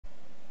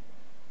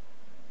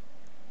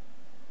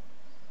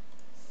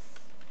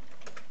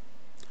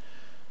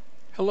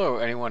Hello,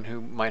 anyone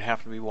who might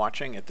happen to be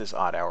watching at this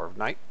odd hour of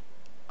night.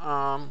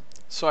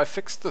 So I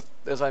fixed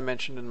as I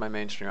mentioned in my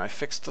mainstream, I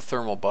fixed the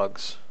thermal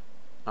bugs.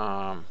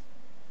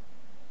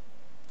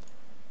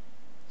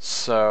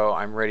 So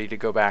I'm ready to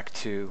go back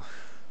to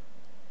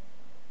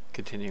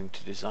continuing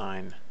to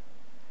design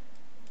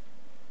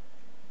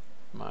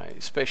my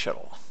space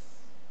shuttle.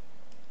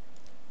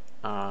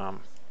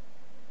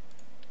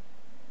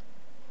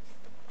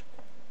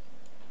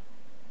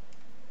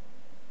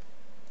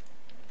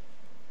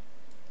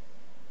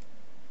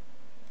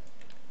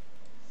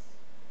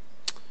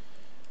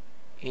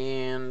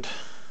 And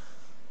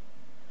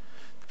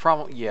the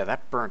problem, yeah,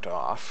 that burnt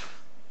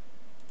off.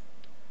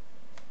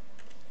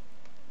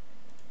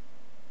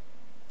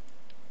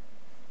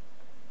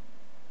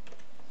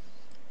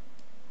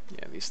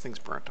 Yeah, these things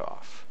burnt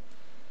off.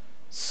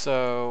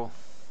 So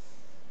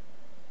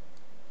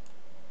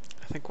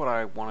I think what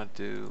I want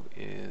to do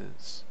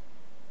is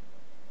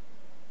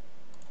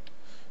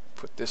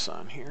put this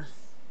on here.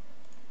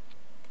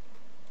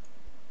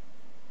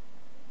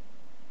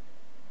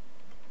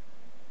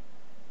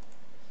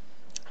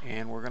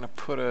 And we're going to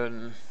put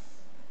an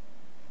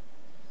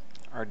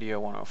RDO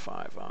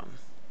 105 on.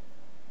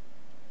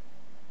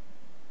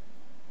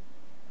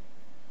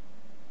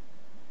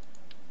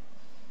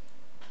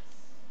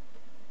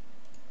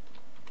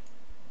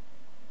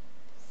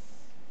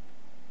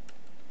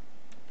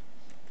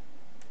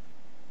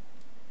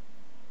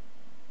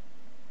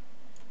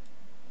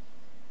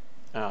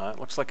 It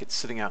looks like it's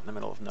sitting out in the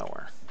middle of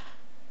nowhere.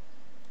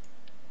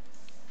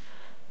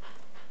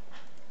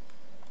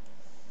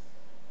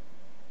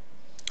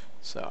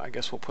 So I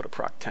guess we'll put a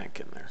Proc tank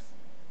in there.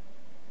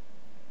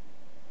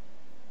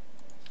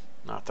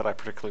 Not that I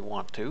particularly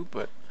want to,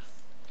 but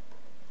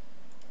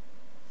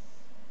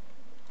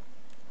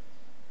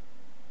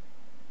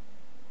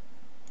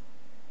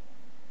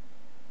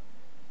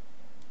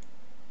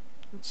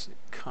let's see,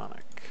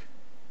 conic.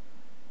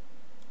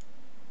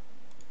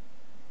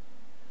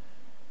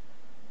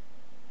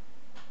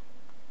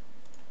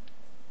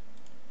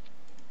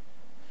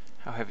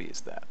 How heavy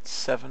is that?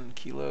 7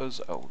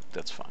 kilos? Oh,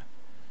 that's fine.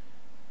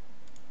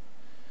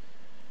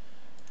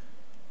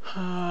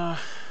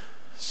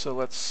 So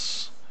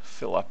let's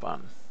fill up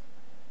on.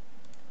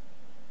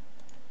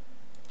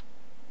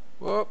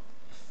 Whoop.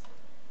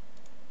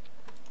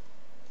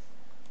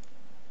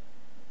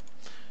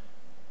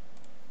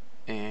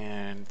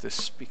 And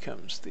this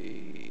becomes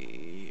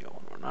the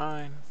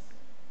 109.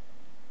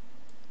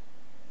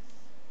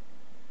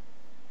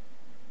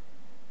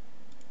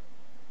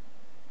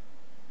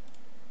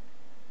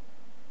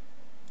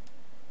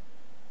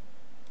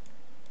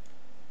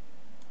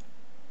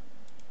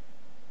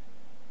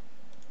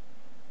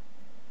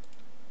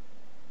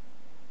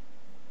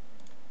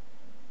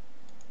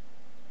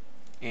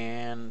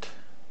 And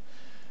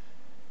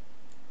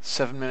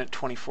 7-minute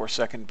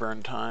 24-second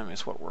burn time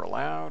is what we're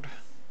allowed.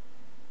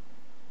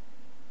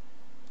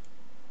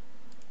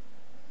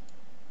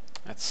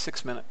 That's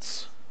 6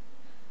 minutes.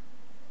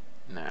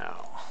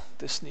 Now,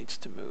 this needs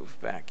to move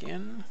back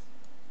in.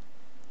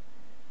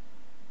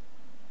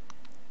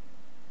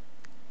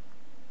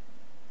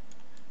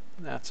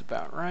 That's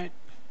about right,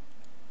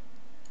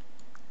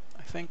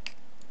 I think.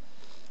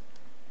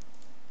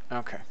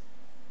 Okay.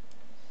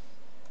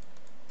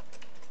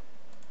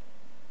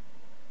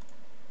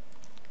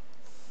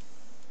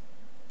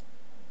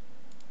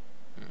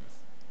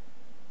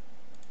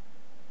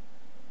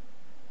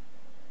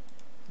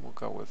 We'll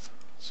go with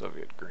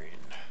Soviet green.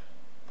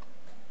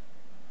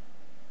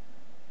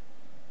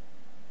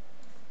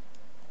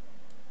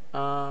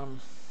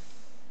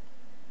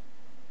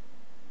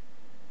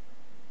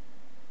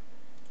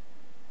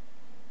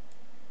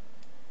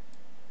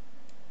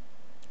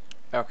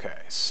 Okay,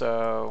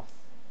 so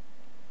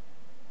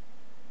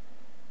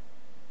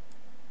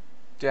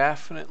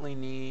definitely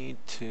need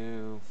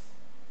to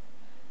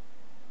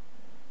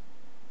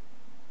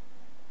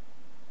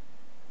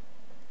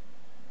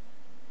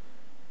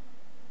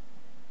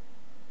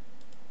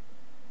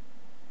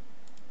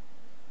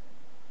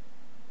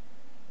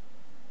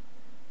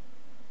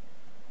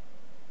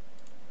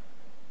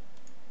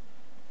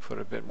put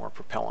a bit more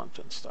propellant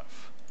and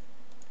stuff.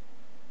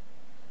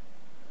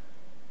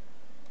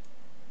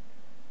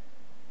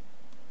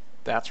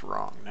 That's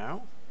wrong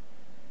now.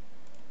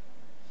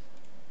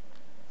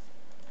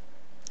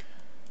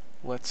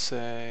 Let's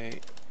say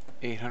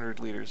 800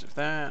 liters of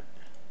that.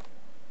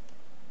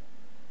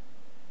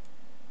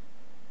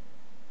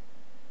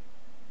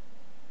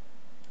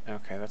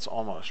 Okay, that's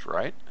almost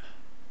right.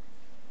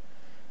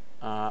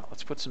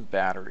 Let's put some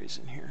batteries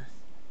in here.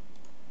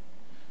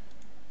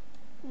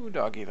 Ooh,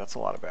 doggy, that's a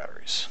lot of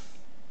batteries.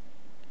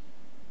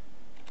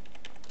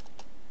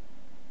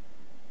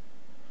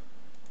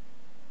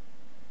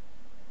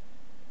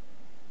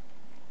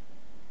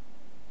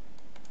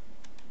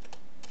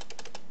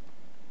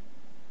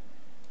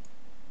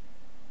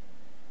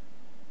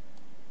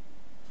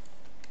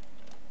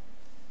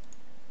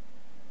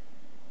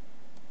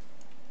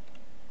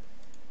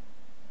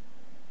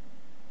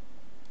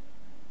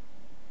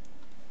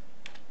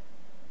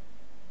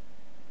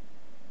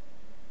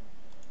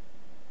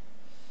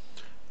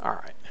 All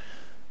right.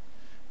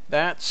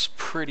 That's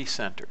pretty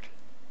centered.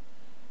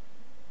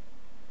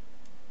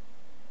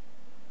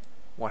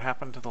 What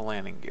happened to the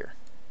landing gear?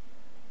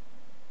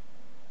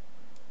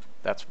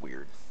 That's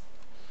weird.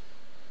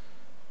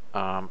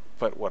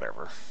 But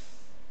whatever.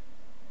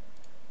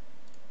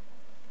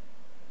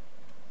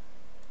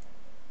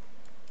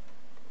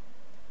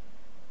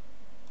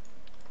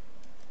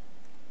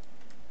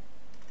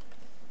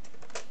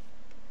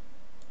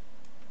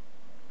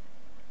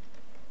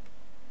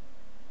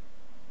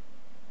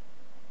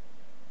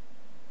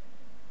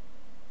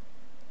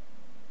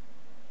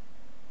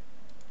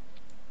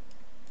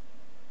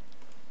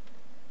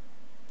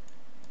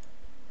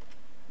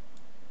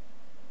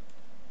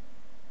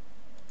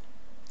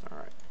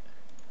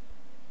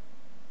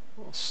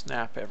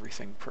 Snap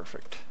everything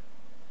perfect.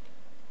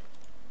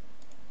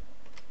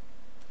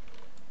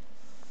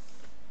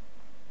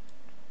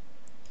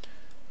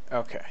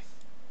 Okay.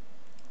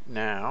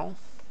 Now,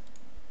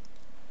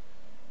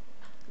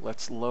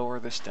 let's lower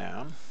this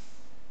down.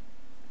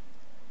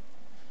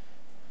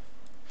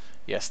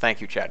 Yes,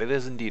 thank you, Chad. It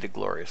is indeed a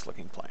glorious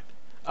looking plane.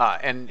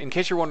 And in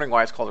case you're wondering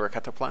why it's called a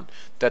Raketoplan,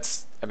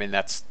 that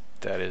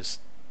is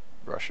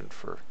Russian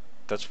for,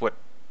 that's what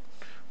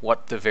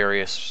the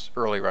various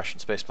early Russian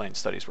spaceplane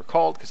studies were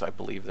called, because I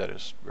believe that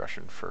is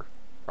Russian for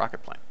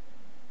rocket plane,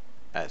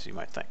 as you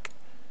might think.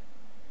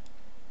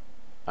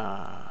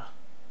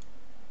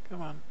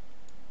 Come on.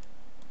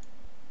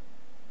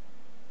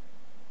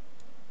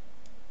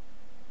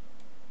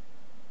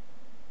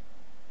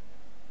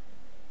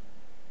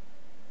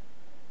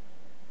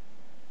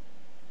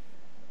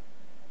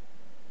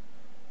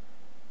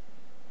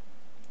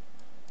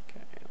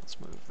 Okay, let's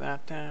move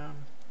that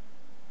down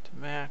to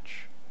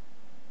match.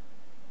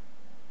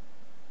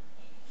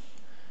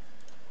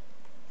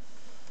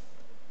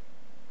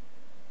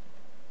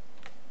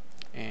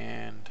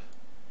 And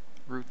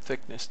root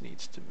thickness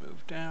needs to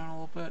move down a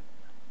little bit.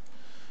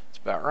 It's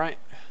about right.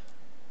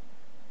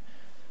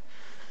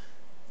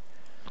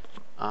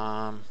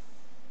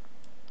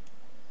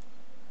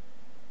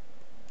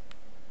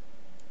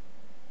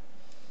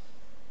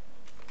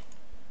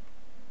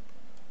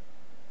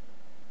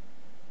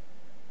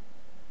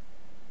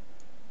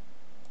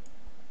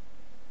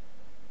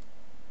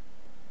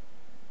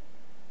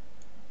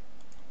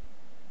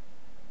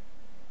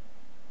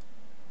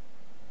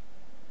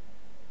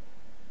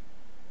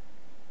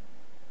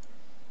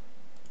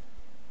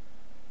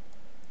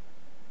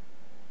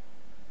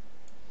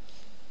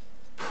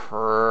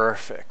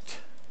 Perfect.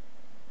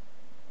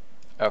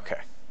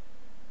 Okay.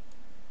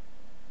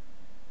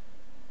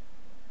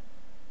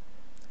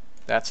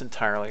 That's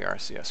entirely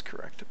RCS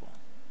correctable.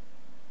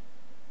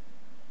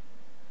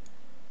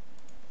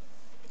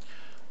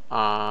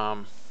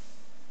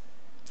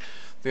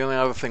 The only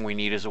other thing we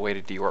need is a way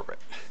to deorbit,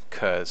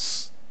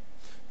 because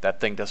that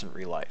thing doesn't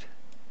relight.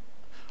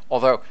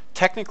 Although,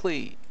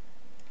 technically,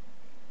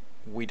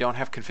 we don't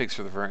have configs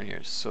for the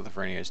verniers, so the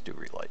verniers do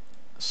relight.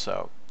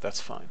 So, that's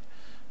fine.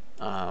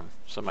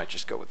 So I might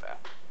just go with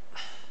that.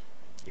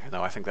 Even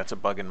though I think that's a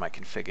bug in my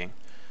configuring.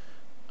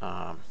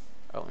 Oh,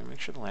 let me make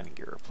sure the landing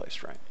gear are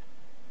placed right.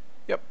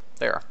 Yep,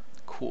 there.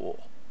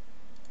 Cool.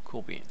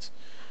 Cool beans.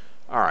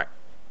 Alright.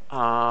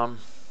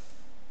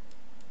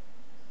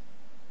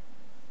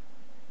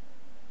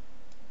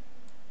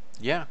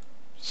 Yeah,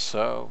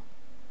 so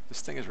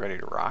this thing is ready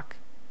to rock.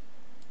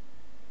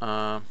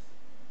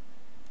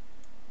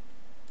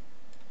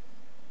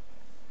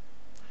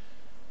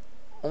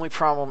 Only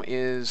problem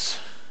is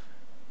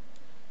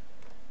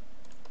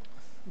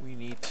we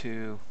need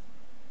to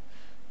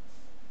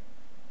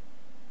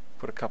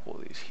put a couple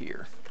of these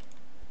here.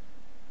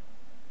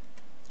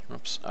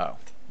 Oops. Oh,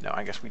 no,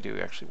 I guess we do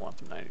actually want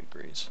them 90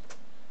 degrees.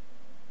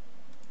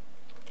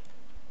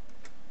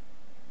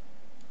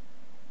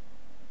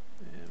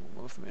 And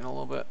we'll move them in a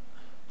little bit.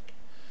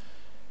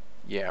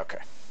 Yeah, okay.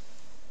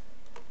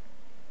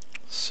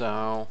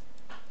 So,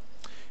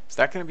 is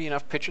that going to be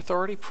enough pitch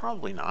authority?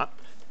 Probably not.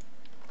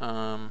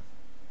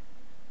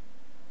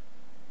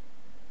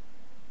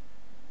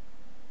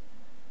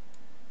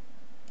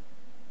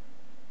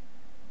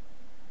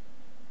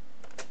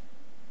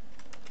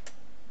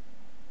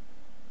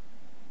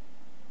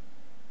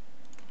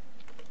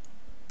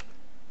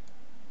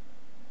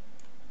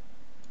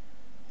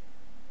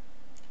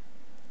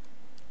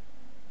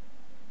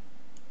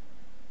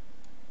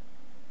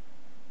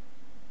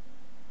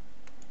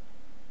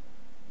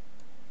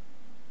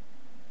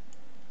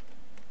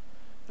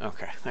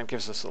 Okay, that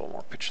gives us a little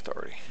more pitch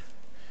authority.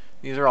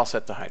 These are all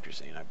set to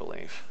hydrazine, I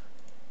believe.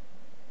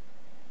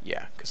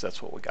 Yeah, because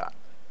that's what we got.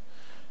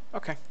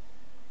 Okay.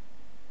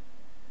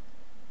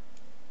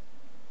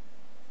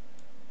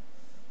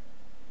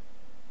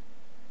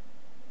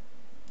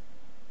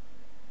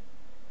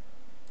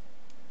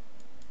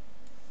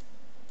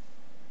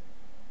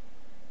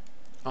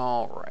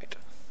 All right.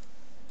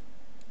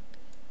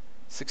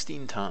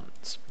 16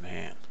 tons,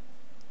 man.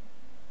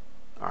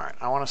 All right,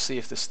 I want to see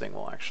if this thing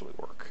will actually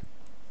work.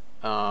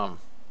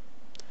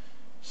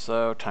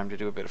 So time to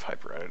do a bit of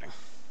hyper editing.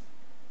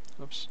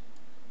 Oops,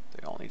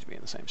 they all need to be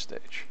in the same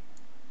stage.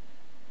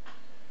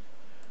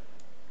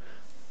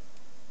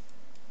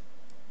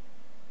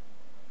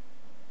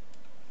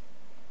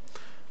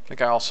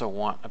 think I also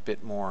want a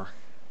bit more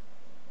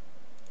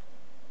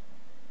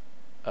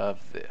of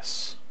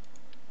this.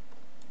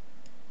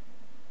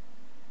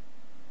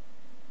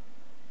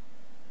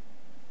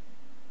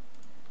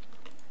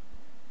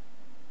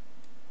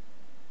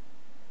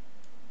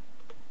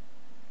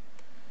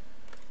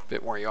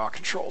 Bit more yaw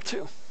control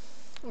too.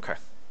 Okay.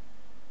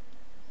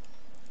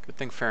 Good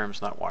thing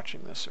Ferrum's not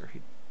watching this, or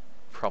he'd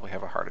probably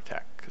have a heart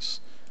attack,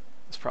 because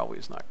this probably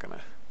is not going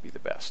to be the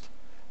best.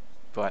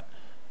 But,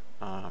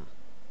 yeah,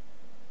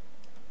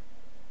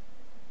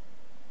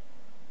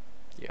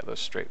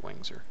 those straight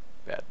wings are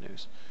bad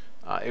news.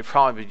 It'd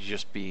probably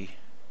just be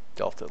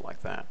delta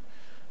like that.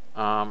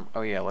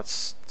 Oh yeah,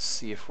 let's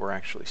see if we're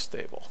actually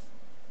stable.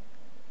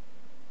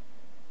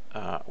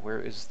 Where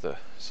is the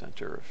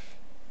center of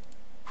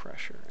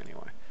pressure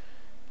anyway?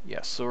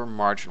 Yes, so we're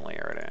marginally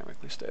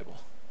aerodynamically stable.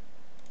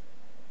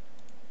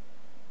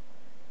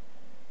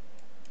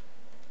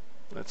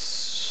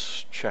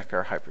 Let's check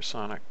our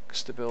hypersonic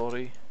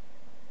stability.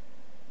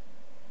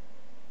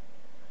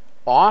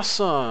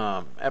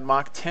 Awesome! At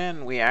Mach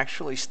 10, we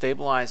actually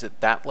stabilize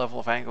at that level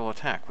of angle of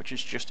attack, which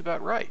is just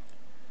about right.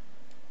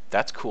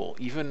 That's cool,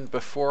 even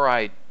before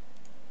I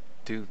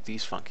do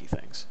these funky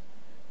things.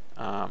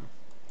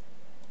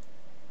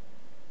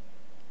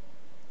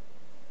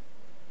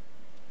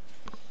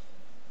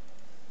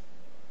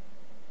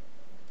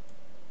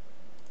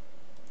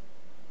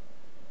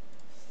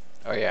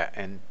 Oh yeah,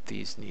 and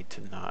these need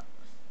to not,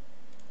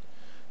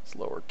 let's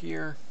lower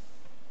gear.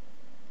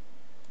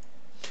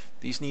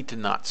 These need to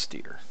not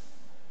steer.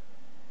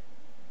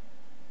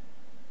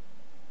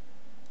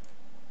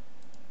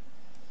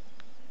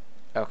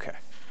 Okay.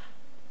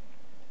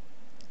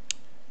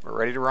 We're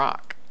ready to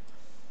rock.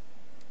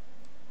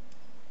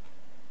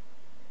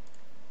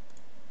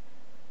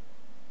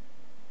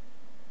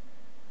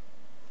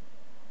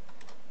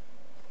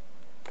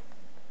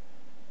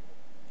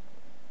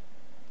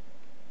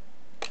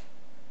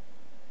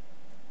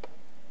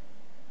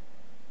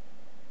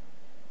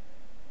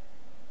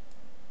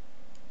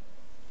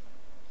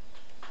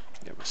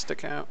 Get my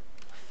stick out.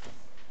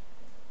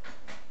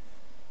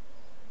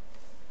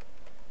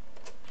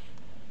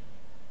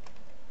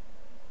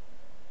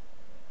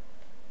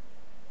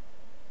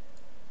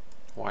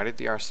 Why did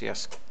the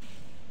RCS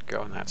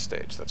go in that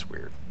stage? That's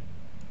weird.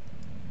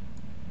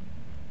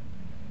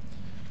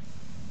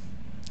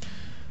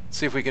 Let's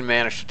see if we can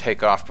manage to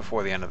take off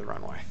before the end of the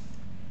runway.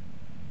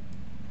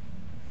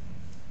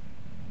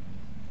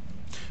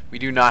 We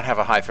do not have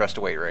a high thrust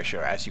to weight ratio,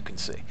 as you can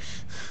see,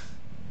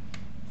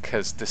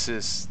 because this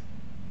is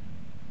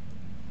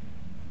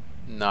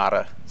not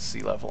a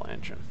sea level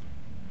engine.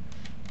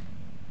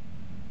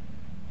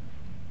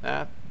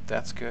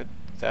 That's good.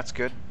 That's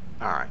good.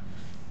 All right.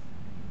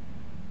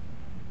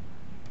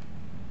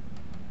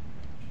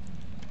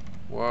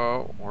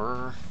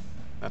 Whoa,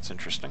 that's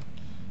interesting.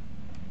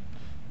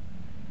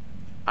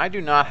 I do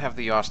not have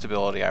the yaw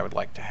stability I would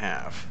like to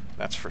have,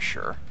 that's for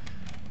sure.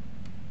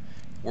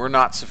 We're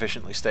not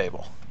sufficiently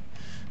stable,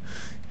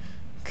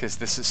 because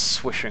this is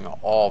swishing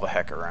all the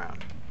heck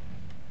around.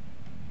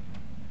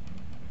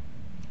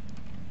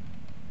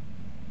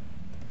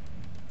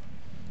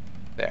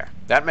 There.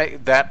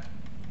 That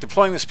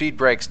deploying the speed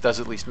brakes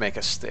does at least make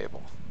us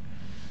stable.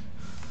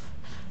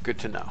 Good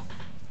to know.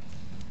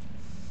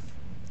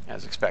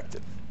 As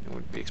expected. It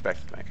would be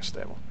expected to make us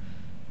stable.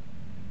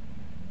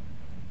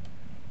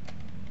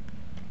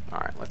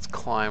 Alright, let's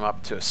climb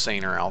up to a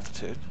saner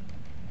altitude.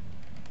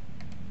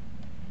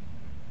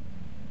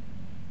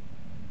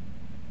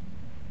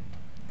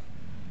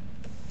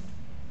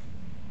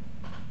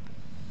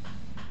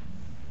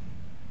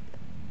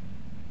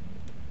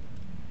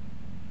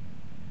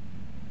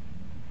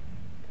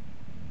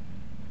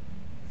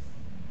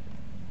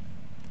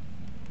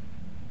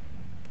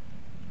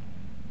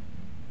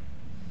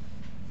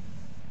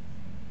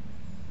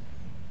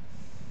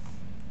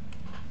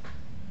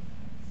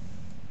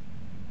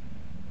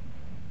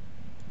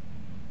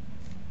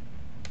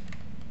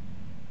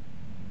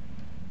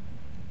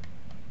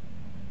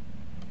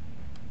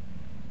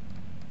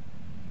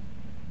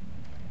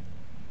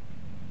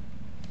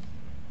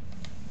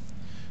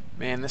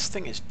 Man, this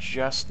thing is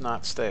just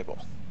not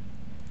stable.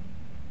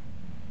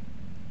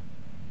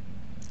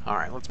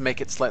 Alright, let's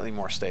make it slightly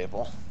more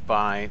stable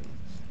by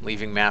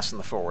leaving mass in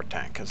the forward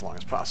tank as long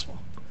as possible.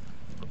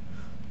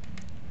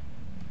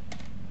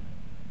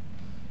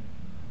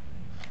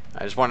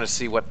 I just wanted to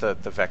see what the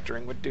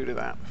vectoring would do to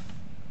that.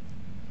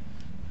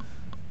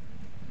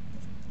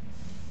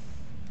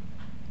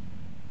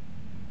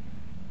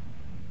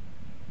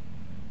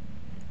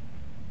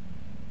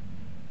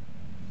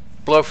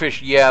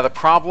 Blowfish, yeah, the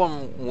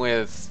problem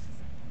with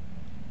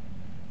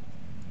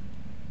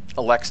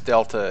Alex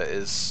Delta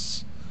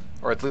is,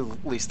 or at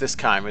least this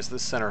time, is the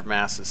center of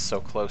mass is so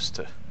close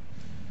to,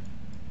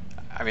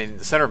 I mean,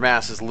 the center of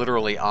mass is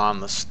literally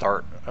on the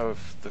start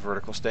of the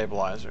vertical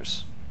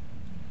stabilizers.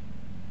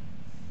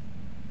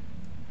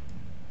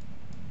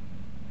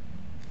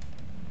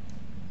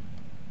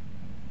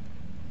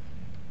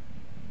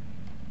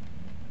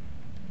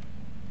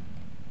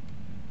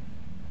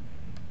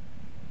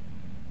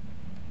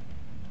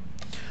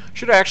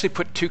 Should I actually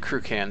put 2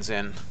 crew cans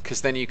in,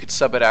 because then you could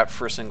sub it out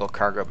for a single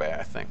cargo bay,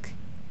 I think.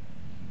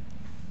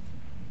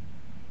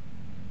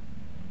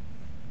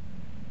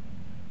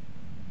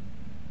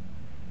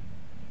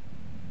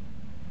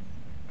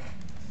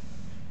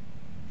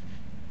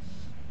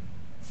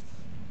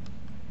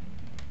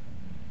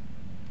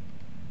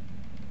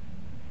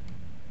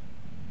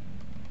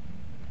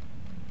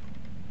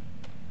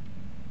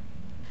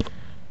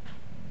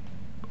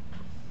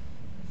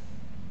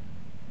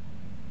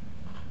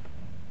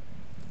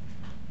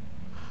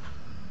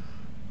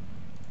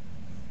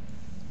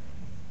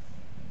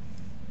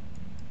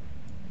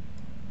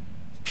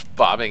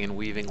 Bobbing and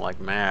weaving like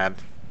mad.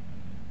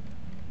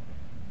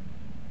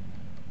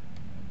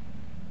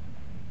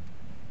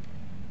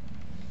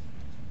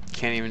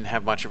 Can't even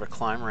have much of a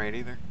climb rate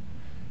either.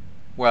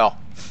 Well,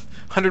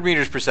 100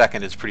 meters per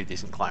second is a pretty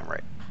decent climb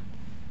rate.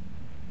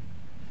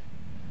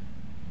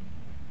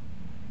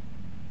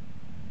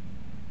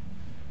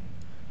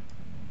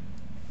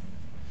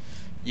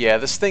 Yeah,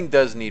 this thing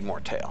does need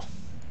more tail.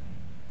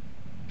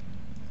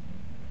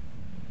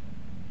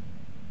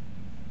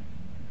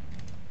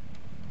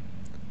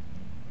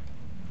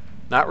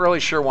 Not really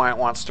sure why it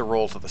wants to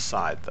roll to the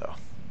side, though.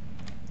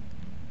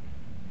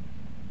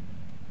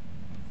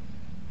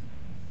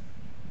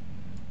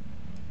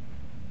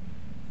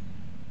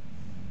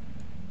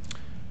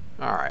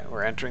 All right,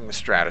 we're entering the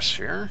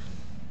stratosphere.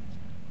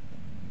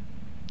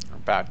 We're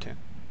about to.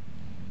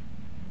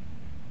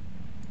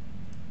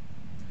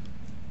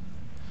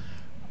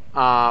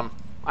 I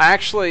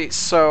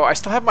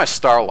still have my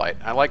Starlight.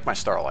 I like my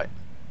Starlight.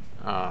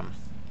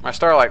 My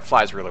Starlight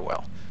flies really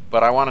well,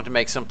 but I wanted to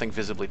make something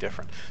visibly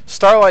different.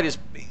 Starlight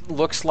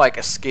looks like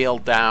a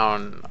scaled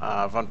down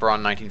von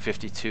Braun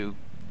 1952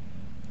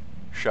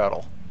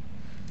 shuttle,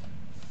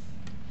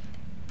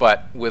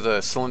 but with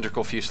a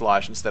cylindrical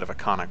fuselage instead of a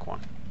conic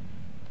one.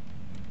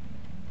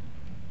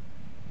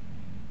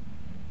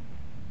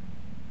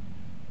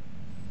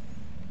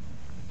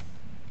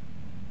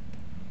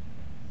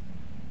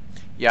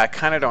 Yeah, I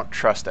kind of don't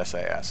trust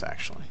SAS,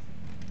 actually.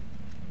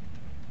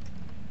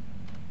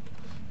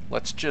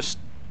 Let's just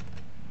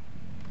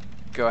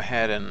go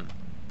ahead and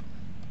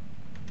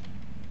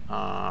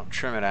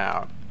trim it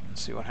out and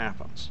see what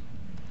happens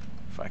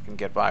if I can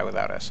get by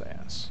without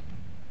SAS.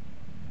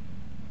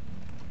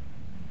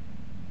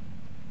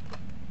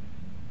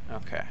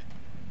 Okay.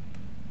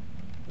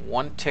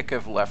 1 tick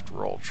of left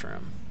roll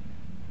trim.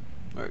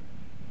 Wait.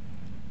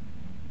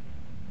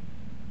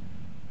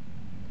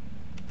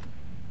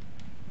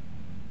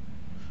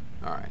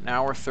 Alright,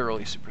 now we're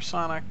thoroughly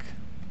supersonic.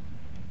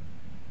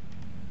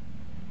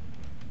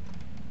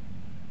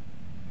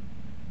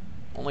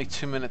 Only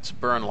 2 minutes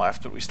burn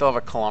left, but we still have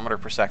a kilometer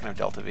per second of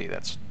delta V.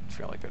 That's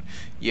fairly good.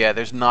 Yeah,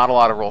 there's not a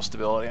lot of roll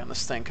stability on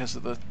this thing because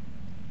of the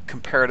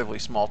comparatively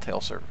small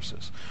tail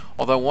surfaces.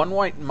 Although one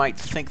might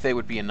think they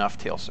would be enough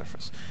tail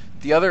surface.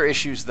 The other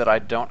issue is that I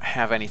don't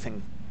have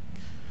anything...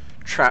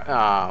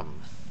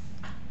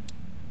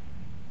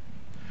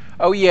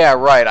 Oh yeah,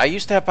 right. I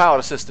used to have pilot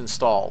assist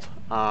installed.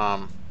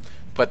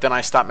 But then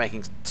I stopped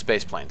making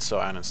space planes, so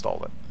I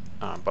uninstalled it.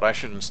 But I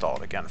should install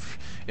it again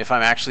if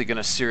I'm actually going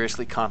to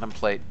seriously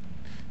contemplate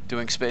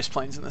doing space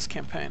planes in this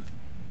campaign.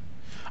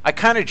 I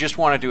kind of just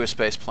want to do a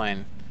space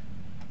plane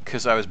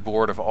because I was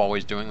bored of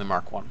always doing the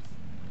Mark 1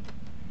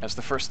 as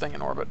the first thing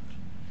in orbit.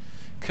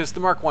 Because the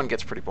Mark 1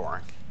 gets pretty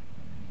boring.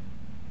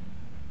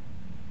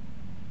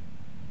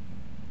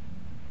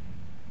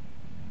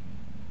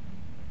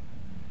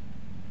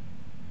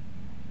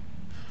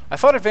 I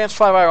thought advanced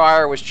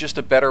fly-by-wire was just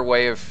a better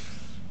way of...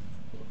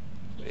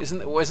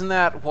 Wasn't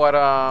that what,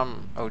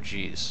 oh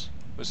geez,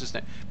 what's his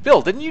name?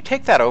 Bill, didn't you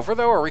take that over,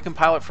 though, or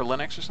recompile it for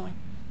Linux or something?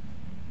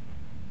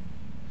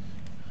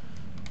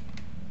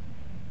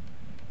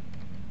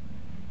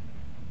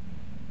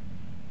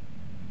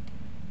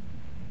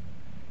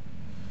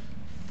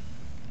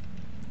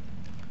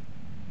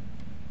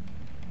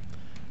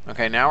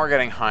 Okay, now we're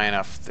getting high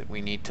enough that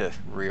we need to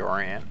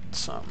reorient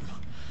some.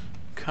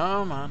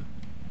 Come on.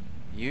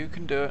 You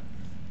can do it.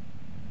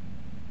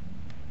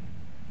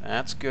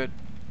 That's good.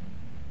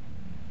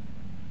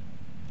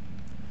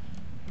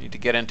 Need to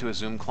get into a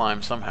zoom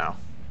climb somehow.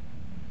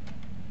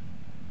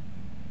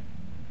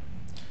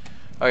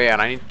 Oh yeah,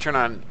 and I need to turn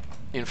on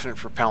infinite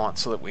propellant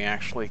so that we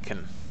actually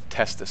can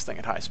test this thing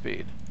at high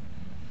speed.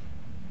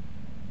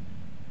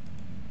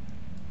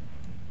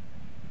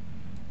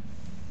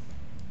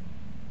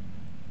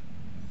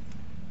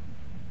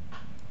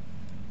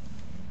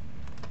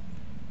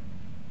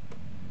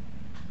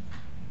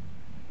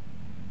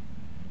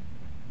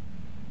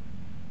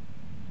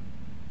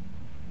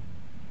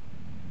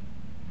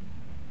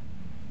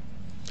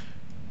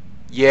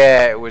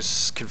 Yeah, it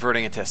was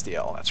converting it to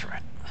SDL, that's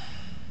right.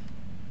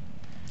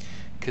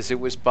 Because it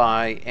was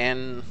by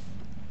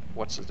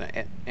what's his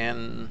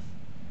name?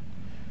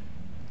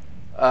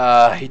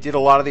 He did a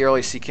lot of the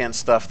early CCAN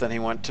stuff, then he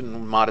went to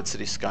Modded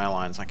City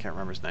Skylines. I can't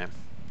remember his name.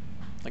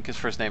 I think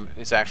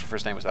his actual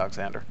first name was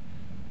Alexander.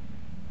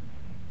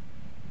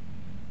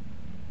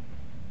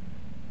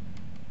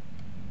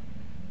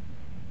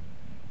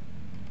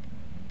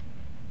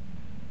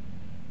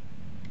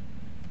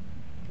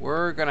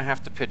 we're going to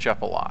have to pitch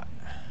up a lot.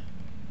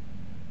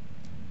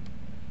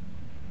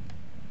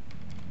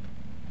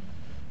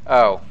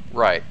 Oh,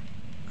 right.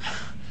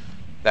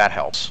 That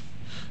helps.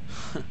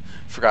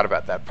 Forgot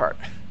about that part.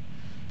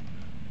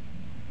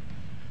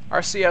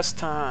 RCS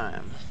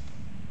time.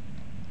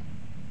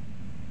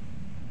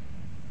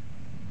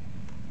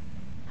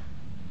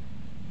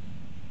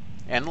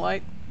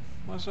 N-Light,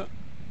 was it?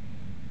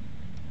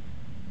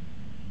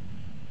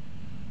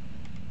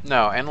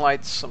 No,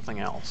 N-Light's something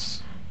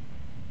else.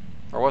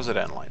 Or was it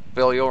N-Light?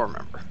 Bill, you'll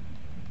remember.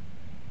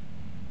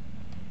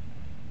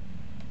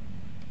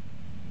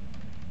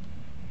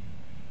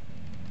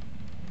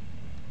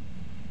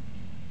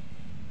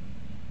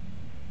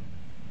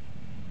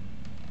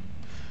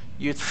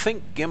 You'd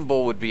think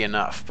gimbal would be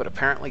enough, but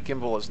apparently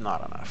gimbal is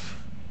not enough.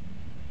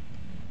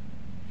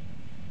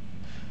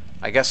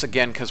 I guess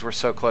again because we're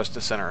so close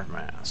to center of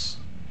mass.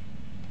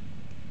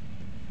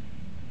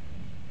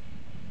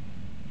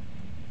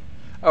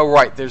 Oh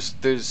right,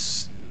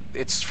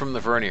 it's from the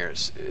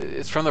verniers.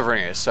 It's from the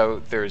verniers,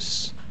 so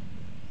there's,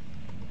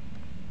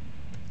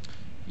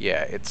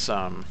 yeah, it's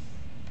a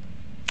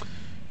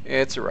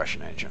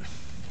Russian engine.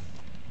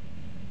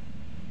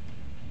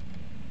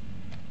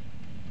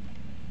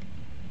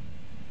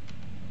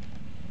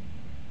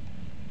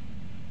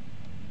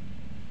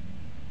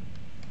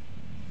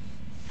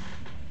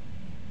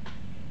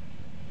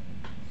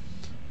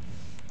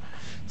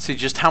 See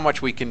just how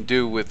much we can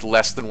do with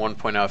less than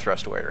 1.0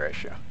 thrust-to-weight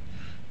ratio.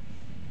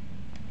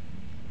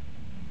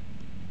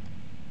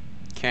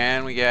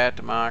 Can we get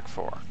to Mach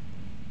 4?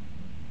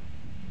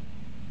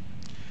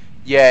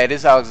 Yeah, it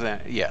is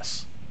Alexander.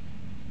 Yes.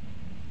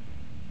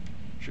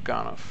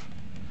 Zhuganov.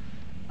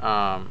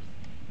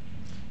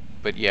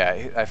 But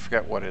yeah, I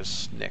forgot what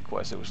his nick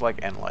was. It was like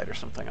N-Light or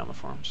something on the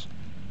forums.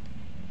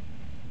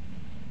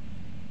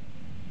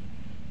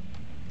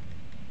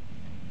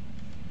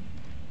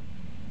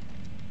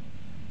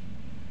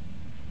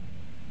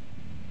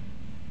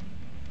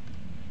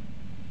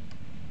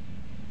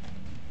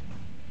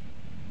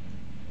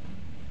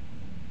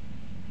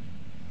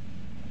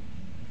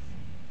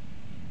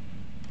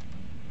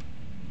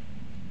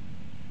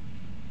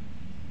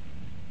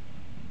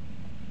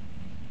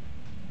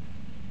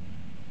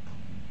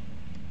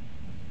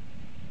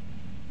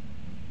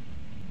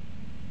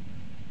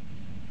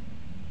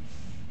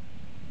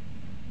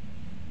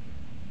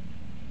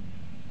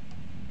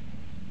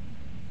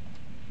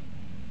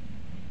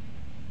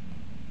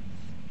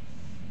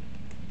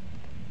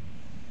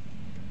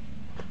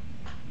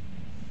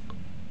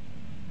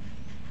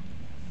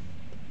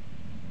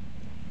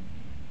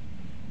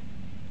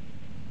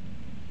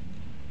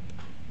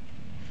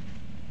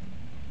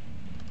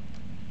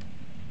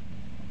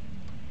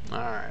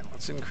 Alright,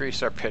 let's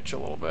increase our pitch a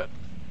little bit.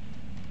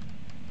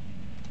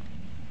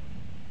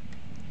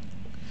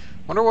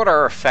 Wonder what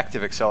our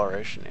effective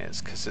acceleration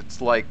is, because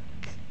it's like,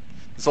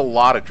 there's a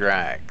lot of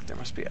drag. There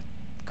must be a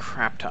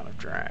crap ton of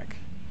drag.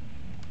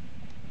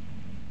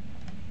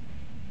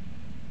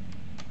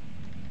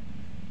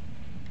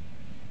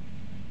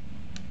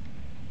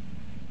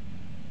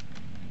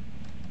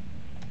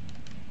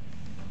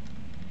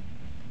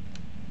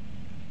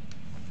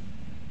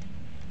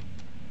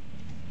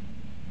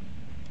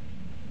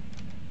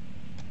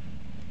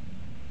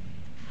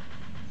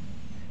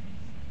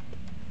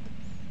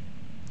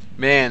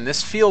 Man,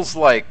 this feels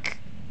like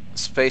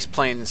space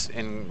planes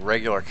in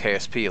regular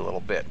KSP a little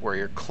bit, where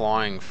you're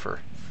clawing for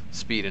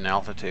speed and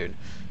altitude.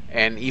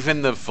 And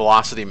even the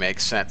velocity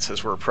makes sense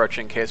as we're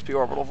approaching KSP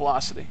orbital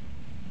velocity.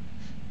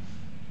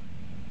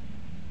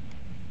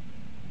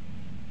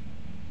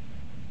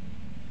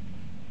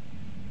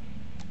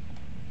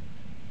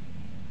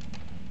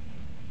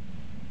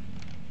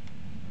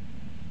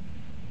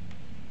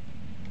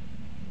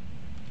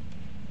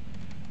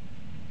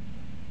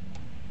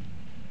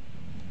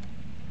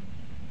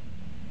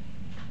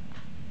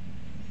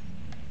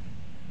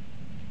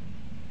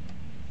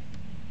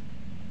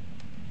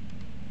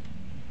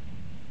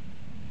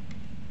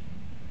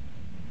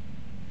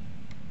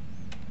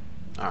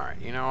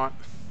 Alright, you know what?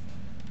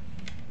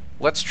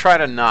 Let's try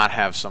to not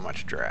have so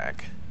much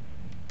drag.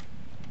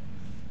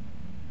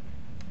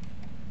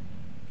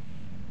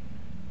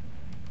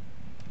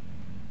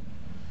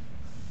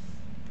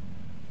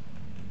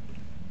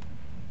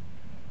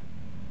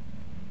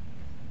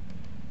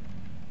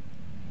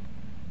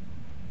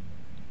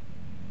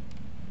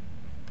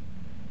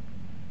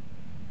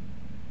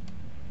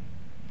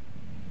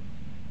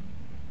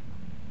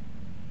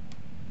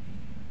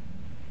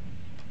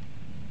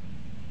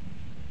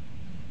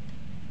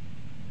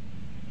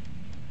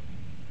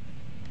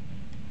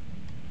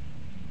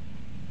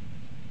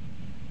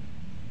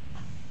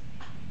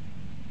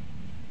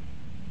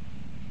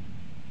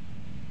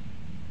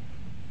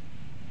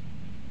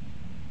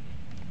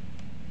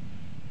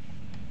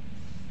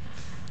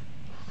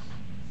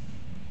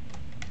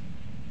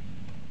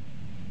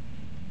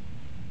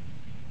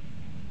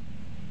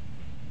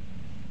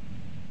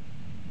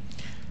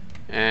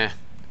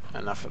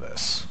 Enough of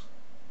this.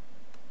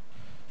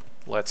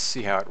 Let's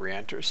see how it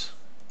re-enters.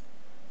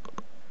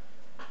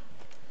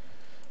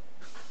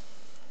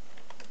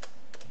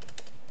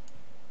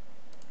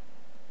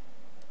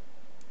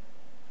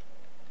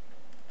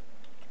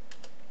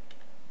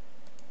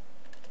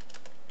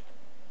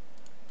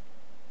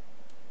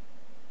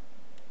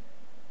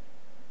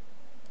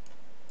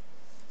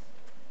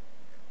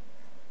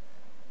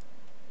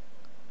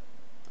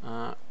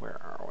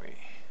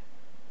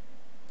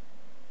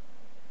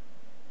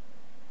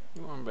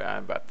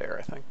 about there,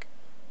 I think.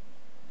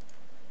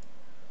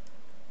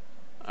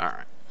 All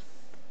right.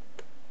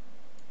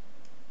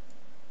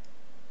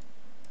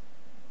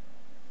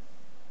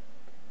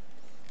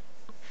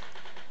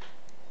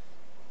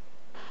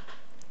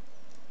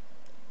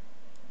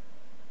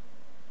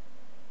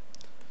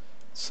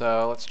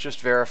 So let's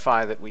just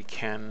verify that we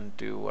can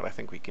do what I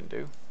think we can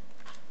do.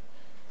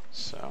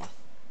 So,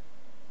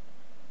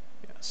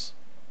 yes.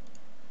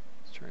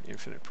 Let's turn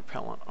infinite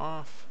propellant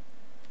off.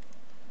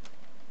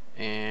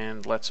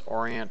 And let's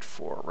orient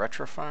for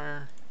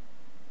retrofire.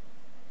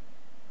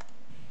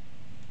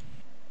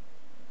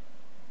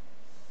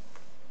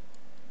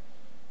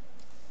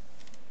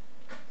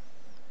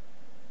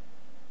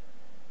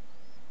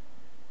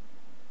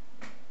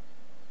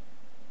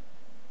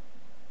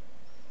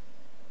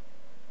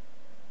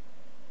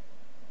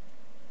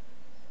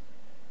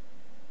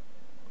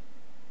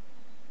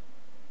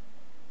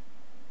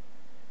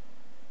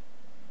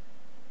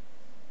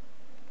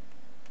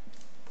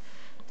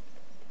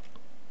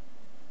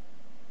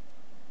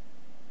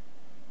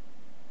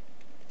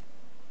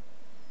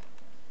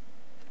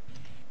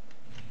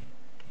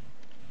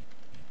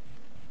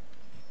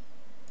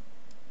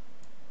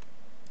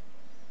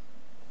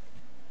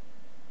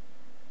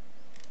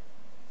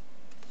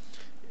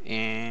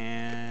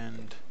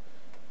 And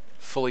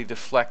fully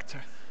deflect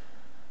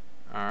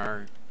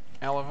our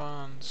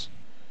elevons.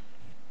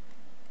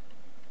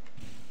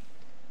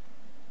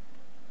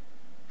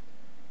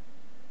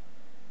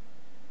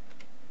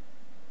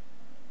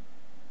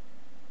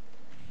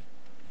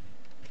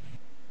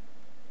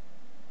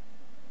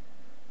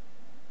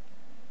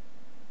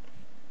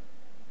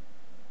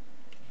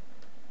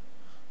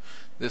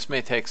 This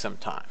may take some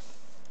time.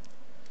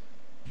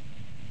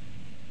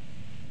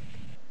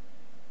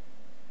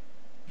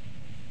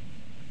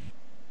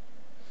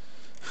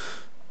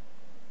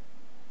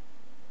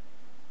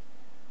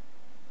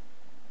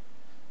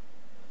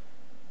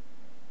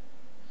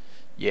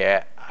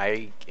 Yeah,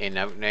 ain't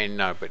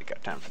nobody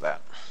got time for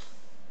that.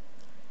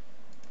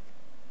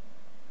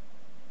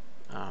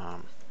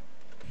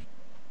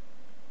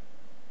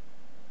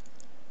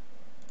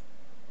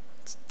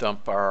 Let's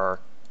dump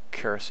our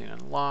kerosene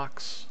and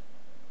LOX.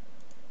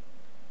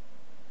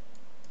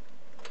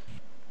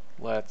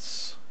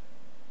 Let's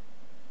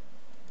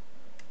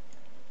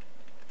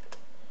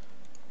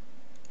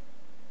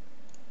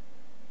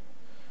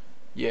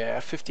yeah,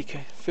 50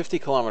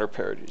 kilometer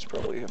perigee is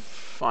probably a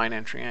fine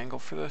entry angle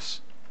for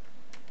this.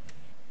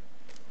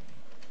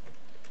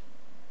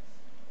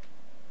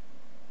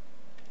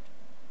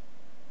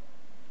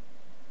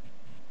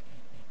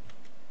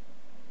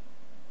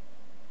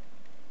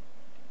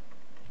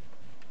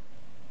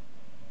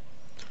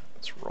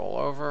 Let's roll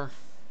over.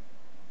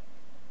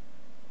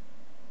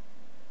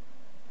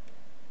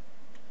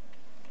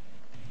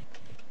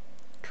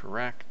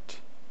 Correct.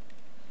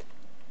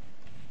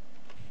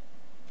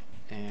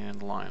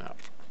 And line up.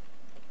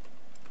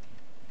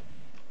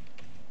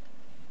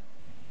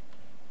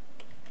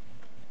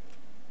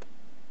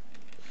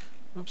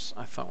 Oops,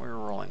 I thought we were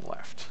rolling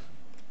left.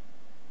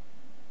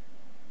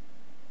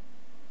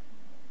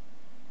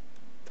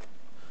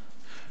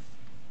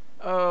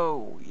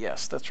 Oh,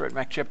 yes, that's right.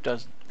 MacChip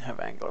does have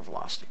angular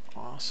velocity.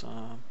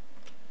 Awesome.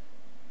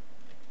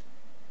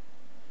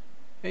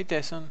 Hey,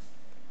 Tyson.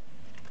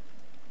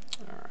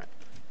 All right.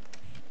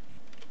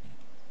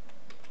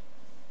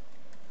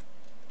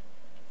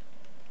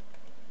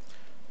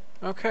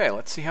 Okay,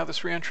 let's see how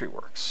this reentry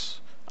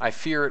works. I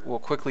fear it will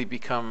quickly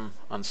become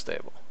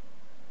unstable,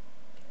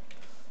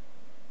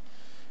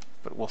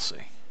 but we'll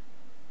see.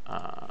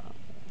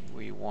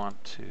 We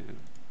want to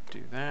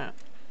do that.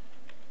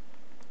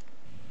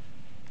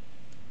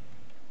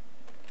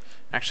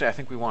 Actually, I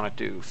think we want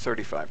to do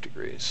 35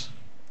 degrees.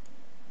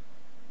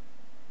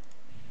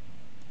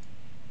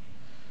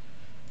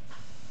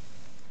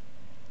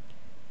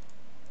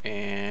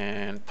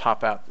 And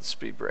pop out the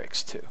speed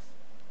brakes too.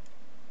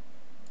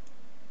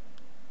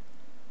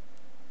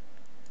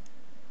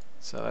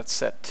 So that's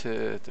set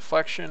to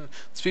deflection.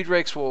 Speed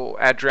brakes will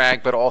add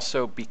drag, but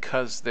also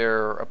because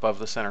they're above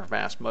the center of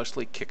mass,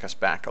 mostly kick us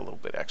back a little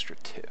bit extra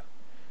too.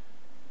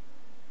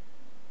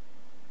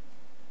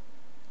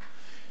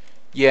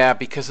 Yeah,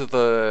 because of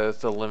the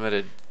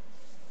limited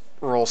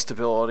roll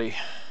stability,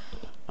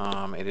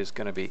 it is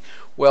going to be.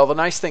 Well, the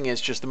nice thing is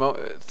just it's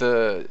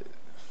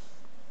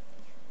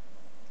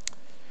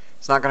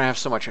not going to have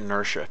so much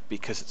inertia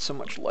because it's so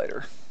much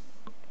lighter.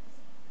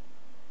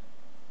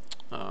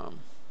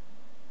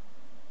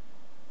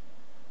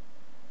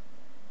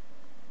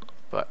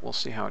 But we'll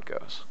see how it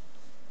goes.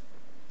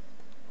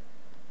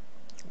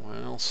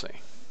 We'll see.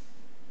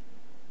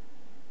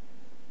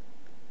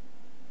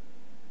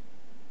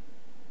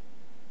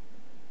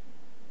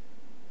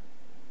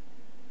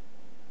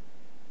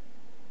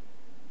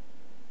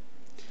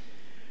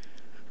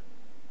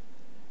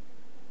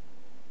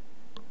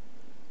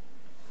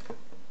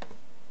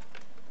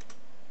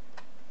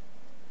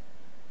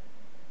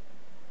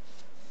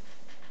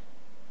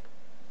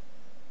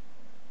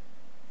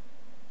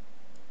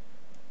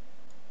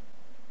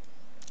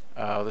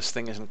 Oh, this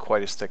thing isn't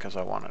quite as thick as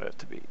I wanted it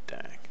to be.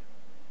 Dang.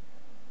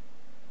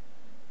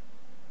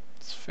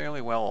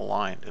 fairly well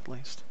aligned, at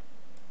least.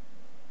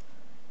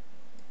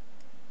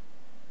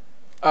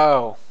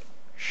 Oh,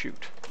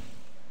 shoot.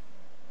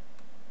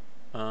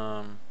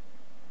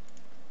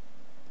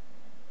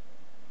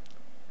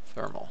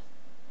 Thermal.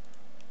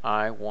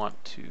 I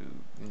want to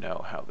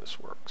know how this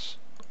works.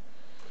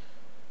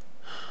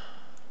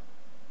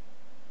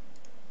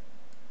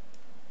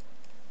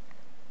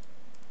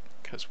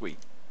 Because we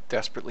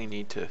desperately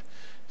need to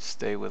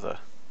stay with a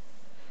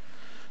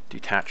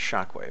detached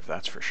shockwave,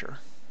 that's for sure.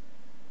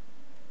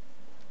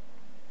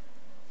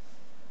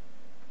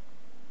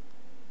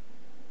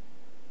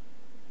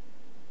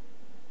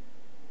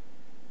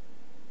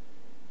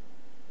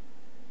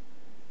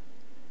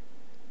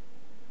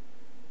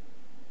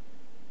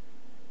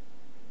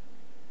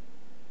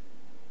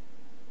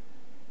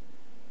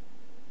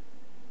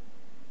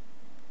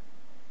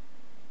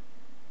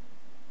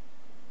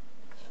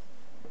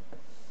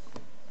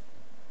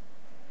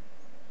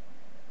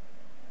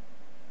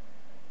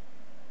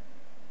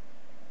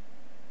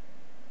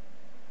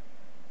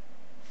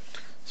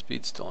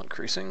 Speed's still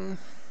increasing.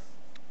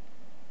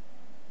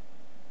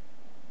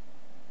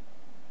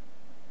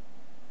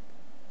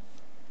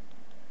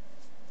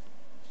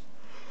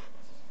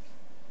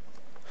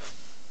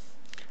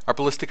 Our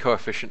ballistic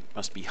coefficient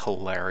must be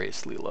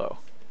hilariously low.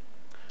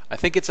 I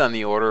think it's on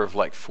the order of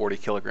like 40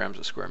 kilograms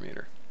a square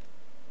meter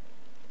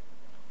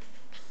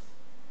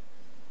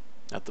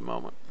at the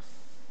moment.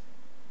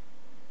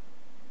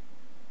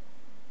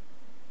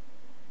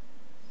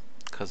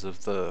 Because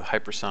of the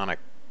hypersonic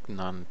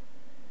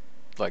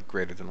like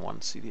greater than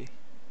 1 CD.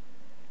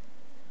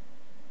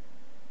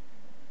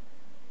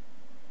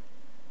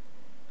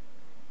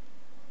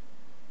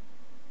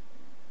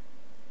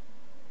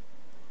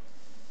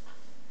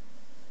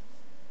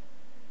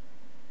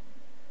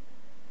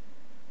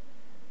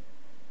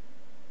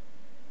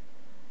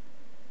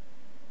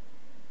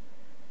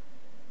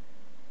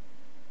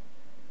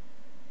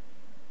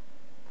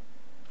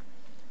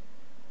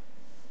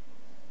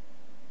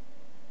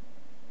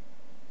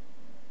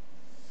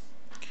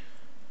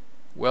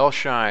 Well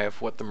shy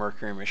of what the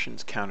Mercury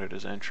missions counted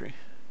as entry.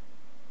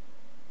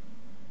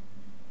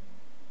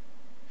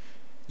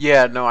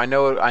 Yeah, no, I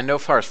know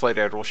Forest Flight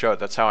Data will show it.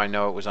 That's how I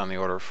know it was on the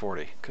order of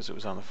 40, because it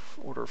was on the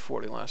order of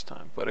 40 last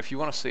time. But if you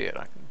want to see it,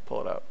 I can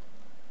pull it up.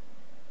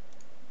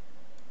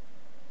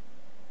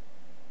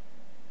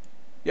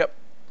 Yep,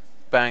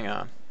 bang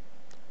on.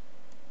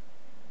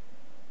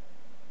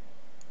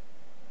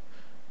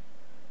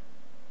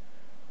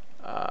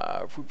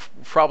 We're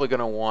probably going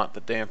to want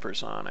the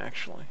dampers on,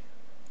 actually.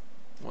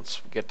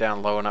 Once we get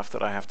down low enough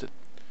that I have to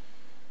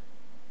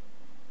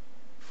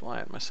fly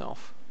it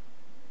myself.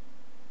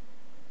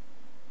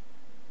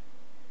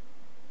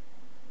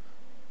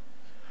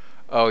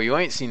 Oh, you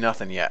ain't seen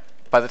nothing yet.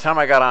 By the time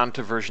I got on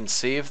to version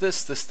C of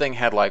this thing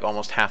had like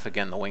almost half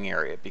again the wing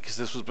area, because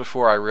this was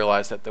before I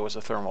realized that there was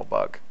a thermal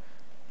bug.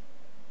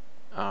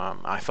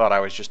 I thought I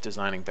was just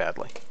designing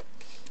badly.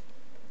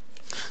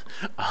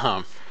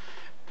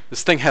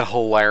 This thing had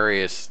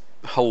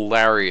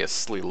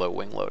hilariously low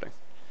wing loading.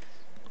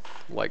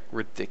 Like,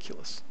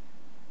 ridiculous.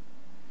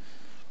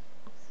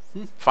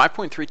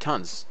 5.3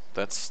 tons.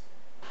 That's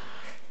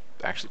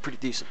actually pretty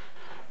decent.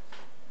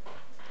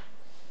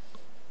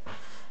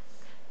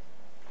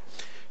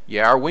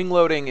 Yeah, our wing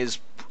loading is,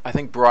 I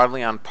think,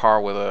 broadly on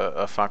par with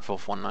a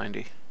Focke-Wulf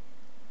 190.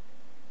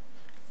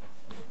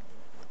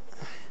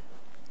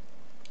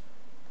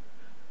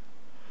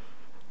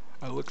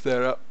 I looked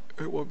that up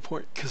at one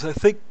point, because I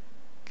think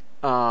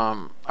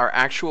our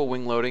actual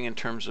wing loading in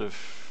terms of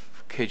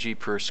kg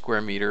per square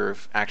meter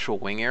of actual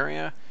wing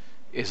area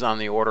is on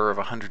the order of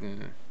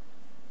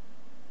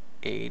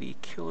 180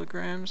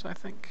 kilograms, I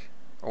think.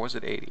 Or was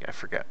it 80? I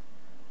forget.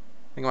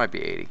 I think it might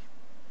be 80.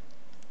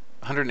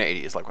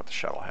 180 is like what the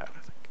shuttle had,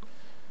 I think.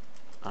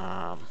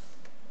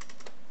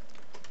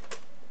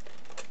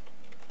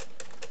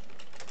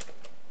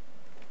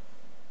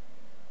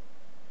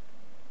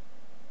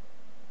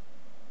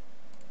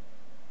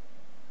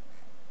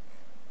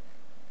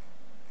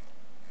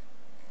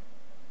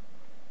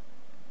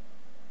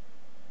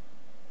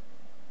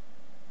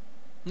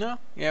 No,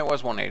 yeah, it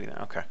was 180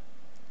 then. Okay,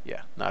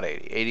 yeah, not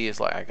 80. 80 is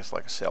like, I guess,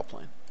 like a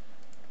sailplane.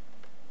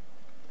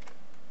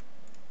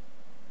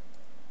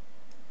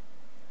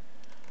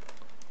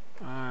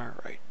 All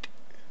right.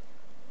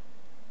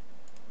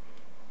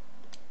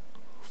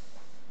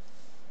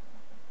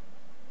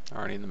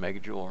 Already in the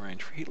megajoule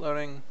range for heat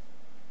loading.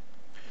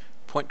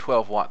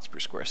 0.12 watts per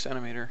square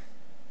centimeter.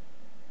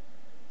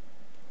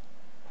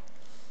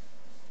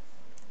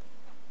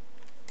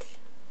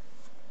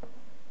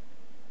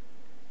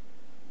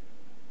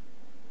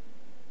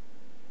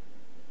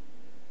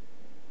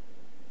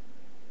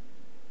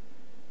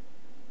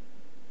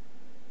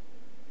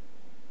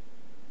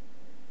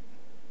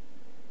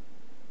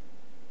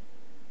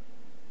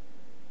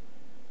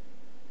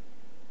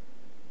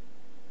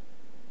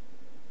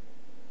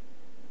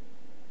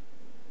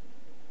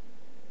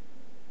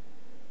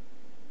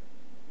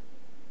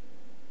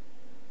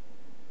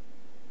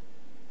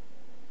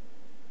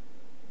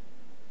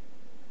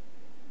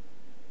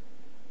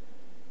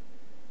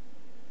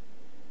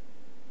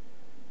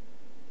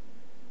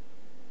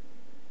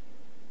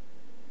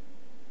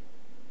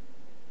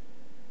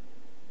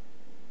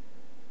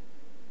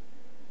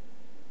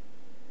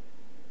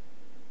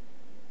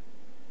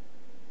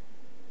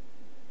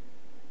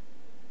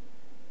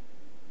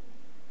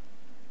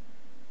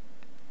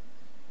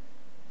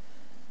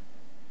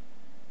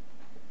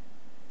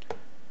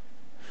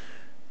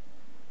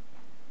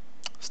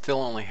 still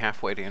only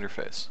halfway to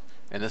interface.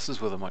 And this is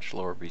with a much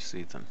lower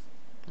BC than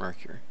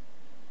Mercury.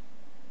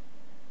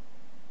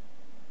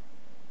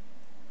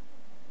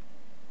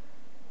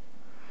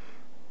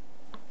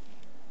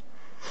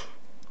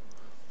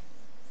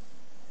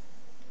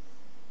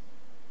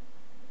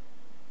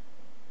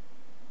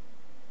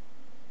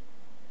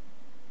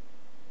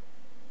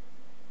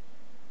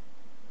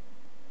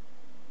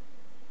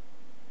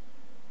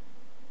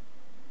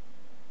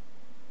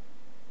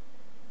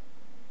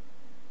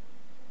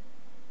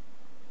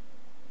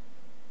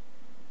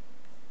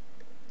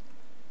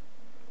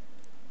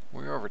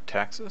 We're over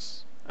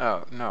Texas?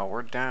 Oh, no,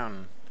 we're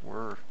down.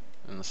 We're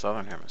in the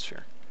southern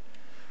hemisphere.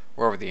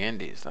 We're over the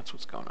Andes. That's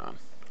what's going on.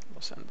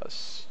 Los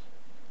Andes.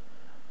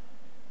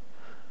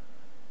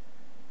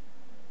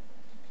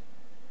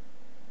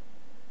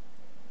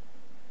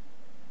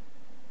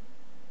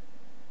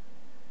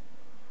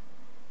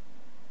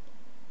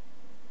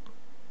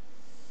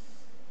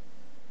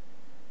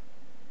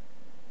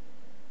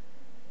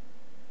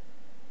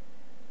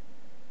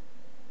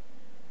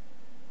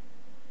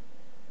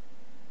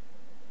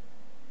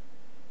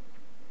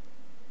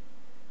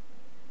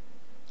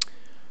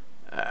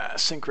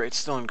 Sync rate's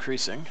still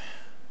increasing.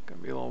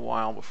 Gonna be a little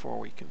while before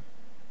we can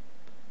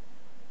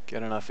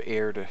get enough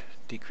air to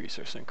decrease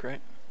our sync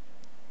rate.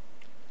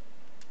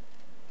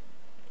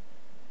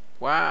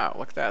 Wow,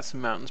 look at that,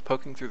 some mountains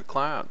poking through the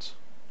clouds.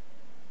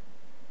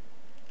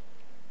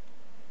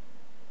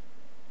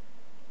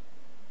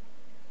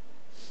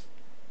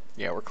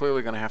 Yeah, we're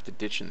clearly gonna have to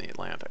ditch in the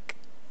Atlantic.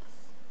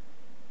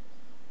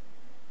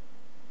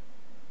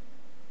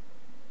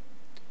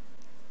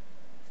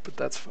 But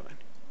that's fine.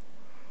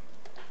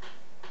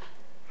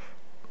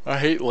 I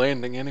hate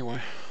landing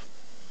anyway.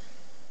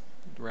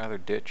 I'd rather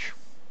ditch.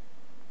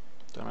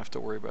 Don't have to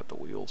worry about the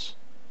wheels.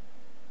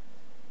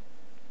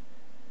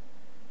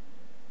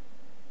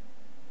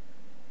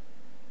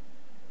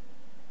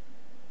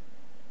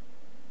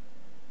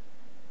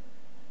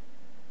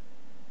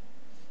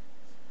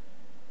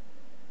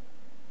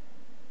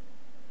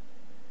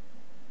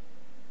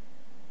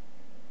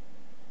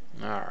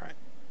 All right.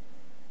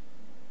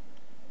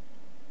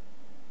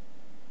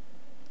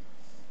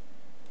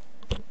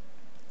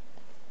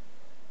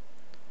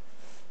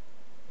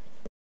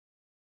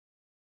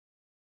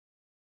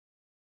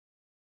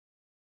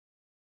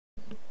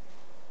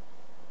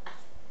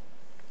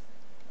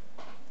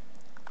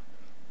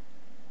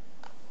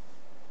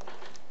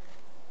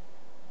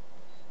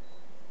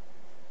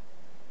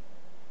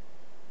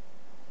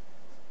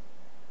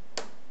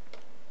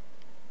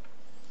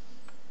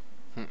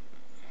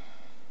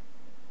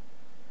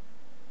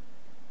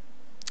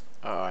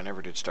 Oh, I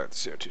never did start the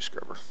CO2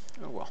 scrubber.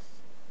 Oh well.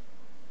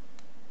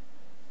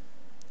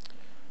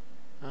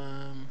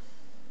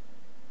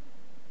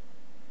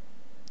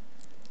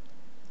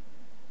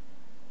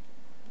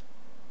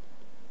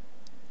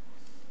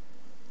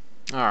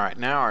 All right,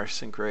 now our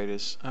sync rate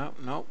is, oh,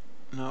 nope,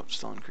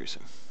 still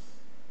increasing.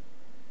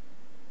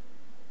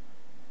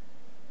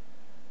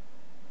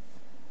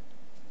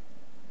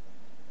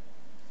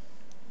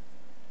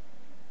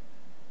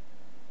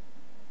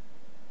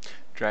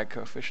 Drag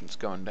coefficient's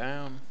going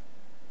down.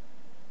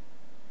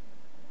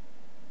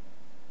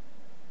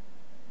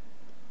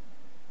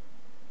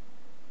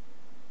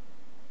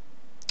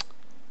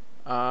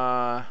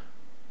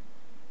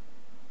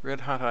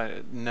 Red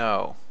hot,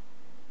 no.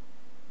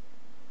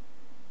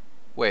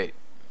 Wait,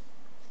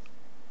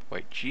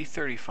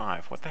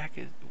 G35, what the heck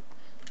is,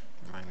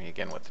 remind me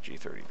again what the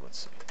G30, let's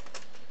see.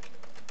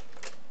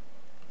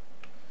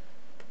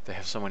 They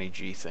have so many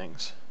G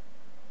things.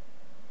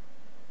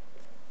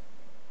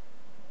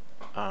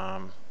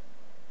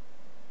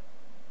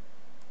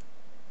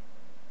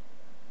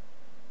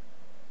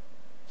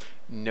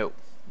 No,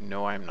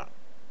 I'm not.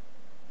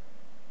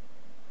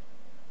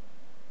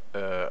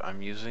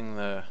 I'm using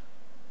the,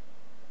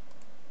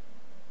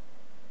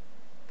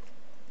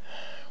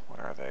 what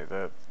are they?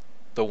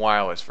 The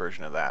wireless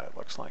version of that, it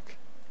looks like.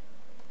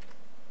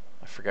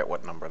 I forget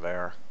what number they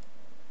are.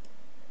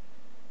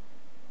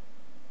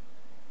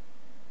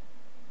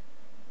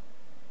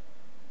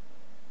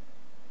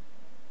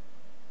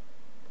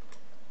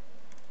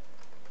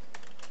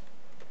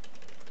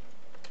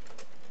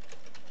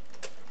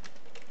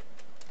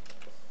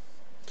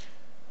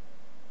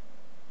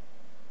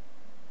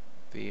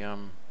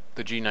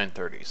 The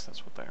G930s,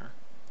 that's what they are.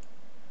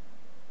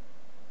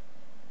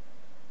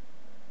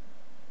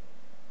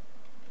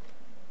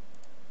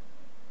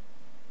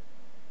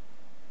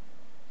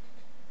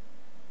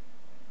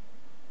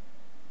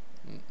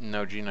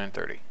 No,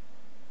 G930.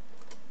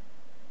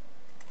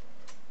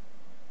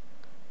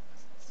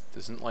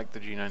 Isn't like the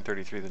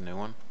G933 the new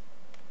one?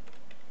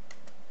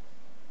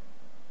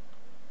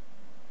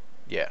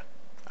 Yeah,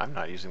 I'm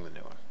not using the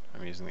new one.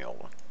 I'm using the old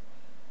one.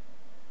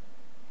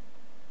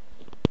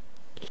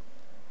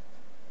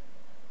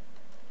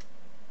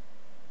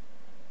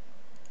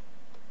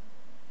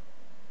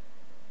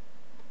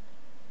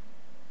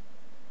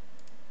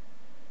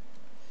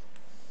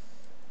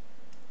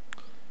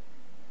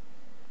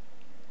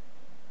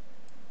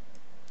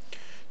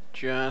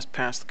 Just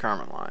past the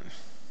Kármán line.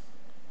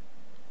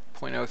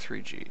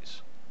 2.03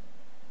 Gs.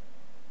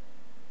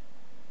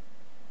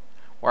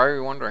 Why are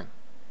you wondering?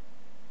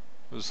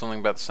 Was it something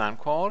about the sound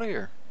quality,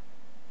 or?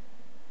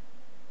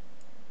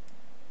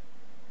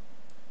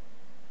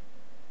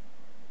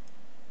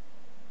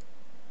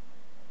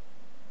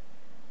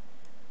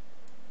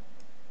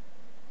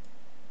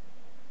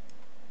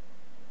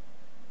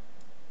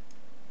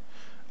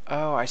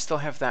 Oh, I still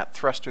have that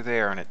thruster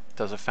there, and it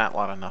does a fat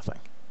lot of nothing,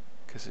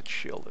 because it's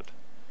shielded.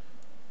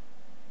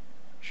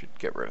 Should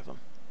get rid of them.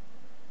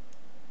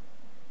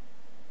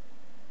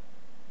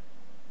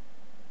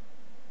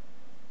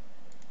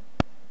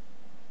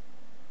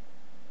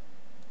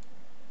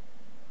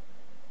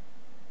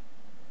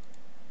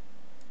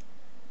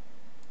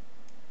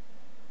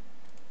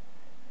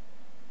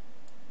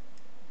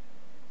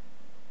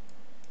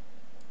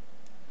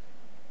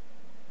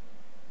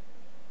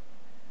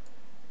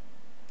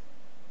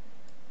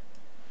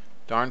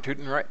 Darn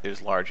tootin' right,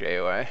 there's large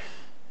AOA.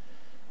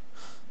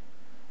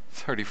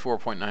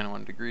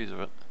 34.91 degrees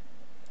of it.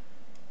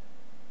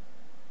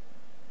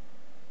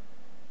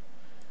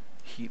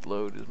 Heat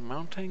load is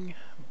mounting,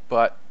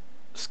 but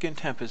skin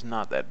temp is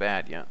not that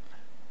bad yet.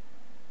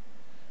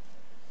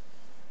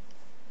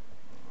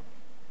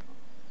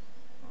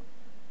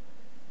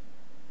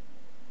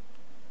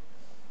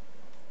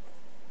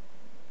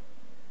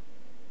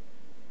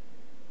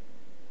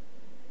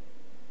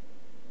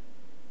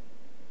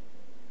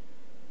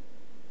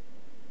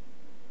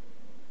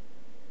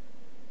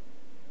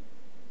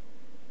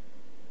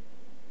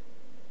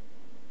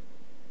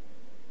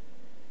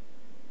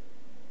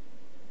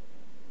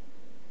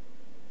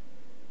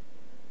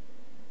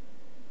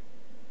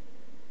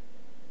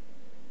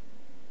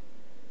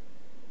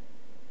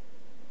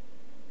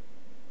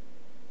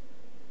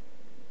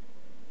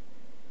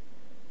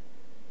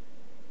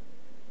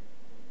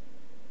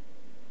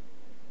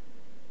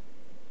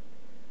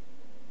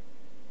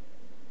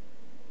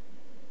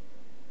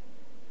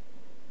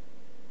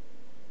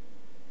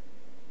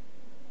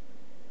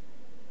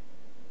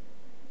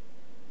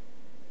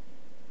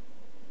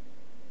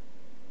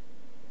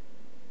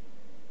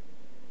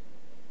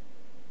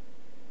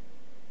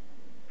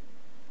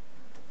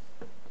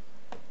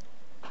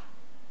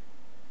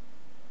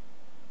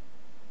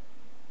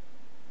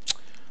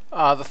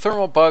 The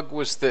thermal bug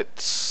was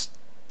that,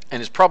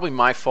 and it's probably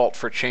my fault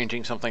for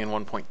changing something in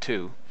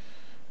 1.2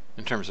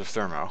 in terms of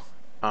thermo.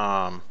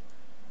 Okay,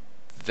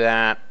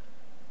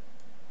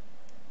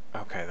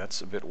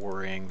 that's a bit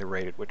worrying, the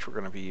rate at which we're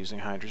going to be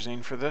using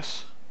hydrazine for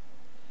this.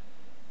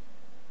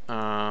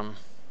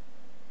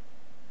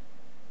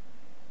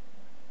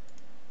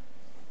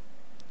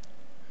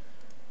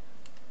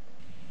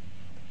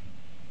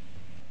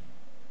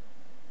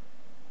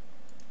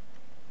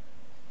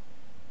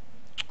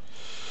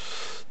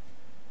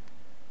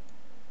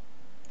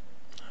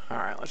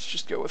 Alright, let's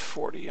just go with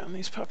 40 on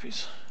these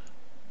puppies.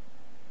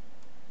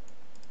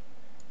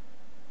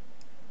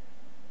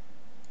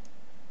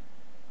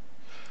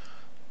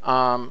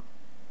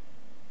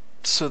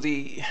 So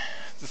the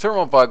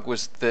thermal bug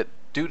was that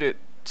due to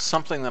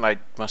something that I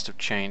must have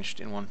changed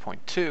in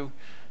 1.2,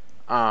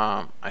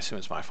 I assume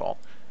it's my fault,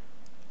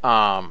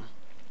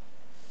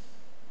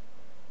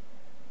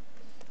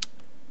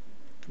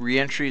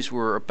 re-entries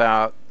were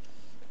about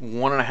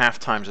 1.5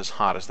 times as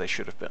hot as they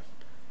should have been,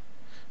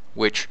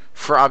 which,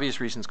 for obvious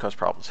reasons, caused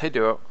problems. Hey,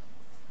 Duo.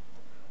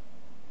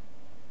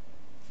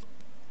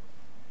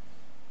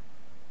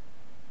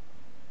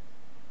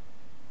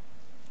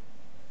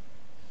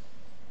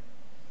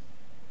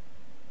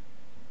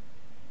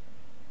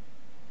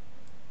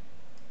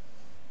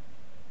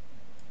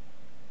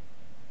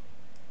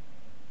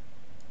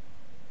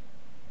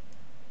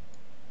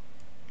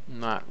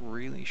 Not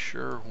really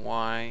sure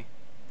why.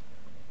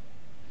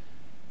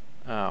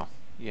 Oh,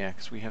 yeah,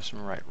 because we have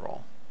some right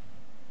roll.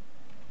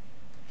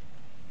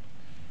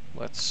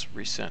 Let's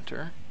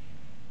recenter.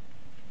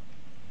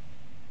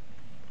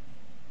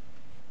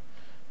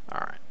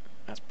 Alright,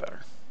 that's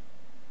better.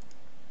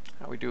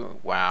 How we doing?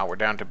 Wow, we're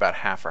down to about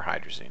half our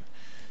hydrazine.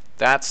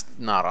 That's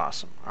not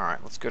awesome.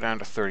 Alright, let's go down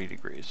to 30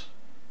 degrees.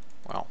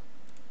 Well,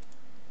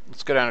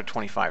 let's go down to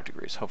 25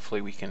 degrees. Hopefully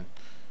we can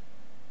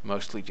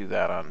mostly do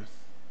that on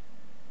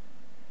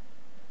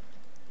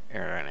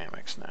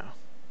aerodynamics now.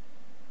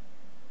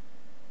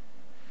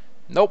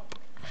 Nope.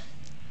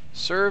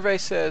 Survey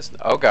says,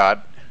 oh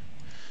god,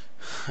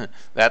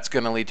 that's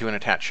going to lead to an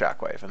attached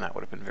shockwave, and that would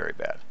have been very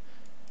bad.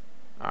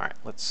 Alright,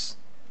 let's...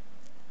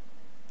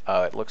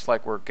 it looks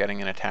like we're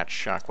getting an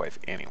attached shockwave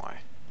anyway.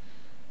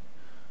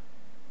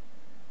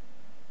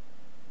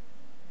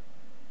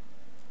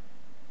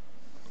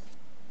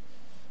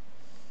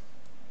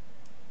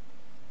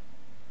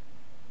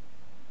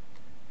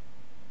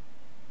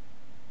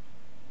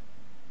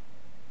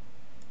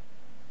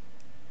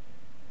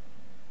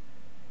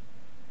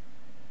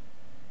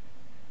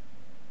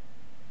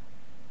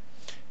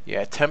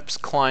 Yeah, temp's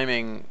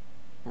climbing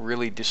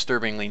really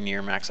disturbingly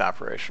near max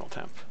operational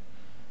temp.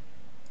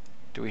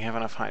 Do we have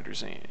enough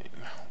hydrazine?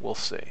 We'll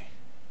see.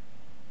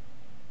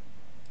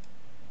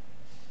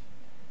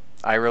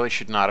 I really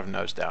should not have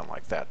nosed down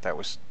like that. That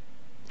was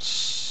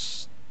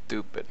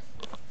stupid.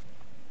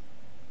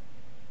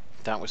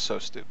 That was so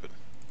stupid.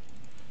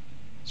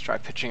 Let's try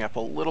pitching up a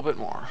little bit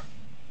more.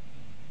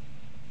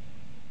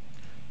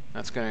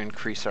 That's going to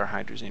increase our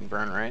hydrazine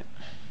burn rate.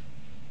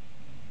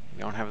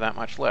 We don't have that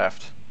much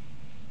left.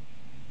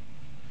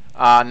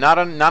 Not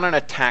an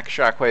attack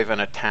shockwave, an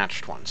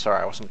attached one. Sorry,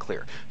 I wasn't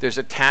clear. There's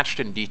attached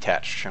and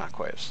detached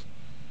shockwaves.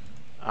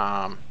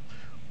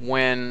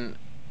 When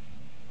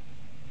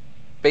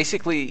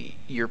basically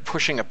you're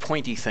pushing a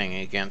pointy thing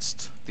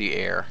against the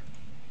air,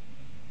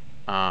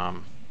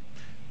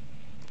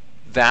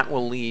 that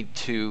will lead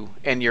to,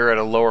 and you're at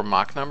a lower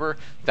Mach number,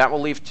 that will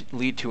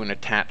lead to an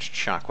attached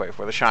shockwave,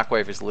 where the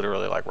shockwave is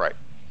literally like right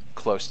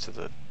close to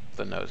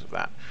the nose of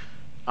that.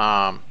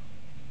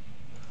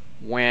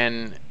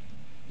 When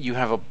you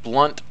have a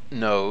blunt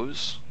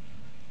nose,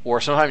 or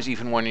sometimes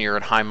even when you're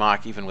at high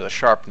Mach, even with a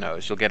sharp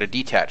nose, you'll get a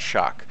detached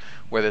shock,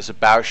 where there's a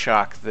bow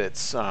shock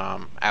that's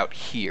out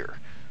here,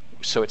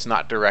 so it's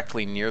not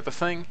directly near the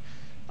thing.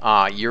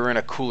 You're in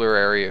a cooler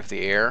area of the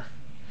air,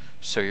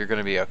 so you're going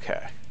to be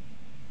okay.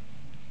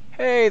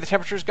 Hey, the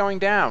temperature's going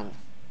down.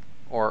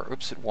 Or,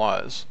 oops, it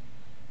was.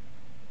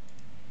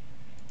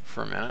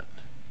 For a minute.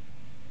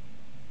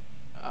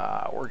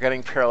 We're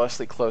getting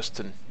perilously close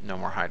to no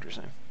more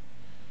hydrazine.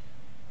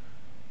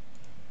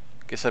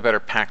 Guess I better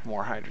pack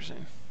more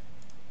hydrazine.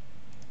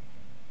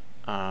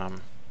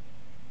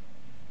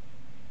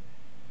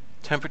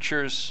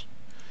 Temperatures.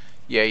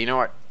 Yeah, you know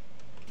what?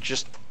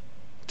 Just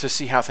to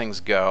see how things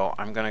go,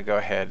 I'm going to go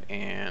ahead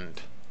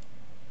and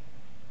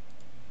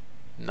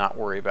not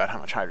worry about how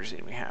much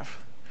hydrazine we have.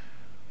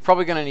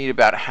 Probably going to need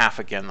about half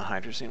again the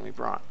hydrazine we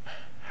brought.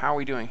 How are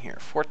we doing here?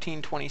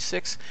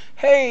 1426.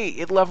 Hey,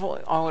 it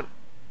leveled. Oh,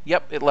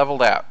 yep, it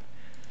leveled out.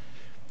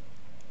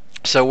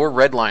 So we're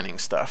redlining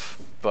stuff,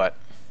 but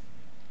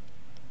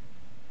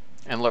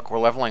and look, we're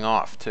leveling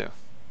off too.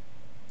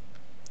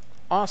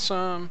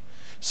 Awesome.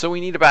 So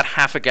we need about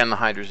half again the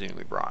hydrazine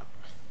we brought,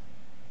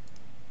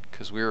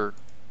 because we were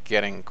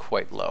getting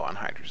quite low on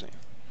hydrazine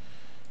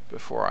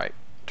before I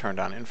turned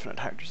on infinite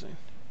hydrazine.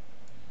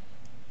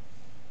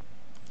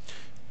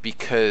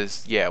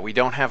 Because, yeah, we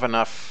don't have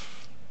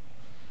enough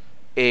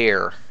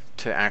air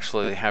to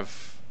actually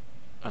have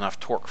enough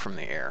torque from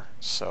the air,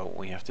 so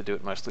we have to do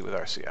it mostly with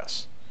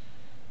RCS.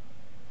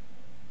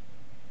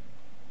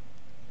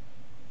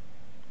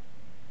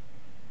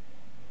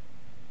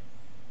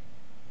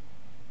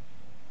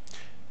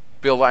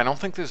 Bill, I don't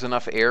think there's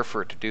enough air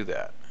for it to do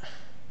that.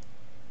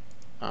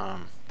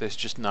 There's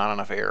just not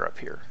enough air up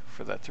here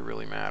for that to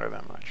really matter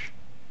that much.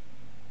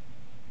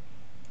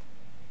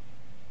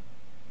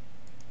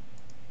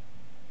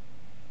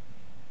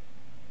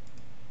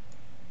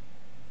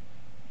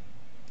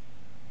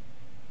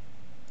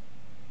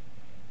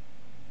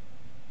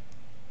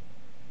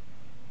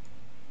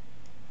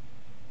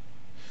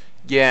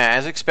 Yeah,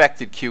 as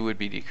expected, Q would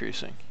be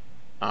decreasing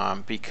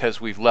because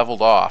we've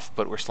leveled off,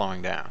 but we're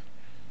slowing down.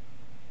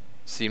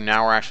 See,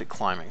 now we're actually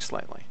climbing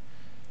slightly.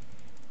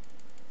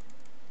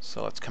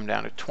 So let's come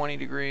down to 20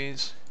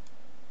 degrees.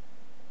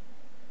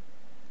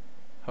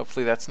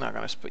 Hopefully that's not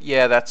going to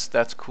yeah,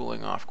 that's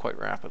cooling off quite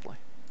rapidly.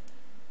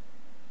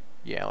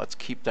 Yeah, let's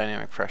keep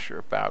dynamic pressure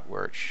about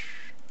where it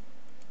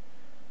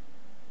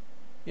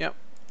yep,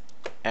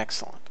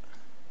 excellent.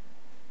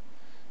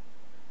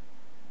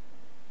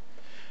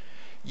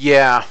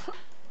 Yeah,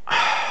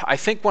 I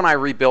think when I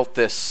rebuilt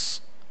this,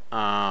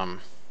 I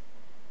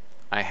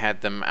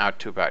had them out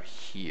to about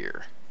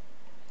here.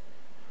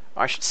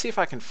 I should see if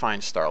I can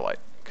find Starlight,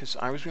 because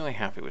I was really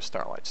happy with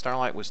Starlight.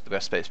 Starlight was the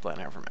best spaceplane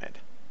I ever made.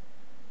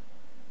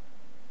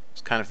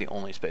 It's kind of the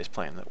only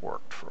spaceplane that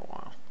worked for a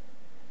while.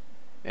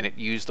 And it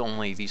used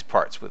only these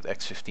parts with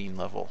X-15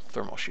 level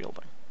thermal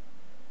shielding.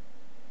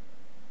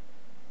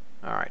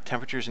 Alright,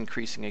 temperature's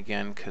increasing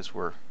again because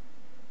we're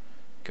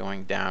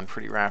going down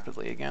pretty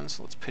rapidly again,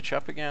 so let's pitch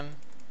up again.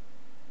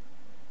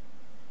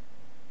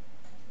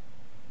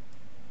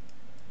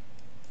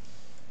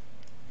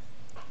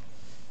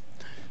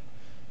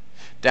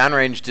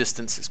 Downrange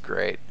distance is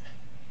great.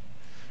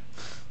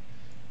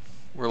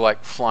 We're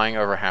like flying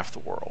over half the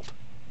world.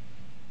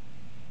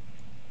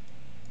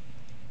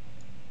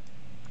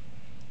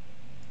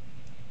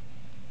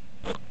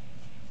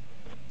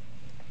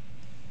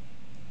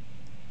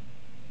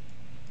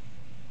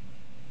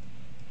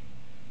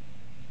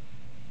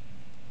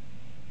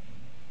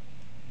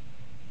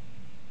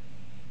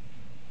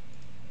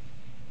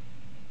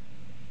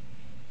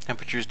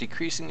 Temperature's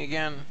decreasing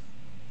again.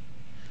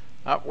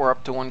 We're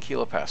up to 1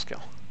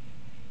 kilopascal.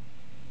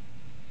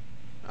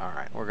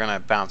 Alright, we're going to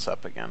bounce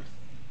up again.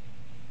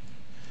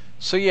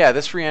 So yeah,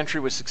 this re-entry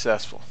was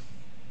successful.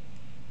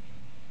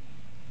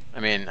 I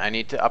mean, I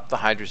need to up the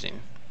hydrazine,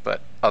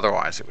 but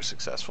otherwise it was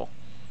successful.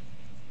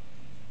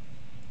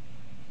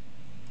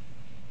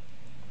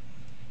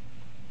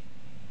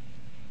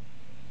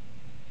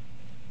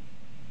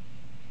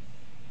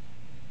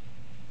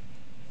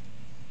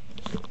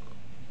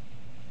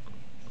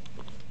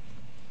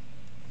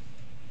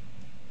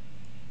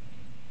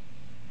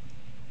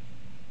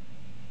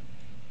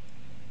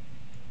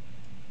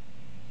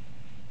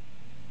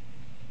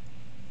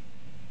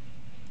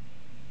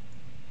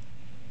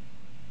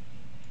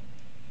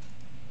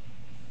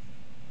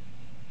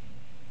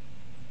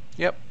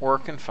 Yep,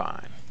 working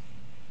fine.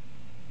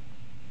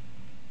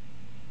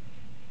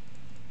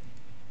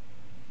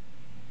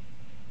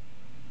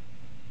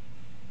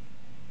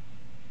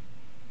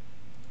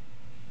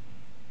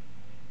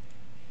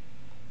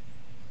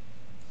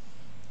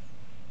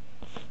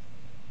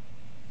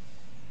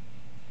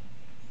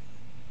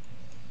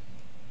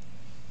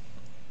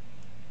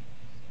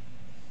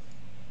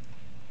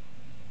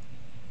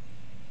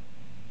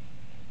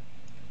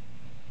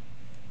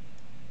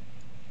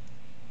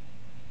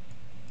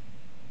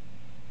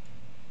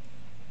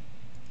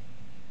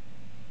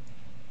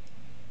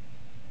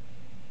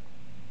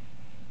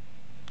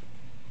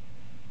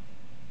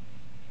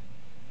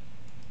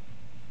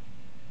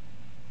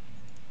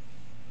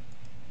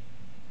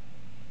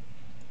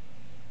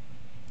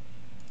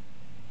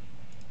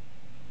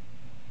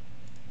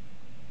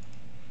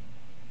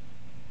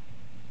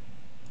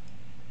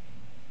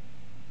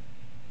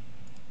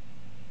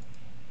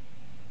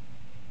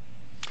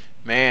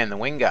 Man, the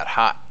wing got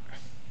hot.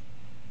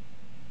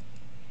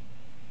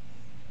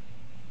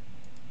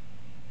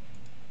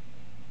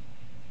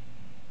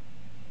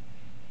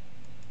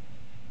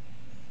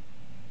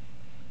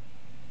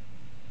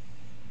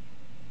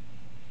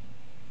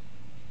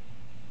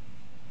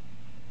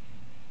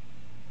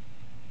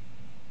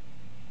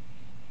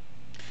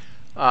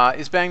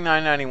 Is Bang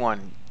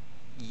 991?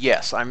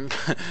 Yes, I'm.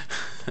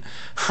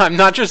 I'm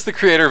not just the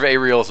creator of a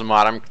realism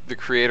mod. I'm the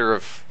creator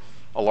of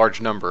a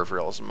large number of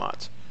realism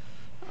mods.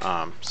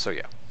 So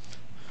yeah.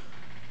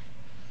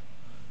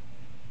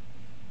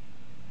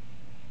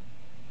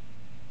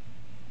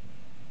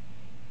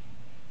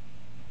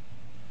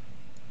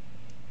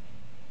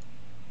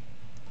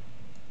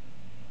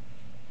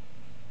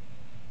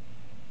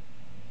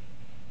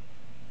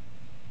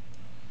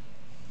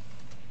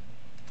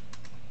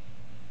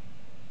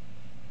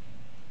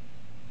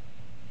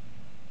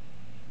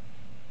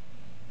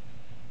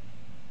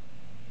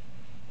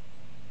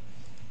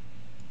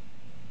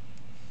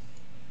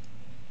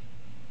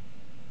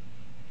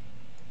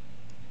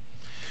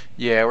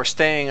 Yeah, we're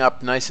staying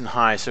up nice and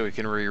high so we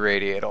can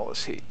re-radiate all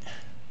this heat.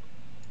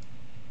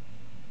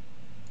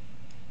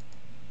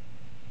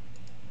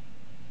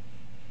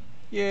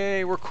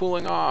 Yay, we're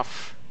cooling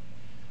off.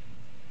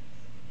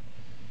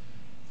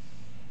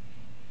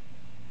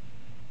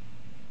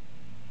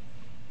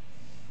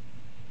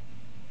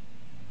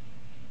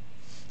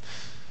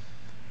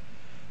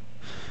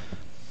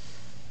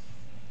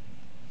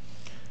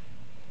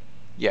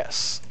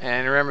 Yes,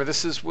 and remember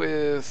this is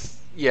with,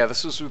 yeah,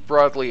 this was with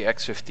broadly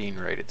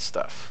X15 rated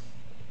stuff.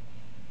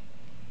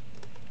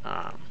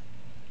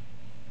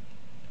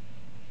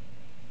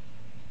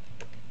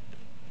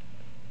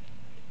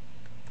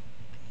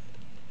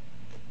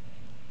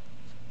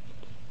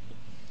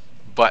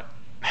 But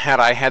had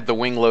I had the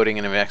wing loading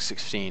in an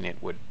X16, it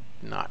would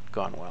not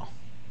gone well.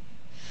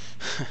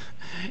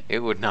 It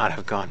would not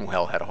have gone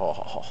well at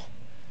all.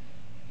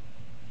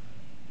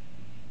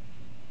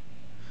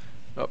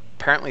 Oh,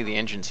 apparently the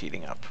engine's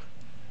heating up.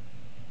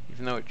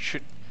 Even though it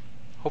should,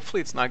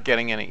 hopefully it's not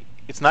getting any,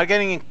 it's not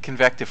getting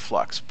convective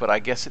flux, but I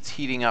guess it's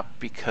heating up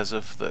because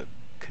of the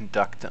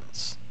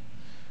conductance,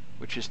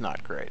 which is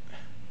not great.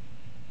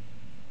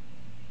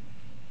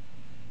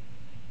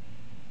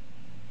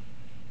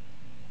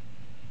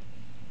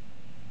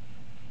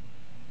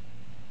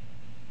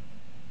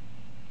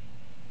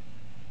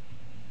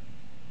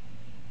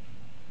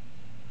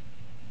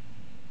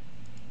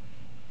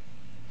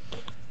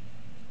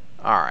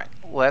 Alright,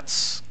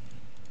 let's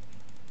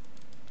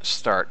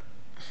start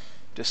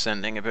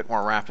descending a bit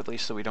more rapidly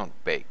so we don't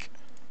bake.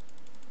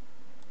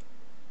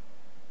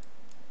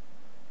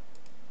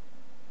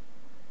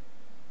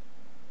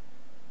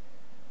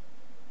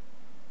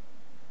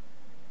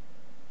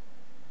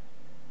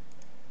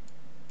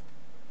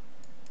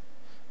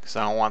 Because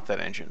I don't want that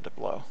engine to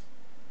blow.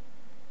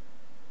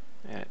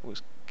 And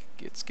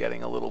it's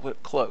getting a little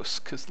bit close,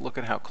 because look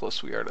at how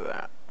close we are to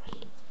that.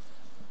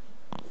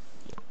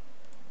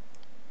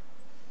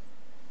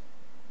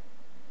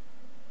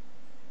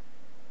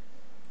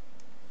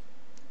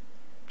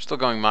 Still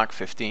going Mach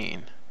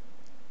 15,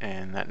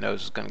 and that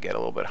nose is going to get a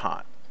little bit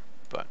hot,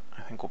 but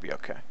I think we'll be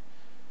okay.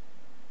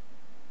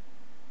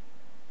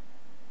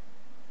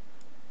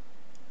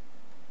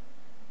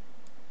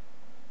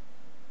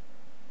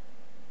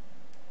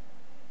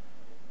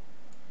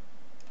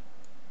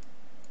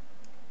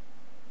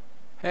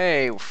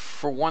 Hey,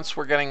 for once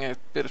we're getting a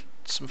bit of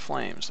some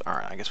flames.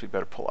 Alright, I guess we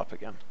better pull up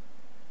again.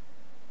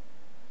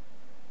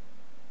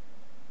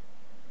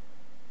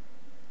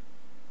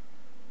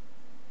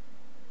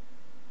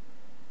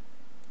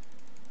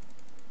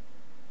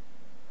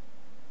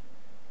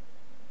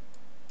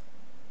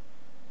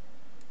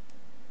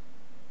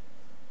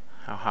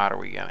 How hot are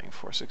we getting?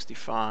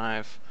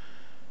 465.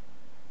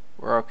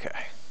 We're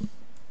okay.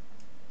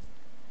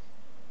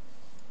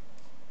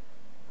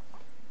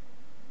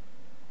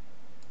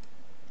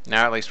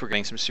 Now at least we're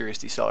getting some serious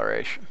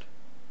deceleration.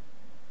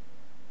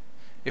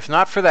 If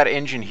not for that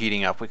engine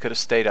heating up, we could have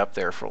stayed up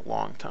there for a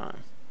long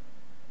time.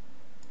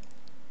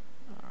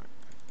 All right,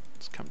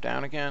 let's come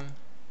down again.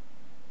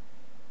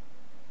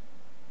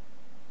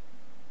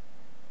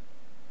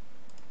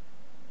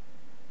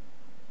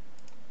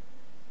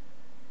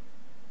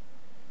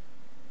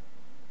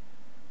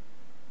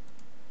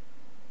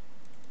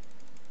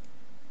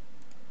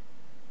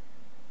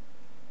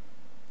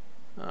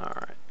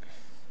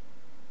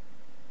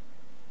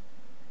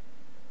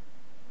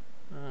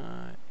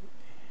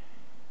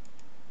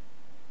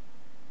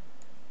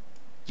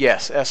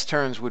 Yes,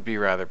 S-turns would be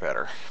rather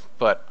better,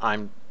 but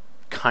I'm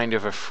kind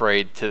of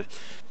afraid to,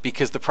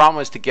 because the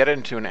problem is to get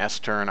into an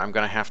S-turn, I'm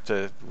going to have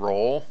to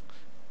roll,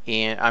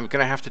 and I'm going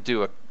to have to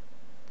do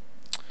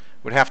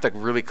would have to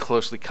really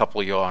closely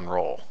couple yaw and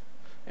roll,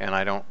 and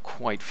I don't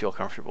quite feel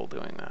comfortable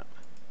doing that.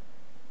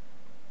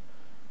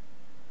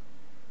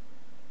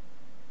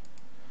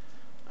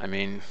 I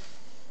mean,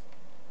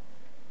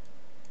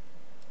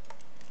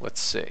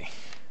 let's see.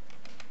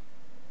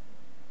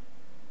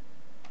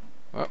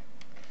 Oh.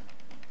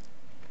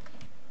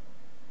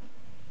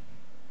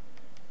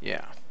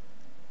 Yeah.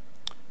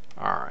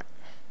 All right.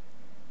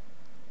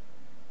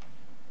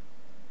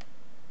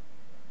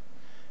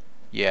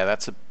 Yeah,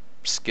 that's a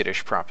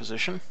skittish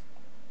proposition.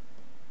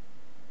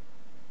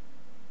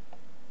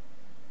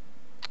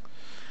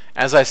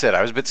 As I said,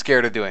 I was a bit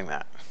scared of doing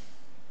that.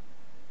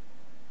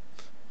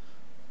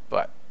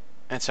 But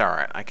it's all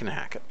right. I can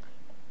hack it.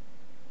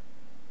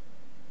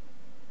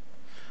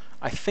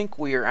 I think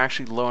we are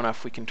actually low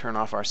enough we can turn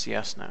off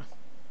RCS now.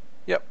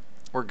 Yep,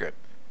 we're good.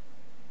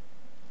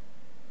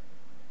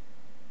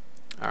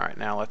 All right,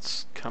 now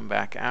let's come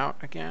back out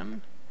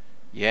again.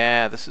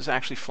 Yeah, this is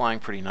actually flying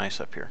pretty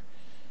nice up here.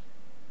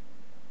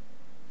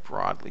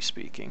 Broadly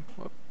speaking.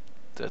 Whoop,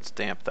 let's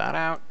damp that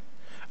out.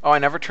 Oh, I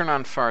never turn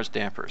on FAR's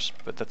dampers,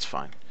 but that's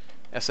fine.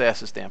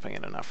 SAS is damping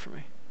it enough for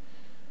me.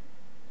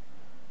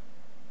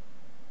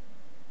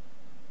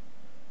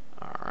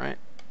 All right,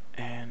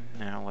 and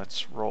now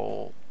let's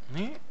roll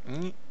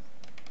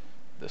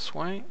this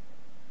way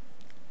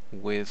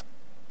with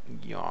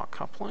yaw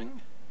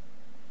coupling,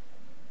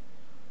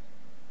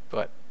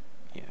 but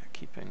yeah,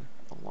 keeping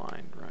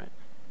aligned right.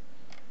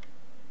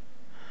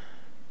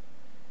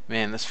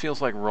 Man, this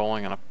feels like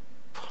rolling an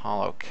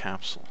Apollo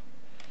capsule.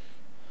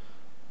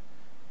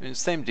 I mean,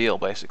 it's the same deal,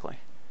 basically.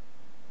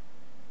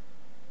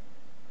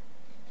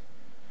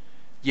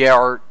 Yeah,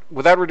 or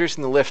without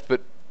reducing the lift,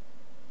 but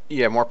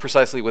yeah, more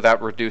precisely,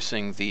 without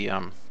reducing the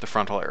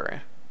frontal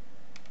area.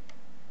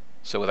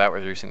 So without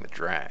reducing the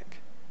drag.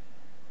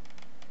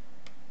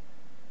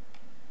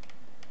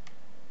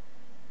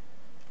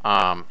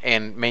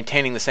 And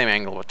maintaining the same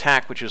angle of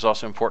attack, which is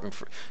also important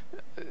for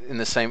in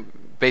the same,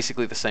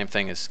 basically the same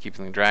thing as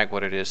keeping the drag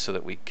what it is, so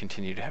that we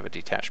continue to have a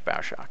detached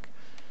bow shock.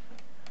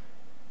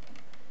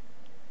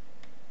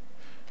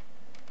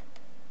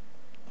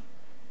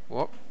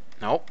 Whoop!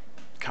 Nope.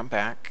 Come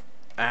back.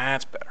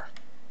 That's better.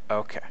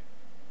 Okay.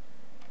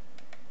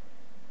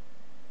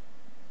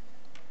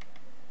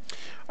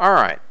 All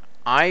right.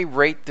 I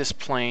rate this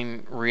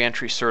plane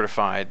re-entry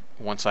certified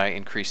once I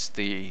increase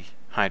the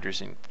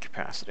hydrazine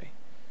capacity.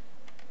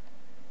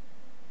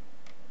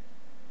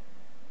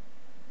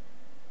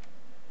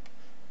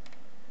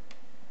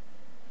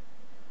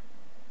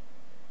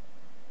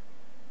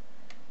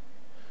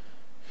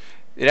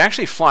 It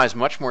actually flies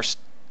much more,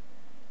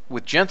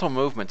 with gentle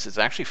movements, it's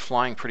actually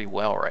flying pretty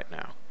well right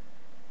now.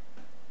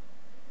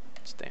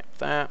 Stamp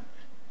that.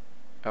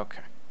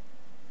 Okay.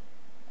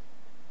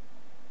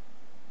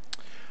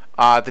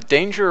 The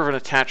danger of an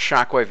attached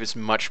shockwave is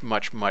much,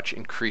 much, much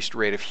increased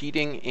rate of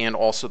heating, and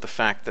also the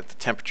fact that the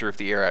temperature of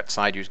the air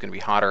outside you is going to be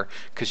hotter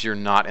because you're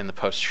not in the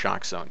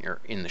post-shock zone,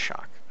 you're in the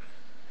shock,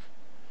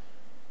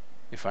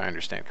 if I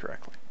understand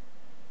correctly.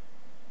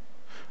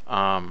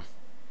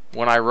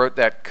 When I wrote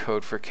that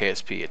code for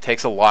KSP, it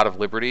takes a lot of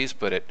liberties,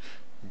 but it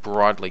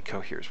broadly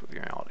coheres with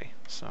reality.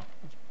 So,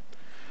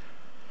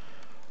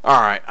 all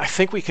right, I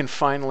think we can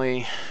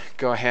finally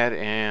go ahead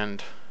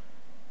and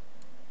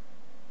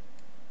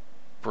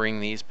bring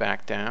these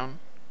back down.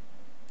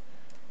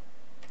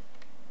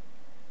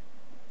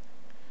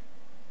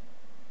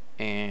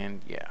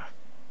 And yeah.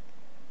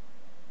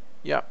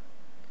 Yep.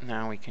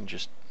 Now we can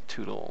just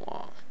tootle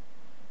along.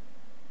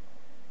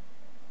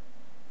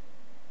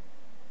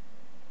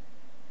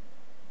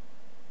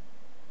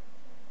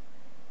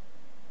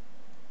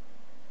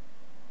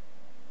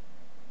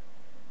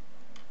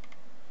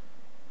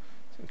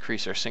 Let's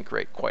increase our sync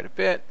rate quite a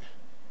bit.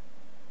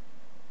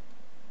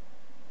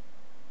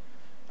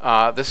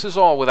 This is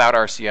all without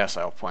RCS,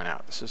 I'll point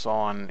out. This is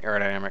all on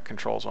aerodynamic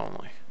controls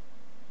only.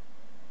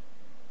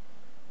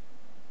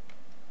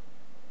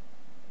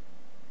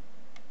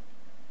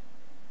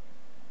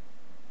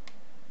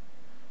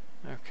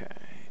 Okay,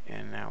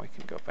 and now we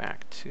can go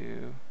back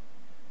to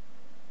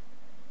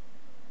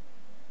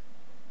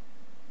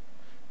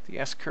the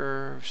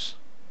S-curves.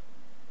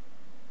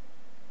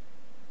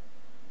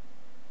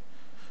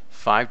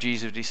 5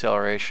 Gs of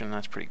deceleration,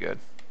 that's pretty good.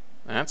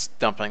 That's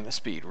dumping the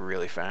speed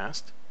really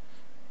fast.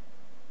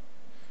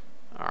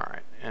 All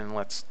right, and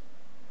let's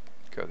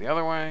go the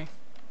other way.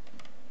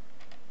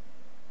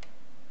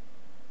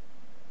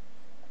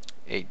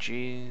 8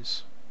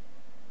 Gs.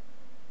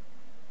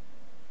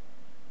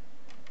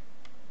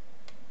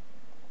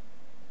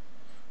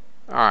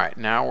 All right,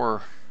 now we're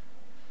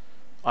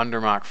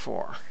under Mach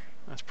 4.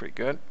 That's pretty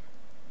good.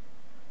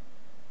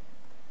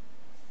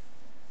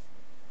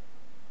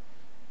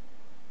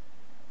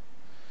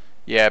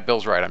 Yeah,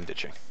 Bill's right, I'm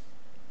ditching.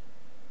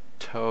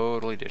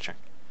 Totally ditching.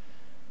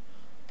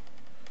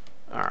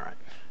 All right.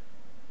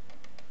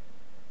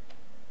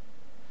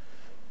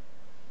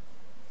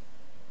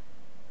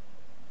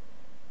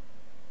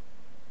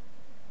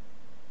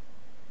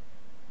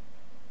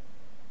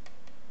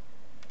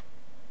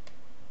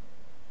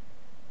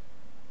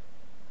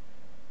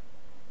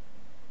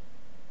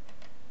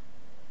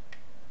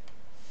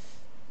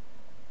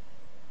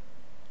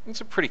 It's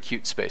a pretty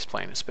cute space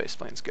plane as space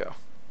planes go.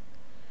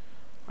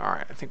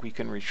 Alright, I think we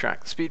can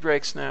retract the speed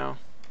brakes now.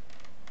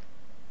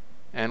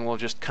 And we'll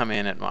just come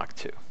in at Mach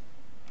 2.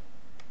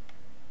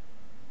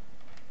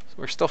 So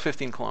we're still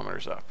 15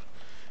 kilometers up.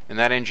 And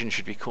that engine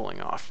should be cooling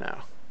off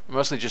now. I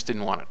mostly just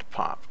didn't want it to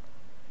pop.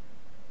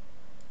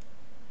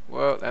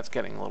 Whoa, that's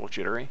getting a little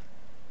jittery.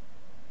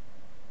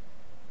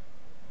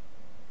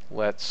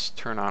 Let's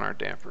turn on our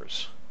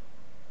dampers.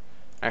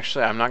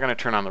 Actually, I'm not going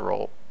to turn on the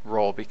roll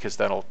because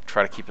that'll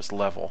try to keep us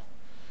level.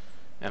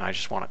 And I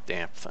just want to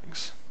damp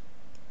things.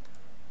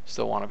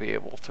 Still want to be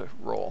able to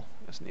roll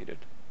as needed.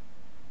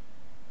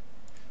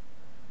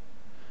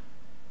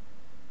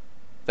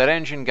 That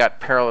engine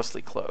got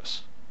perilously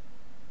close.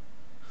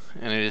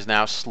 And it is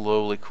now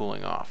slowly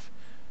cooling off.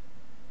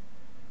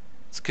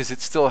 It's because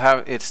it still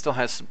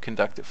has some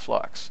conductive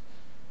flux.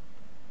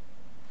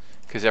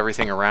 Because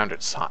everything around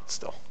it's hot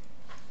still.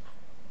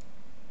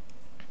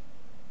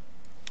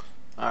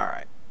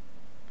 Alright.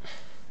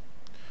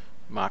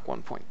 Mach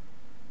 1.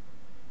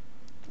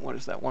 What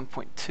is that?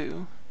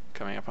 1.2?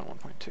 Coming up on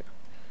 1.2.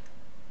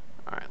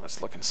 Alright,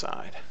 let's look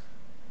inside.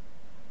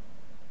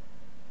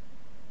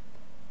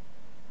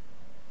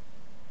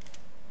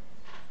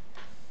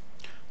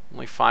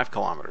 Only 5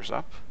 kilometers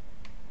up.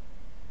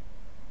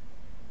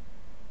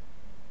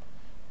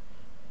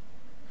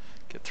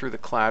 Get through the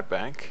cloud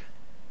bank.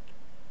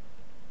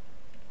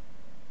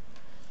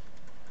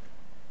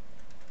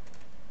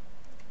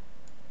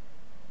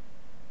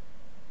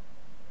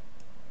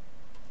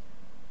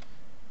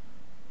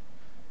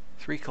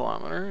 Three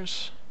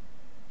kilometers.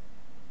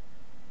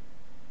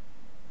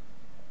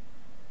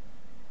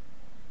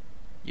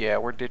 Yeah,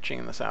 we're ditching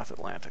in the South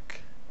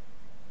Atlantic.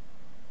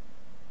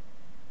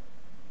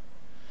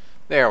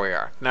 There we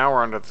are. Now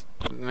we're under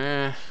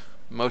the,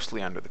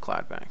 mostly under the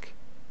cloud bank.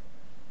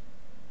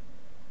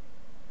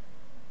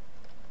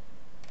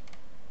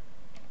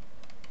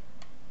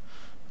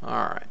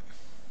 Alright.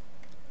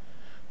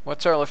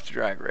 What's our lift to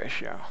drag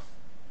ratio?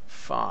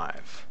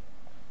 5.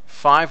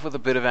 5 with a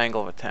bit of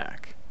angle of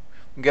attack.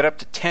 We can get up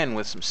to 10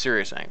 with some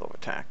serious angle of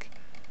attack.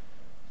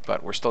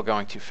 But we're still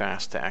going too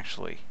fast to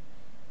actually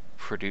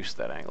produce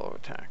that angle of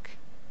attack.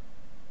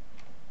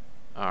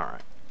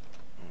 Alright.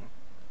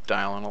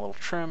 Dial in a little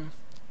trim.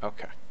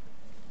 Okay.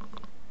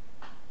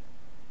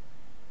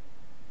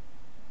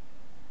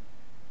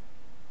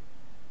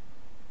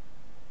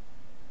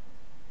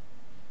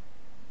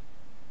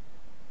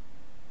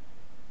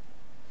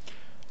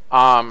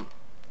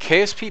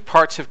 KSP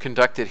parts have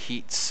conducted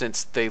heat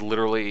since they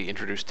literally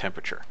introduced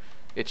temperature.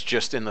 It's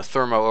just in the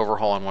thermo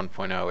overhaul on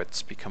 1.0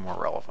 it's become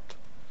more relevant.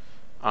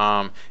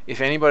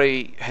 If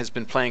anybody has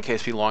been playing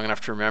KSP long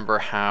enough to remember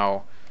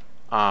how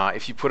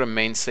if you put a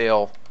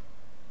mainsail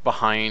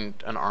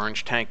behind an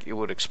orange tank it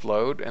would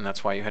explode, and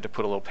that's why you had to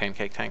put a little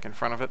pancake tank in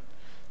front of it.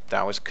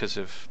 That was because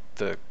of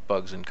the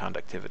bugs in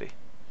conductivity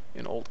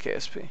in old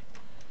KSP.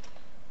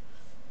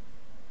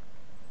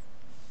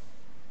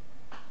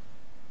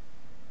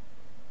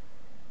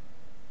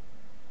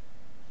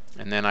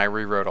 And then I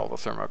rewrote all the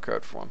thermo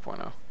code for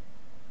 1.0.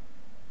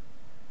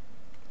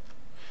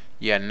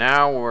 Yeah,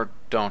 now we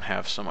don't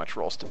have so much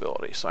roll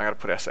stability, so I gotta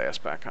put SAS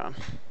back on.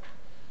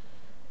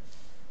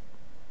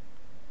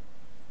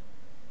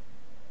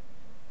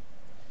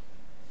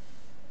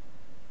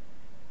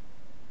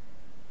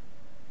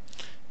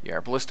 Yeah,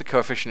 our ballistic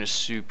coefficient is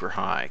super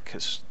high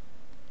because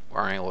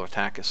our angle of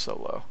attack is so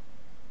low.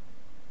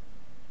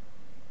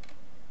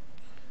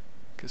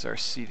 Because our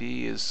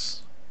CD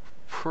is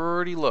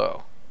pretty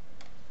low.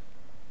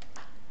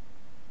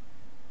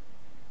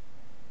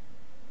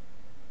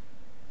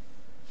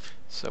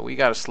 So we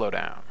got to slow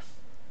down.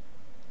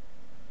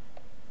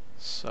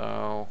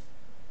 So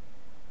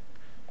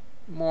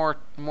more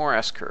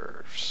S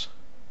curves.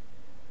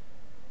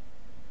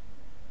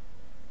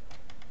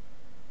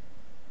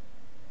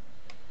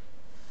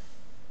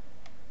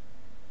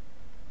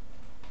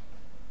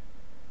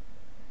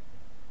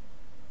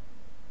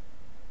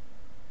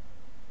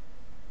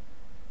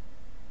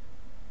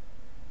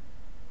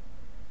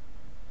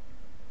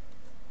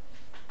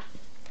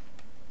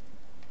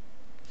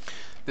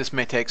 This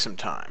may take some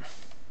time.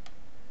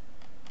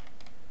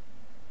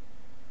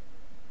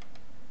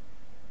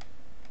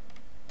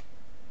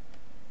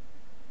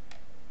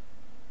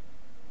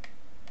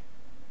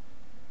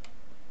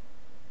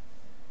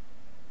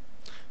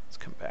 Let's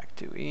come back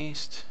due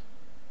east.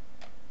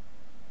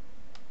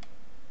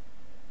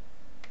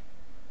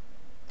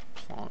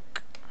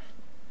 Plonk.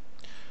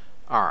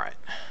 All right.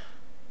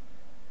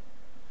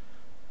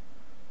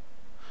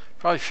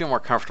 Probably feel more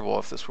comfortable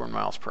if this were in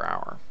miles per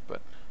hour,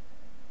 but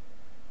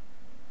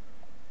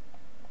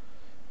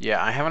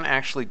yeah, I haven't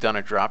actually done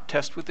a drop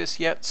test with this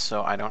yet,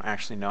 so I don't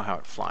actually know how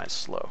it flies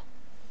slow.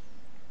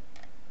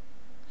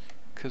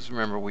 Because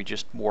remember, we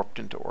just warped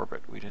into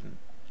orbit. We didn't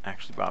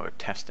actually bother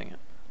testing it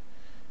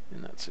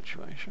in that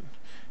situation.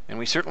 And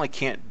we certainly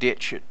can't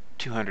ditch at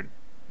 200,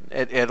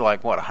 at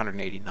like, what,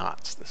 180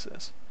 knots this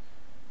is.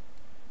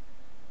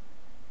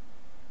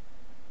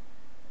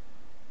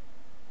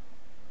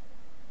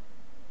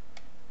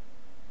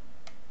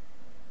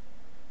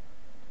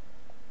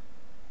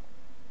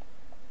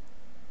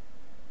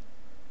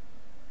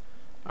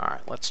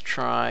 Let's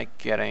try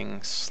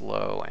getting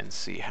slow and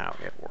see how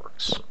it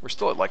works. We're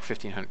still at like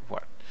 1,500,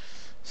 what?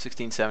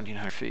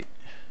 1,700 feet.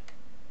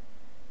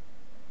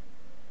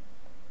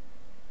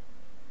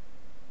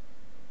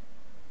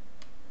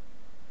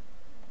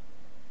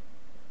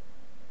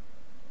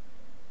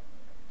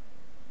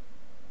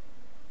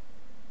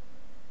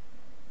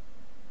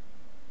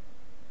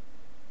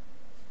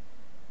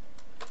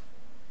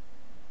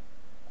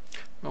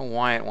 I don't know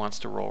why it wants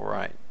to roll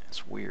right.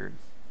 It's weird.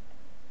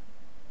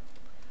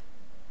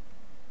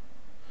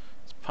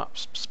 Let's pop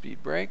some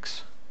speed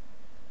brakes.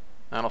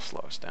 That'll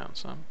slow us down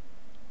some.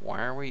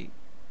 Why are we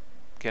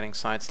getting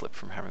side slip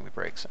from having the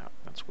brakes out?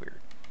 That's weird.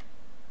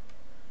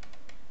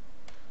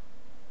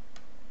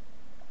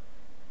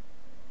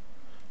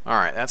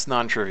 Alright, that's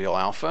non-trivial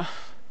alpha.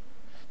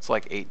 It's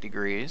like 8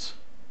 degrees.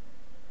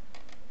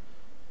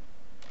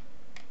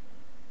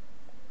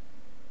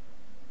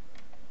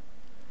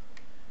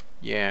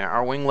 Yeah,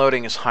 our wing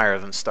loading is higher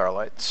than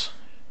Starlight's.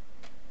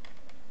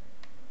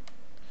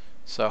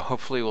 So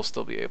hopefully we'll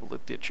still be able to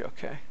ditch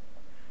okay.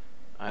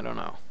 I don't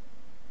know.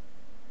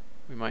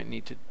 We might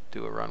need to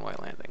do a runway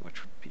landing,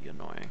 which would be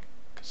annoying,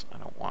 because I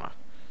don't want to.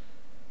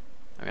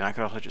 I mean, I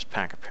could also just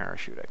pack a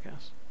parachute, I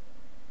guess.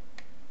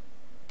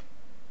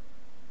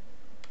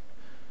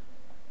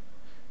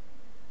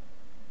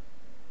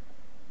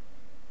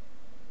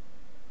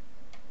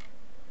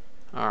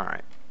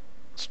 Alright,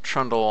 let's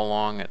trundle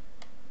along at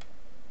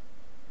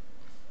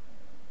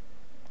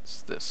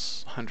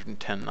this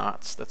 110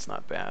 knots. That's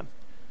not bad.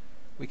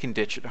 We can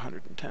ditch at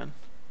 110.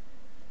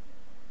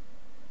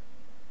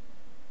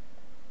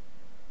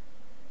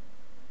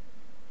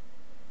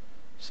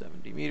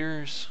 $70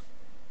 meters.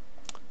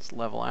 Let's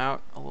level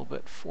out a little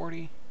bit.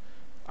 40.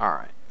 All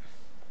right.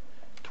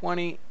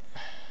 20.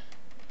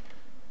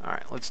 All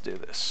right, let's do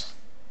this.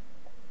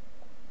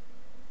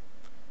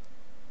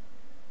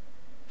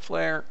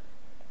 Flare.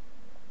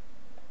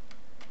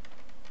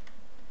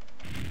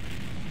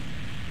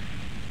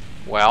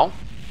 Well,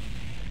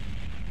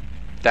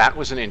 that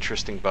was an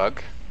interesting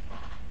bug.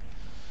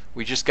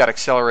 We just got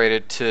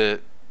accelerated to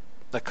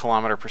a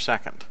kilometer per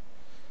second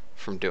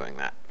from doing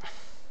that.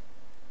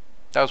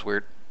 That was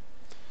weird.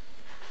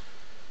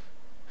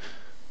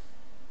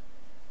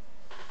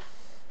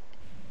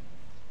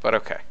 But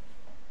okay.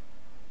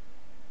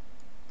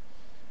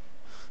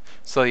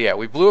 So yeah,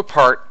 we blew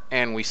apart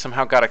and we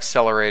somehow got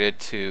accelerated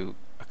to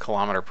a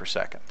kilometer per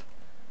second.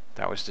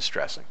 That was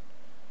distressing.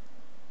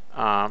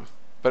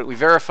 But we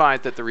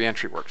verified that the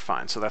reentry worked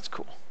fine, so that's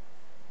cool.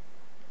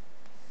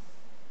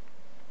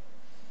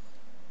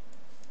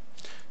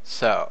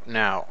 So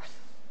now,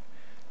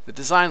 the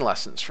design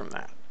lessons from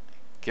that.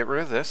 Get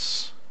rid of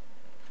this,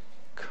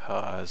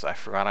 because I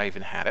forgot I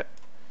even had it.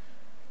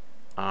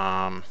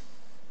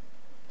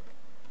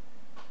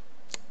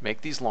 Make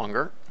these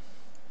longer.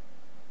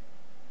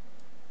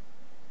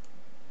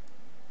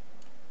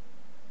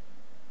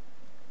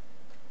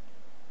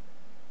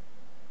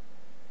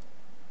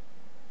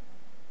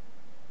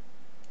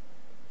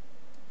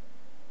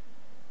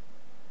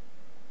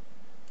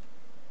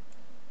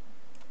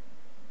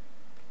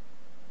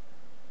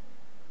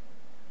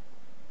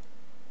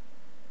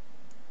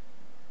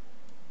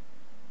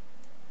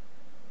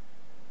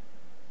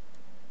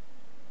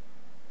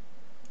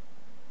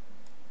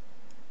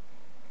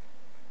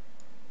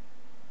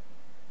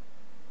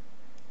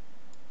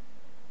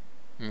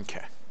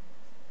 Okay.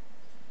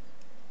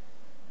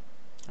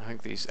 I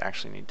think these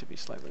actually need to be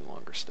slightly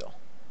longer still.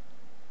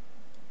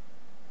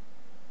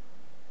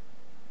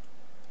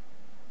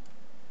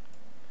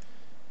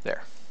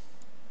 There.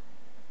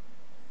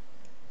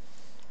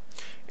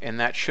 And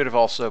that should have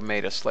also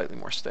made us slightly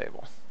more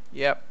stable.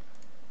 Yep.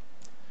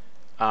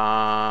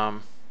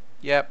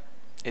 Yep,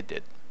 it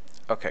did.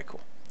 Okay,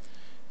 cool.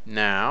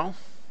 Now,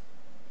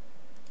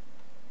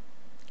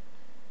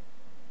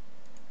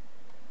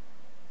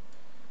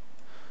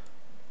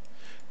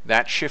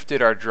 that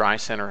shifted our dry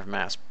center of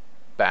mass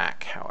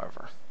back,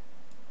 however,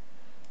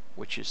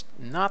 which is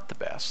not the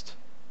best.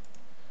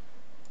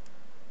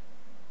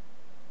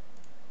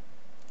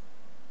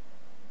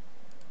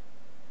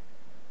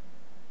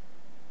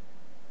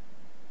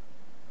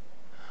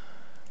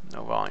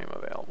 No volume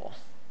available.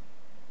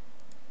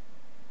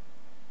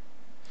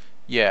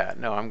 Yeah,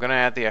 no, I'm going to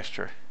add the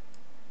extra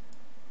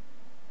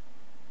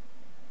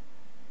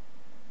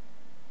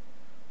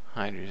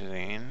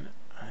hydrazine.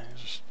 I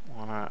just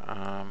want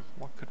to,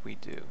 what could we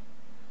do?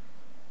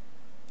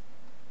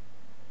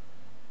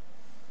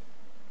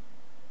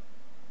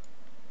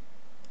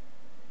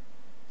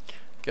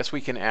 Guess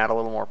we can add a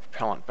little more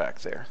propellant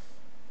back there.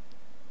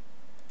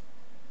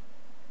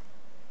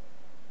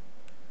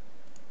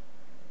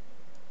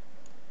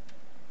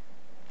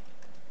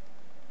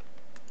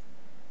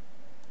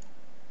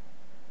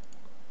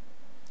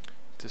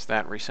 Does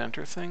that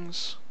recenter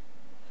things?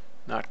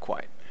 Not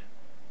quite.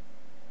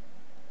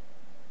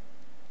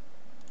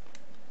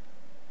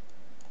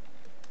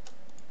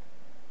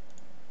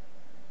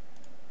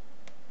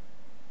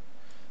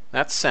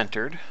 That's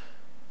centered.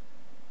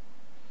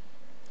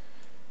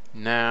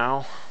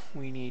 Now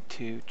we need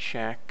to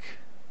check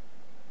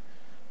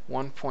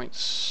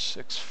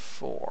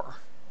 1.64.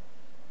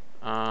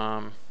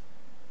 How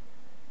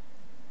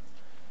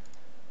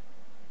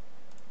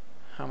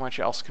much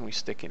else can we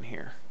stick in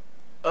here?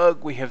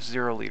 Ugh, we have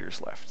 0 liters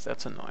left.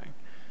 That's annoying.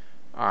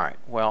 Alright,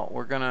 well,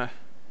 we're gonna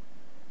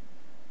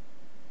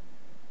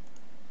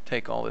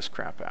take all this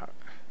crap out.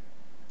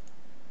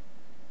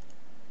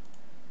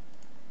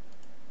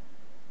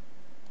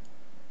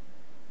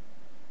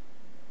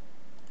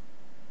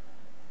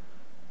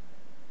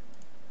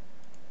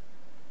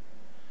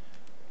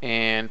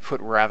 And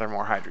put rather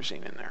more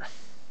hydrazine in there.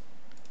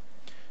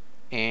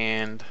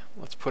 And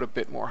let's put a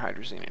bit more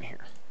hydrazine in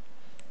here.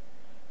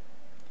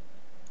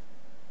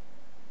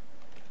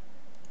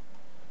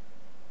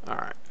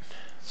 Alright,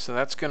 so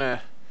that's going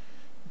to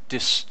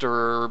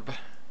disturb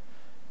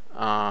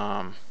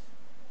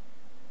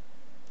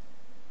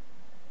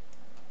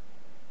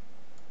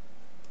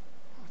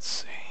let's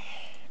see,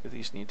 do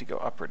these need to go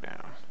up or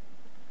down?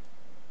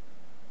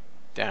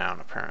 Down,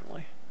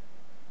 apparently.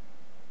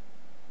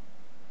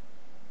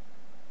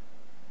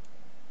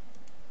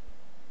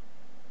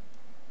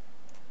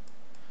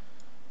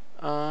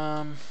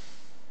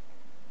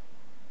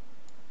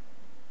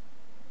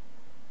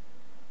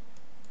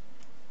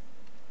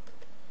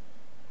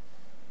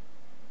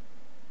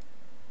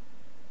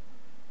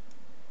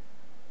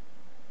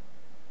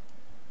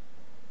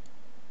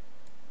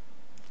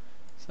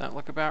 Does that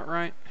look about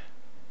right?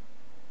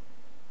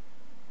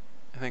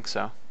 I think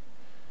so.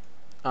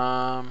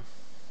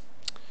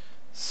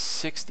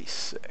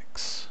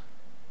 66.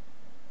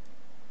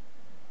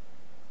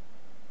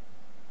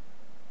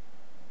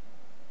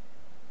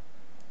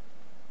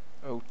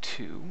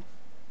 O2.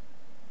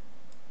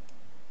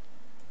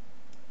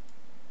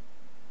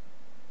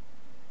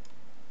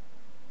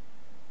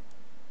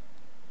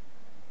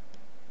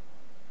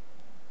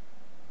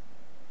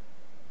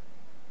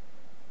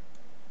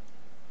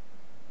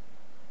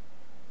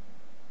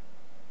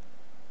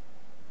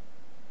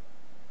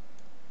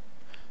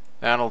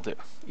 That'll do,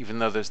 even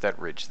though there's that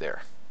ridge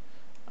there.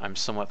 I'm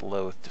somewhat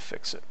loath to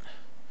fix it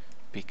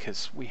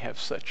because we have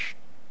such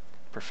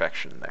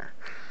perfection there.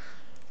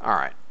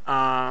 Alright,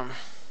 I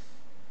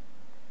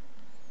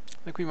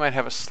think we might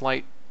have a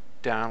slight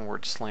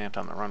downward slant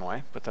on the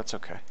runway, but that's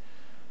okay.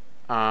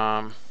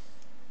 Yeah,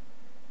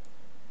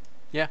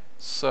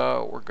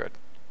 so we're good.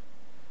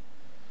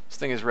 This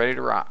thing is ready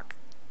to rock.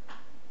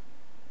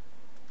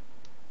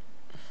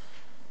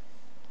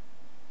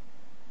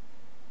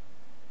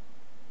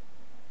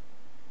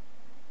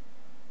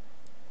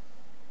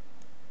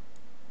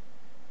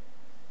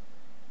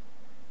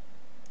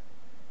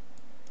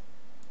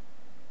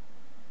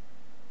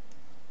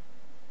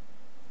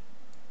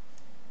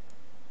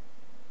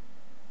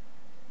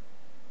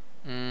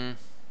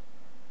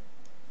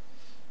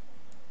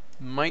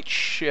 Might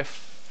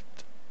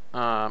shift,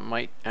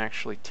 might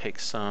actually take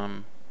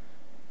some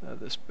of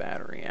this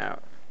battery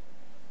out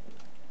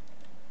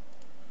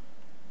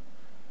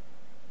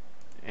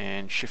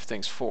and shift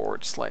things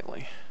forward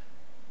slightly.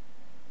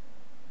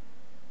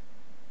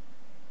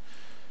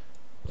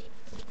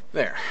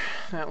 There,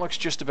 that looks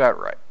just about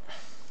right.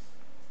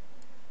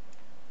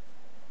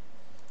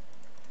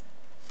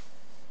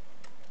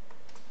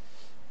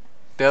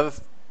 The other,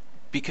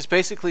 because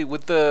basically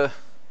with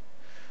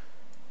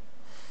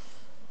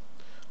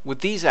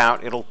these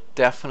out, it'll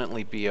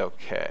definitely be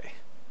okay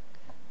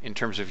in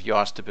terms of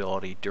yaw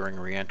stability during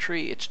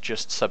re-entry. It's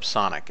just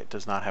subsonic. It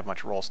does not have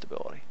much roll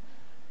stability.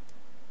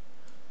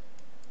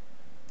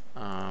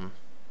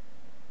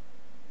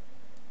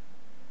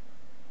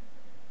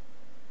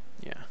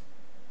 Yeah,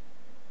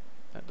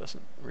 that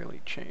doesn't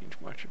really change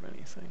much of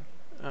anything,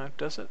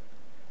 does it?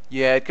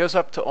 Yeah, it goes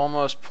up to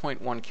almost 0.1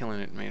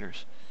 kilonewton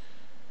meters.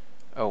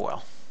 Oh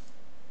well.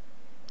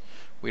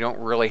 We don't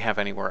really have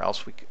anywhere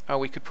else.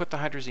 We could put the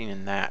hydrazine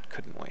in that,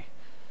 couldn't we?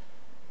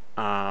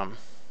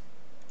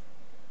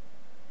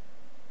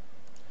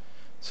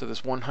 So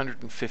there's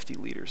 150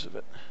 liters of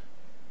it.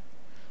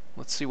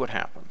 Let's see what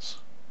happens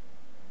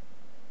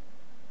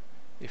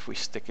if we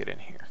stick it in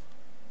here.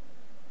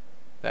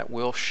 That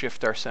will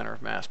shift our center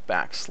of mass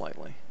back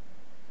slightly.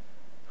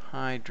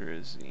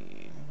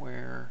 Hydrazine,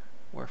 where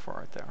far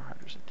art thou,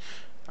 hydrazine?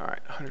 All right,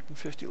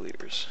 150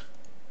 liters.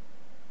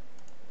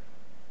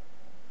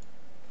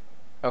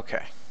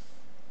 Okay.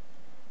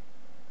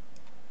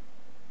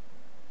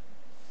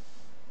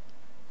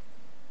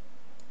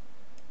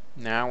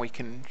 Now we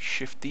can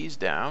shift these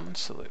down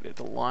so that it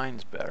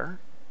aligns better.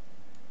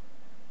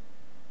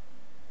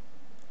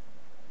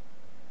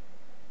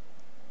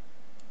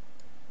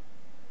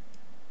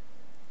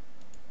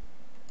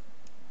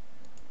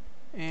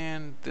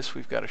 And this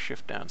we've got to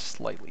shift down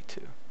slightly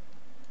too.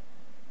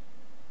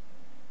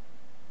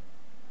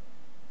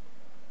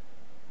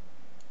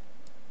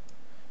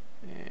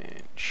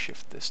 And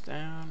shift this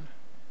down.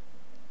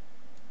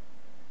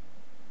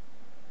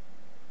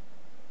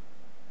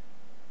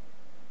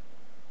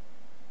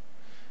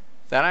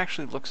 That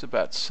actually looks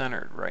about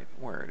centered right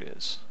where it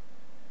is.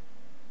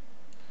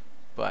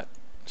 But,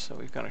 so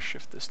we've got to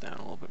shift this down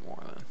a little bit more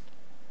then.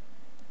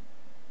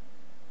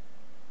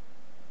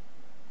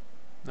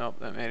 Nope,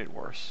 that made it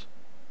worse.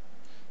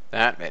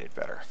 That made it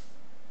better.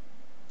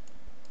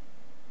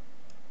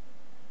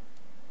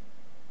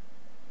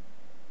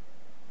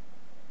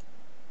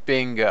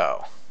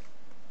 Bingo.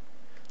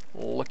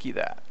 Looky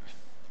that.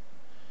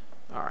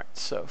 Alright,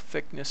 so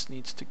thickness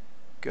needs to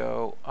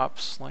go up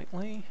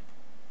slightly.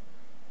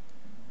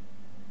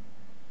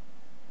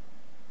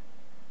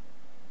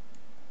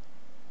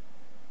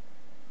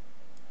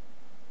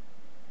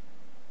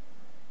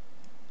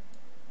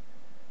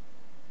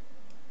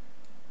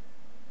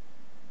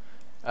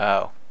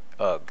 Oh,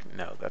 ugh,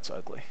 no, that's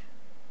ugly.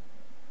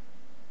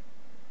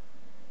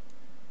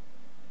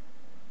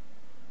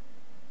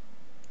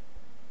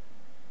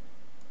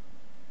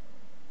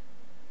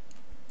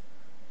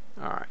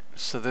 Alright,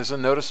 so there's a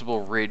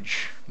noticeable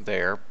ridge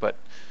there, but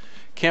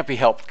can't be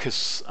helped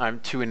because I'm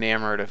too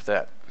enamored of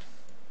that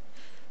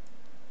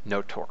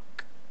no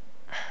torque.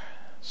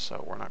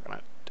 So we're not going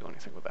to do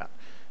anything with that.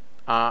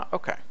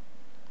 Okay.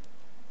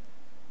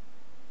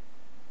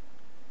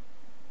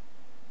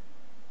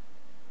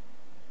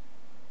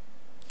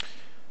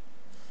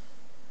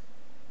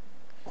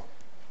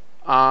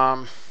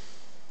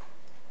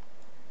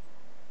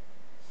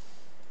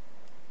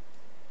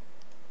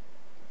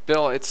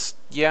 Bill,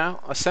 yeah,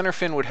 a center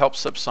fin would help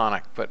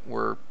subsonic, but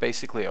we're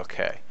basically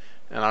okay.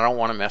 And I don't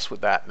want to mess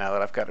with that now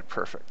that I've got it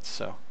perfect,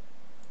 so.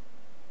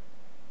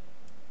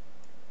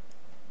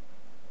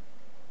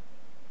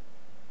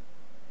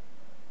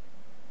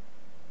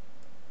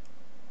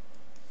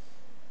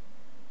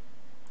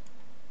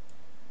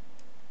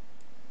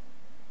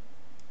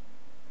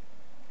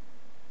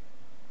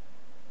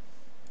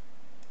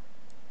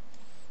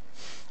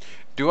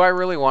 Do I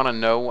really want to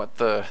know what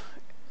the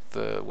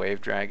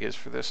wave drag is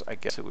for this? I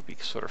guess it would be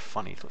sort of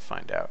funny to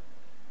find out.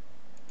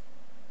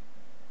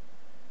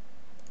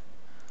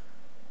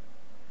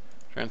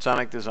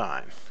 Transonic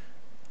design.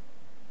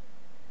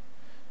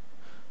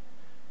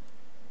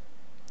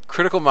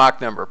 Critical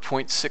Mach number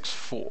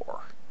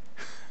 0.64.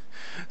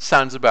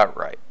 Sounds about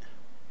right.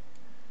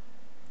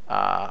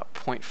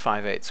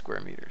 0.58 square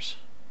meters.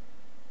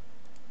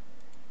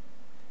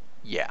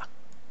 Yeah.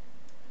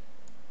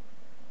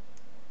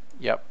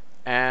 Yep,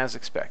 as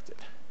expected.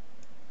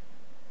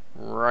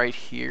 Right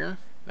here,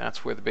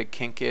 that's where the big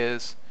kink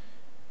is,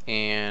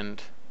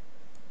 and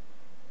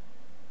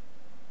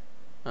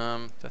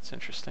that's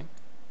interesting.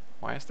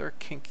 Why is there a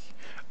kink?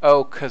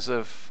 Oh, because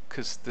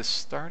this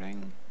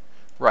starting?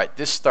 Right,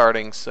 this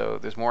starting, so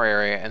there's more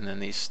area, and then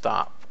these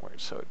stop,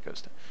 so it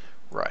goes to,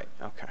 right,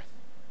 okay.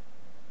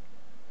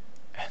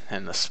 And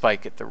then the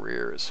spike at the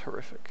rear is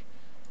horrific.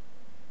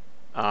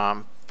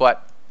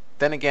 But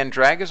then again,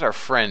 drag is our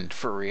friend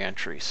for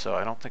re-entry, so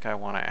I don't think I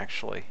want to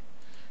actually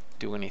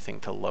do anything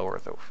to lower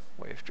the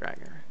wave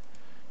dragger.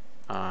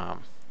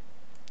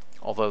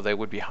 Although they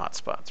would be hot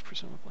spots,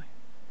 presumably.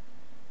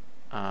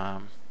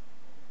 Let's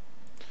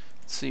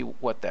see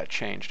what that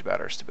changed about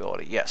our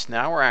stability. Yes,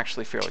 now we're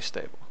actually fairly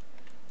stable.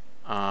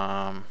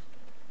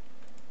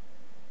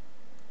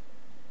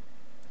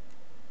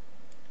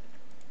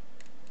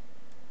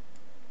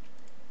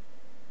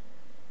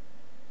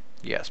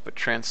 Yes, but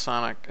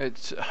transonic,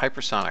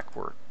 hypersonic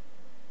we're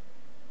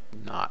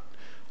not.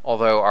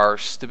 Although our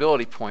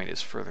stability point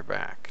is further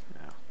back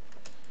now.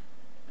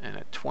 And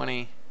at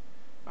 20,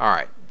 all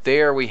right,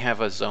 there we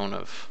have a zone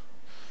of,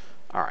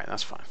 all right,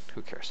 that's fine,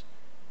 who cares?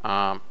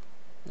 We're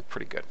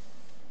pretty good.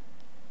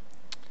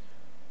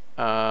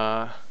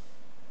 So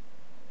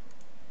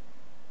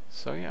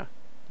yeah,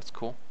 that's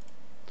cool.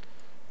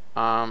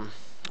 I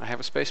have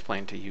a space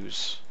plane to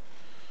use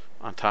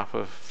on top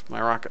of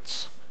my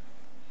rockets.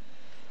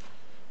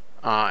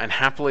 And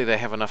happily they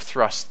have enough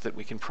thrust that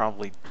we can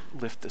probably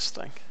lift this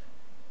thing.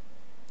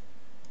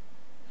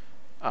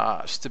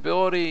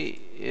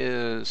 Stability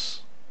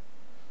is,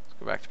 let's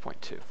go back to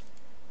point 2.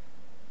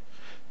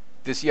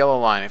 This yellow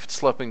line, if it's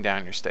sloping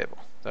down, you're stable.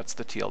 That's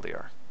the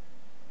TLDR.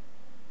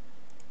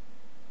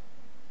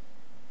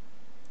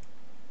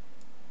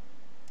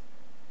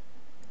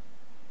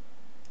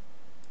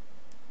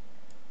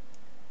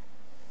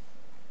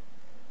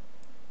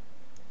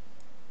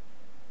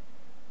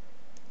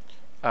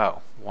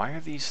 Oh, why are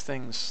these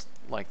things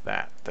like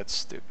that? That's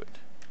stupid.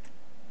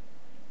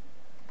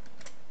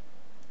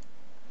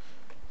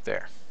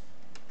 There.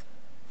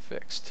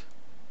 Fixed.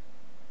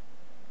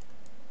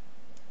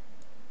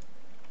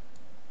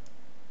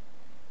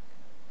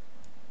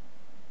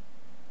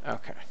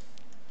 Okay.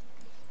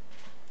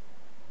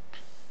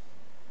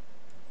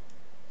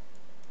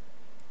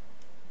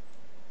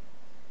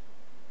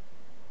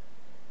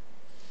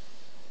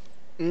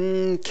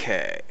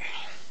 Okay.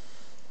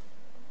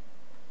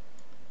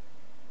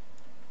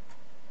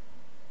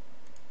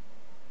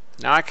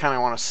 Now I kind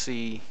of want to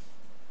see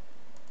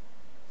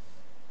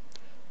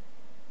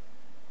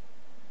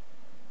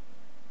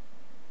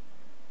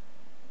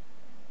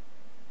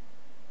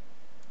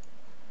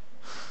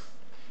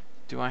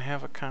do I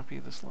have a copy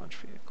of this launch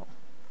vehicle?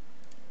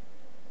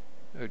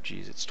 Oh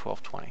geez, it's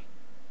 12:20.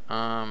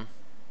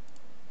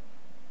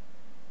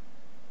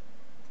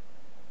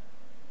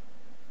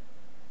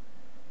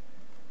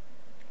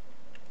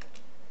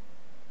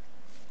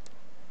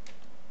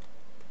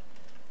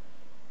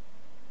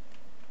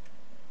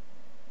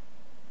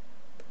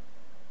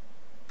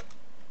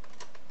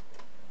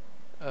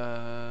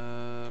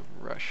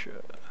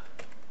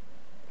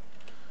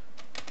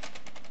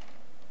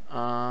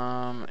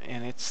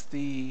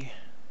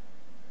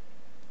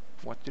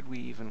 What did we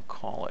even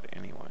call it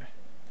anyway?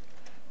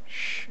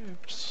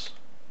 Ships.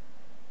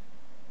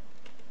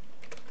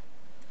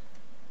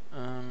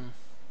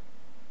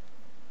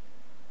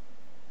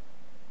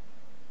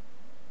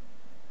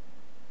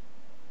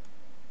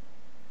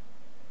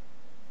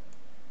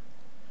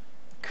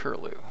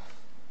 Curlew.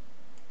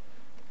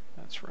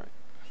 That's right.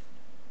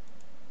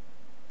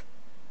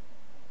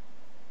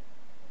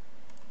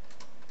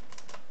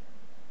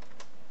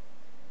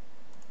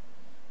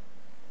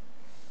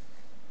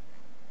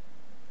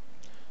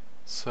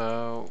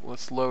 So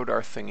let's load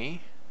our thingy.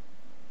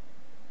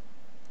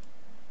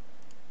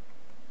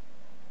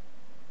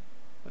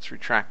 Let's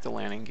retract the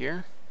landing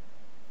gear.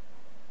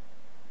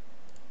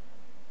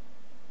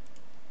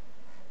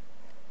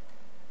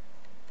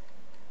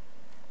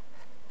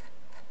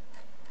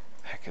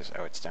 Heck is,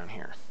 oh, it's down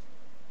here.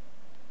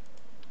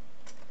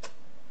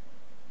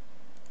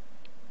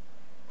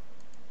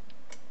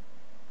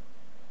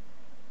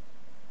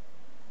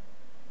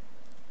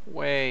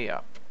 Way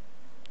up.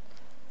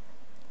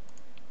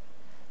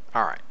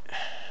 All right.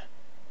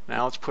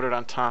 Now let's put it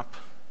on top.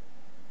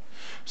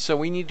 So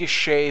we need to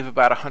shave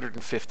about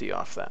 150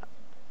 off that.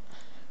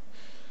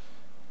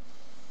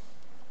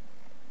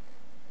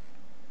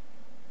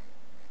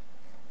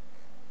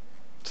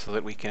 So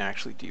that we can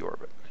actually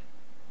deorbit.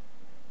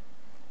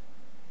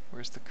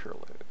 Where's the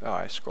curlew? Oh,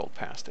 I scrolled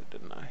past it,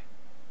 didn't I?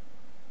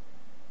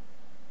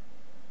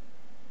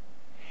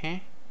 Huh?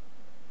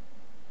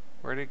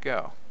 Where'd it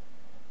go?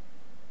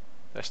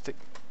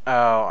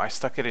 Oh, I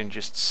stuck it in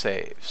just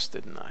saves,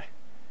 didn't I?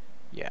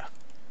 Yeah,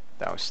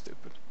 that was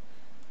stupid.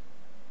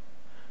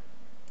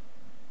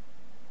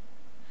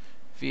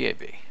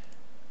 VAB.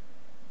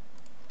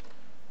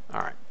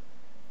 Alright.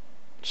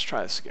 Let's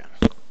try this again.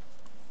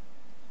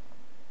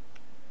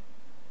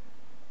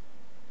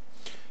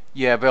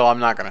 Yeah, Bill, I'm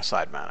not gonna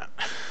side mount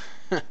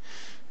it.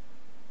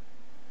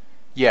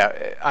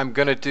 Yeah, I'm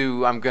gonna do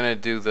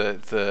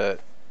the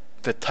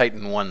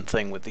Titan 1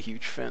 thing with the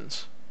huge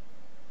fins.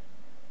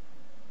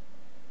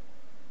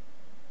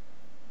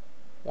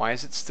 Why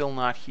is it still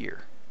not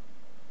here?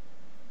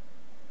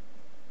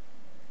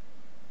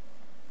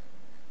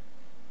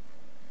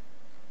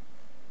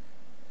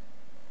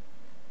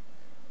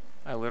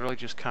 I literally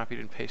just copied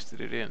and pasted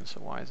it in,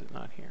 so why is it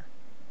not here?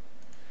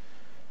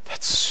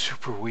 That's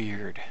super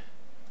weird.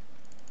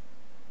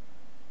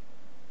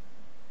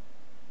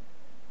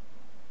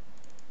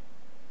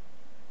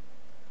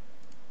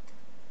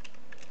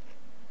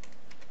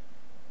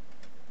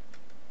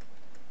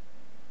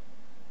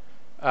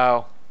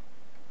 Oh.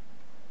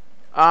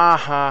 Ah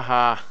ha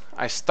ha.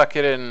 I stuck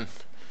it in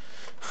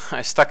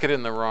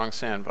the wrong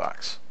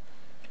sandbox.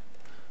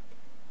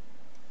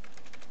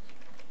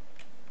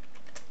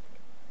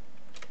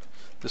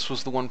 This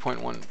was the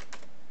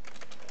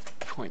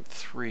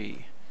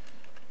 1.1.3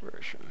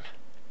 version.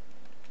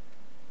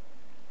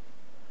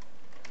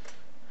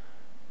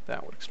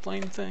 That would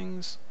explain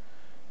things.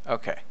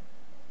 Okay.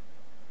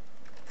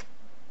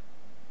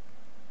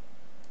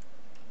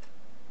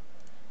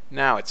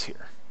 Now it's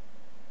here.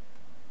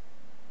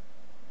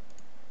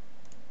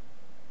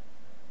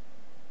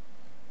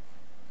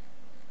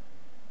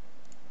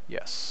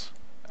 Yes.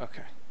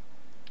 Okay.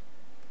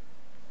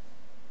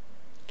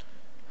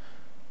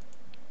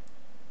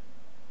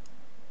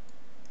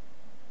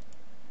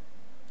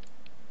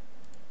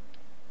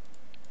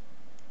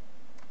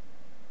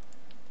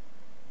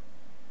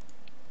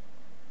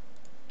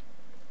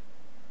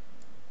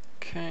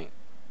 Okay.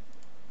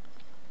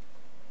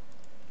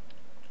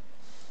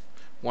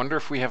 Wonder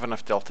if we have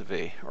enough delta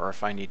V, or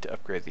if I need to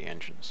upgrade the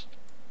engines.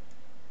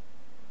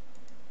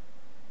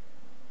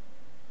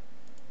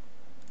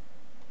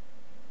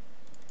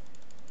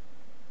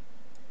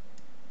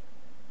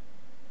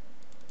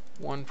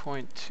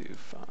 $1.25.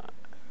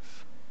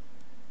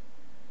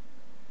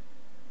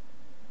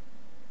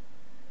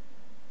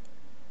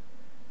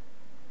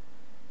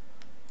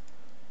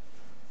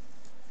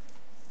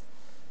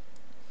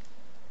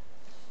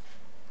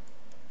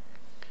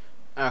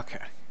 Okay.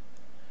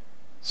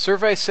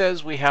 Survey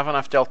says we have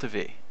enough delta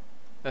V.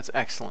 That's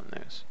excellent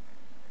news.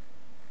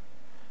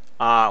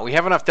 We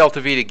have enough delta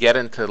V to get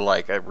into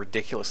like a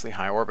ridiculously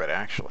high orbit,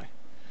 actually.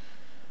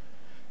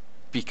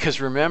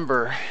 Because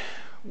remember,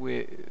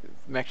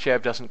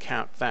 MechJab doesn't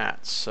count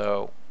that,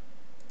 so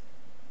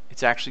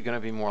it's actually going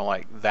to be more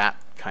like that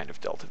kind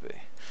of delta V.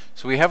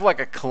 So we have like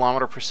a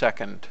kilometer per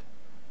second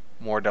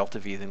more delta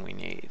V than we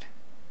need.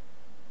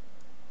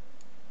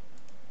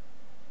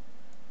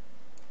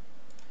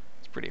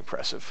 It's pretty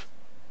impressive.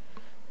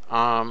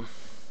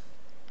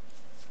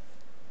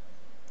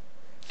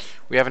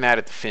 We haven't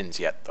added the fins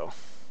yet, though.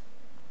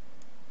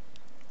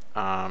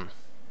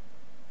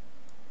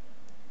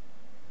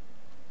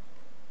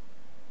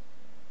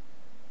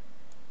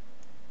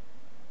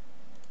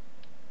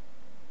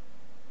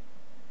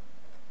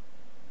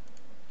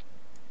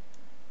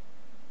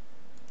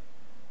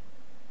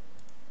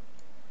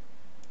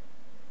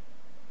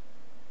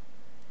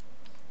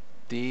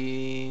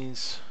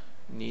 These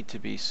need to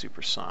be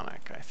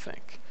supersonic, I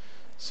think.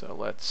 So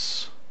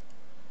let's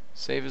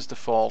save as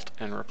default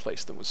and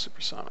replace them with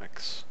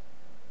supersonics.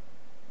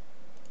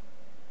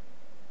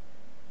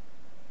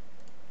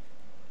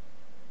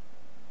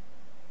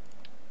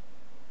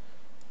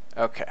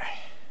 Okay.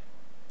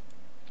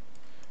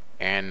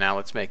 And now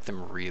let's make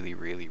them really,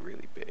 really,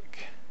 really big.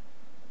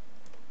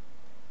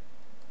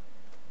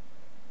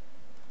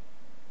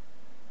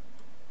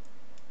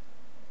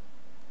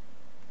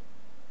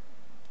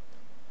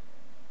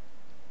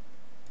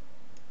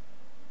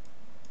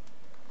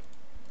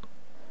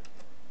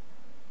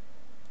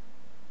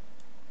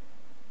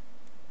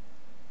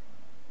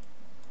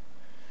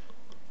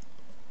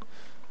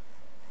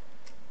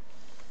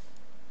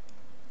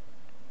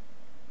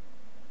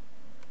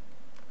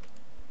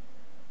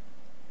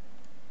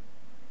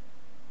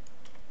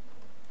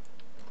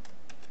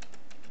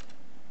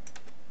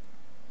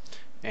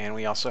 And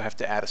we also have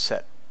to add a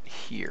set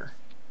here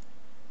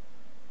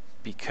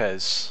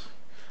because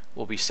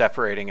we'll be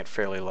separating at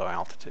fairly low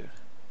altitude.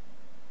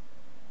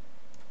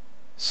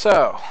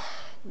 So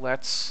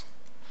let's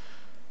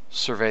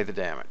survey the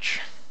damage.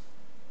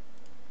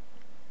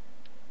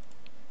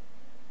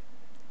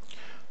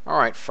 All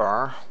right,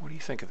 Far, what do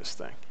you think of this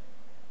thing?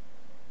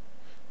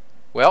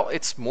 Well,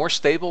 it's more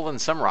stable than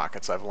some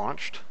rockets I've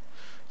launched,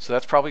 so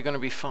that's probably going to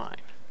be fine.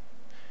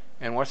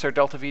 And what's our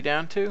delta V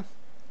down to?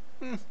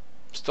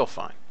 Still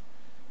fine.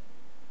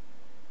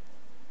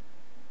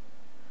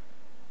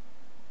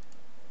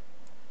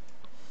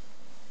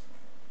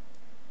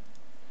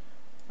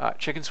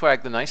 Chicken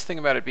Swag, the nice thing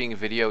about it being a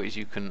video is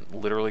you can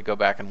literally go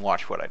back and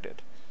watch what I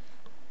did.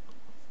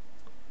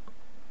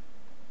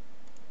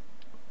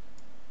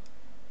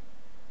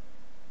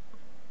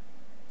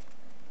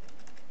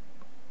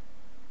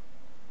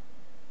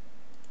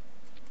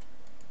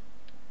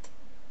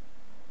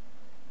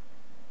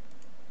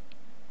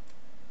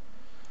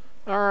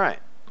 All right.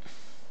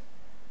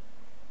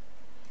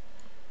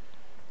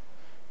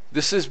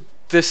 This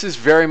is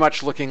very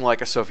much looking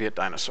like a Soviet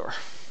dinosaur.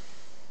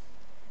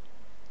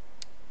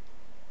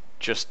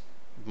 Just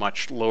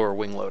much lower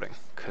wing loading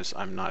because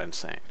I'm not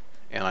insane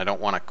and I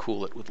don't want to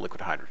cool it with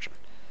liquid hydrogen.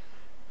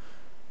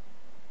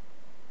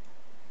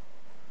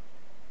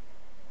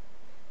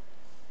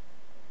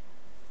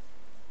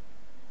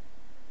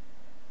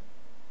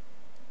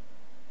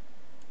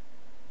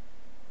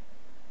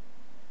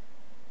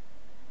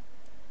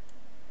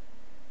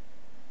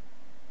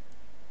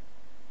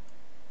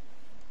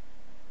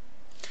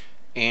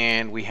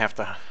 And we have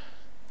to,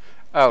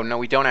 oh no,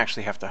 we don't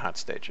actually have to hot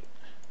stage it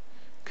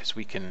because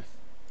we can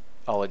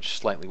ullage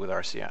slightly with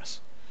RCS.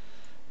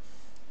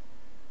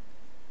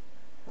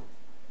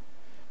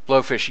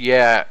 Blowfish,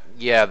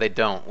 yeah, they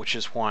don't, which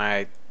is why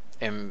I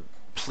am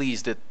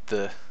pleased at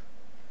the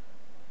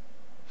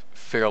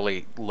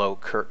fairly low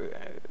curve.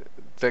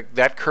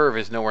 That curve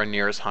is nowhere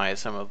near as high as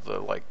some of the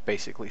like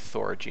basically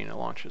Thor-Agena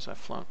launches I've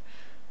flown.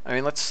 I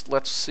mean, let's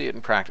see it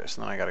in practice,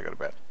 and then I gotta go to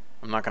bed.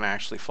 I'm not going to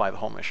actually fly the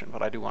whole mission,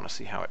 but I do want to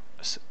see how it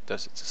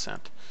does its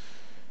ascent.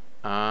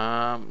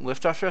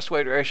 Liftoff thrust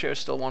weight ratio is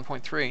still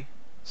 1.3,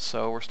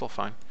 so we're still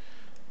fine.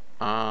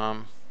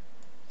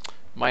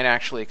 Might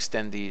actually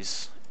extend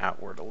these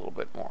outward a little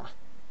bit more.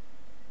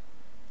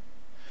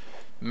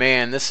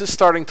 Man, this is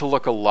starting to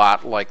look a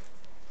lot like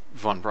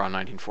von Braun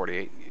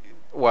 1948,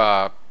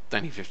 well,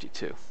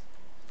 1952.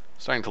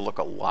 Starting to look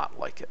a lot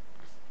like it,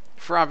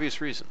 for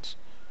obvious reasons.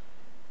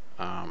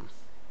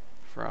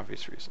 For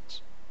obvious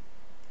reasons.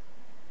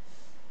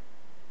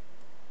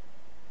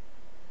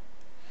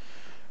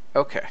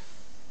 Okay.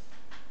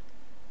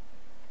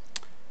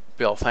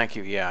 Bill, thank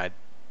you. Yeah, I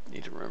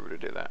need to remember to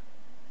do that.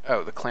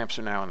 Oh, the clamps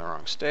are now in the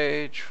wrong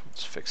stage.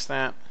 Let's fix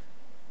that.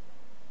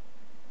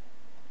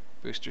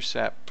 Booster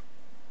SEP,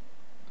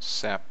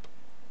 SEP,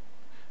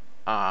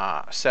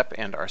 SEP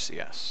and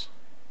RCS.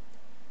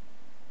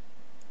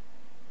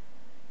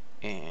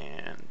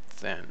 And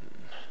then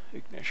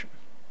ignition.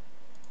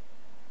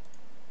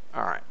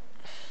 All right.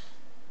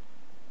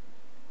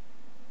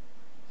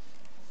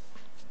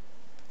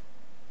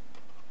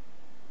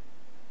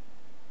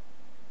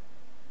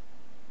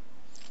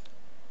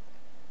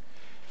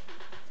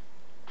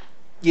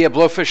 Yeah,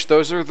 Blowfish,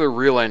 those are the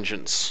real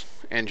engines,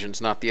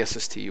 not the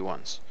SSTU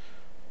ones.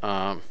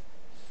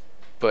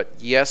 But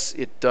yes,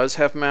 it does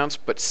have mounts,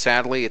 but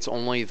sadly it's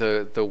only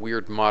the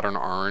weird modern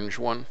orange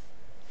one,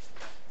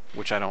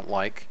 which I don't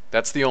like.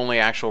 That's the only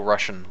actual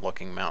Russian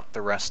looking mount.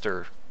 The rest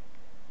are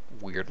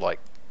weird, like,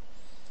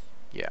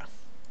 yeah,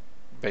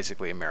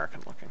 basically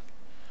American looking.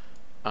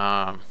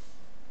 All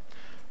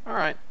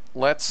right,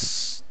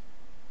 let's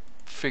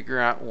figure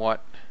out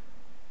what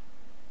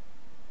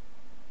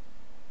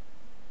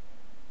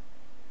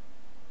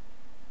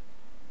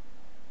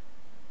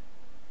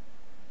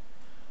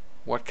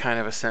kind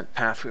of ascent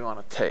path we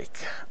want to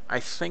take. I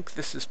think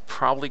this is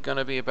probably going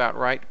to be about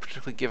right,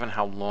 particularly given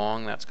how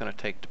long that's going to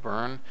take to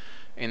burn,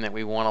 and that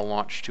we want to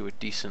launch to a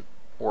decent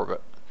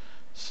orbit.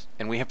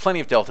 And we have plenty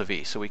of delta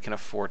V, so we can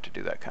afford to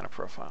do that kind of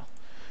profile.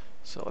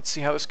 So let's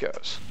see how this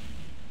goes.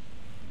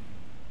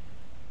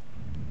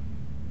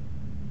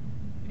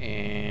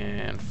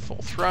 And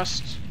full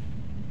thrust.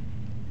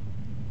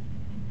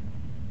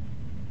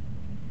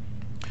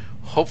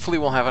 Hopefully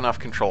we'll have enough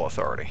control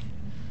authority.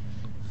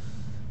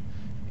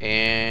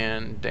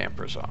 And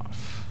dampers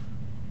off.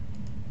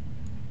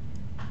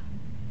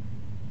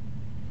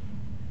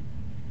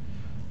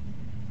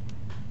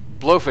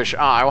 Blowfish.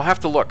 I will have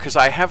to look because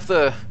I have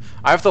the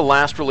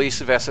last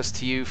release of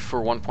SSTU for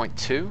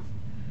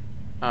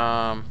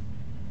 1.2.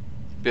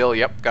 Bill,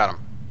 yep, got him.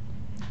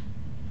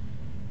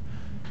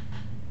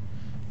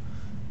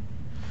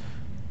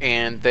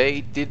 And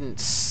they didn't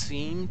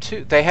seem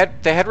to. They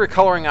had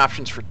recoloring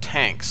options for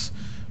tanks,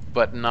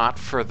 but not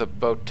for the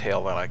boat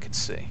tail that I could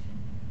see.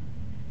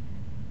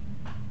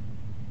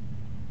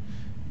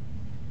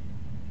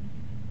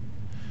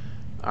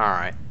 All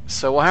right,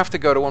 so we'll have to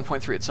go to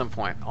 1.3 at some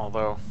point,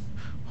 although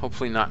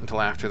hopefully not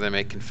until after they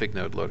make config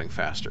node loading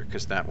faster,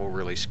 because that will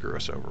really screw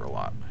us over a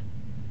lot.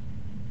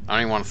 I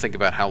don't even want to think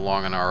about how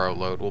long an RO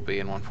load will be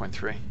in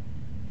 1.3.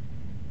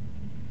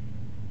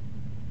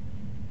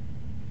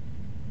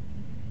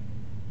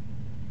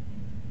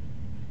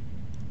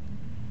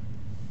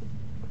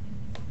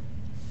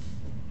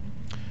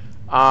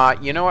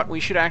 You know what? We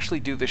should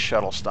actually do this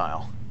shuttle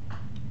style.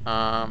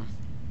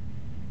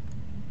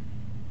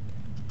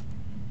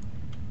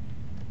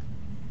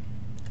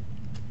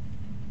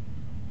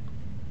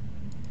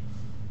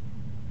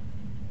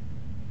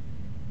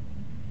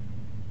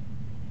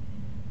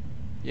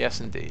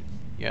 Yes, indeed.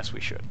 Yes,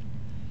 we should.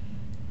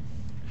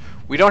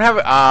 We don't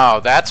have... Oh,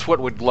 that's what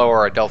would lower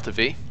our delta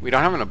V. We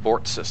don't have an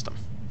abort system.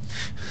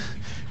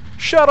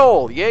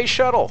 Shuttle! Yay,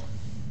 shuttle!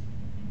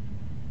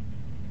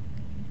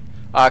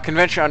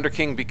 Convention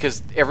underking,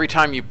 because every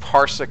time you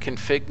parse a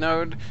config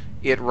node,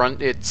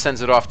 it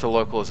sends it off to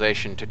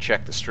localization to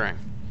check the string.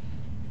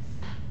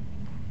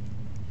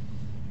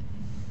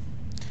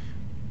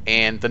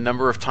 And the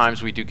number of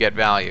times we do get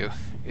value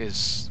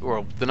is,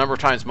 or the number of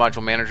times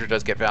Module Manager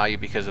does get value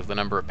because of the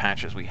number of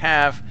patches we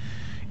have,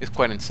 is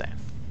quite insane.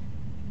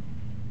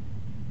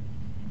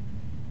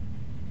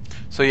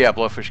 So yeah,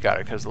 Blowfish got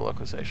it because of the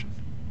localization.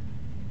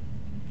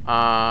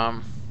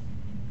 Our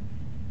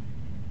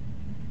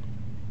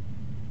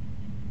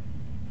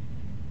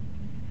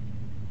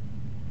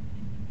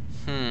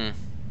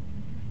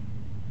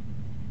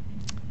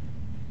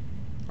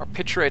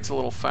pitch rate's a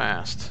little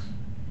fast.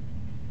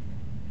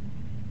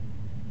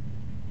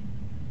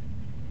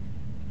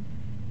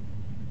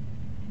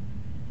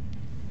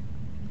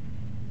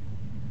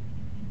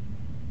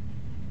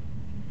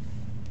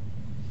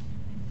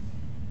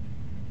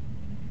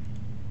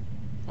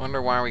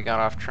 Wonder why we got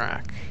off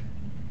track.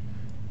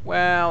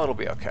 Well, it'll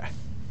be okay.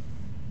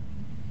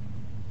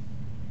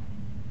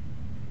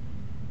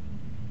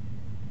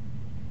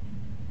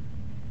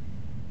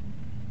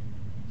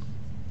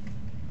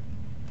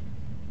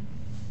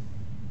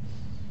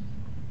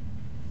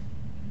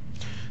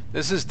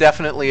 This is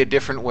definitely a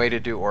different way to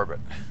do orbit.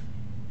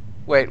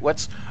 Wait,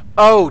 what's...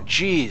 Oh,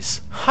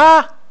 geez.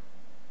 Ha!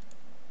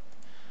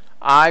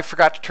 I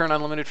forgot to turn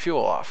unlimited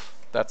fuel off.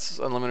 That's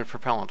unlimited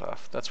propellant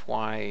off. That's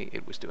why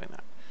it was doing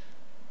that.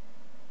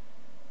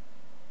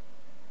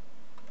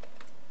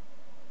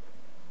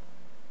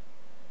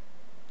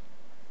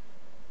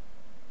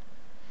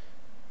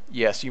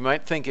 Yes, you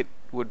might think it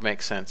would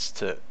make sense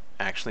to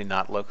actually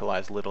not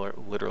localize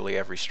literally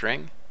every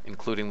string,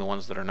 including the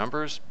ones that are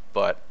numbers,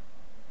 but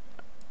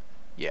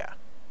yeah.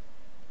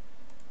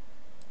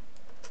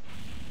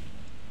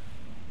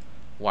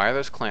 Why are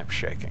those clamps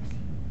shaking?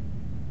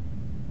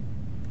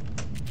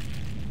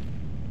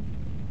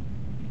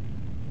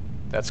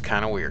 That's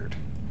kind of weird.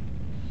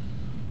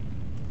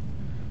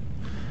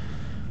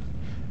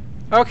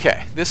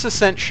 Okay, this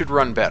ascent should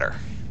run better.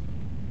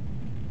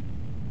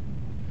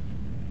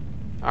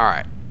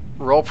 Alright,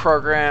 roll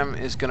program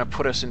is going to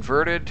put us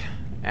inverted,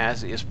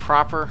 as is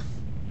proper.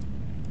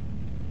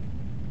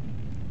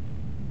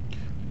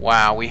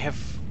 Wow, we have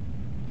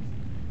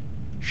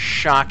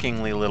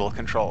shockingly little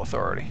control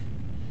authority.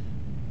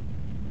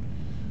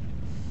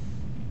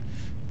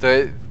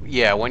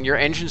 Yeah, when your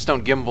engines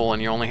don't gimbal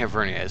and you only have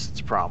verniers, it's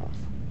a problem.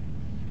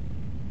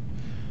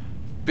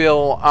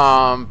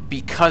 Bill,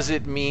 because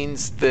it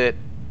means that...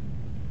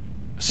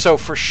 So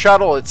for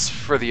shuttle, it's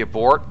for the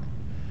abort.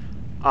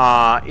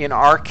 In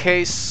our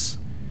case,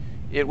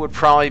 it would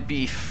probably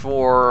be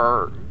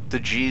for the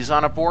G's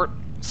on abort,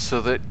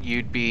 so that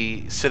you'd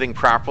be sitting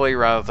properly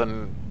rather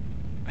than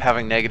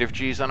having negative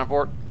G's on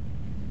abort.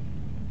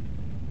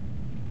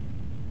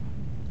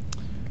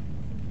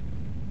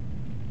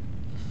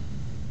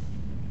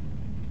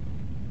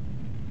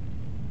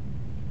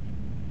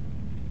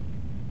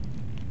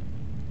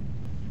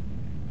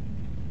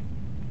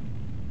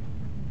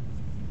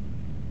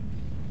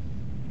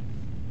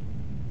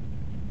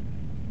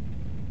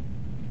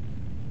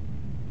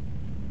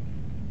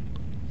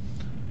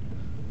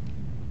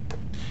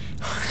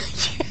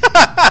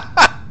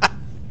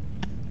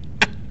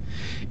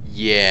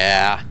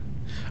 Yeah.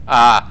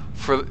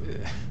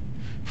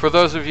 For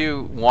those of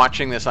you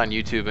watching this on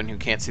YouTube and who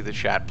can't see the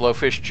chat,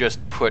 Blowfish just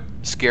put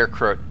scare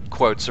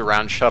quotes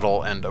around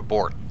shuttle and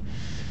abort.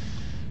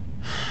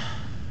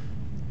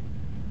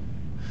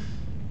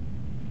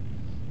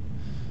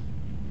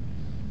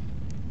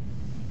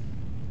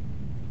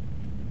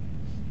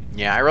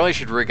 Yeah, I really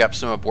should rig up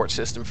some abort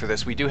system for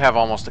this. We do have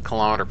almost 1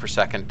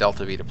 km/s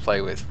delta V to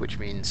play with, which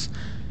means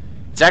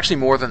it's actually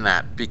more than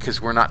that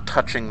because we're not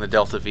touching the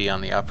delta V on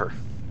the upper.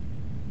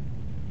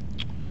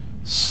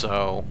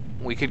 So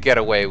we could get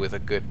away with a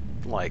good,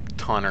 like,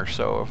 ton or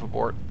so of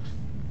abort.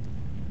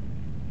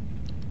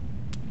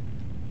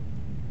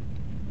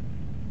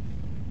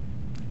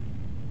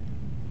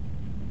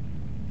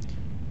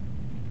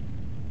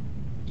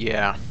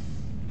 Yeah.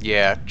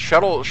 Yeah.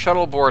 Shuttle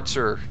aborts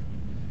are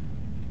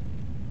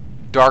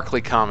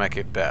darkly comic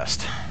at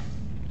best.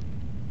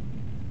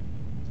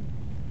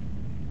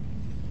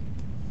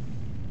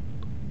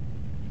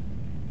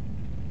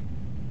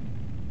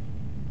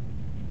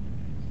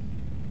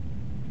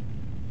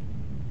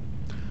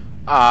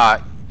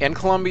 In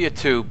Columbia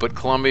too, but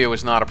Columbia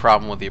was not a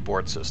problem with the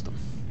abort system.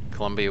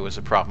 Columbia was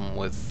a problem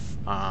with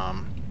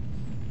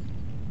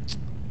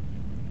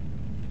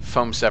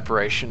foam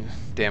separation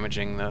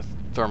damaging the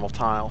thermal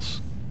tiles.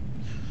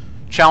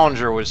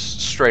 Challenger was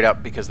straight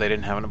up because they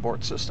didn't have an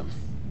abort system.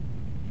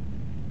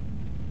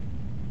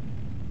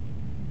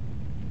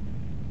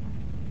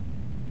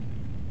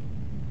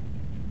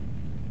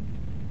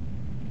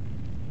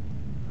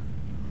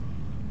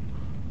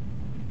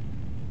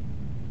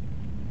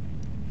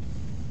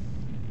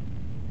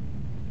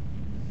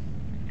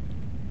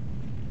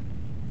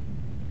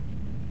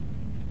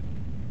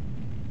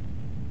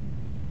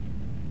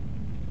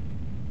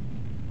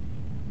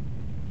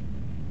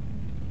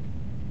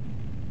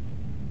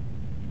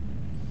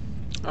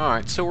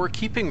 Alright, so we're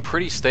keeping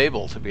pretty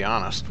stable, to be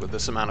honest, with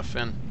this amount of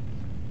fin.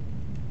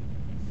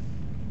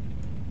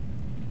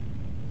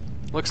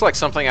 Looks like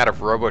something out of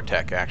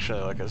Robotech,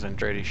 actually, like a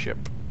Zentradi ship.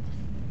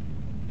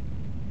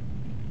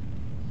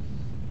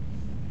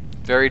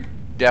 Very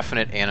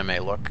definite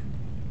anime look.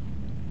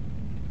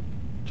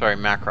 Sorry,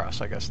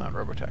 Macross, I guess, not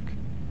Robotech.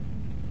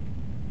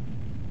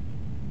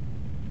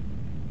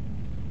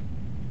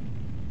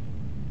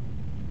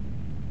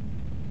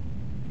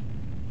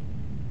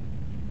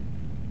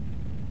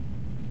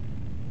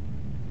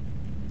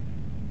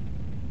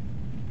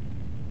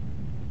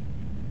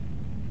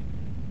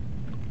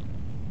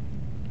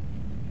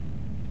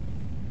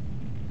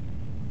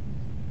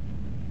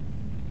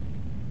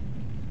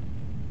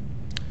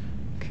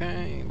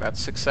 Okay, about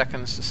 6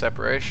 seconds to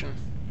separation.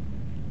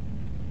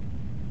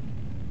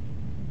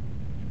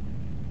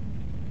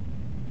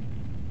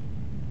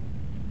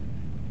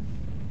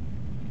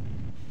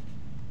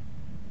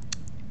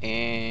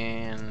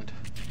 And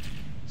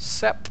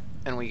sep,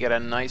 and we get a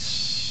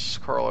nice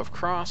Korolev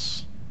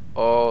cross.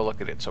 Oh,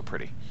 look at it, so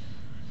pretty.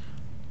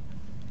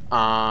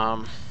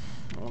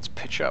 Let's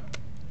pitch up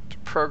to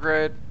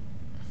prograde.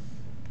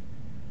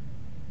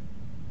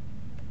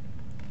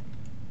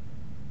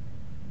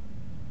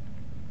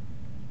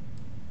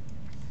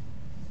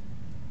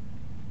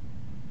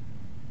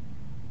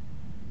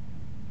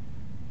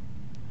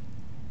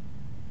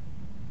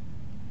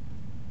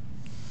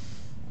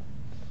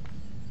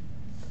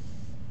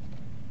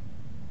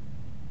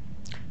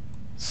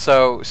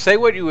 So, say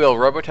what you will,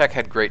 Robotech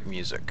had great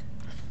music.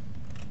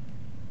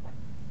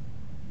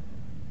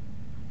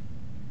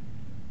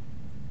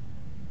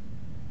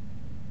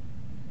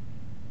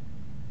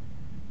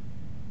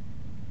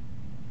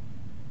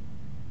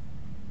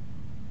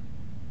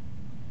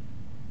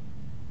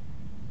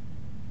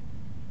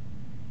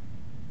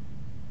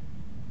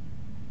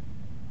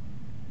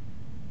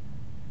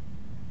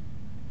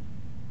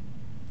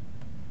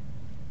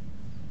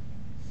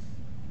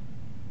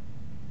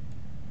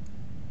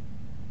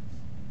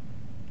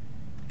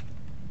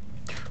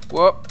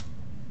 Whoop.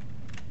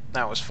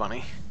 That was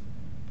funny.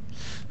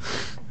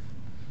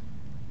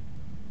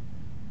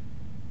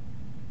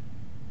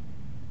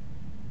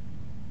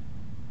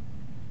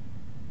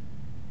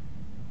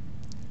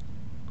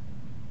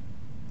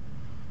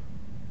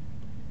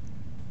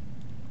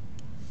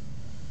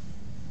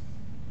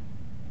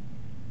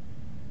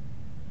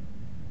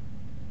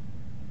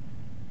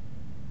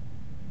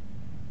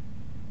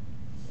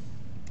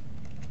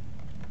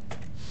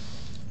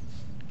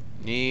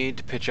 Need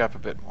to pitch up a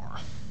bit more.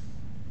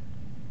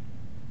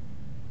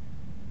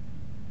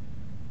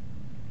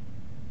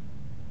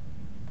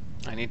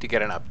 I need to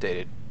get an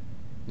updated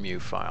mu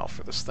file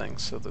for this thing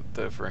so that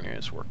the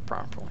verniers work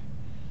properly.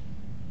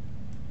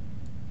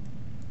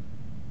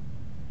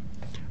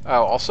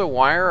 Oh, also,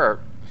 why are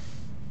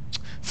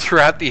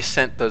throughout the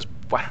ascent those?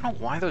 I don't know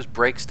why those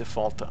brakes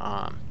default to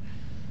on.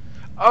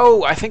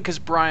 Oh, I think because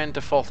Brian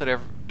defaulted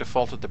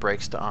the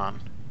brakes to on.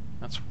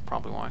 That's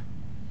probably why.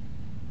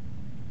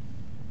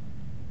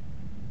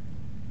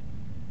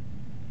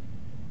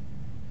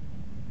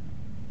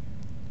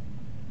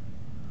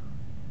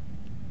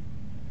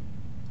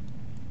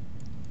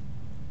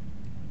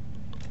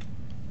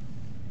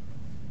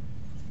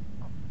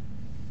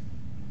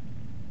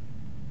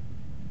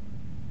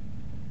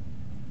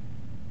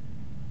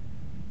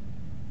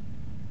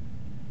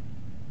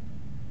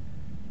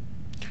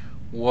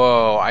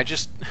 Whoa, I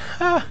just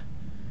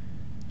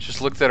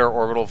looked at our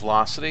orbital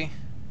velocity.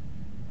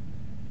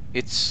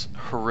 It's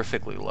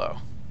horrifically low.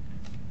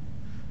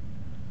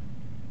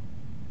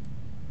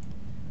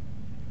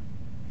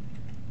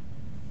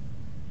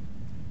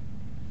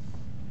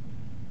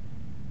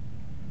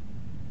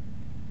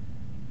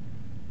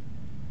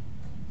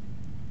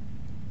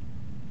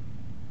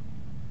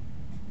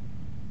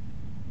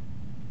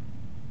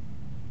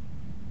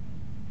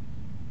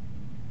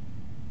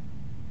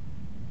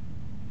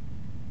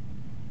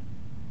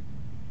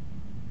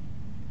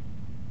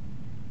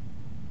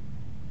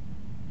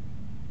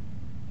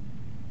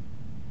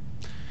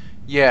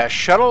 Yeah,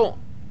 shuttle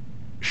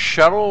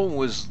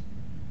was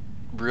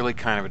really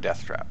kind of a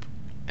death trap,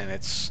 and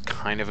it's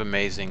kind of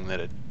amazing that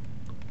it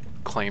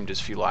claimed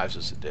as few lives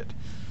as it did.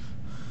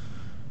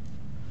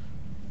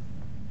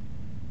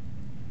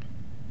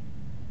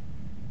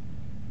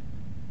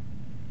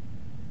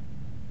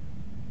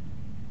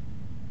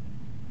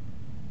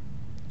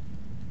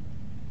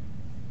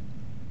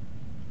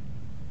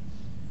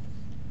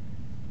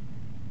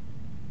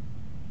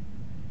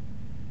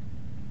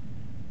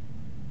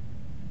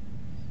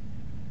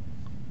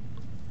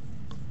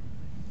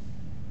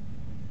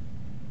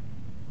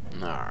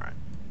 Alright,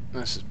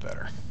 this is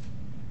better.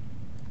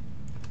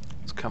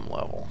 Let's come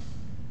level.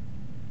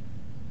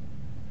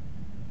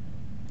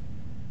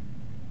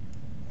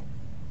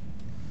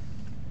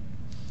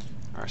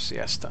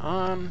 RCS to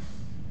on.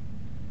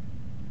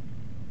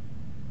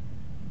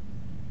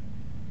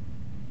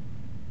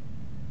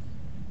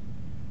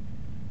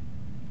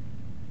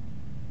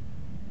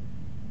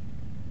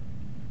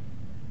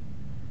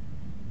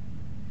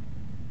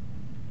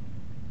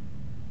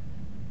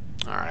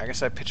 Alright, I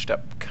guess I pitched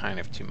up kind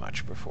of too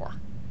much before,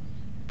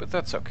 but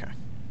that's okay.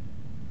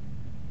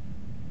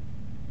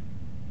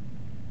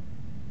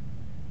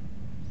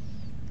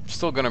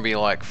 Still gonna be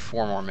like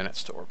 4 more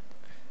minutes to orbit.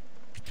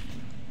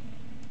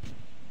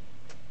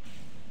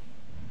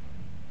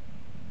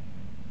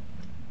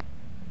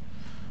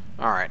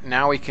 Alright,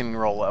 now we can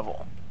roll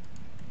level.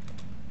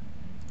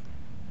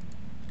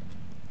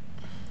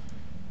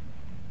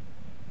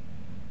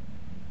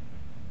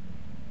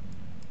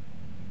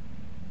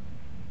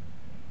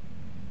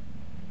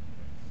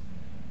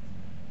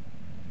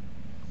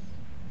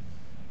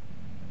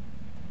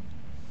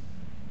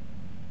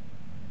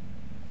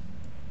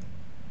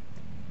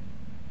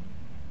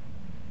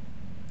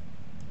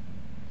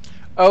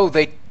 Oh,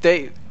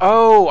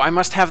 oh, I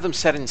must have them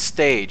set in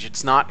stage.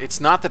 It's not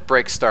that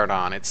brakes start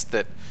on, it's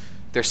that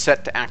they're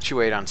set to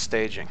actuate on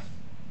staging.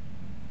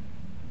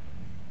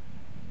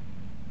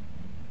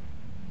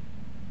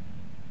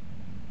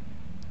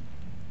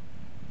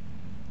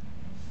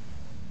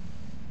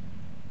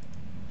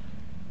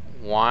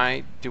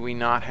 Why do we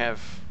not have...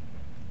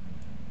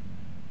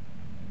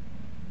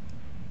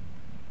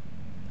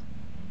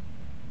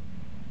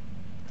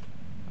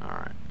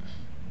 Alright.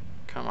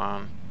 Come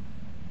on.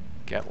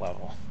 Get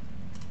level.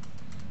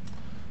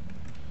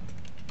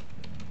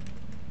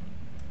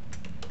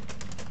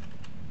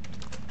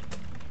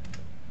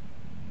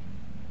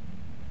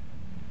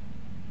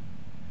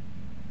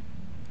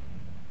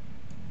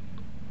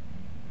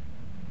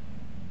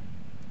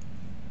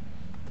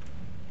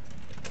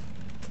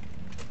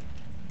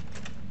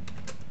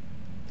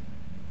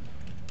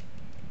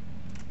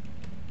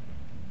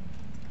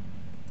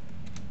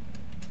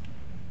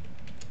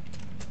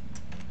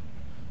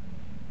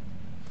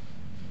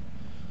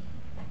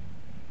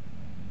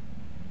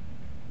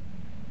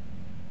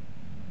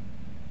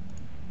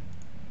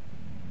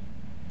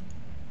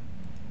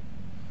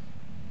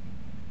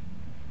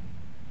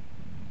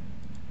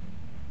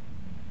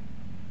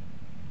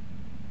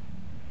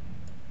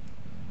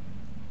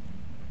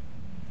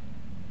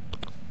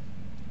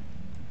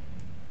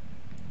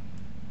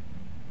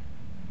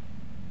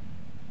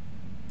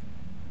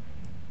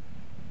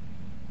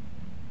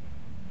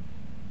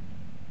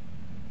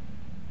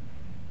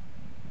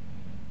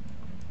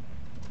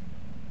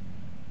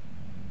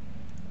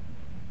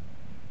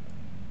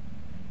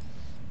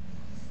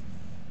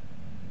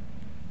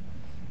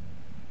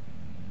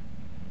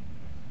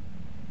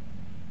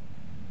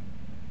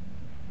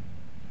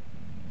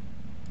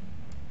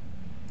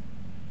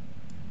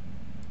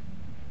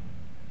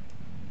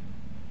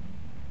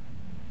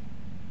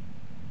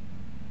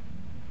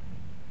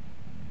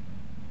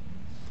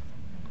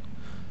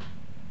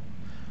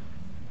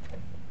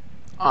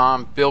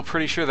 Bill,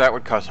 pretty sure that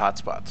would cause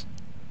hotspots.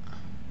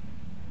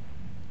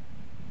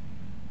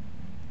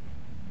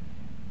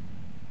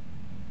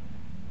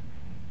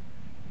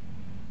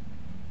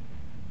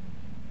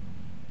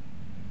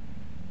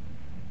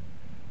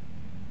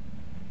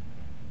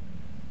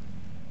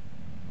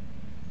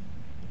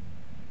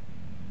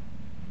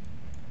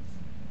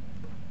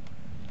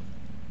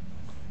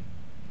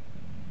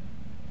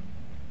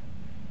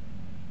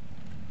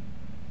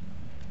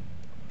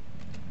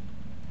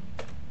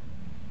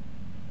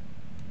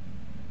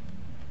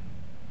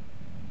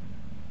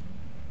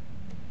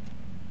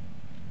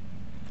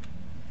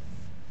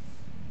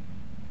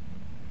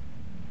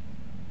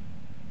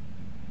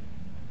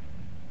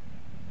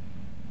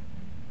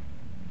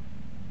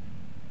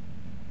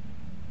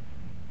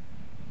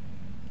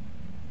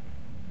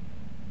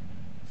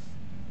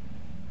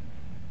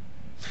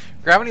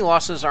 Gravity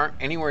losses aren't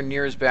anywhere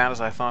near as bad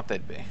as I thought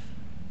they'd be.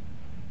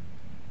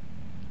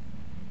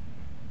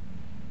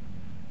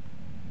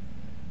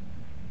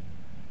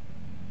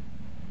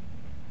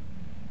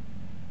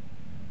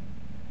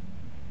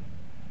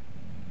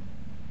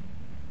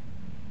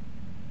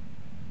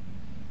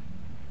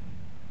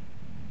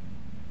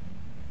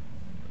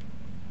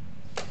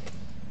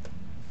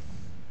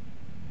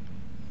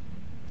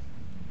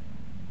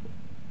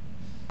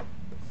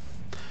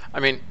 I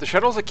mean, the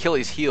shuttle's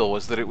Achilles heel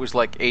was that it was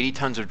like 80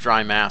 tons of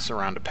dry mass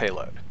around a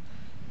payload.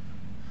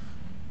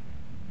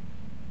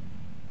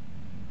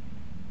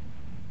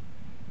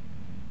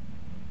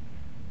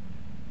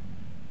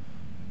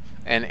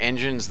 And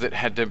engines that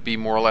had to be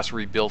more or less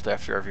rebuilt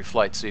after every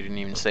flight, so you didn't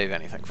even save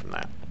anything from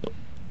that.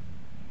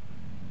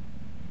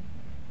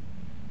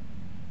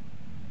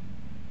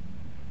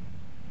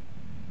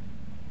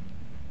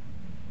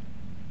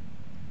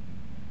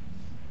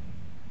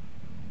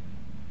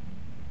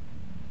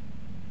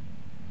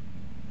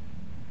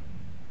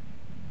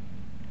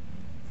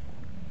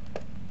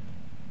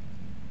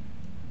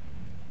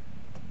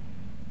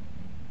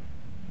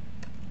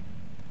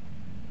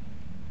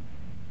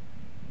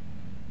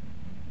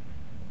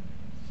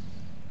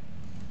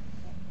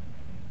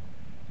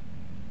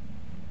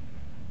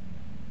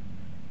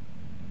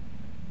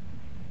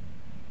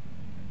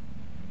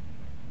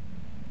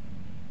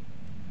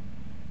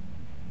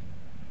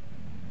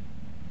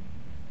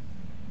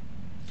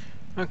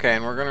 Okay,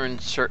 and we're going to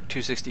insert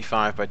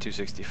 265 by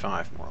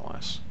 265, more or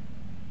less.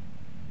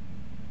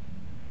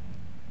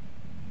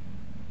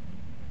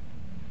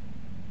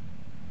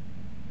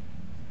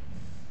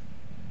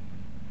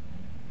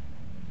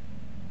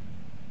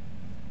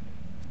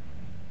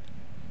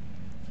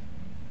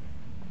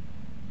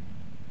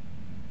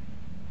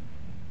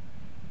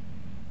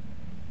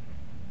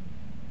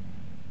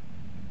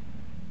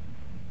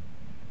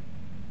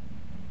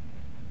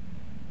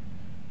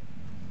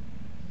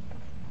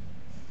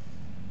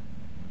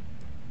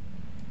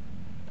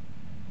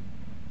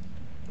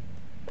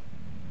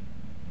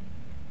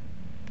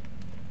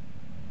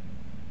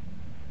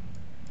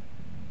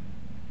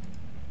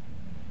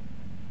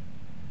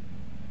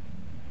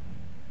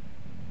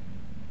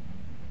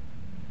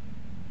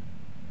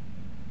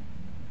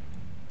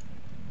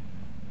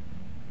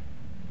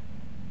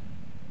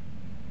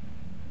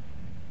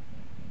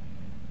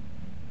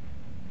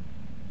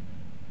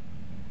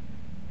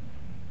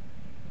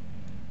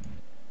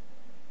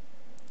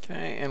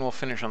 Okay, and we'll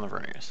finish on the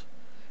verniers.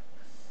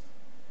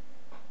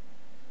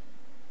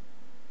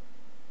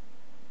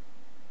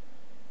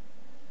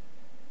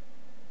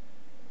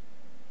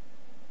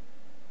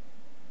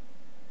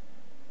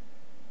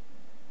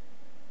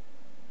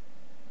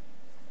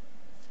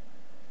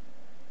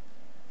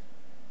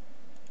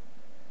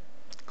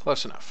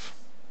 Close enough.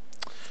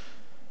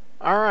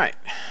 All right.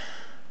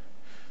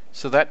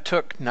 So that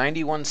took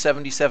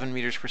 9177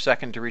 meters per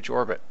second to reach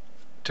orbit,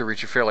 to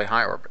reach a fairly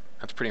high orbit.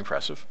 That's pretty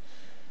impressive.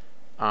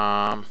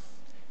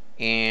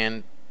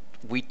 And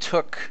we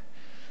took,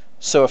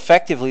 so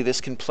effectively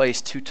this can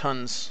place 2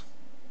 tons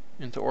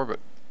into orbit.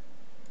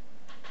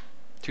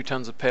 2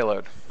 tons of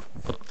payload.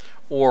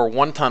 Or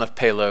 1 ton of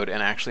payload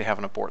and actually have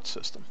an abort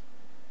system.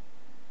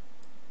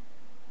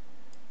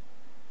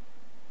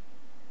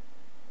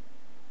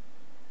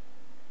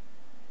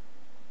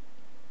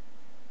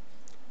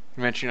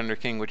 Convention under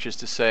King, which is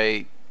to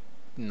say,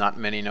 not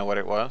many know what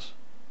it was.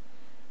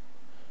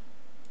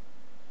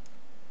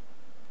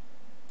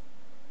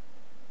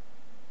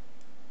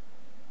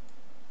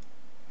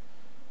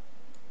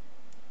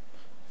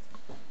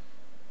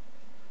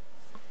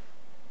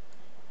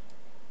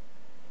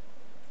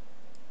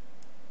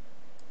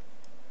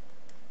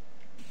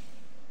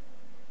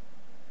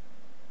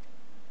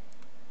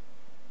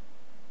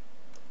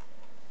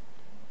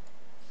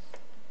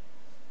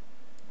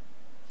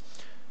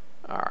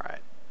 All right.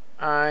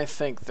 I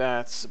think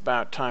that's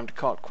about time to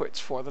call it quits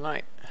for the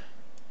night.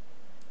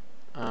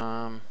 We've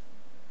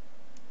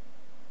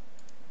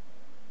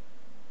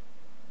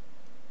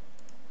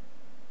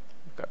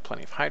got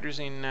plenty of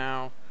hydrazine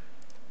now.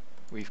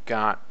 We've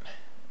got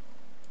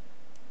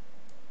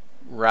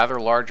rather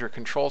larger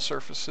control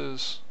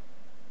surfaces.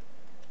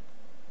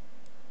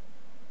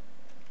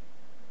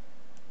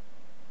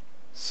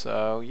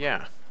 So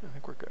yeah, I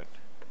think we're good.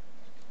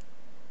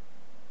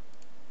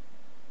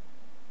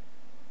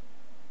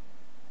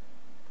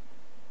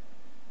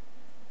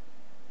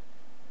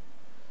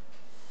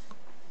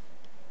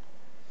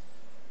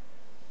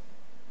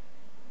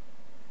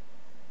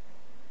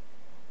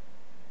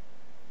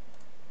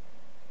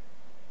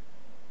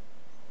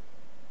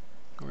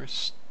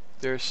 Where's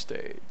their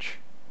stage?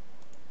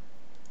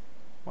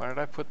 Why did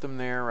I put them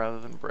there rather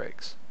than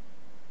brakes?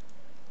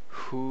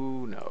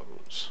 Who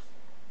knows?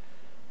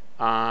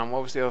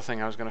 What was the other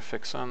thing I was going to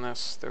fix on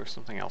this? There was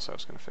something else I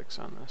was going to fix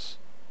on this.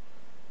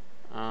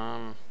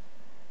 An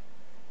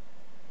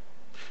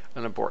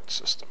abort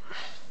system.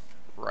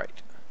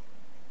 Right.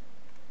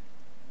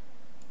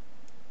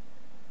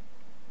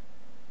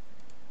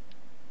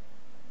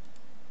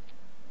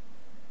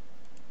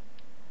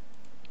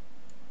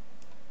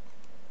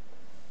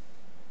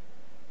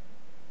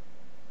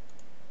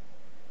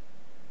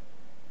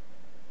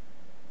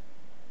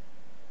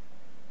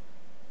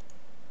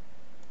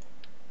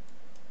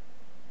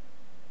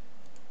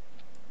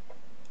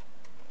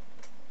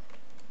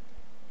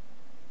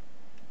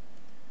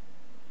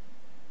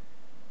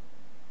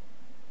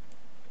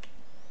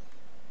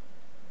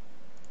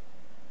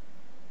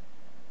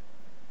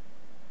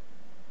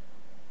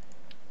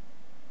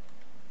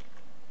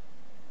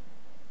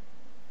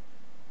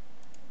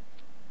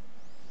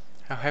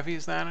 How heavy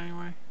is that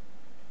anyway?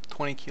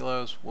 20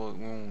 kilos. We'll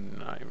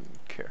not even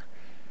care.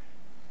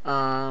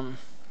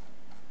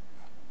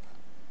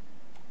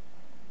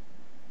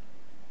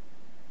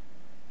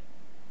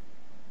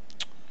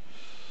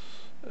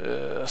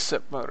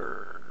 Sep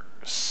motor.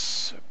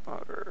 Sep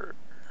motor.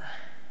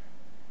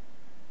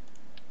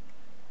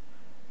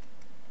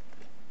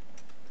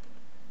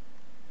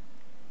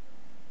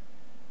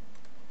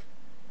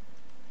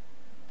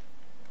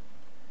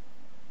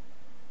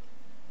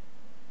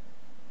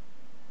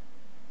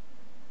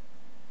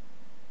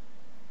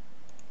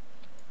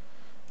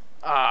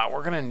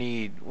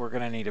 We're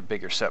gonna need a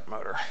bigger sep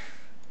motor.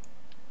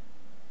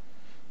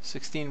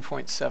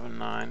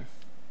 16.79.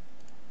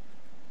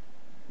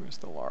 Where's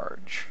the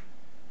large?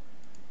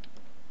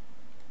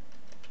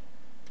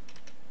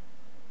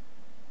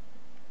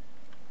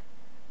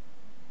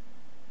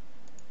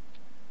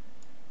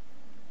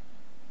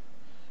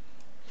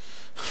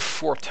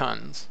 Four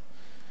tons.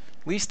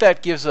 At least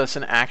that gives us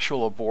an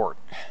actual abort.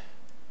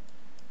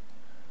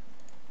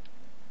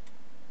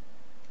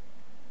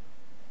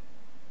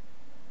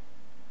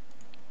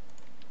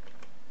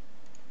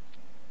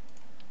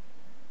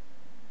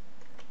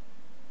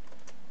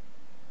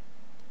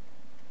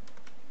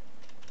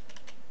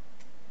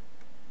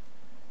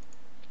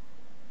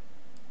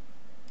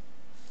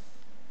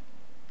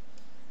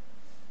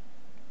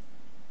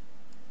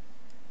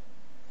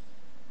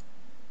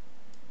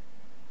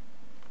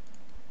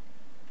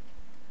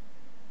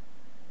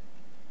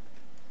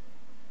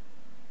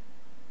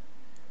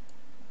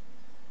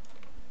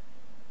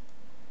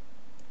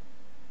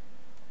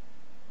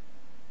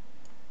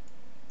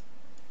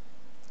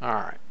 All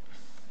right.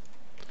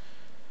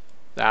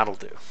 That'll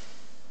do.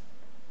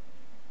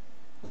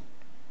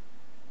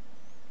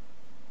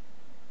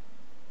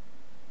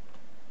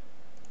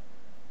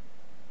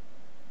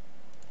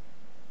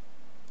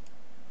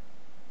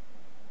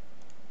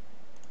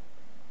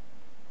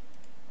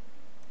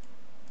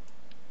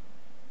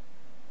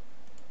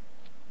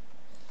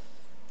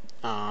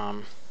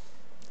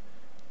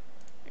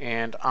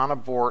 And on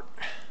abort,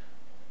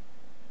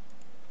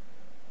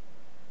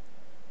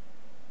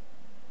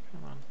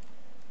 come on,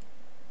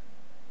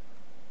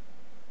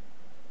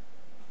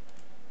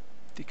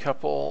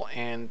 decouple,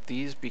 and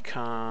these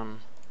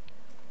become,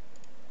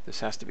 this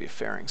has to be a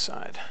fairing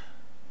side.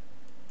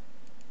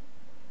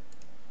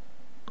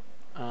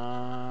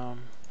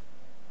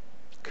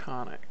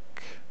 Conic.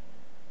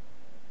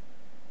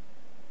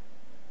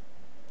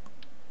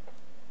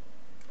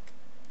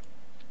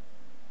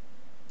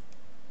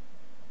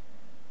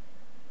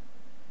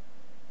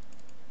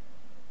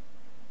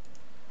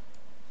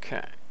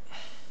 Okay.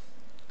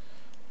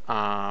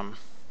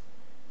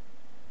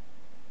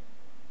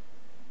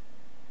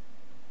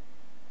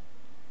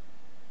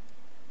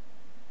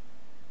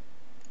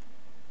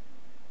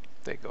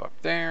 They go up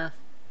there.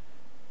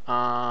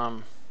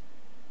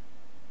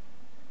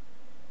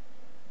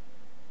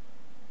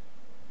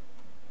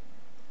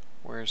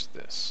 Where's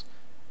this?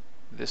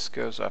 This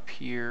goes up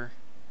here,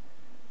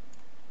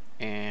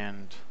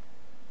 and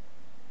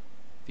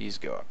these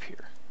go up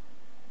here,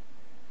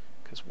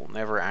 because we'll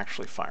never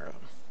actually fire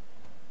them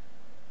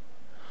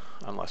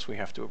unless we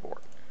have to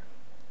abort.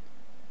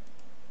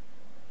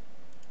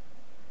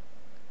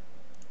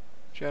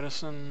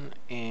 Jettison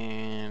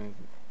and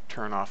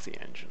turn off the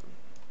engine.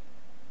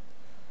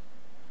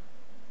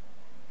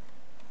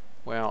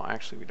 Well,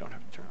 actually we don't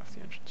have to turn off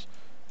the engines,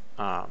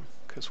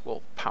 because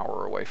we'll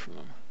power away from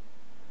them.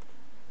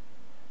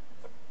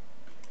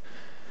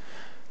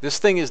 This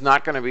thing is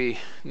not going to be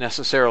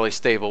necessarily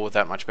stable with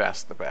that much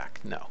mass at the back,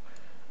 no.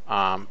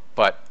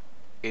 But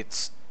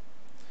it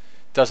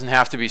doesn't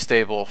have to be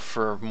stable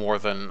for more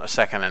than a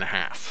second and a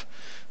half.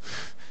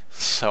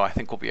 So I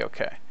think we'll be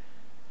okay.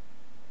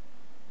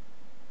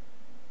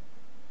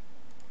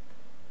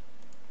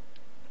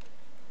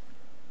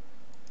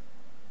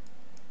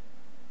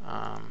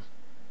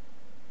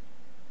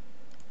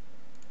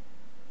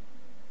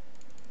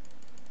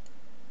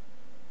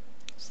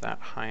 Is that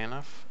high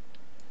enough?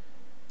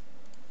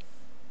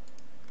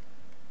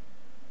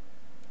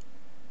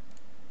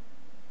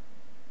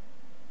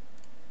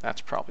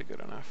 That's probably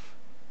good enough.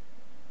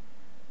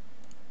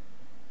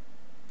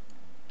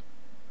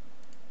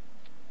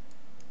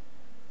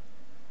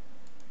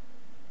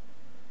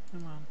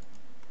 Come on.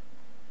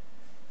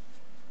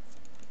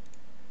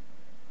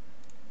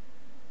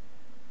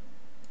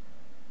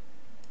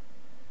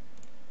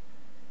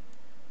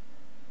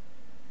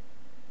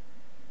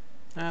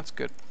 That's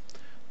good.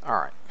 All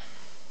right.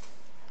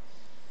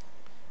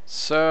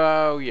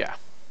 So yeah,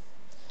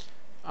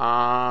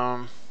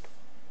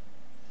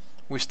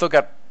 we still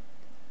got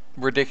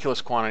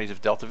ridiculous quantities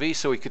of delta V,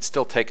 so we could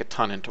still take a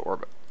ton into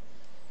orbit.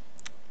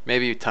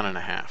 Maybe a ton and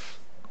a half.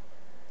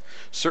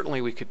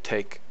 Certainly we could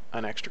take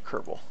an extra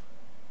Kerbal.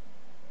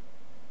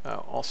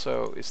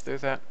 Also, is there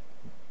that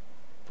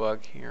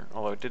bug here?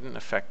 Although it didn't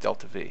affect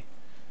delta V.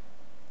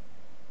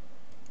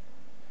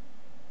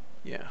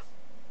 Yeah.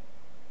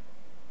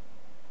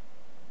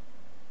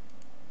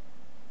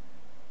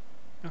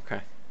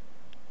 Okay.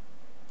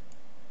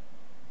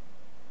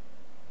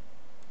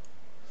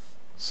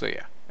 So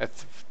yeah, at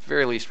the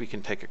very least we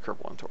can take a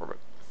Kerbal into orbit.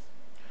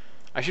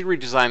 I should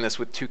redesign this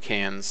with 2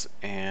 cans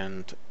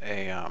and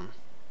a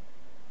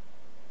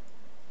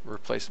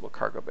replaceable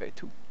cargo bay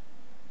too.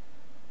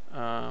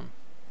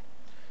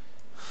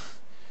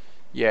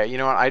 Yeah, you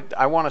know what?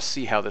 I want to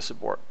see how this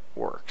abort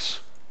works.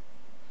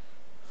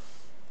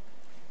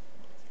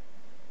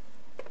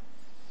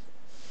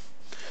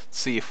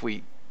 See if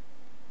we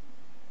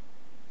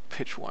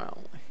pitch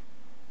wildly.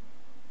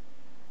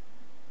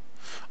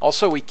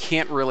 Also, we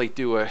can't really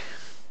do a...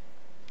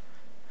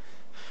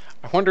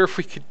 I wonder if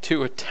we could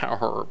do a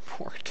tower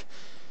abort.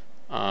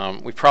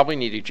 We probably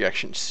need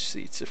ejection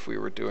seats if we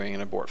were doing an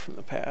abort from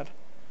the pad.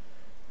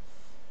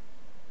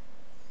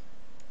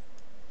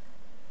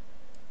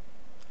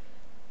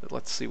 But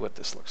let's see what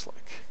this looks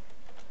like.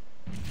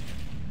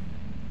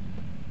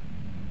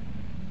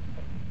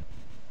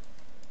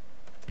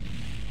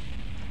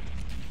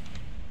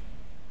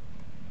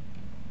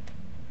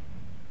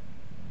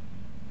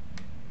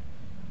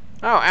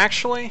 Oh,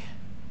 actually,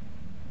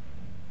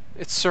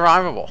 it's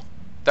survivable.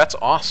 That's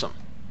awesome.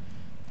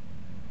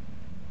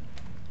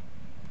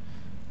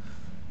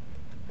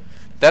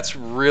 That's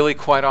really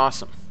quite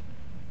awesome.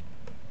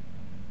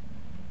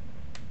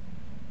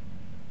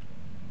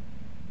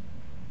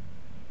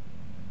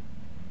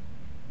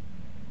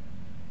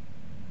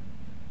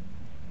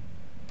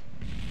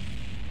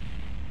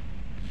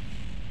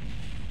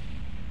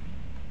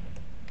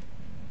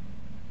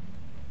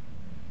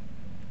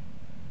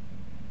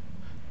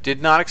 Did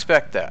not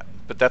expect that,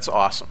 but that's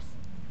awesome.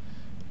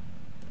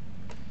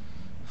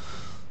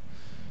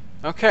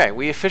 Okay,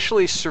 we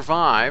officially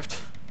survived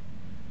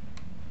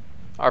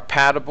our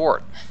pad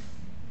abort.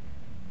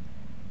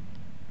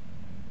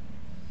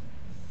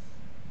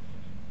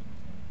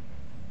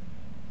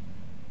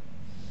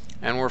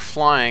 And we're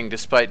flying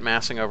despite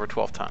massing over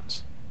 12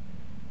 tons.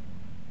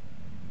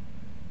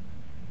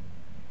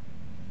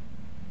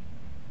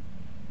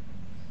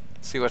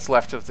 Let's see what's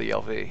left of the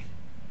LV.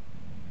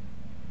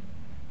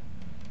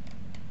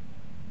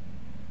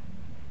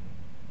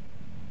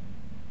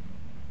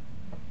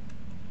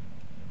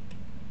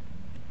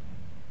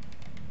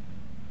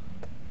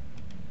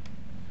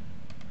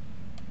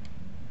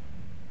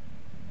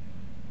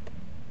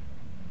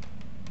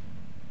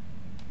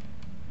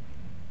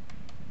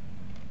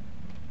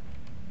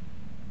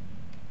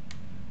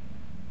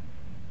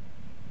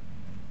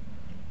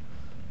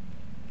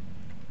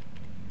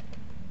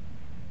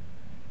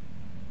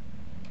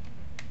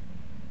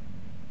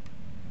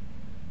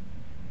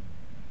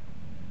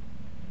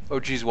 Oh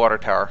geez, water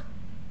tower.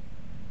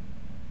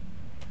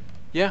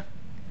 Yeah,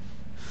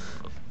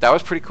 that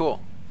was pretty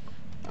cool.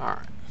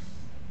 Alright.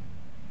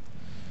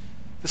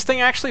 This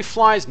thing actually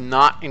flies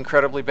not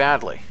incredibly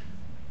badly,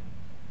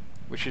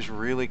 which is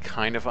really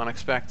kind of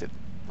unexpected,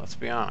 let's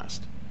be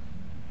honest.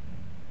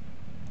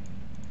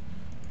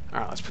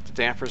 Alright, let's put the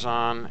dampers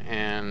on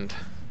and...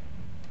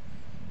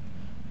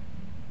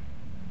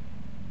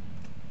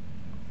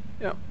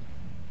 Yep.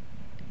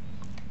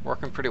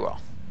 Working pretty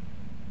well.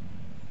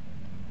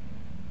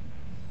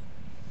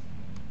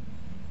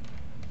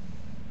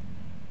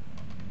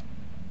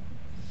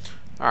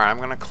 Alright, I'm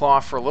going to claw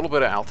for a little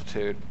bit of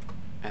altitude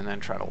and then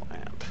try to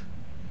land.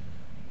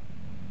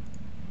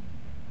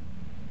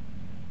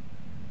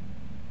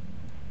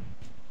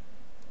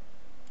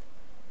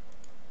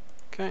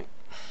 Okay.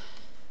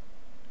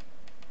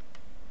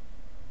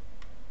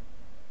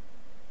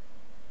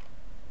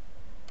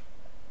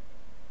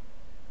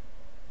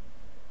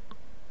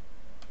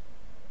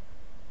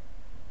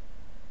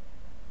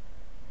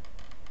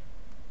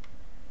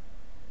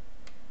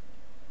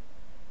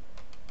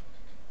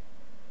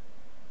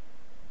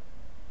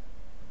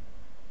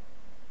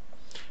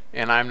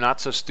 And I'm not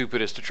so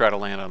stupid as to try to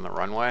land on the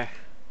runway.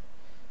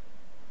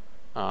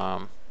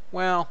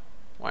 Well,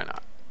 why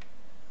not?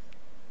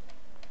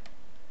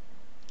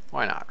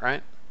 Why not,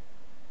 right?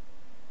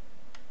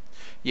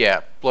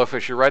 Yeah,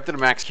 Blowfish, you're right that a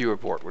max Q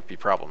abort would be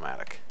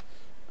problematic.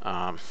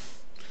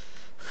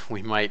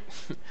 We might,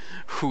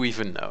 who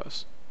even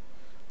knows?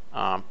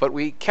 But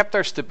we kept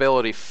our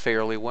stability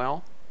fairly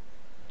well.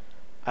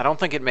 I don't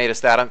think it made us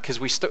that,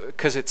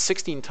 because it's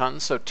 16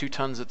 tons, so 2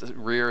 tons at the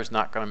rear is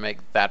not going to make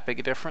that big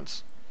a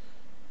difference.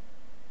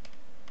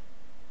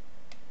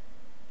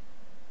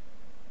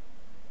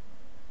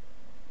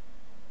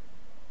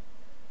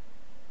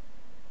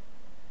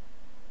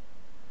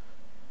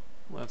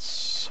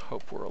 Let's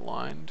hope we're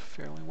aligned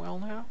fairly well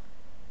now.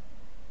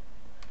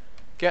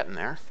 Getting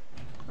there.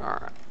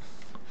 Alright.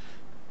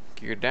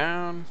 Gear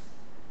down.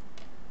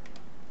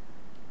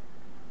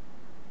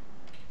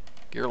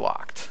 Gear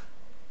locked.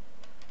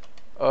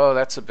 Oh,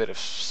 that's a bit of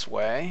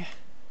sway.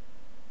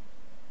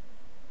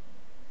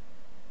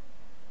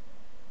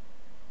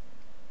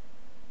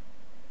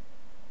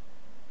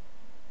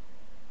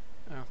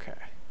 Okay.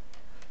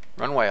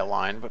 Runway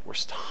aligned, but we're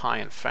high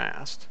and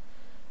fast.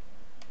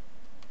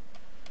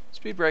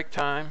 Speed brake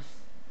time.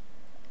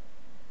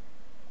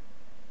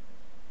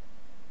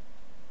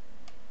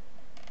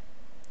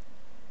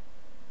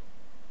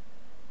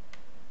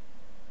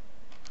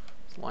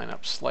 Let's line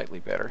up slightly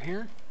better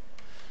here.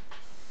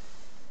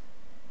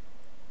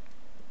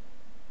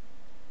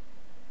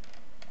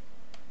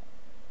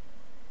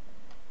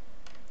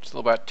 Still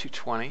about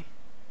 220.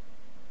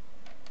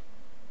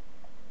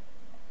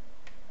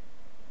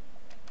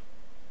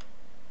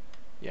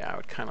 Yeah, I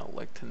would kind of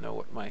like to know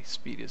what my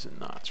speed is in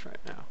knots right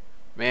now.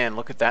 Man,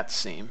 look at that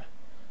seam.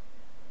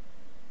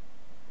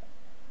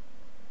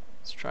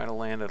 Let's try to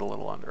land it a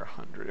little under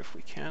 100 if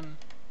we can.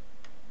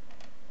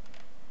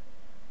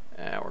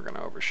 We're going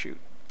to overshoot,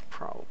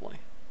 probably.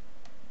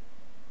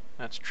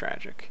 That's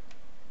tragic.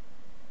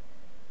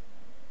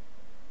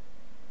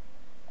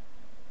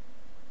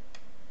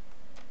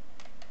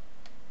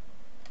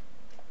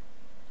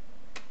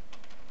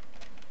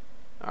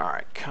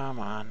 Alright, come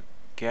on.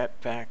 Get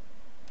back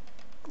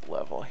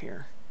level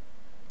here.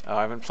 Oh,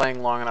 I've been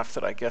playing long enough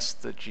that I guess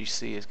the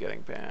GC is getting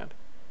bad.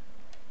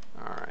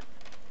 Alright.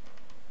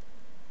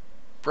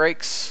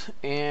 Brakes,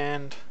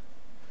 and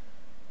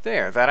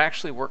there. That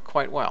actually worked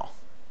quite well.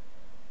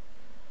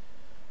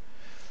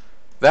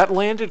 That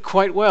landed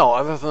quite well,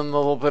 other than the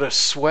little bit of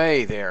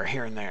sway there,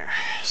 here and there.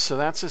 So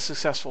that's a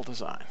successful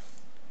design.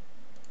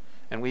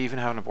 And we even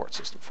have an abort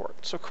system for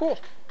it. So cool.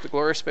 The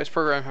Glorious Space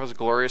program has a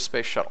glorious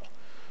space shuttle.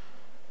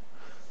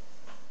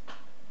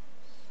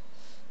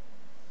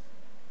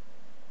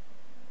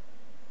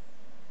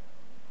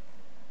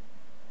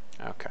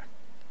 Okay.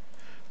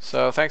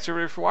 So thanks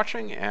everybody for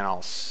watching, and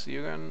I'll see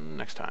you again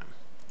next time.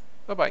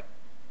 Bye-bye.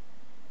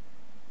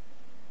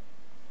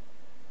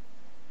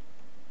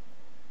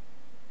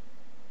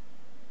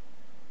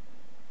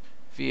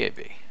 VAB.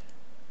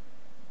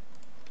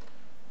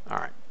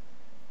 Alright.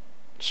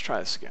 Let's try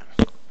this again.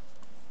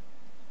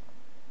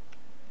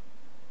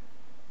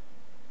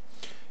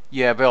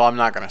 Yeah, Bill, I'm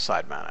not going to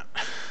side mount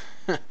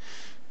it.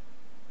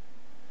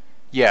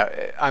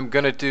 Yeah, I'm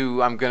gonna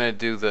do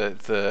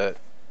the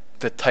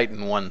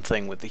Titan 1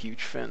 thing with the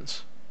huge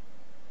fins.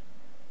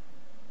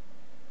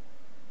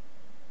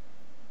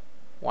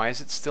 Why is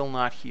it still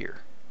not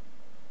here?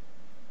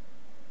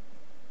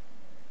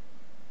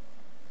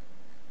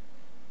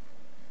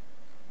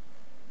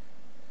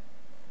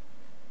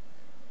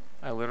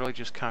 I literally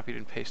just copied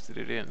and pasted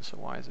it in, so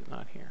why is it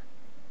not here?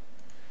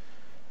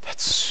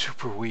 That's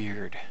super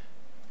weird.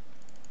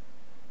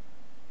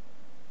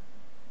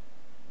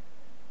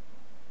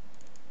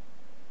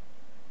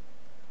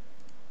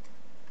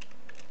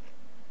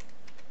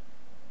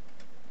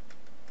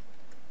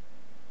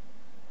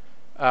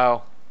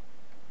 Oh.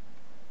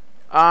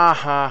 Ah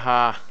ha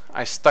ha.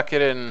 I stuck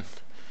it in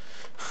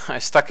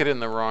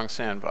the wrong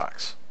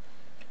sandbox.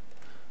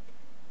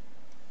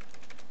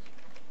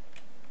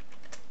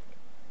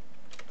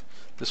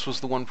 This was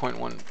the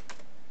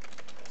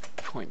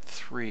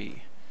 1.1.3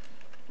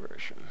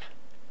 version.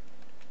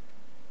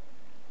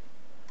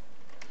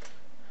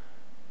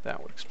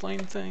 That would explain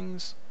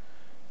things.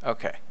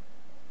 Okay.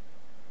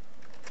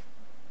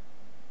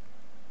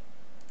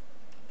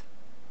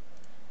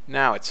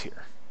 Now it's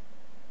here.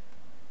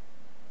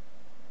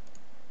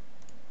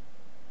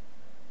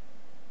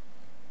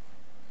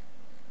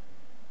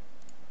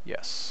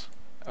 Yes.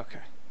 Okay.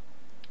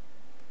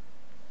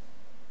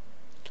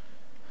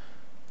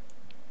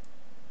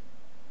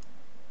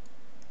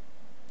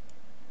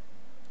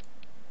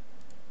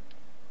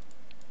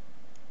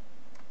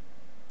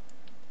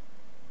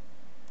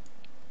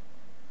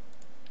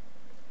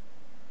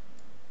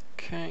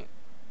 Okay.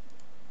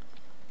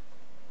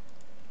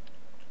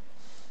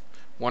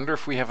 Wonder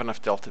if we have enough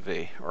delta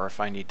V, or if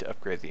I need to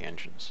upgrade the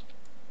engines.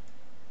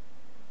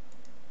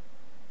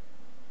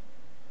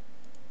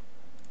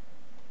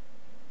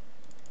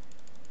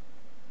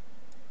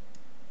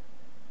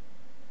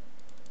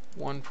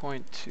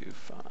 $1.25.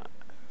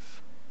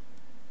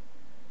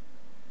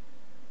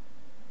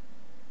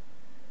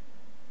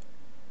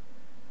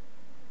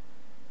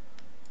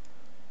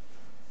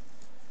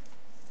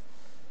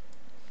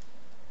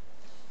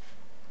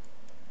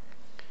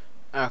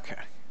 Okay.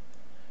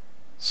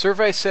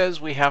 Survey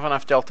says we have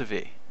enough delta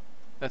V.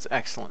 That's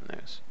excellent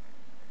news.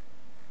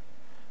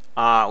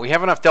 We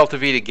have enough delta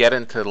V to get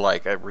into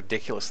like a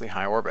ridiculously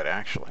high orbit,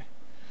 actually.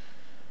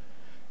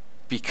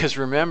 Because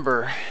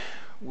remember,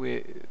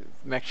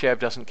 MechJab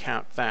doesn't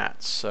count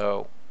that,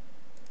 so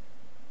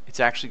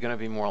it's actually going to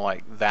be more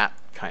like that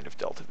kind of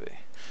delta V.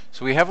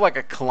 So we have like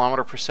a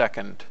kilometer per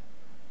second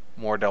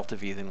more delta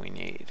V than we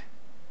need.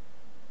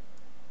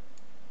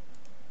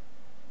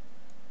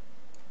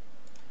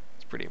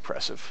 It's pretty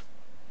impressive.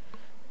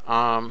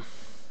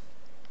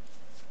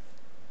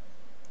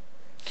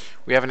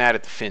 We haven't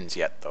added the fins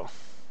yet, though.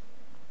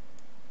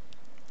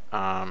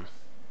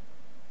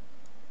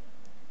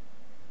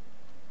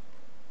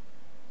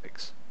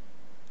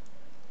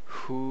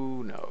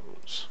 Who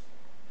knows?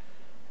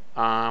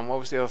 What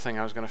was the other thing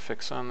I was going to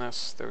fix on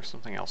this? There was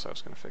something else I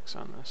was going to fix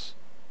on this.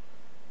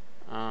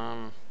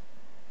 An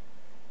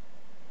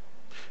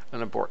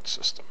abort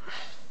system.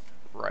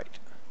 Right.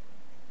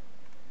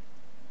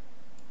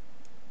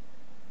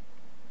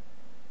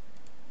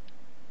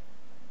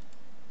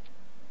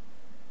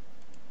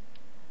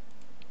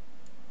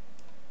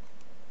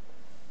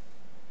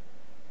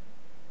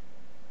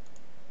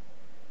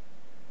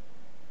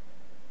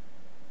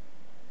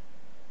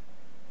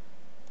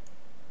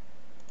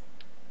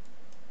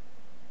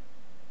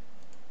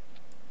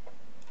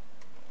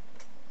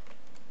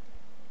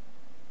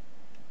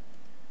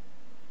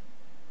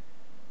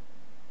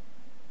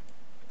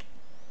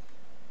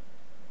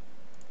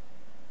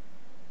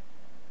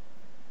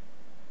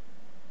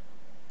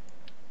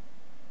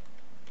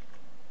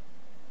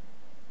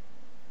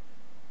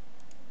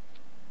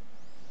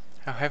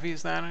 How heavy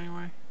is that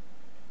anyway?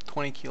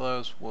 20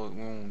 kilos? We'll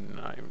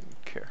not even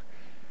care.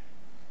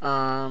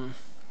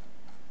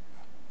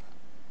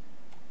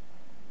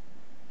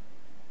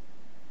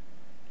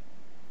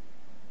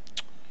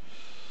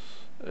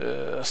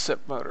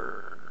 Sep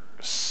motor.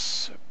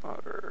 Sep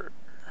motor.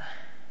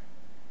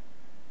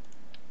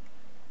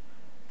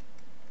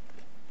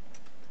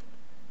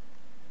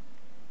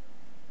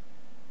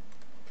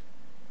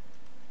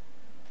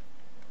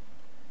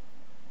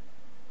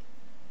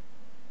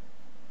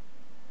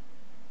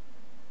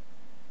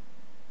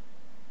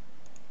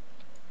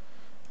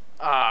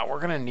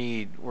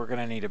 We're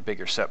gonna need a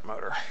bigger sep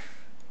motor.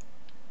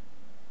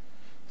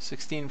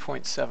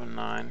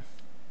 16.79.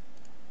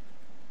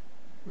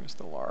 Where's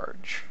the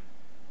large?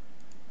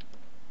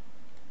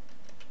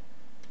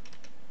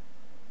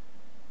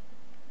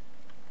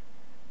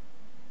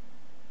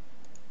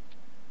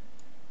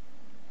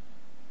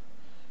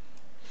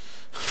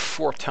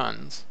 Four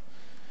tons.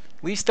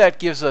 At least that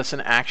gives us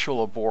an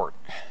actual abort.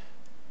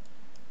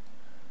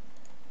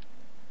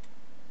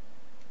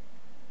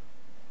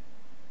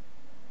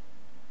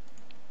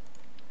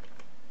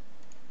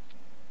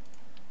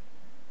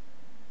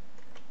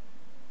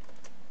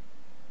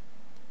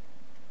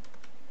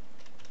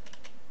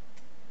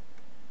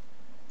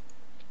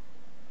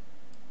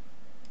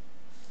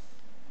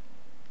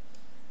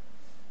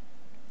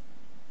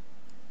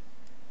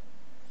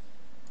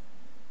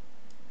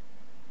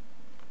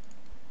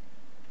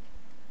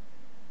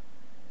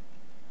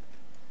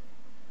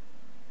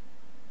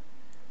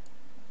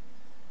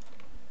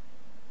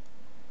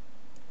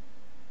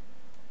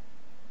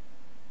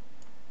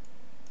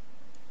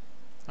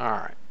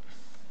 Alright.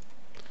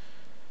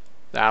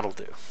 That'll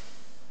do.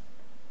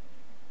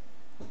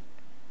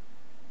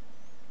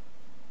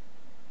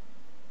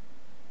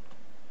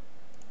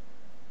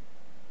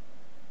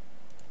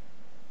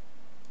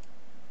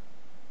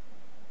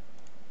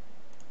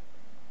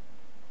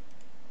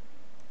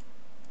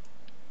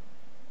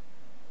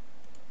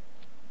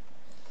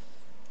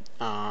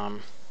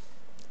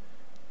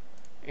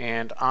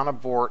 And on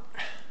abort.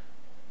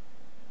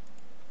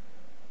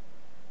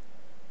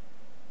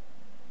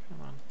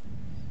 Come on.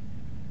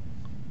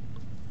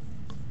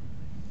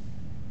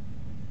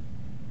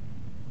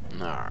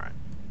 Alright.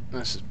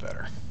 This is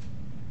better.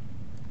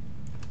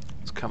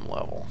 Let's come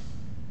level.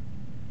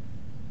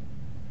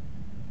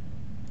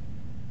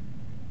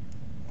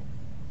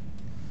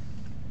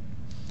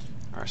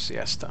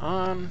 RCS to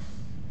on.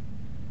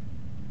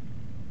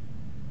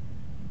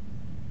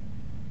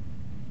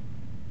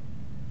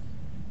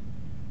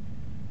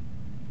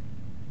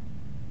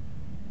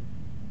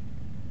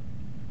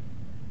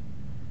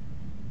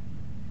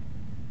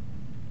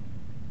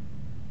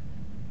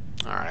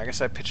 Alright, I guess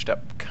I pitched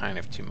up kind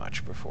of too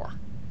much before,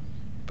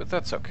 but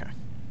that's okay.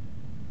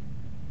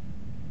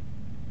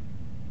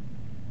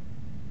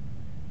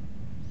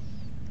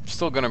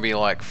 Still going to be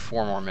like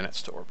 4 more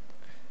minutes to orbit.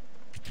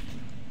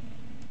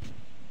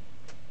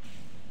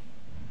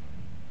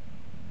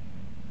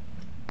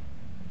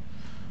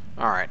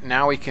 Alright,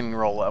 now we can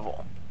roll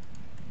level.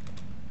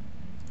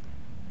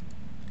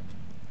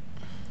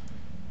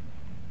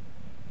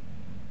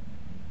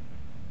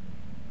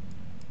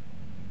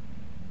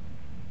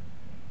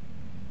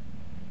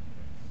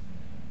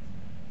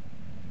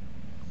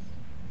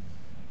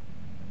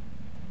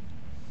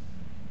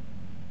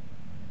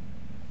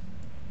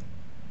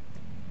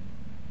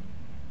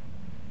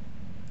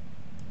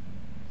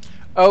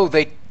 Oh,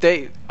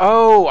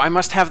 oh, I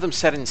must have them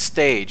set in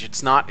stage.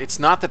 It's not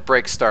that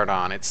brakes start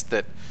on, it's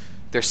that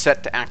they're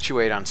set to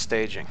actuate on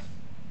staging.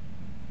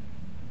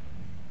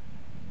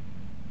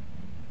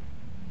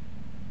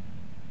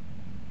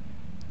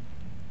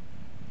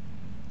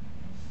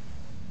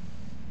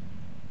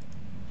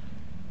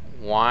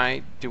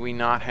 Why do we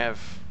not have...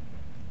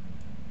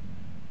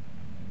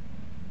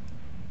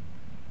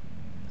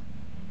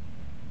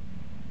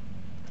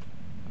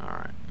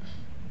 Alright.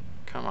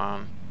 Come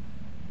on.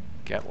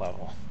 Get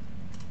level.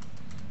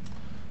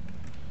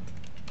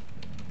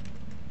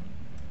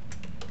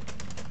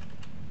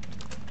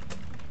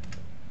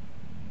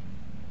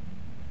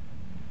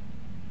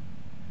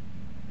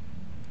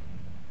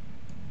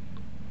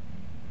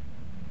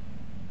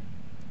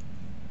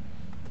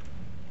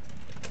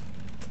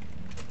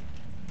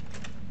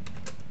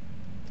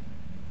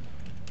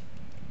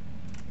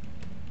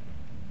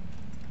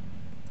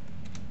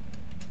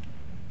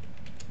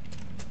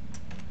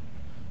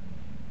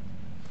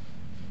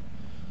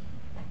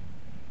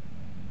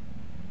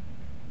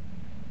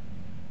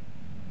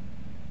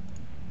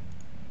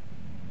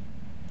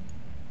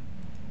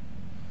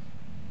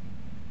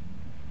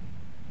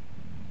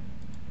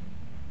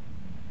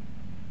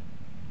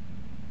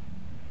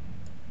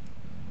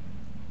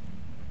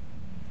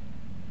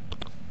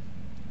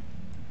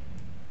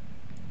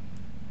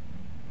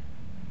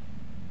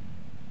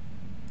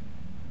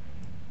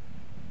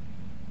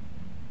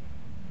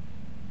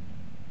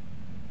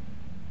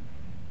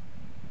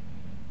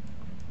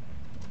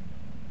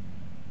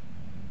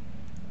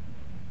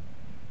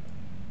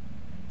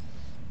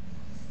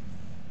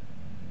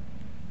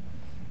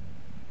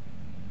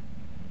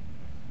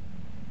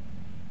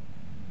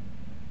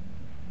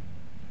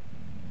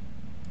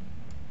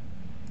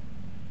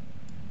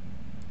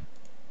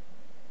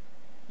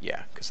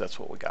 because that's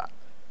what we got.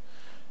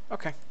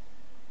 Okay.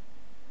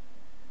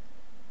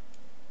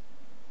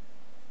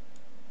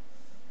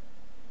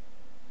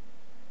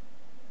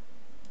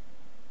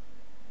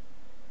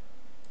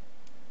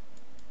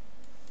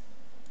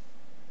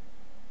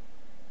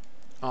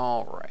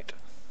 All right.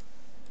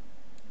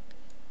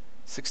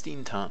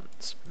 16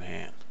 tons,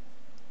 man.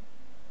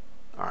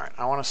 All right,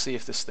 I want to see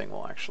if this thing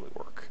will actually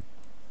work.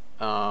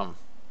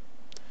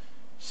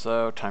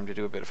 So time to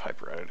do a bit of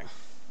hyper editing.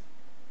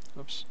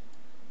 Oops,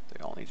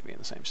 they all need to be in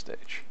the same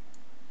stage.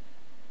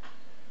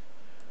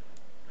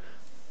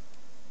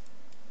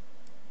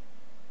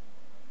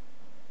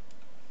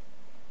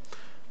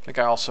 I think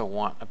I also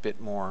want a bit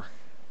more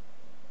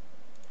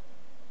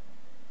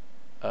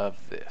of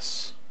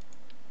this.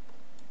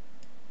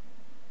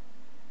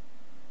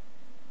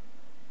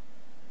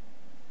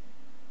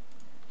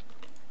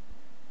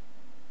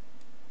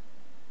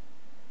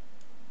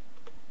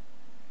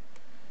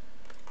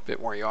 Bit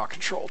more yaw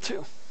control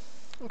too.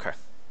 Okay.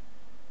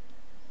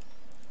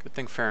 Good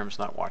thing Ferrum's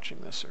not watching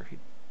this, or he'd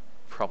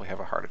probably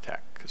have a heart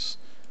attack, because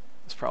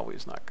this probably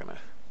is not going to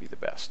be the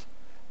best.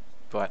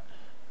 But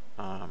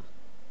yeah,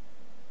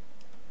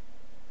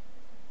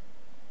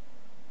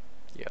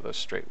 those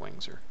straight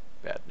wings are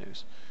bad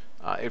news.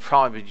 It'd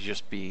probably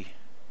just be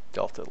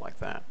delta like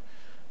that.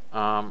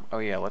 Oh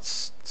yeah,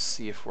 let's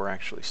see if we're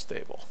actually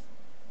stable.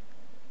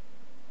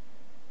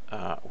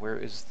 Where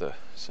is the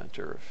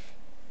center of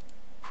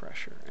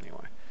pressure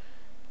anyway?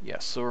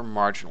 Yes, so we're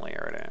marginally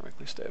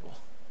aerodynamically stable.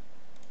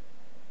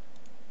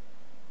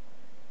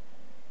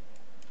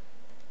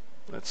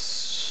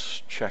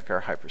 Let's check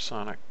our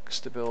hypersonic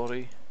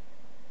stability.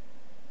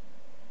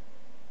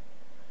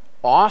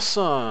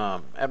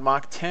 Awesome! At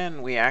Mach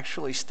 10, we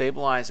actually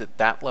stabilize at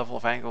that level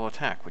of angle of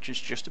attack, which is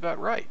just about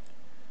right.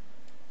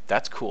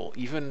 That's cool,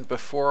 even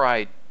before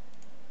I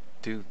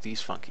do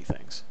these funky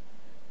things.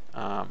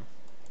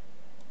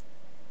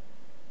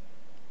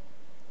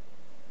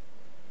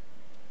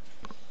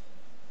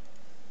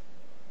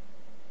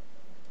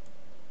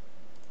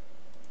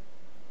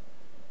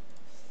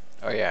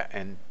 Oh yeah,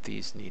 and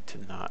these need to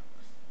not,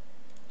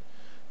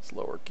 let's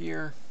lower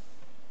gear.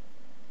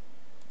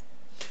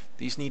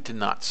 These need to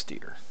not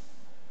steer.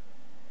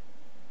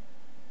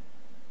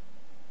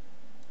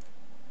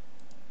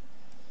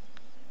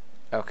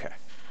 Okay.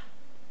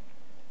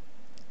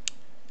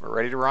 We're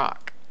ready to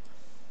rock.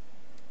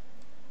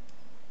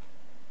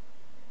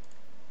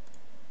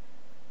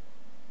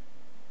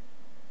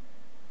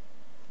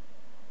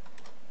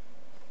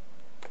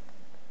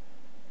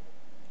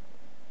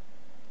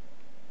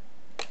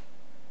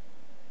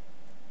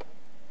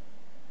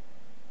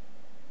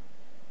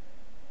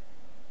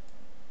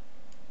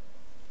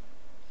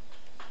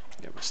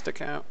 Get my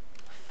stick out.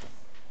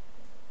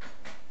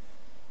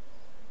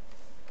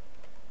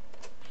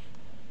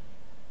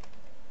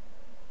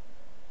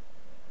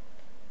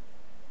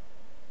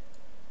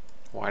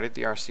 Why did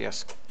the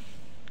RCS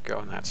go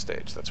in that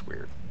stage? That's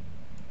weird.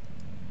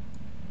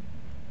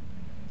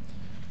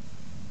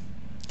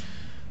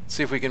 Let's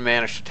see if we can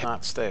manage to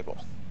not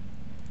stable.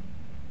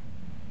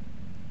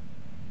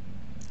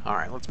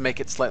 Alright, let's make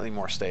it slightly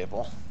more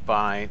stable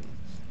by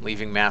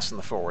leaving mass in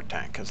the forward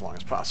tank as long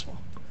as possible.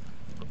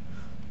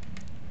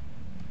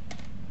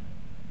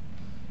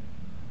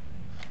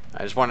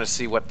 I just wanted to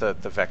see what the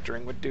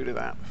vectoring would do to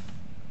that.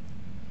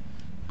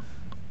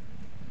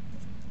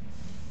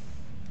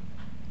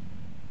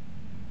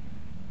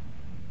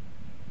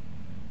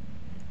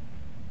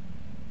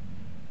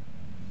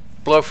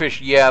 Blowfish,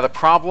 yeah, the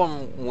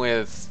problem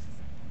with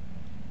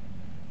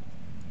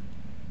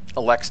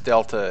Alex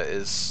Delta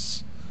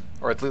is,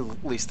 or at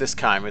least this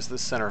time, is the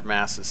center of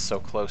mass is so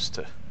close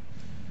to,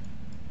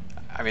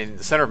 I mean,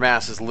 the center of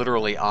mass is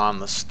literally on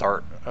the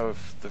start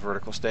of the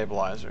vertical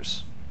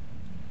stabilizers.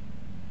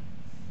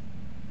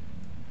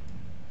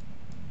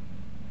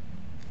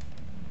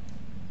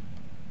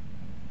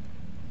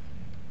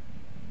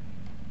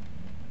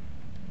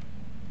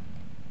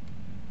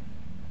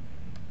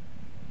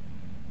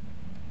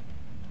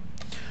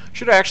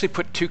 Should I actually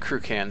put 2 crew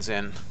cans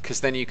in, because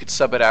then you could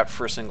sub it out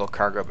for a single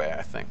cargo bay,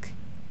 I think.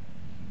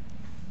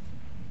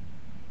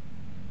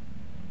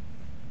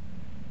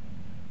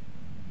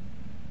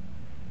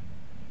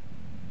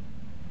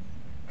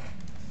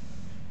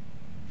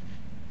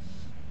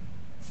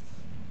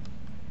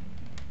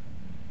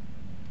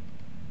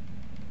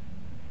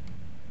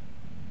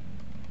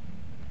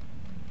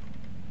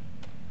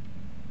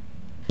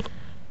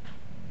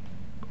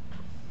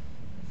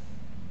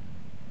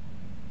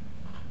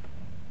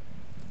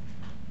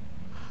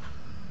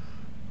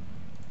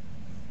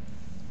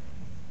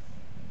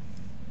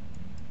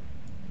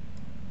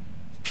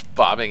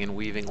 Bobbing and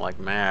weaving like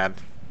mad.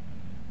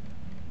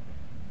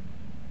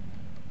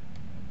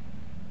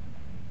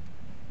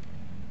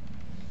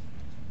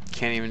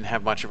 Can't even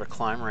have much of a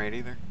climb rate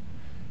either.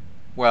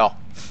 Well,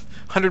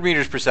 100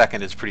 meters per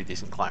second is a pretty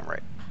decent climb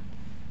rate.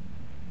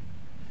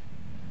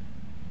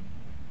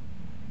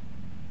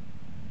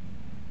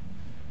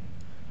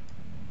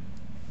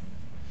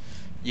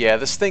 Yeah,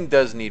 this thing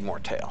does need more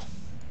tail.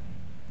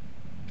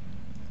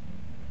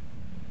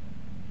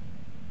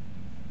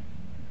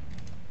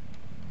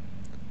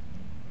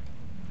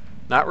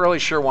 Not really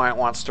sure why it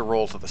wants to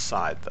roll to the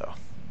side, though.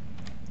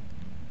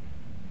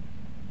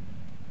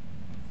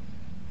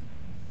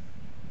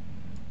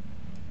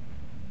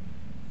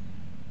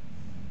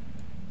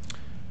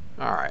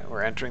 Alright,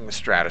 we're entering the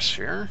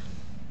stratosphere.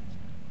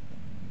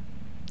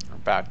 We're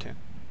about to.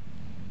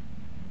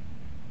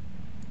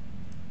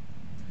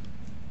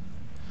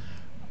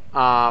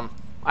 I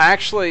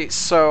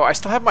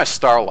still have my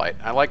Starlight.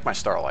 I like my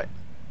Starlight.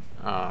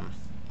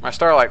 My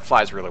Starlight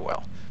flies really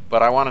well,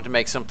 but I wanted to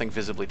make something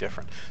visibly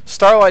different.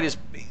 Starlight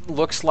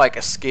looks like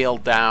a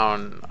scaled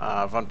down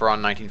von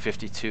Braun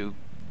 1952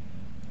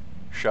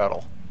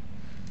 shuttle,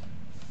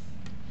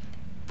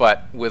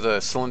 but with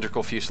a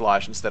cylindrical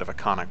fuselage instead of a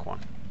conic one.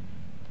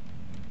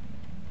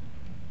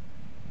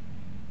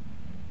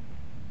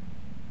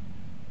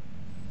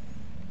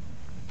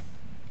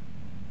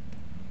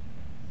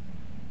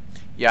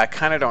 Yeah, I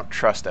kind of don't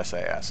trust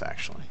SAS,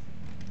 actually.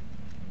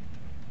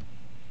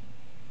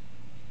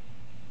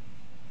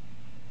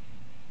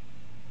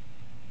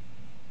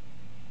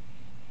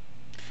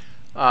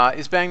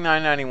 Is Bang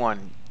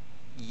 991?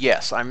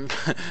 Yes, I'm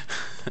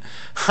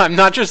I'm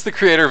not just the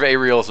creator of a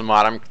realism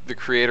mod, I'm the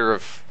creator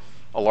of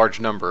a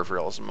large number of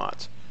realism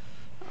mods.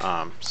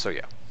 So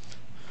yeah.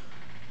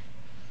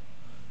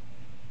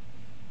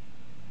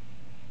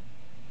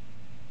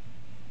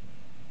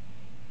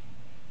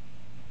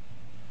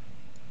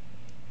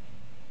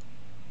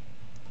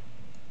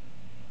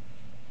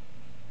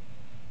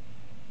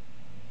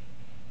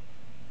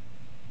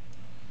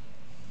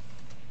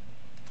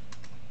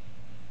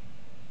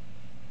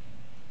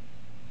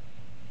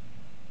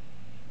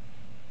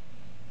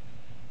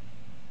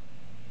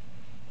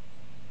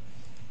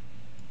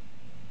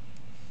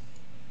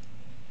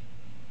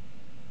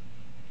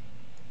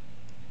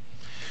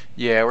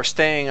 Yeah, we're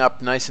staying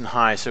up nice and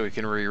high so we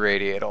can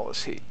re-radiate all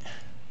this heat.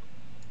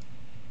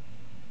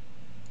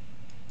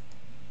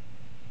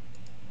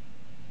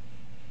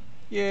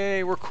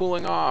 Yay, we're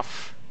cooling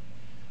off.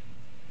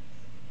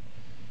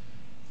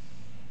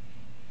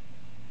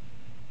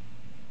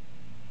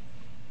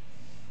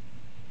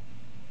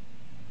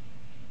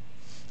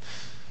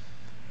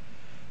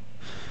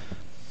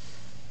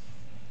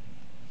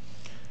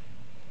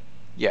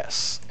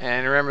 Yes,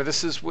 and remember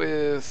this is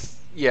with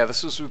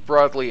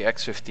broadly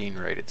X15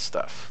 rated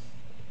stuff.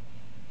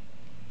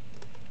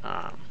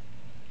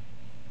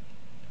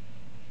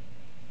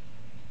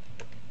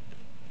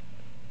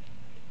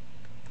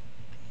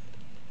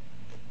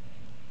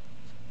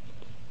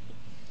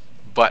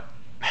 But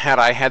had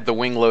I had the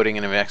wing loading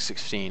in an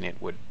X16, it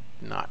would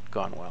not have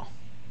gone well.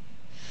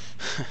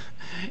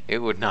 It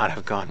would not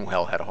have gone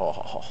well at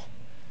all.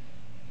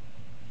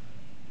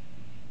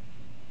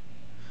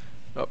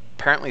 Oh,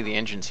 apparently the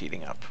engine's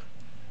heating up,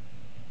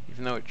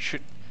 even though it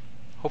should.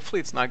 Hopefully,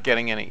 it's not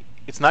getting any.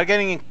 It's not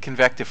getting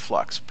convective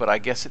flux, but I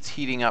guess it's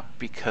heating up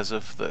because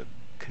of the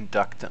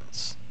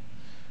conductance,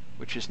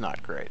 which is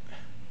not great.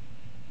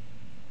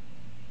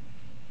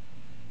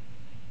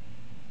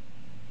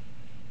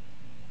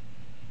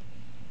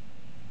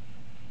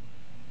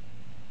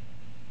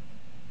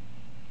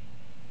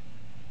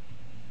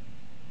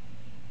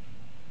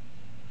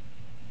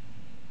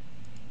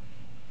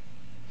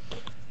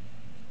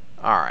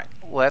 Alright,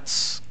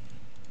 let's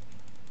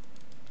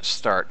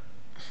start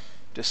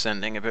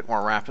descending a bit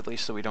more rapidly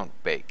so we don't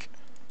bake.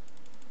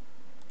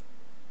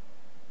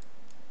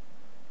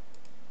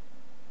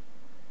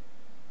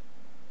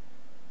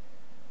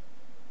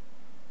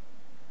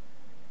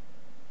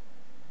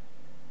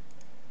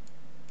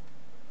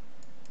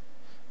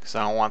 Because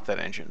I don't want that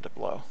engine to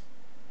blow.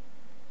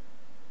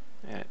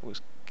 And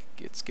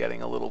it's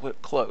getting a little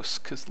bit close,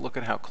 because look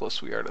at how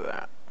close we are to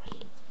that.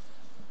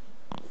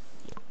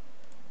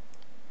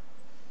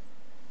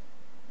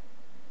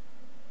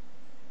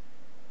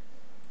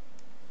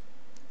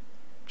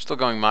 Still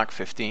going Mach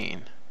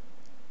 15,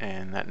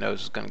 and that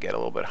nose is going to get a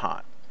little bit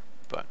hot,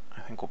 but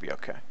I think we'll be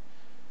okay.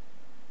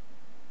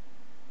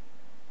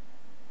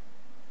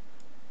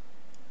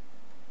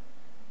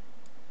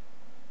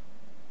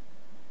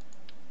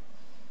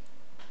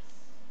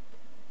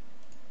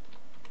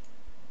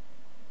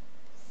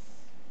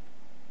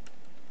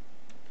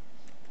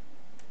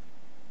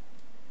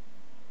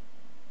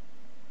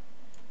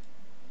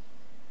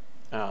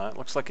 It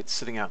looks like it's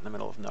sitting out in the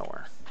middle of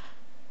nowhere.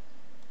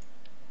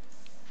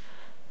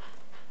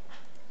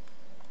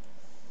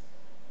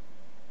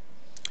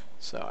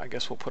 So I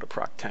guess we'll put a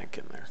Proc tank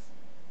in there.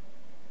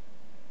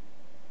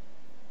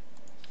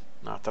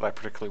 Not that I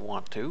particularly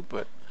want to,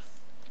 but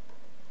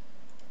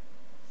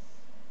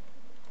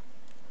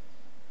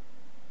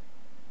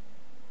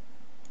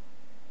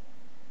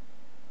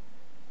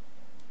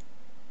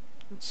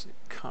let's see,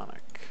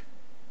 conic.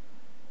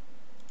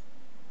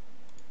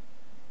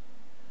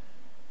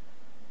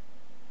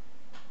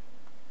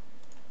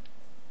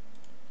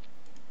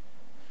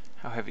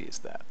 How heavy is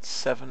that?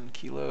 7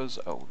 kilos?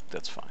 Oh,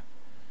 that's fine.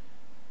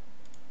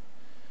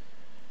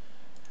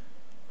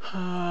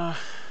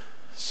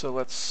 So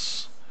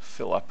let's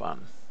fill up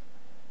on.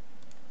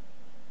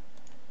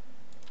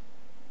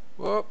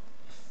 Whoop.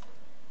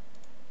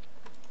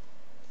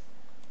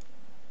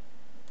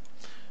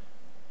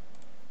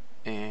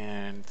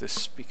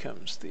 this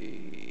becomes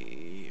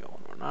the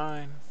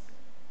 109.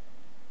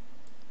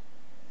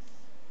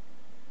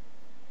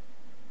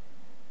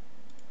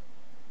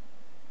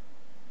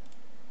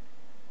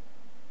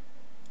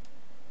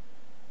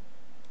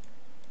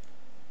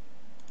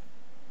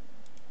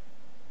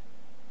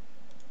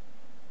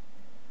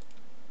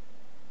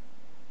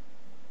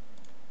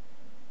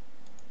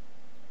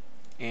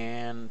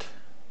 And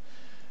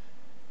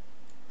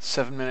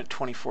 7-minute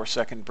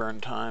 24-second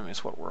burn time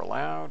is what we're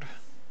allowed.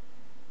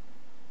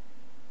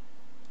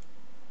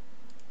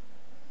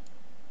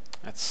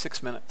 That's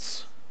 6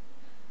 minutes.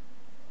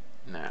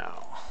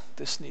 Now,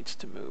 this needs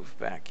to move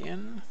back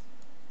in.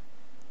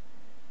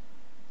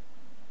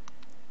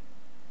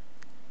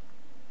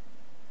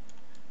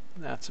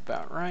 That's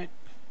about right,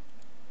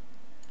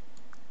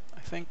 I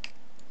think.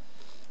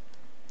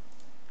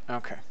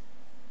 Okay.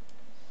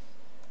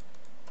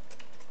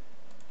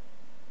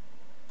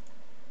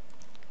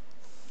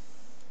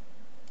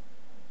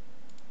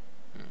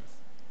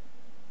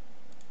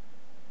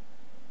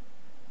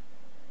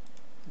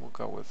 We'll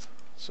go with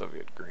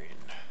Soviet green.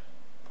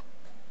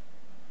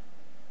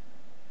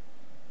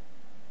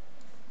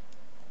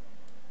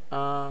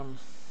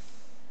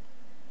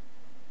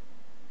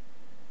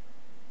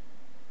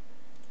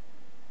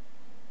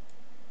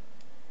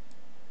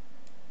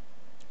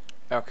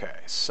 Okay,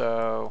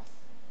 so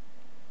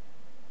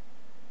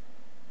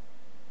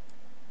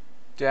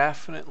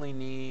definitely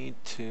need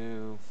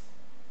to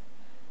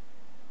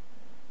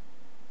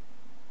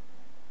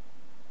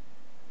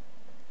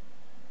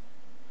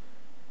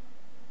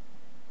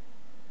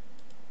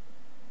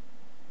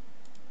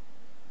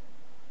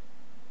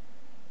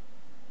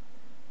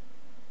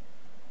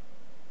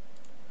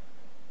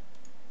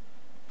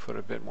put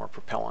a bit more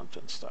propellant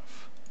and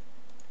stuff.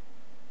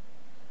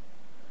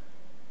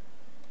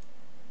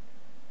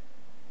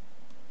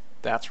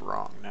 That's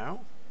wrong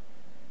now.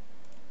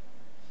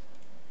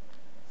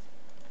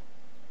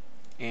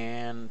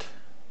 And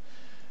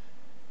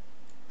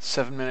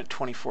 7-minute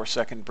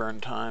 24-second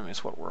burn time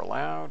is what we're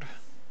allowed.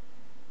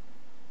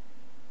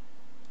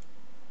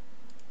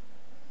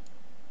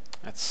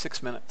 That's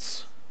 6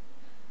 minutes.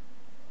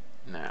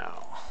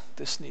 Now,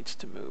 this needs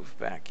to move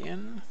back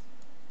in.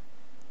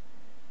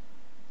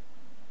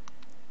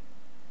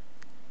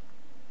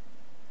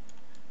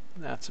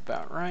 That's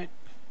about right,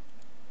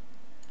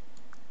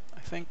 I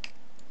think.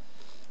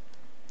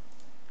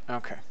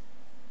 Okay.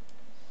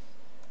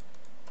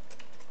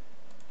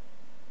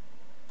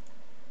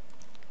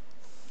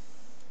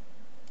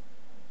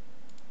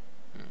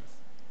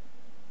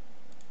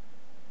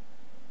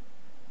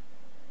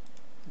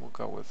 We'll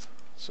go with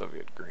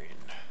Soviet green.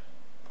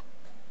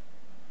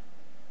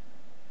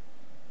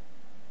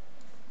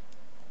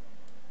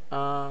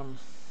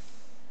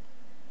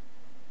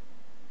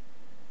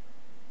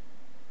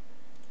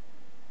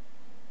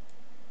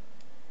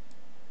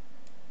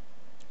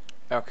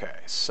 Okay,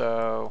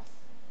 so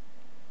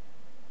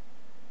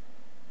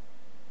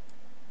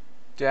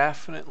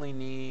definitely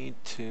need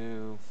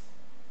to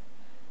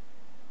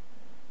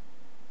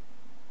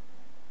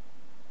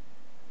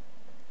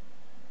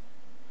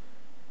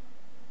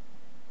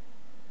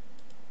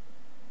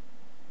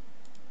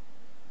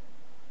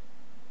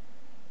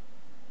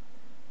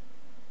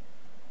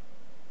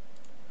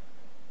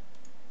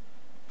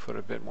put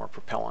a bit more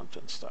propellant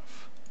and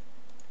stuff.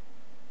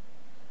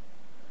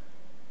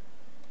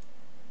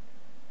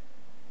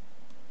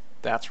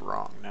 That's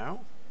wrong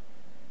now.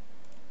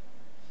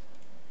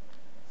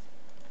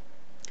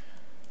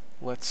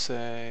 Let's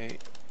say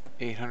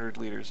 800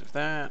 liters of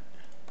that.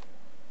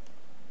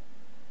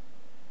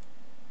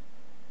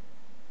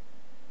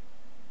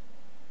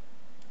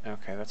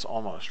 Okay, that's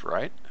almost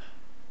right.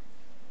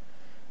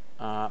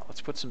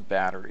 Let's put some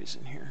batteries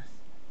in here.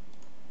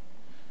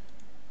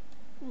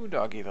 Ooh,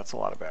 doggy, that's a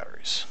lot of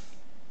batteries.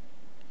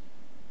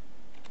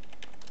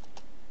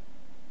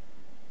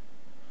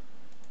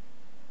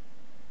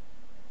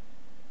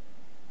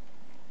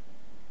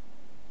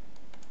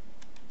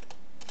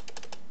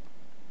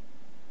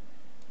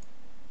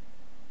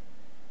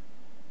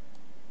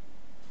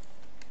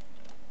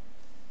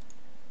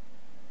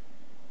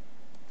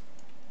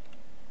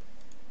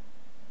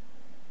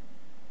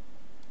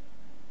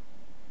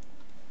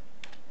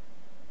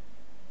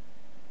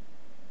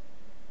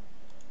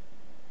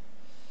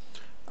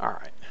 All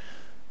right,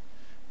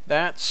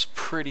 that's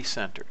pretty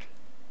centered.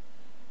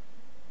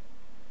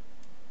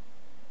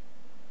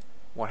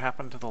 What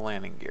happened to the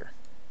landing gear?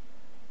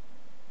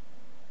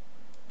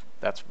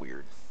 That's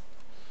weird.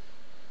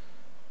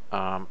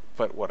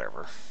 But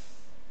whatever.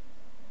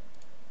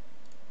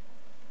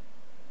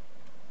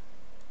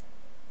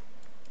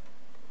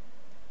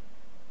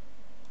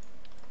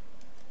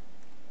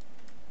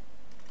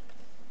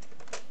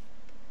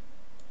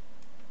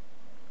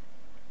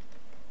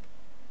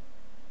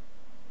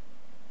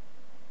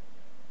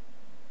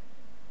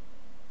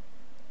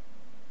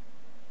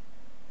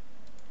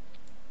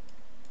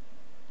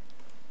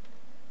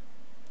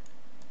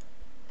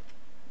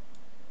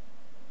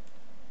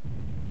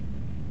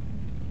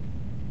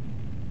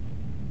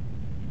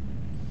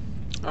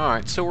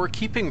 Alright, so we're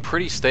keeping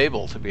pretty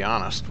stable, to be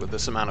honest, with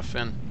this amount of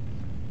fin.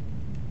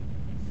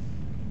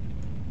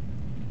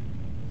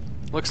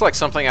 Looks like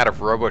something out of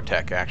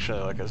Robotech, actually,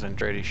 like a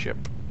Zentradi ship.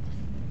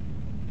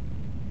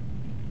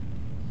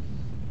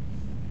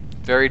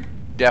 Very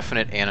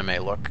definite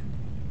anime look.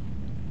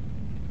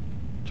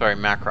 Sorry,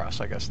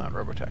 Macross, I guess, not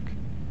Robotech.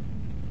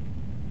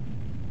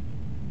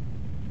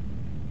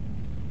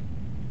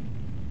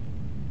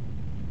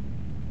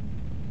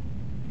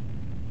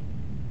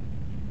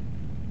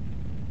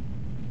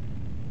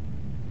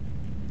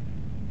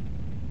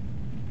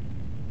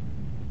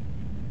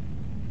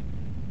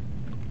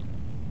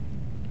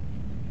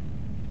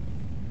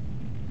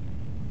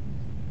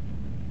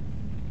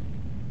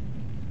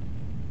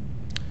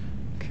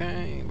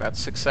 Okay, about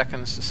 6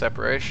 seconds to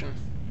separation.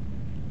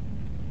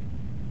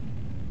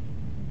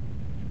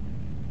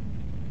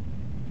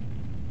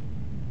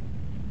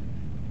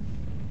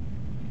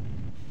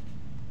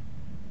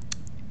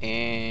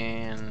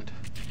 And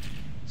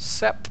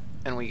sep,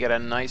 and we get a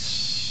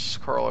nice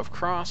Korolev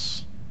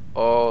cross.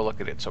 Oh, look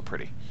at it, so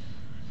pretty.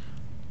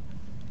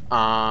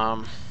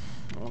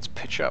 Let's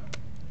pitch up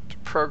to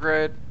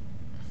prograde.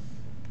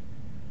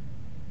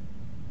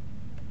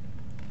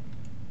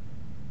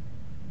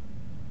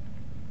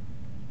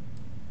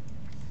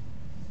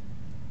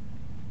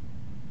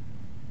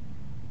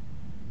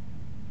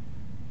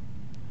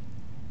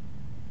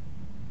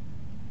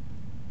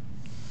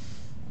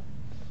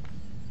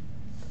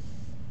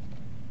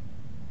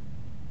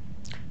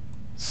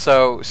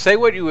 So, say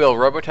what you will,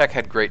 Robotech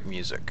had great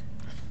music.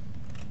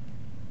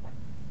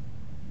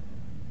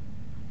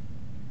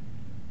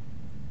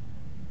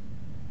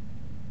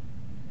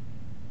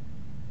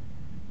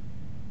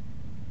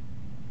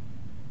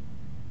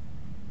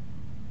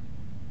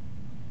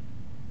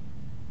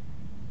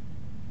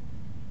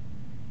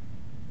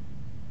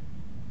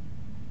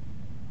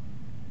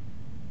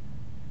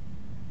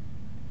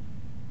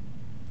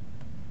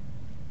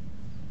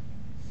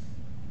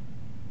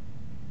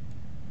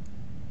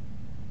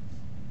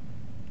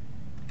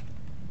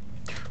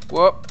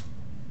 Whoop.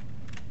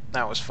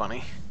 That was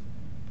funny.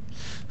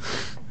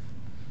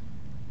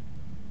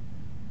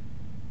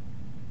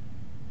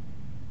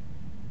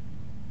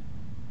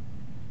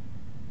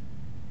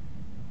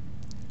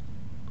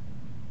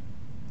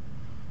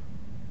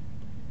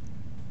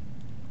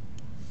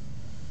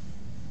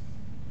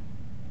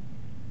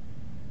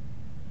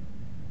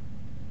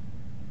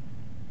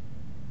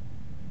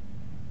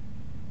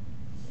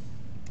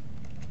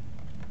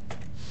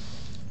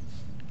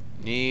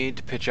 Need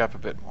to pitch up a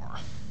bit more.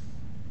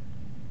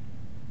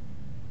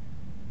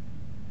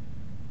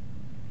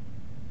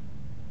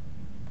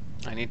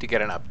 I need to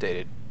get an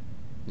updated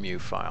mu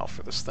file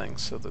for this thing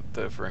so that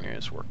the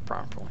verniers work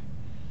properly.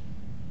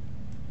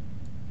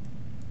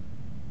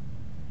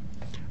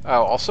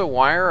 Oh, also,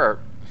 why are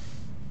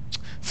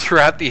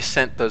throughout the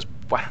ascent those?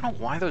 I don't know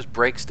why those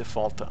brakes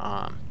default to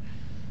on.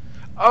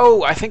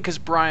 Oh, I think because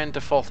Brian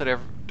defaulted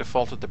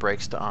the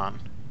brakes to on.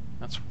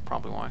 That's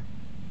probably why.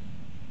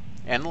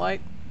 End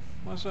light,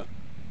 was it?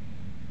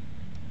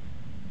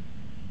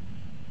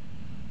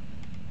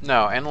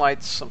 No, end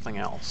light's something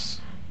else.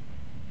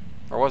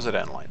 Or was it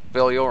end light?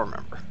 Bill, you'll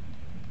remember.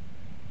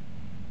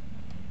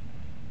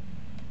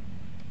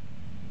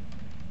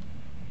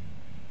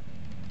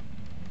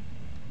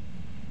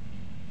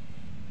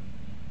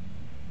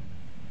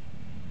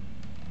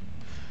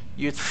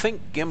 You'd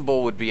think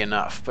gimbal would be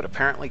enough, but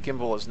apparently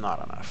gimbal is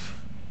not enough.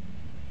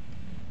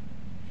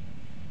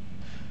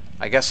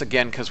 I guess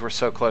again because we're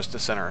so close to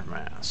center of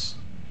mass.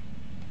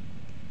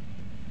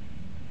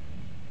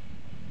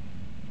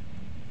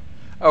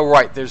 Oh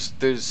right,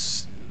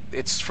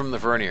 it's from the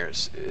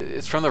verniers.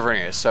 It's from the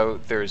verniers, so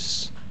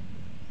there's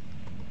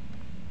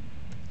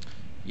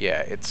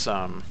yeah, it's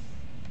a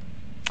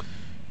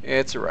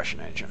Russian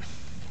engine.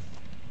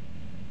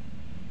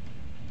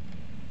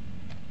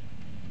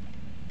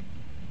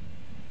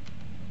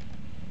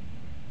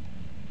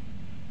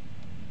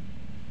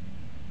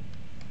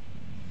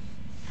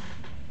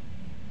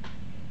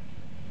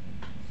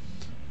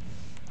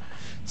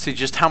 See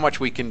just how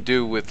much we can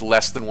do with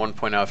less than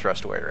 1.0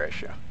 thrust to weight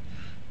ratio.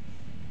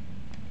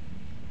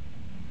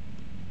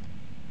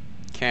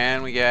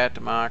 Can we get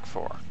to Mach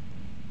 4?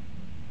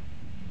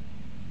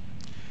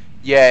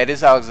 Yeah, it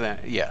is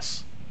Alexander.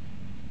 Yes.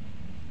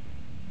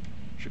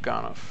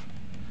 Zhuganov.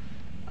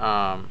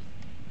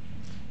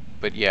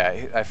 But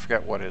yeah, I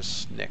forgot what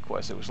his nick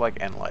was. It was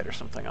like N-Light or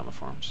something on the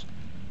forums.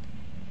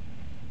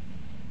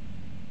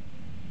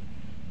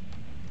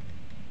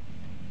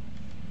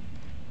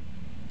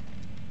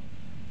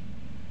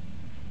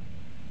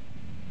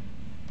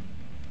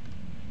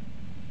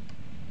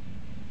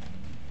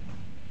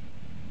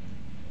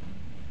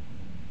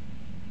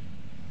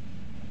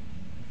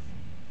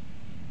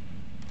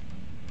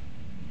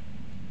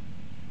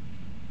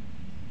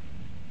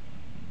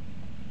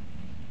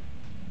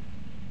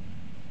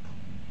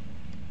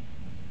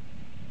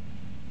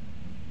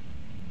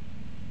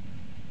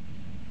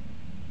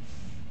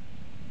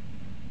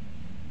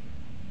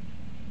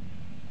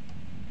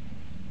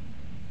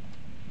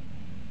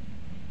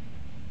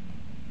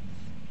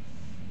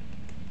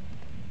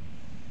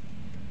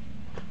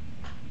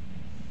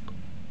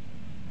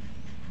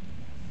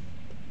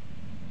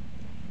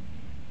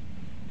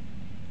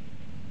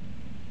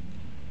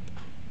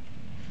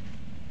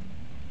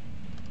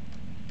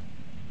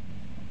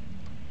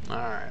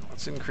 Alright,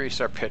 let's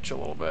increase our pitch a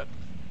little bit.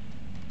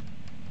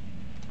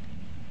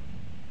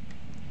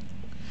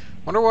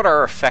 Wonder what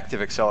our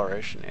effective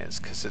acceleration is,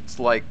 because it's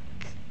like,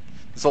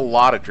 there's a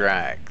lot of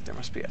drag. There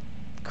must be a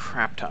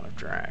crap ton of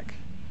drag.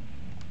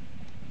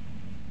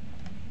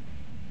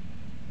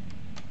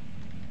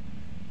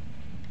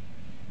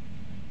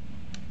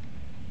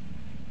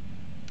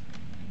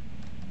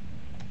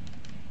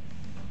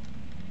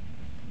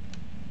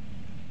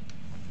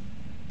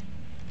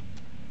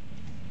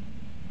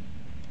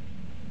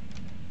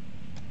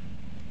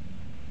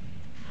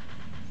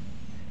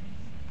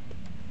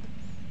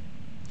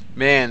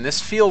 Man, this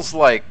feels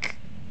like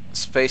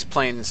space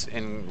planes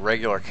in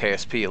regular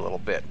KSP a little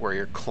bit, where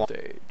you're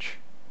stage.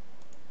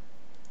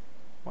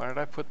 Why did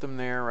I put them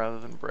there rather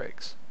than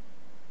brakes?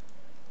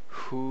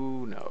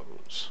 Who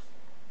knows?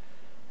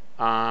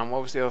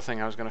 What was the other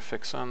thing I was going to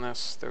fix on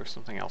this? There was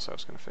something else I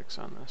was going to fix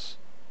on this.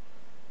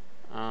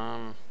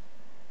 An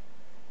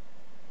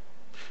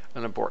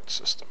abort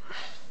system.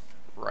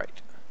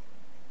 Right.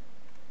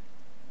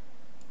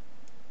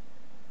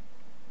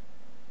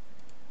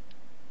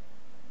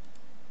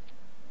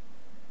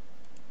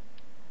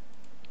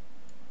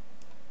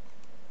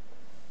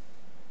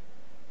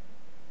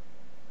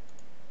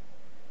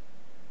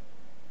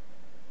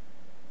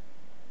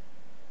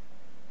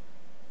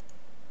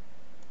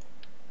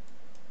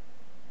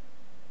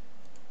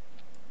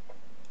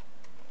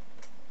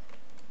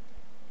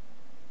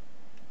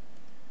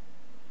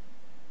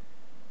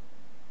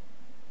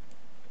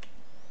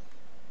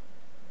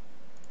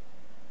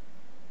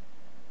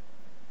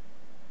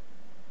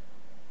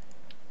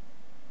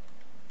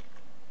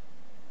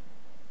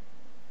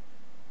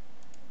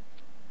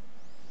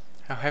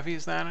 How heavy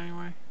is that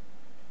anyway?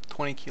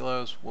 20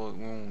 kilos? Well,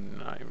 we'll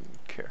not even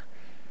care.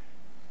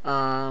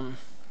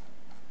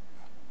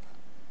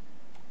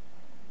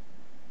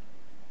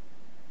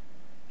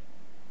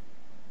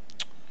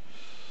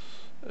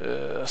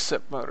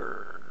 SIP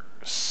motor.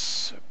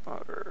 SIP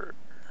motor.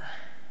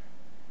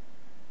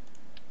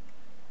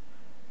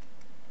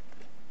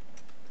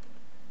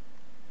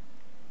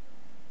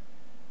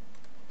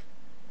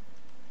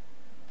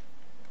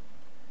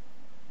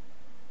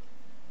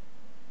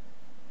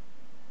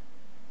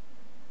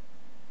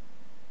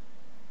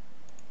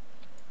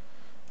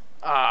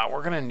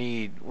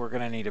 We're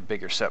gonna need a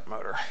bigger SEP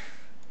motor.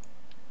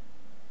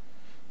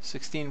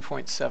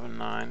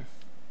 16.79.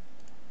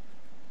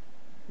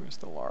 Where's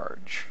the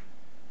large?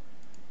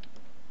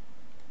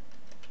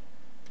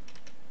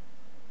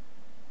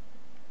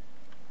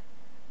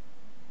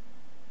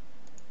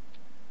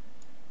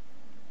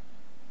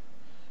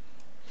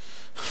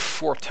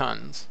 Four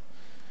tons.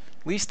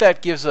 At least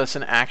that gives us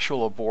an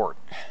actual abort.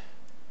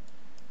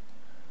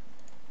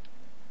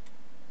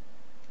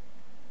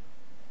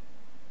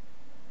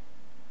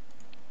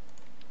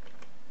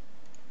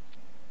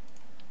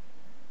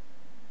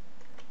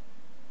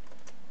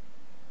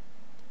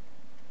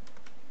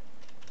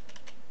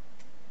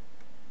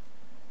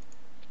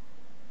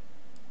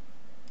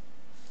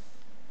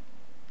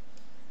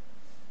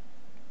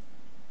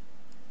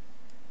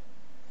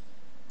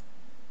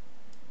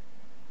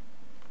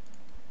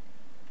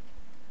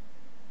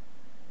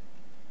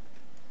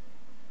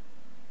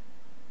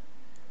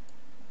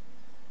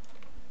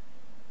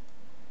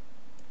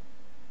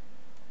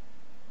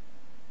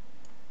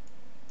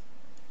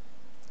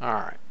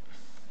 Alright.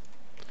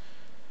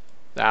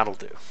 That'll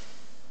do.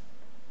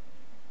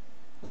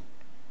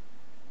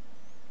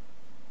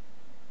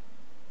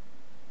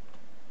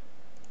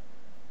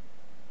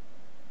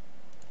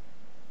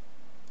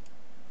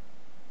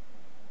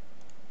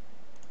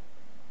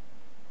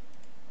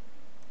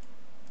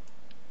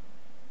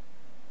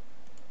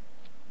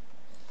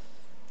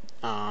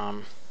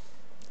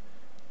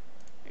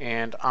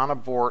 And on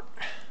abort,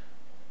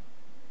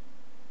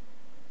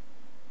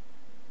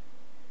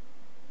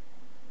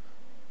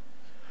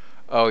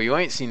 oh, you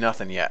ain't seen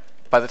nothing yet.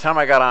 By the time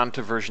I got on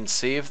to version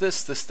C of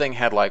this thing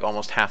had like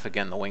almost half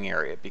again the wing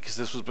area, because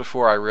this was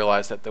before I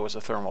realized that there was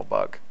a thermal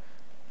bug.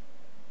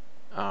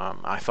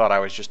 I thought I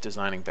was just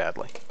designing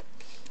badly.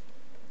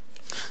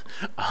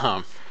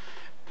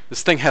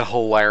 This thing had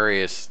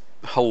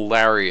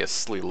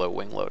hilariously low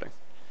wing loading.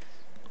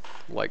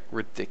 Like,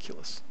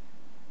 ridiculous.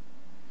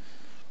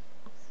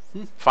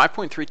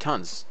 5.3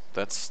 tons.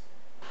 That's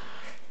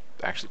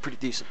actually pretty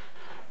decent.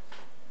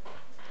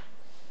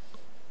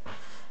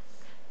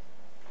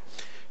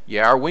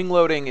 Yeah, our wing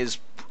loading is,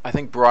 I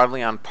think,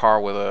 broadly on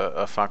par with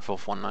a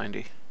Focke-Wulf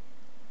 190.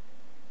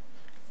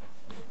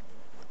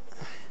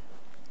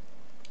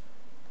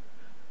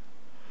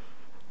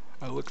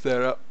 I looked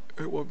that up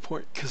at one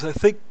point, because I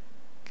think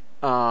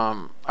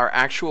our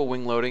actual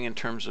wing loading in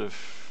terms of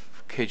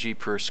kg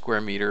per square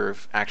meter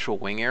of actual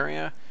wing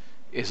area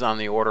is on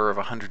the order of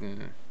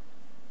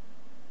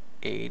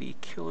 180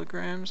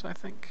 kilograms, I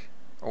think.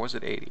 Or was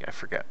it 80? I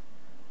forget.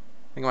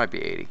 I think it might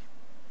be 80.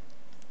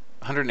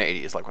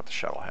 180 is like what the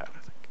shuttle had,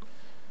 I think.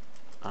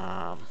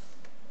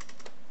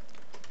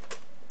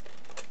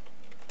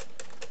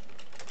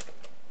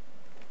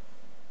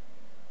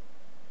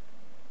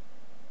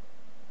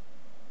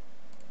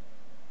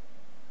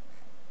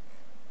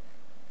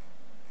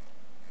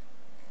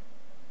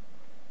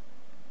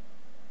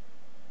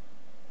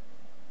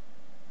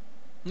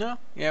 No,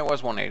 yeah, it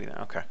was 180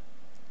 then. Okay,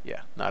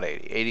 yeah, not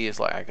 80. 80 is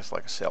like, I guess,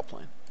 like a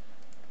sailplane.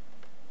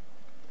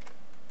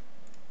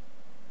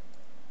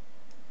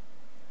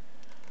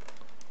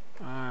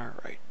 All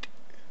right.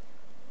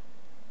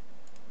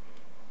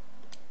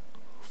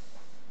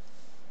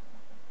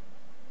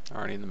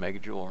 Already in the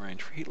megajoule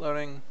range for heat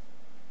loading.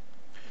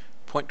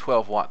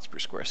 0.12 watts per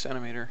square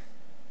centimeter.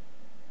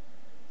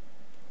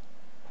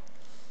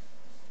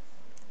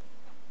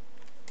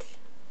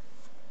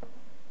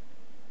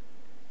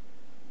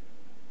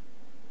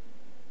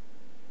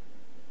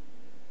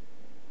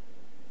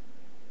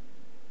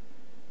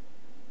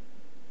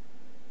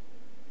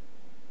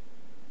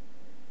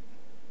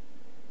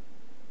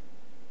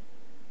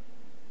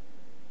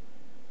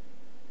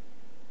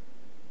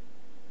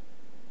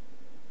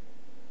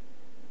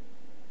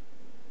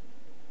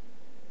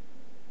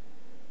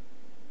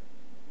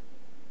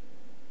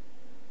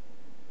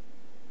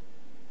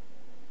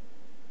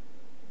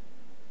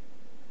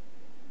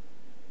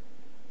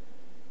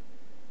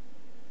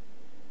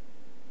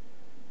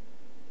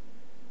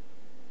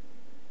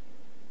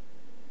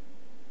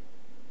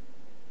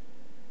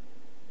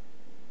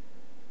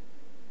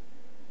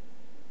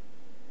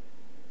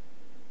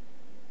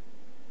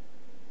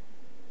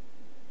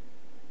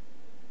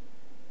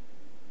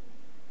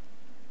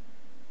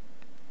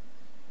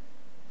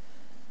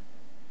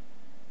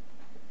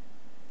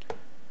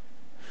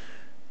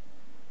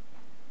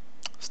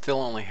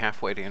 Still only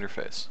halfway to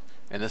interface.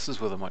 And this is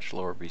with a much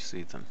lower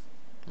BC than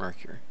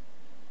Mercury.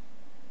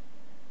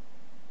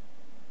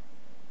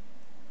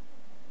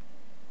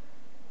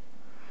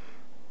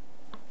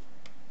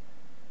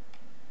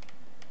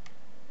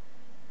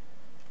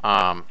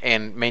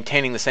 And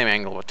maintaining the same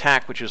angle of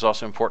attack, which is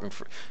also important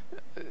for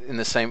in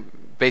the same,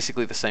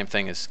 basically the same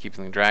thing as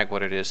keeping the drag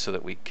what it is, so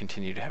that we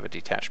continue to have a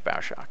detached bow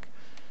shock.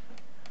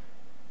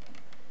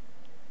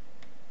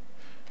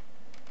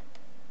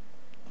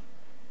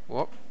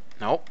 Whoop,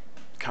 nope,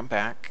 come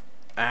back.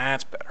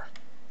 That's better.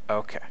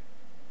 Okay.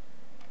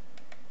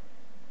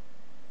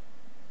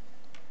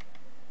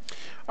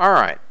 All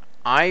right,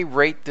 I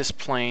rate this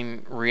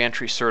plane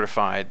re-entry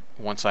certified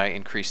once I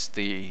increase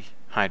the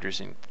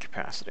hydrogen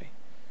capacity.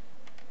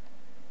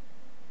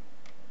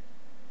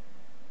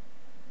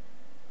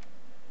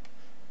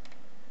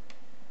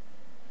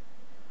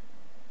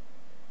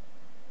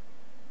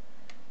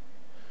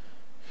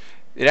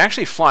 It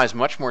actually flies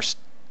much more,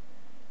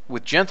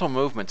 with gentle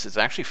movements, it's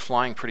actually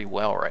flying pretty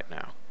well right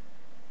now.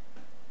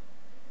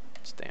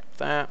 Stamp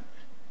that.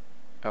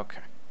 Okay.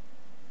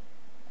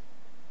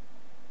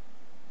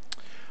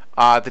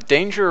 The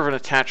danger of an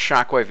attached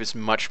shockwave is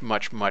much,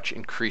 much, much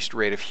increased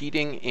rate of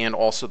heating, and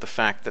also the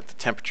fact that the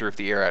temperature of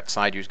the air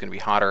outside you is going to be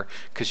hotter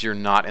because you're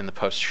not in the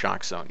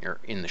post-shock zone, you're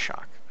in the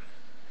shock,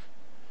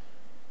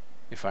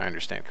 if I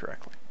understand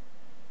correctly.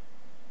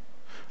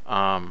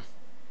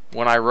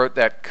 When I wrote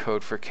that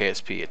code for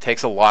KSP, it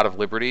takes a lot of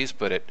liberties,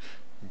 but it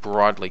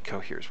broadly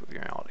coheres with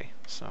reality.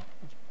 So,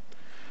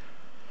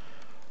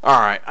 all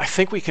right, I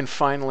think we can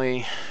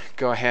finally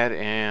go ahead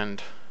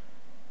and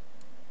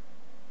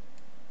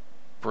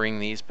bring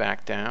these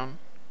back down.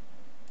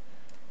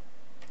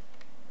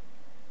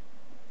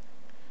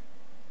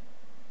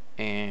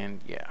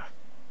 And yeah.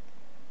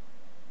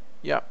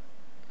 Yep.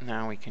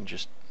 Now we can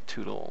just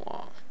tootle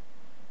along.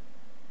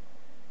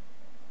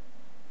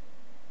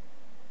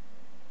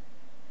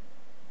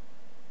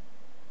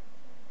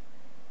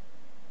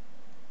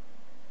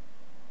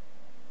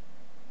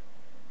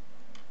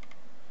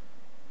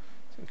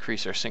 Let's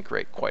increase our sync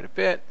rate quite a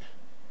bit.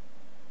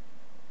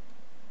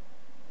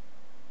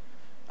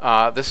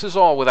 This is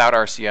all without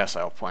RCS,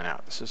 I'll point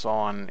out. This is all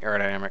on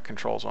aerodynamic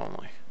controls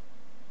only.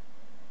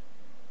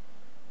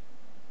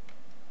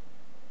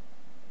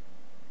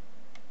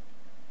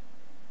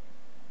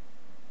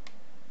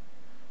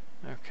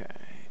 Okay,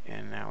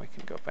 and now we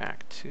can go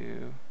back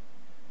to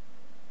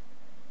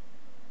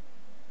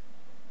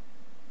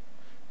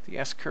the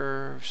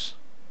S-curves.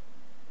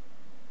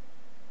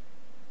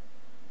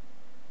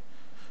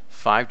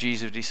 5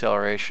 Gs of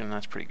deceleration,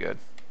 that's pretty good.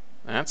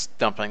 That's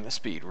dumping the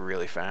speed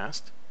really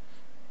fast.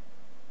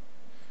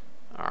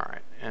 All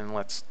right, and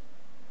let's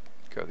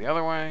go the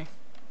other way.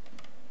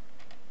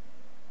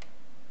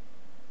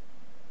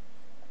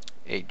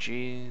 8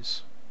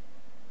 Gs.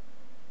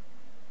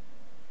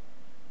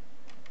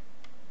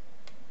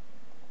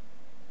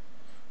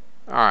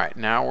 All right,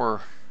 now we're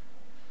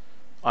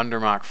under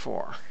Mach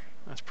 4.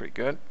 That's pretty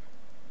good.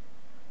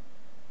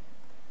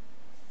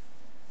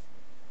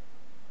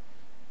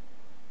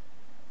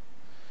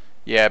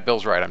 Yeah,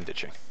 Bill's right, I'm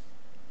ditching.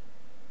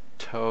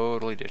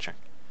 Totally ditching.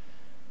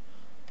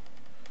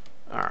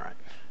 All right.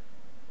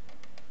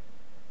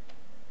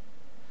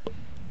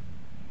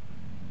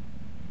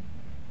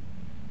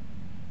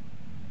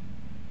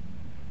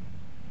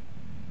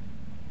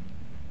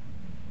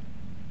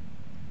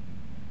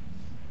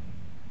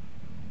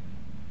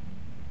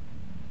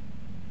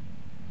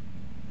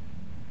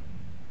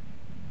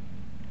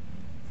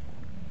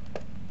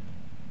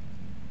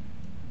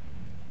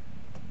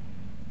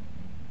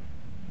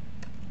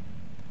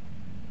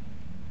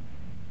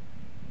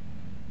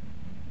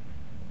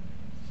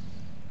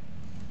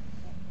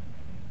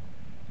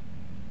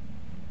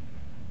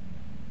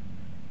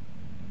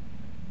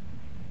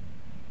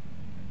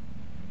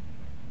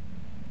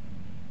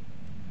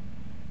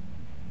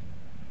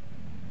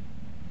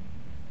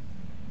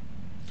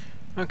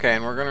 Okay,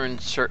 and we're going to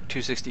insert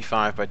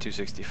 265 by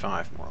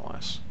 265, more or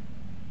less.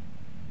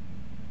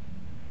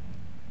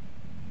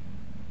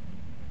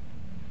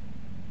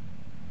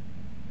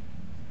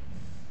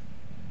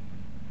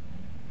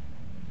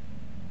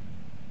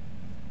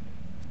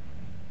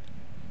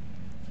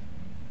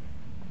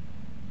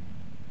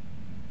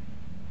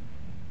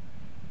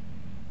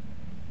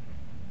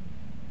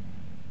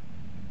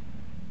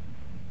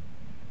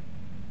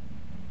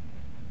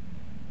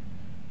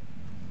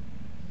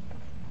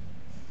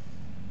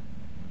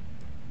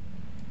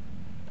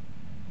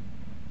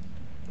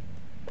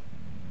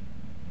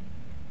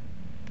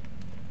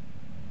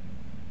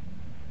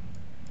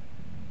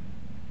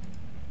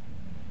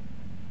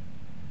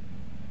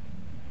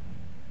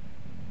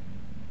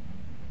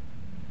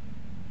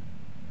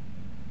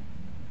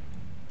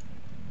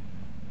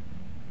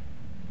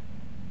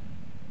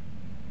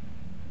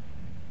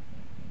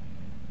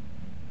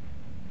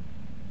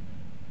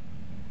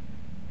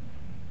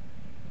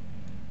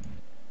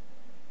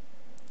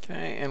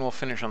 Okay, and we'll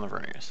finish on the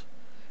verniers.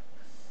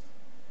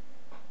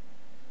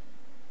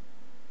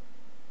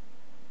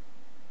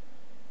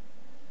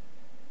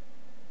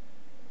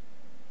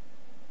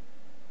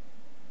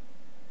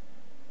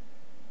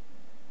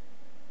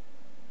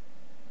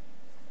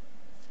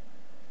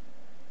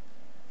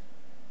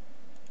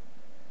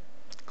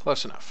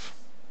 Close enough.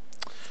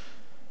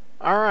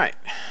 All right.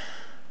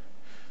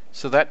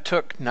 So that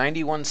took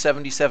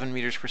 9177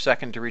 meters per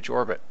second to reach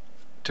orbit,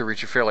 to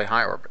reach a fairly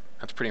high orbit.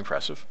 That's pretty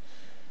impressive.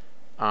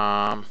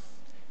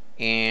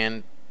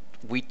 And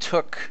we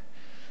took,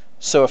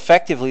 so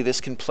effectively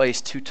this can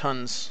place 2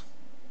 tons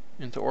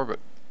into orbit.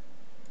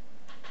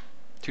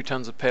 2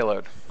 tons of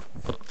payload.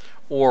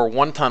 Or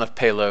 1 ton of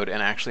payload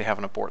and actually have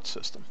an abort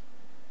system.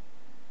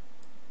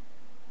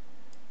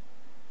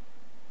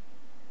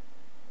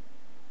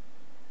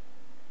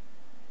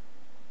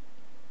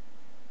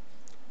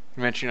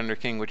 Convention under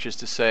King, which is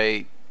to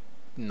say,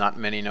 not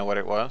many know what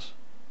it was.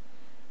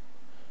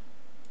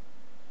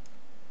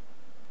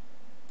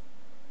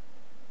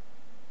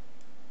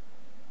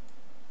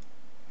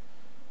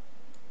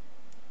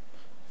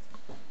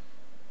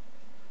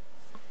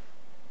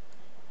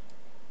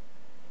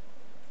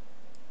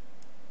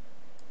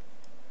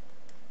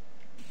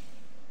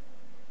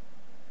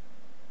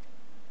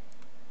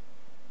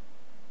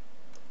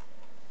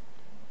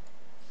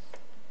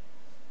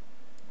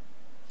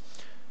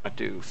 I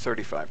do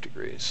 35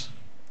 degrees.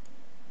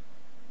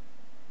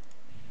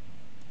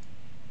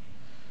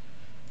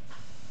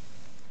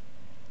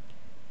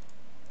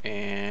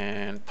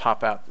 And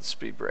pop out the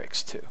speed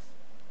brakes too.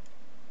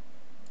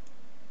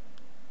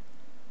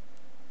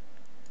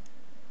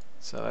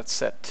 So that's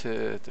set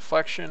to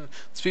deflection.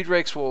 Speed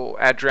brakes will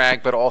add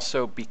drag, but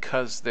also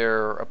because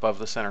they're above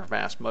the center of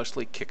mass,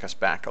 mostly kick us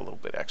back a little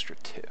bit extra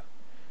too.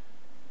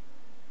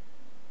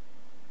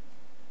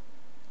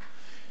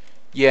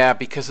 Yeah,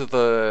 because of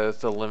the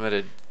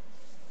limited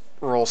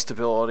roll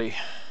stability,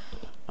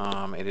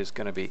 it is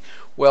going to be.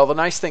 Well, the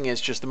nice thing is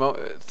just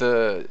it's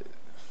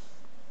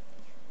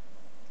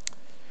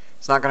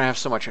not going to have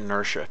so much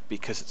inertia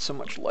because it's so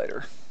much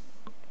lighter.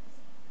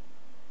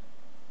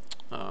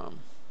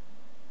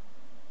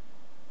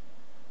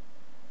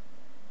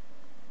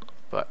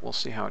 But we'll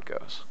see how it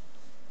goes.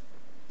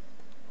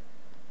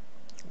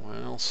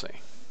 We'll see.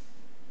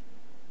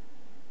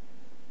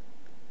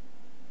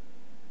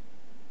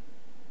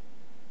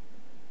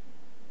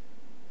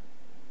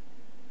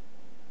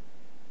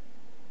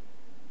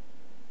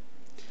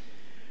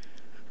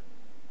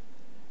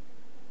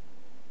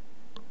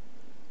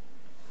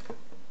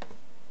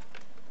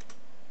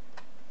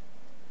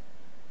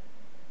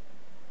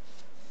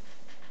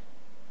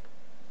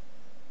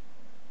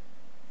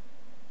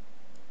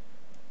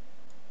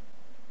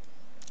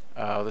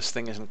 This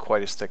thing isn't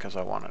quite as thick as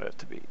I wanted it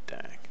to be.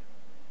 Dang.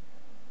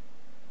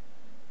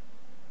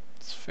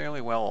 It's fairly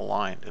well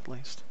aligned, at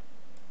least.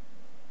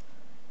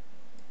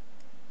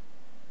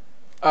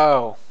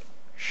 Oh,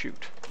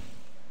 shoot.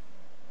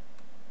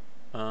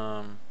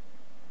 Thermal.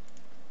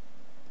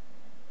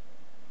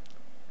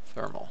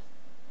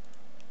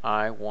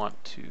 I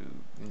want to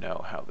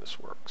know how this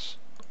works.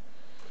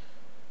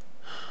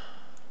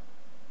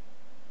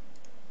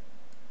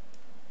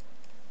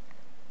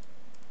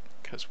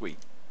 Because we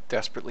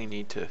desperately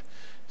need to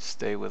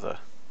stay with a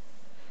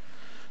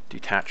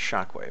detached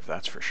shockwave,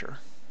 that's for sure.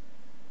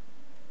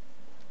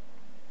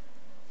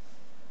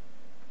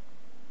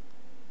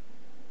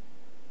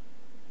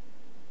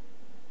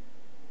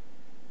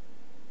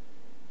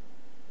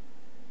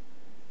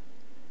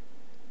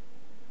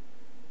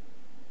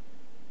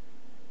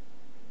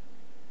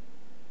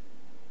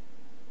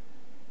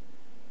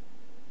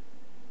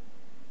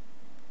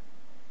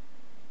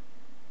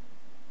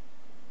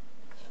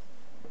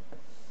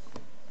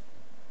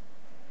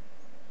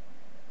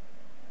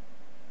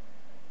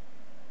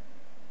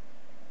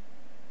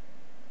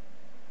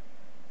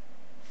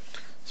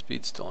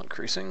 Speed's still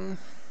increasing.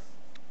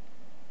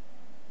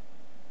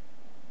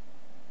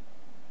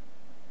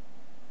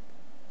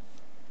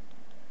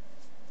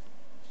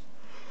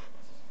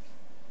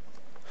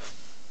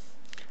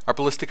 Our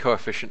ballistic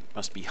coefficient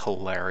must be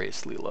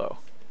hilariously low.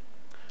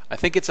 I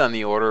think it's on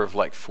the order of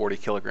like 40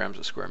 kilograms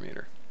a square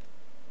meter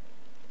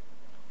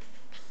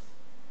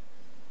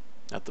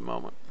at the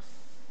moment.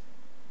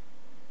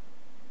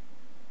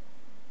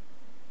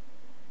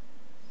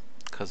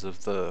 Because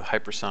of the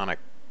hypersonic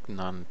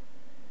none,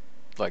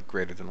 like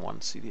greater than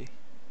 1 CD.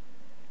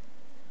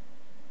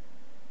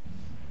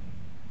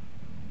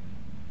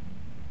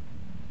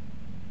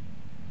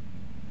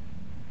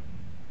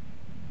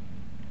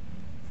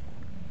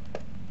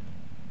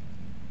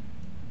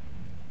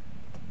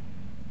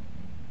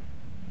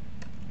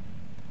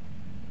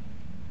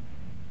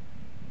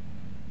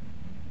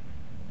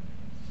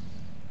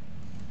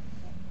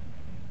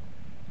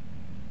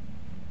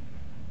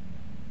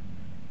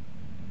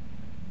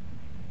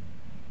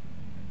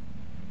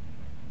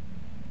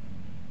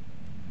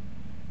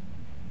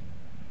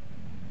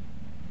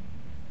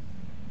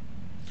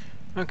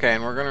 Okay,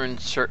 and we're going to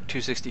insert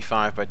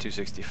 265 by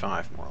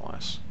 265, more or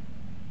less.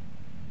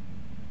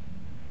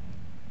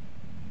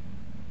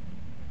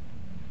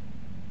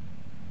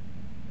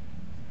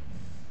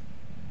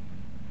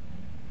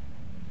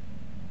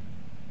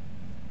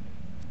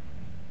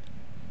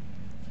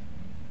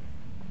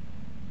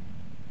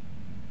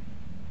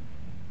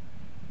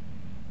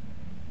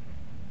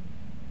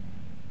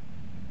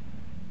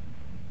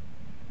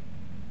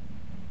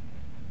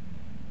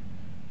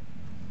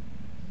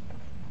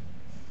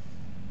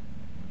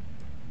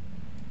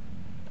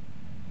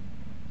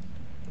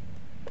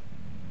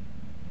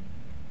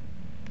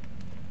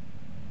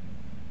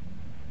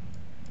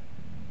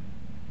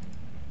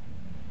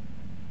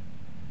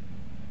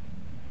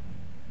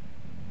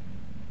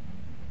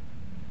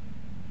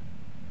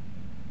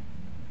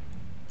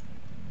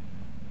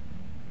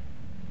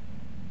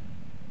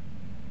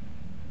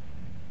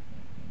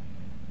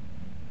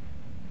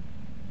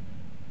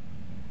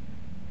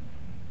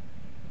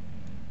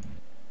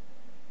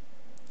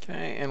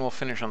 Okay, and we'll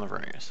finish on the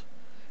verniers.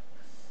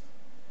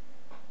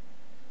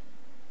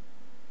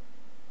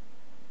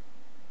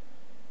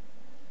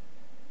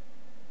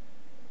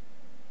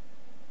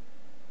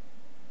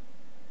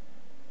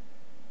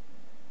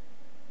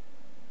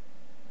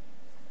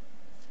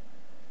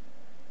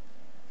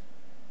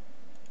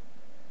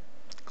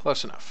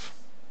 Close enough.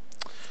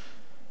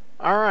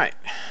 All right.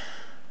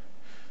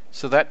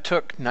 So that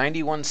took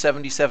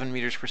 9177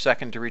 meters per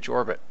second to reach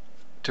orbit,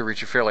 to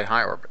reach a fairly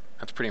high orbit.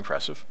 That's pretty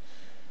impressive.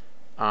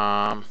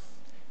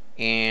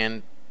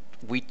 And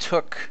we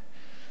took,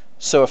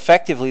 so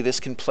effectively this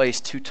can place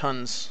 2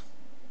 tons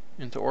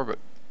into orbit.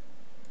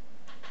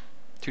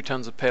 2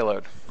 tons of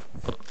payload.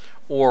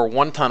 Or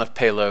 1 ton of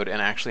payload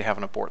and actually have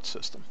an abort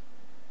system.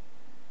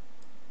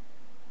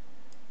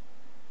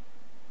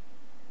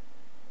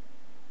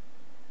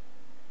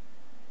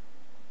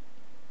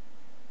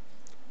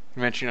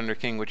 Convention under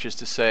King, which is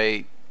to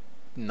say,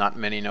 not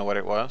many know what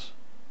it was.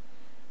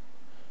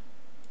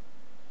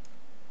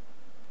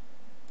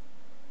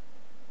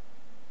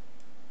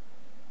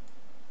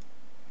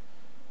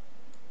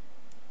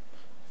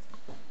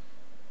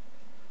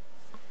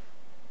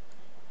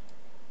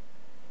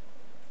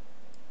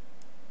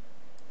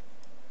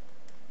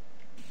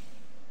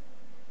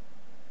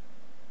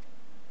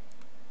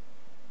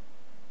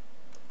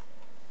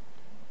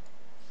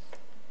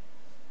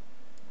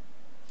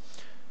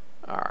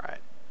 All right.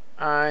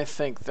 I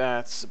think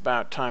that's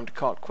about time to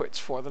call it quits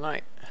for the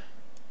night.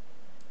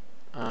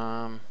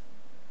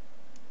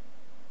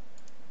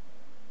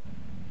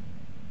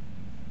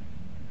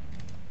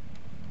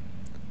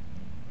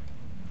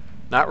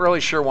 Not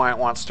really sure why it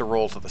wants to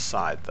roll to the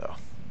side, though.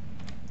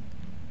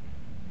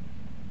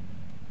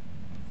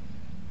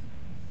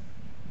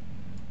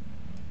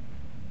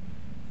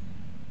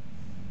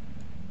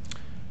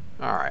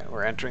 All right,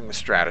 we're entering the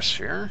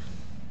stratosphere.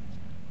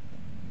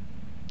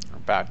 We're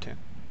about to.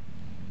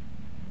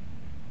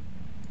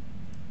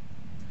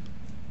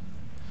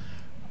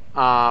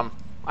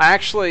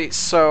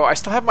 I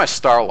still have my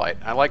Starlight.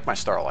 I like my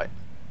Starlight.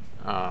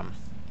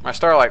 My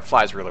Starlight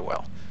flies really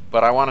well,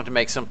 but I wanted to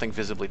make something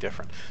visibly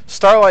different.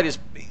 Starlight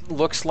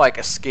looks like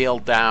a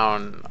scaled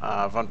down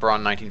von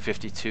Braun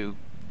 1952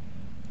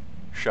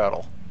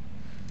 shuttle,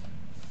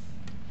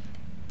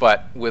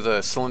 but with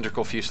a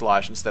cylindrical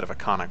fuselage instead of a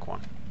conic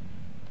one.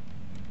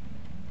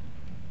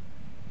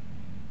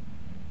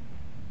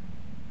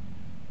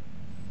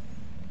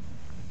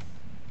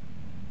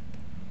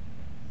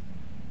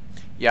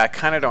 Yeah, I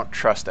kind of don't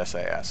trust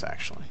SAS,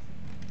 actually.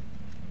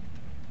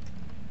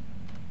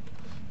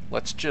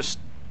 Let's just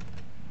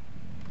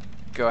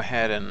go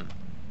ahead and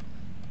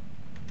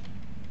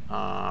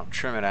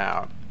trim it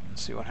out and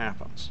see what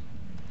happens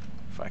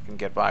if I can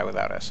get by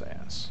without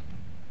SAS.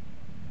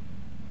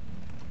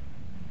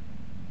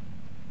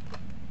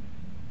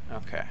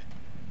 Okay.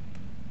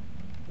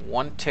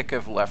 1 tick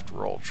of left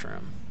roll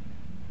trim.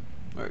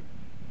 Wait.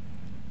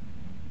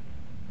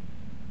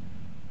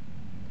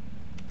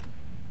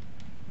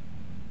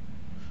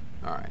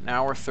 All right,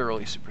 now we're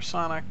thoroughly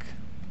supersonic.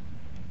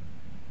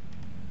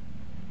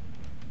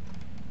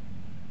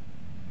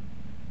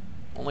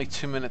 Only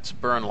 2 minutes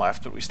burn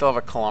left, but we still have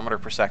a kilometer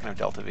per second of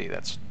delta V.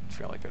 That's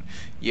fairly good.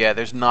 Yeah,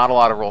 there's not a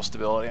lot of roll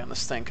stability on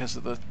this thing because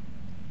of the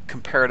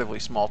comparatively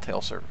small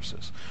tail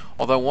surfaces.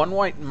 Although one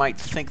might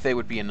think they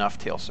would be enough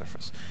tail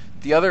surface.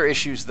 The other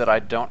issue is that I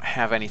don't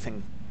have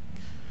anything...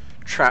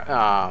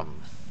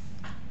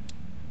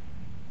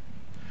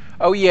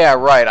 oh yeah,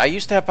 right. I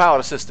used to have Pilot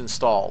Assist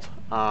installed.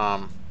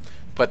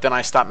 But then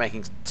I stopped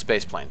making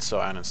space planes, so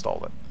I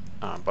uninstalled it.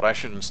 But I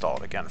should install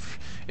it again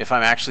if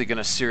I'm actually going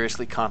to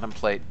seriously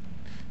contemplate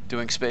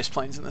doing space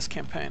planes in this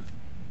campaign.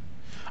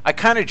 I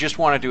kind of just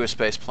want to do a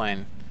space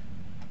plane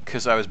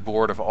because I was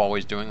bored of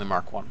always doing the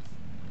Mark 1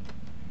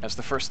 as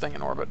the first thing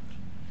in orbit.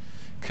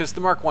 Because the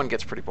Mark 1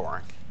 gets pretty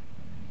boring.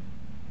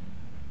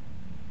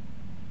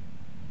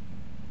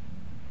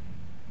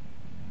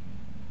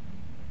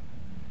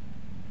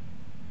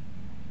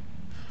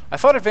 I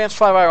thought advanced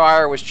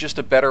fly-by-wire was just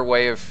a better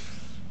way of...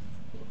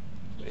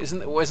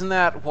 Wasn't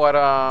that what,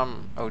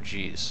 oh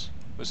geez,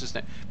 what's his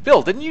name?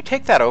 Bill, didn't you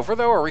take that over,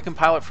 though, or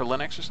recompile it for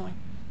Linux or something?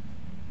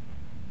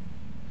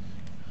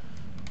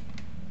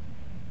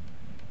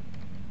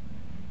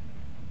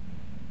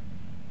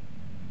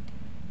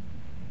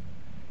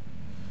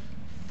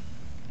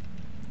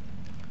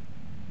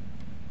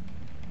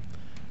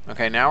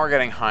 Okay, now we're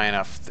getting high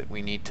enough that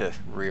we need to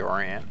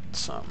reorient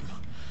some.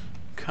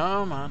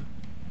 Come on.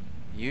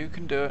 You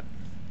can do it.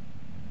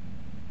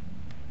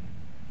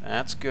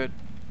 That's good.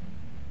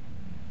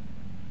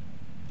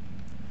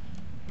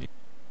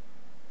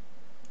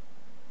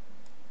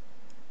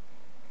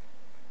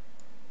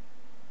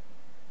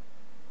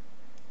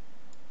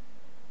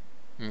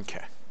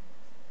 Okay.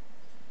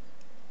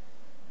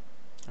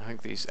 I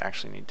think these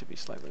actually need to be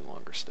slightly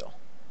longer still.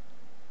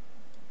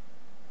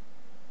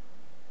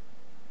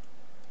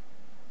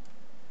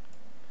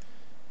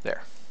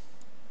 There.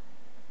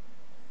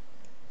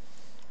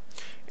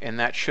 And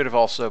that should have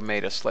also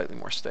made us slightly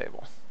more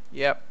stable.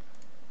 Yep.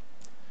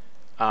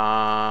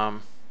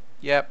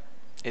 Yep,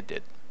 it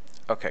did.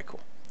 Okay, cool.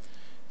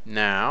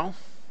 Now,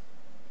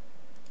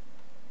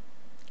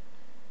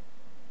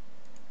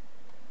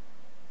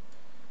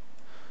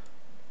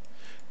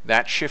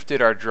 that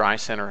shifted our dry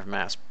center of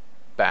mass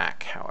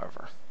back,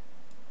 however,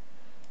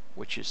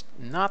 which is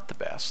not the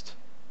best.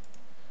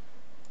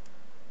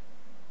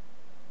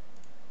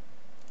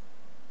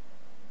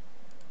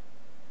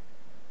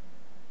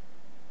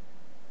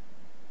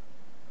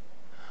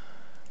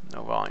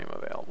 No volume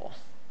available.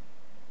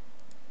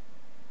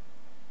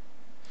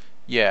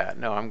 Yeah,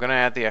 no, I'm going to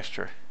add the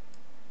extra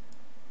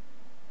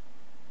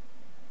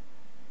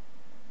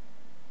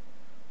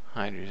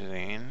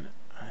hydrazine.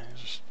 I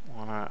just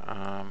want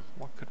to,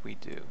 what could we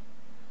do?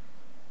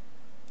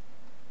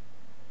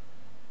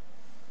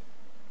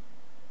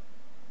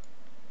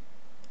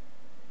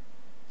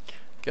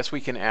 Guess we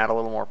can add a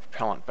little more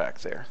propellant back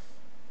there.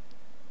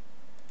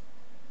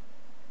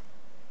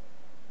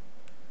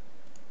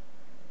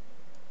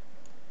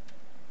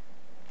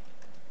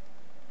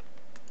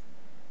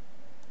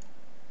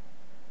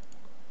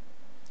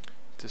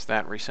 Does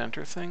that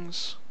recenter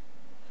things?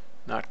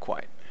 Not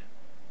quite.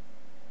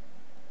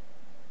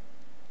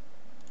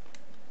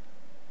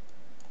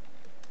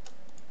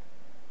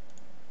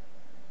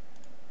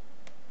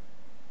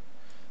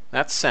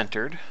 That's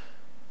centered.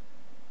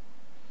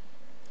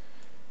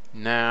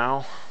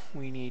 Now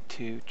we need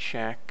to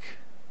check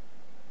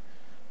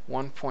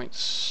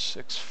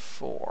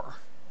 1.64.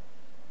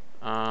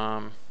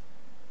 How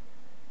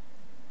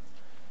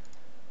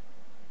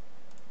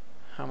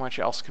much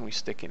else can we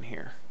stick in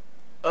here?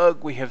 Ugh,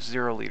 we have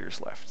 0 liters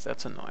left.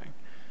 That's annoying.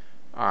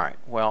 Alright,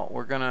 well,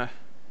 we're gonna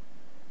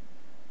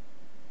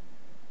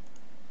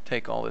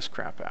take all this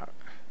crap out.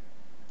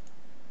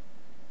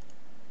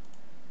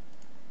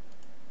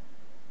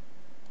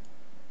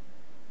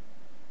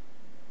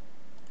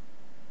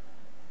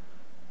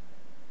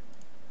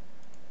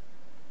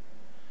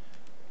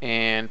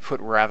 And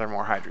put rather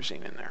more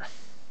hydrazine in there.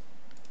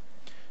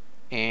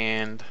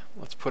 And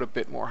let's put a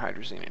bit more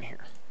hydrazine in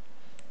here.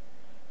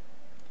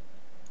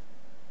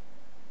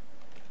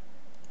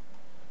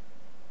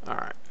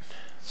 Alright,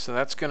 so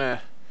that's going to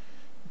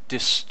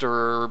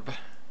disturb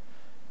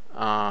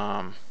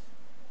let's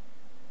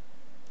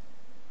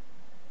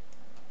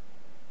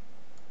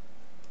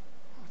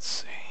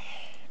see,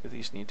 do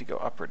these need to go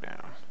up or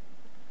down?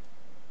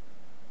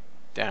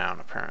 Down,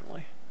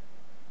 apparently.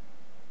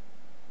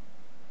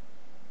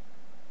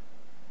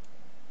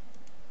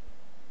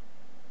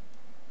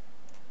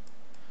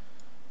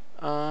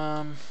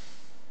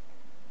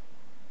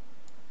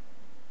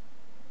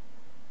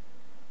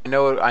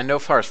 I know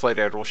Far's flight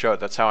data will show it.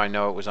 That's how I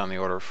know it was on the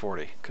order of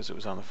 40, because it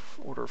was on the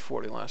order of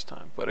 40 last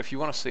time. But if you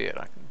want to see it,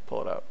 I can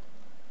pull it up.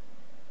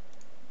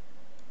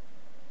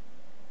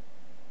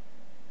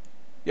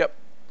 Yep,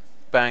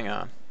 bang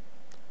on.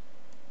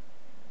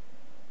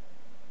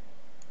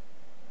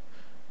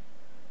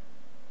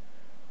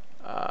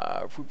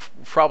 We're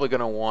probably going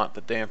to want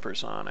the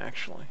dampers on,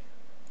 actually.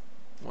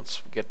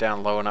 Once we get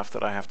down low enough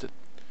that I have to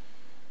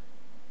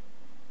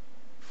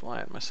fly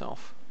it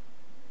myself.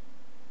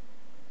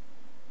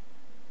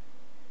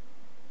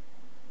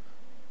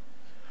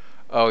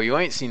 Oh, you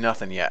ain't seen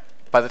nothing yet.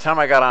 By the time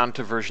I got on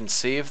to version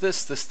C of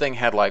this thing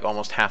had like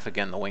almost half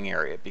again the wing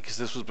area, because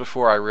this was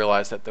before I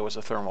realized that there was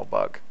a thermal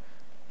bug.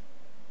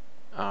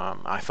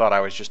 I thought I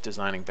was just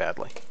designing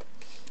badly.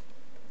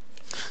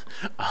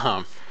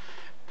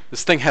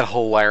 This thing had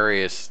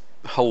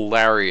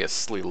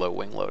hilariously low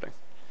wing loading.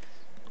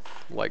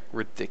 Like,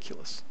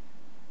 ridiculous.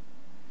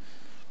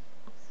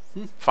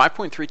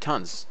 5.3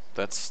 tons.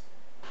 That's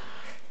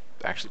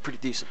actually pretty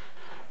decent.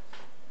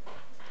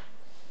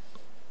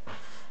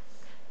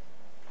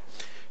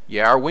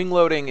 Yeah, our wing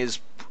loading is,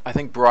 I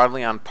think,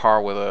 broadly on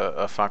par with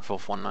a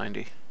Focke-Wulf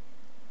 190.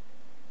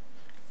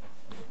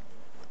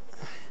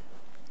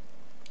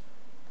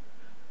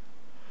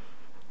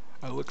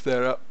 I looked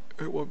that up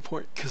at one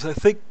point because I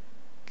think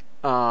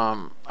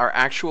our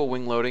actual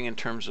wing loading in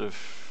terms of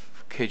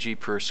kg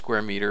per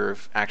square meter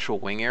of actual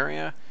wing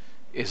area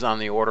is on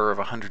the order of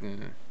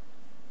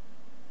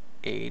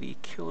 180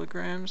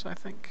 kilograms, I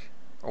think.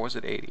 Or was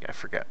it 80? I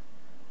forget.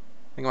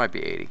 I think it might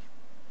be 80.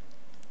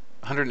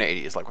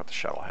 180 is like what the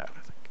shuttle had,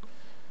 I think.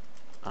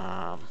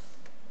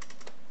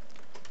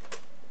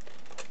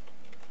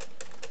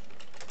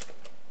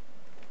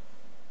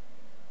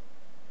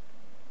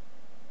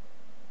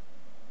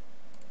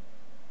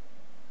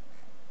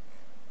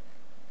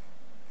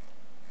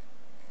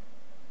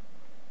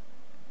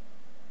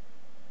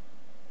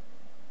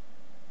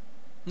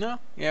 No,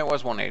 yeah, it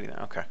was 180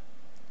 then. Okay,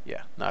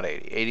 yeah, not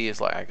 80. 80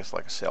 is like, I guess,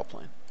 like a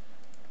sailplane.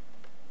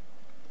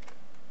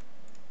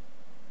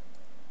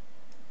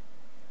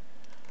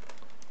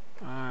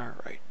 All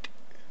right.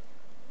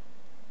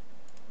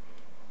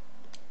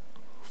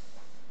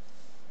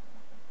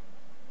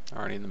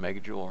 Already in the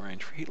megajoule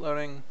range for heat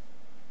loading.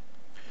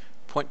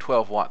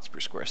 0.12 watts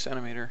per square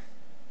centimeter.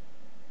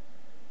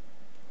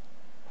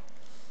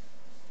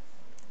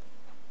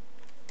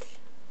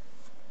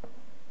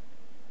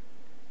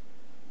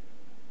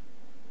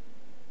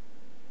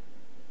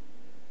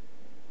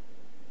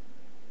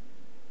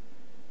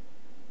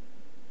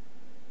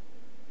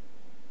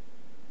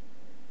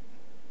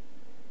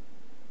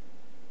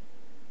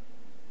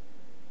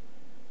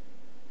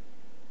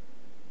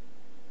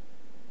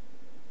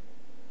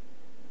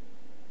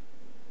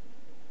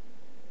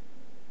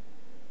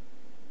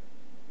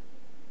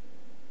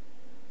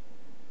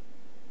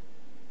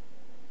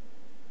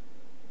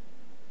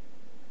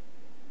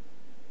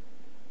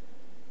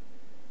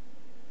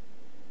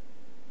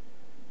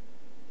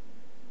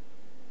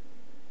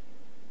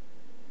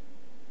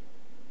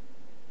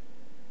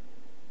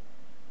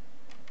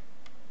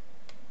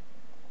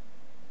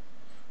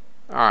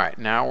 Alright,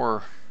 now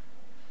we're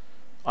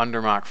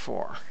under Mach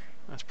 4.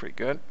 That's pretty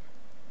good.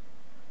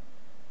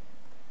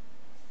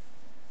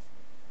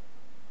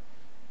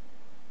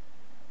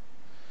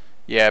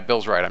 Yeah,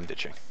 Bill's right, I'm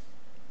ditching.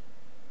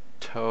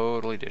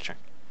 Totally ditching.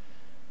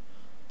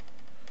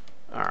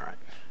 Alright.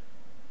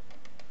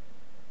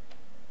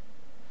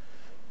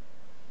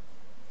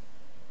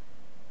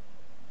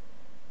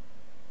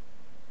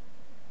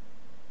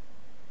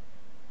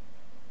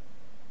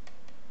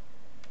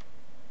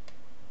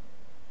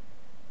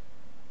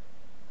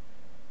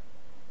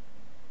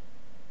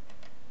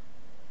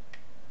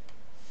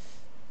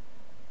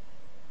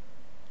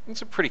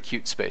 It's a pretty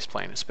cute space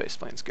plane as space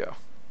planes go.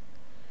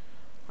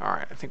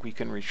 Alright, I think we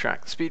can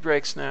retract the speed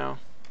brakes now.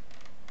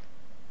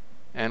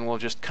 And we'll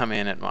just come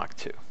in at Mach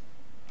 2. So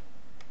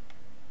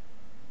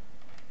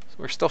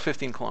we're still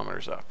 15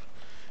 kilometers up.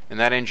 And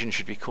that engine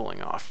should be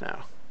cooling off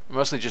now. I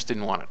mostly just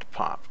didn't want it to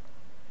pop.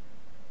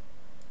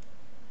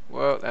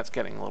 Whoa, that's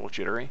getting a little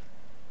jittery.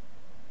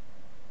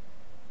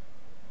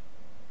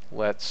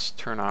 Let's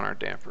turn on our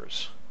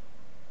dampers.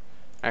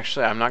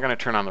 Actually, I'm not going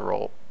to turn on the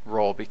roll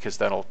because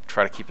that'll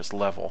try to keep us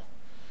level.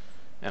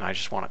 And I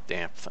just want to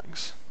damp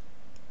things.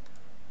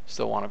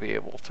 Still want to be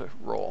able to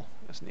roll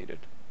as needed.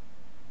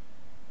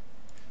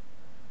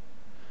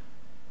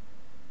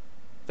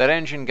 That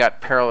engine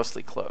got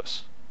perilously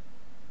close.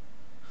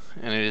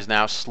 And it is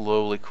now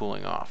slowly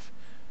cooling off.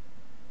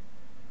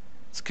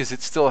 It's because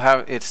it still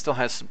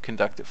has some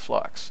conductive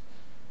flux.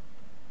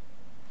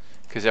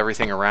 Because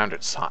everything around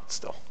it's hot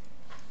still.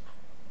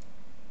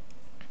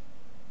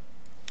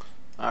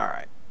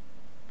 Alright.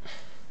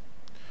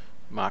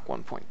 Mach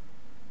 1.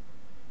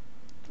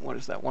 What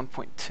is that?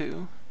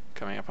 1.2?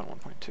 Coming up on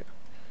 1.2.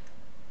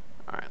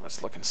 Alright,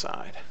 let's look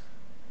inside.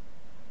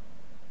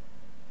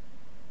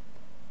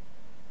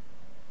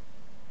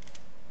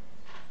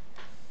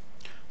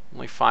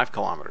 Only 5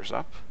 kilometers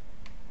up.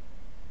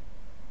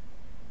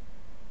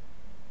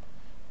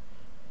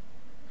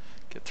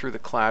 Get through the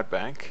cloud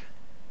bank.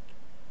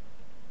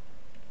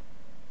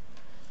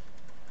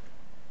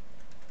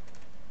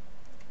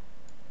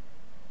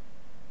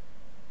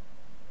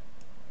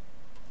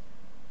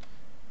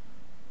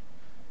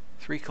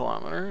 Three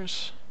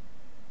kilometers.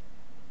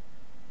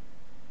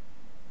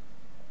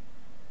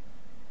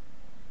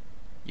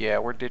 Yeah,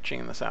 we're ditching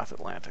in the South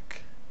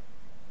Atlantic.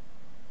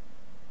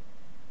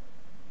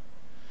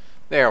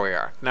 There we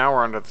are. Now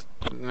we're under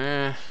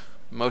the,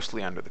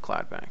 mostly under the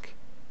cloud bank.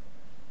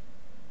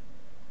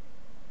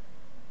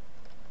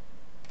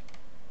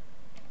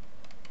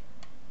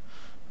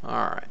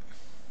 Alright.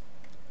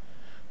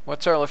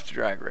 What's our lift to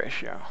drag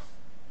ratio?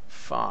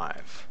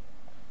 5.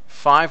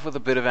 5 with a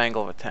bit of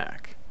angle of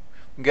attack.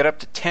 We can get up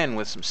to 10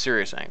 with some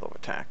serious angle of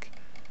attack.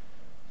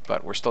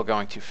 But we're still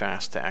going too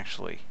fast to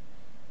actually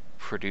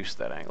produce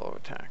that angle of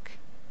attack.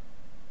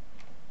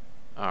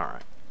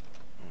 Alright.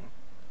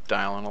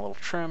 Dial in a little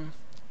trim.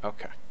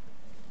 Okay.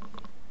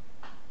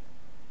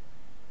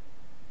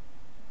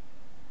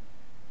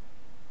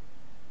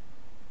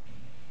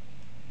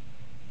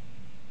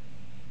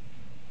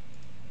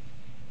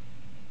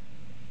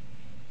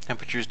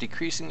 Temperature's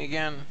decreasing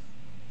again.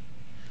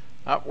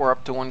 We're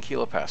up to 1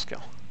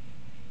 kilopascal.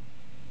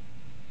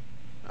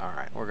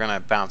 Alright, we're going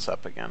to bounce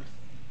up again.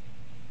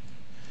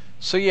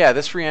 So yeah,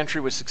 this re-entry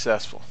was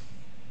successful.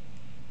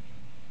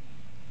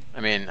 I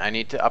mean, I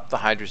need to up the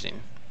hydrazine,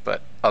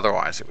 but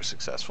otherwise it was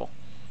successful.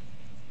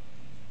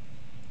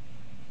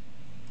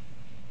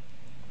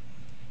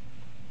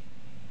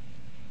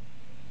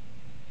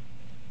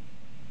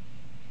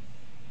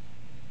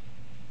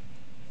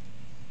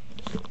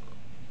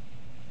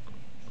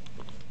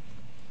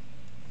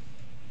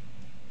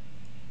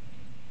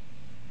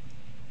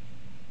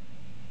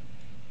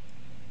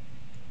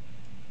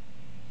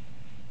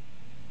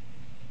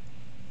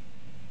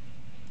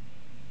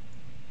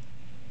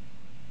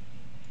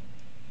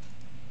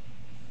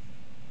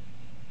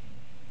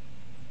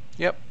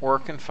 Yep,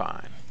 working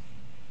fine.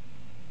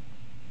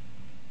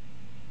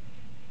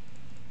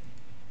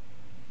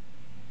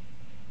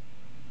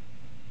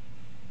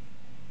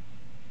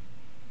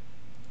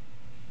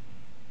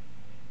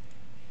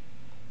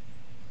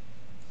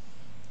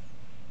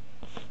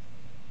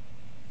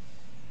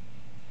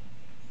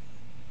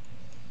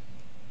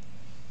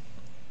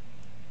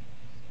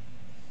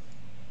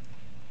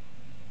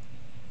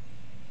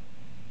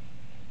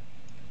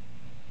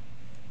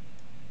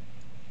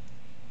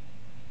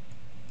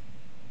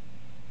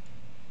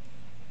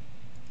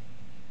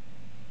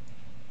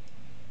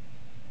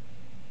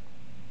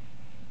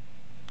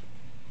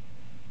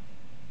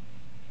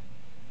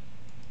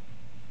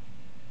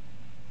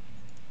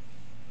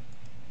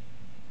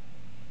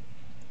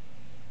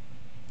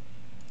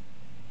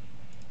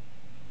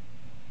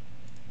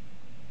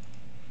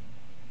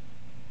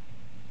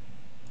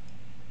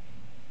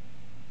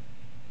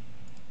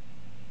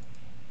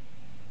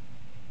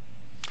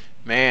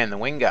 Man, the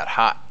wing got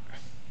hot.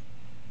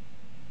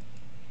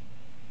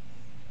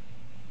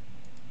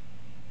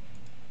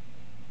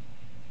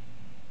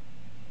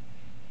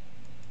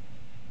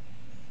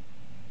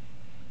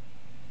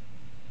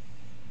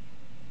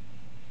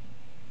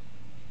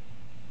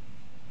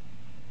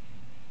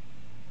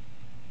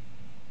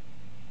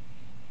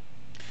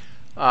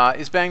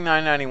 Is Bang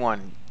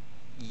 991?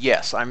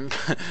 Yes, I'm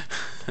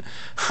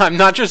I'm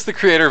not just the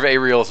creator of a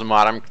realism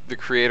mod, I'm the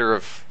creator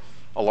of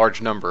a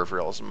large number of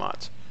realism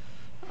mods.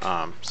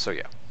 So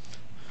yeah.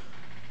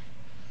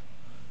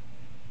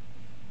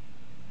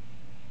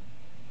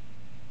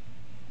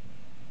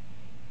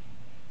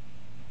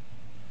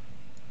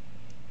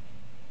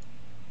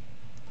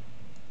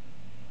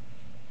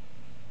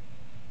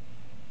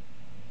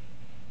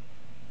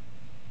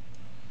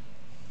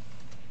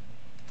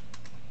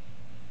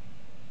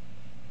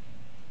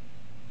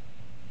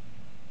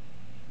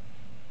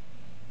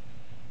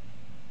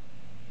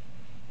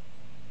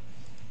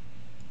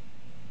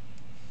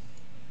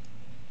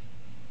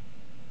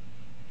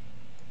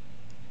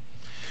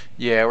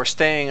 Yeah, we're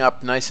staying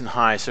up nice and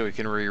high so we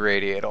can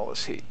re-radiate all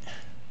this heat.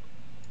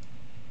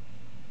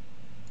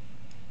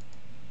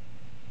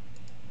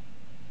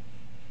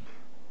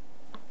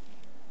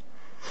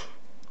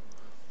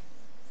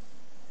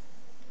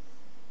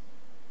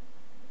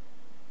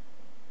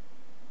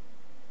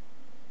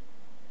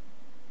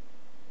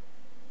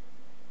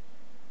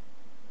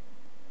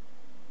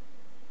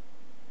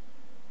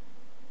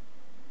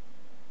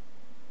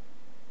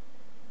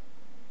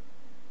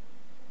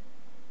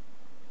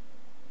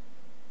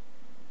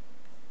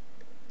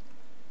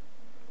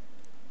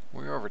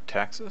 We're over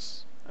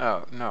Texas?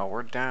 Oh, no,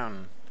 we're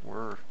down.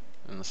 We're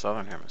in the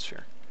southern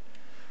hemisphere.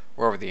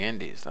 We're over the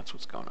Andes. That's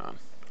what's going on.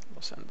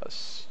 Los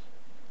Andes.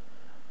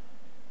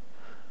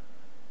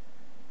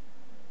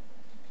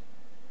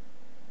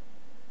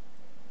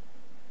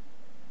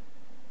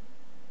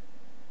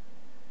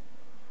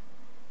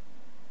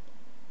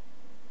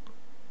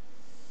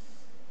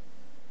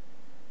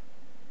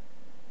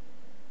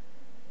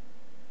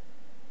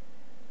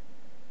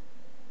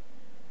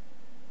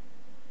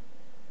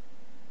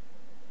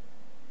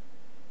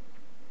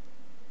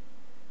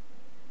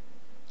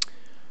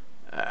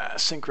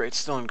 Sink rate's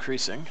still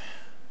increasing.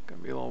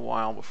 Gonna be a little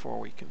while before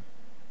we can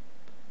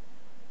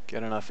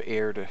get enough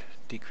air to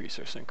decrease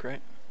our sink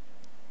rate.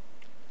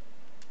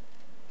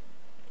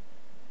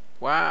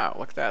 Wow,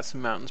 look at that,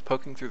 some mountains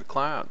poking through the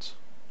clouds.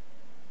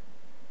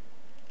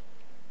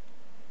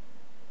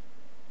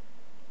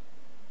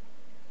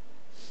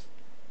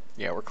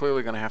 Yeah, we're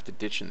clearly gonna have to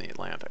ditch in the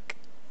Atlantic.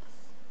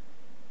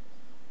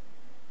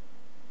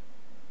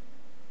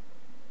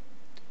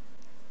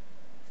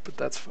 But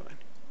that's fine.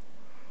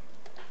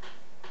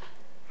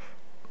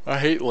 I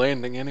hate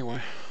landing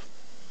anyway.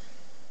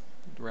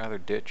 I'd rather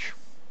ditch.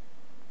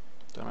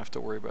 Don't have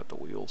to worry about the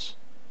wheels.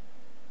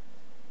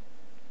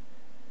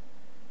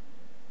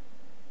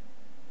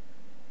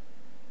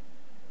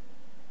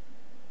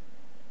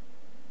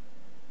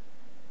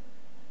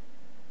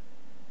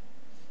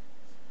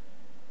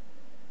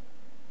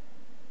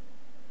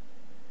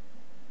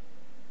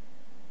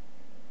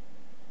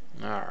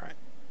 All right.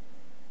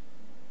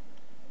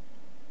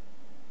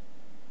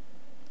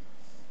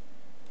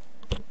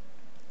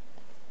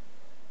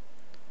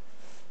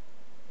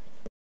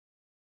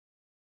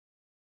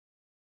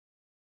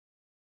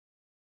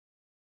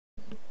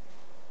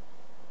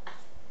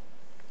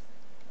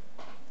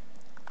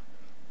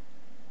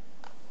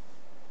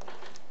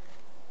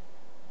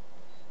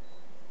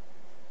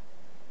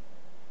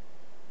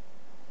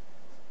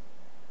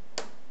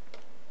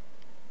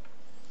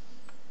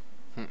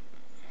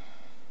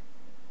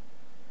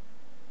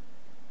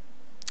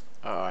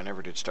 Oh, I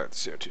never did start the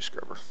CO2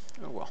 scrubber.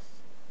 Oh well.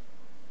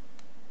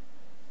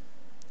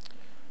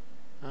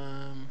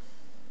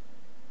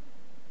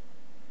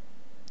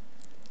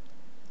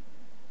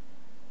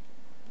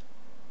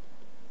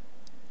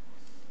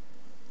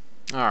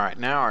 All right,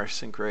 now our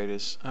sync rate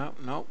is, oh,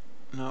 nope,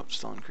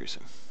 still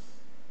increasing.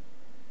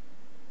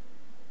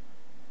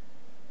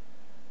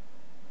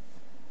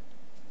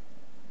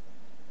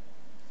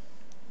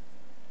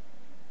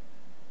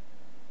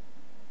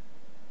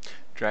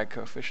 Drag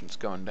coefficient's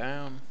going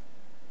down.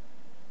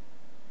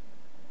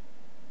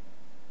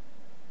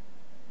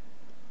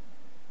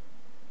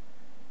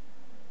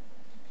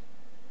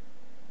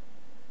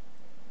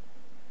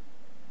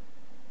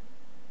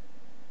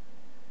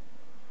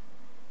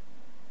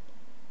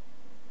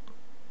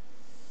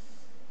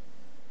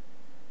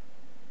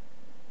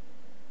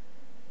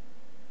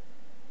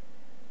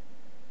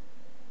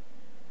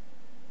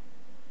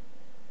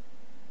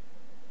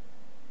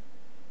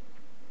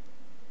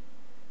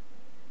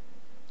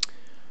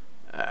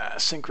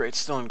 Sync rate's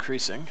still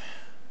increasing.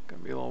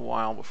 Gonna be a little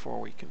while before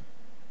we can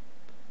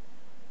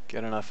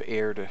get enough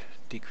air to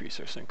decrease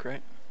our sync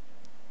rate.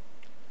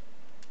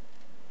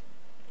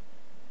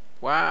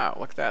 Wow,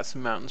 look at that,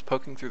 some mountains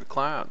poking through the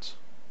clouds.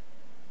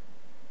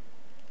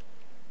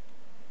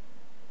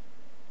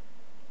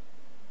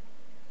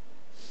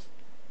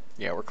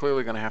 Yeah, we're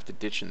clearly gonna have to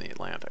ditch in the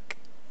Atlantic.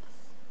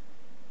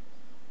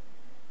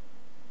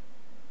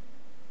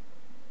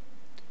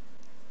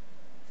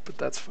 But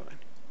that's fine.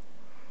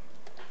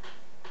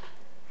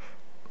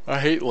 I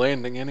hate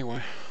landing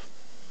anyway.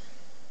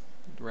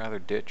 I'd rather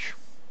ditch.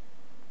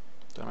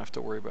 Don't have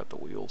to worry about the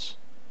wheels.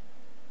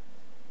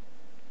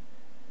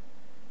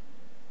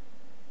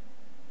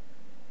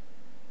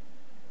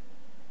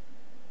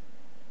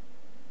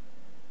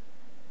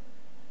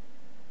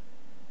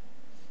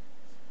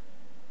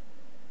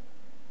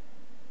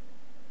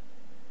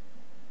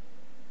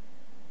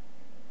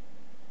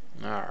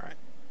 All right.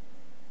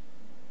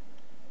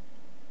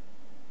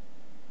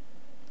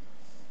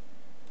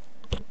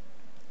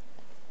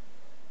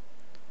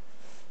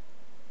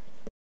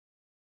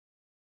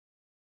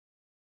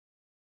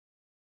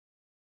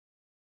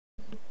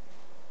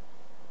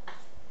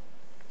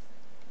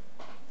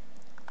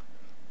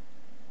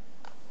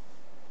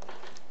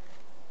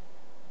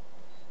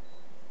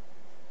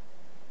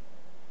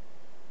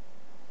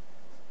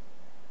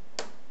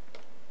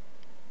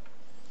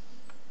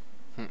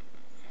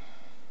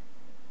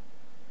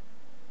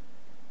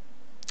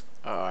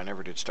 Oh, I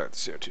never did start the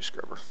CO2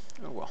 scrubber.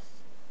 Oh well.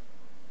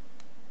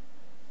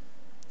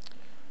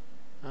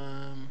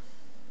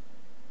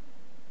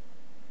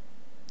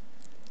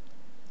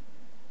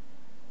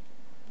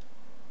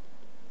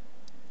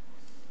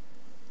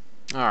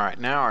 All right,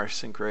 now our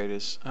sync rate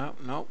is, oh,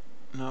 nope,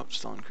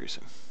 still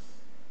increasing.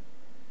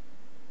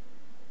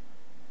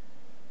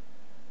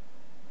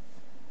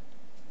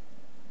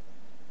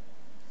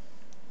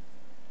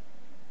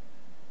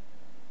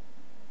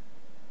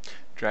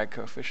 Drag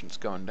coefficient's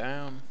going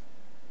down.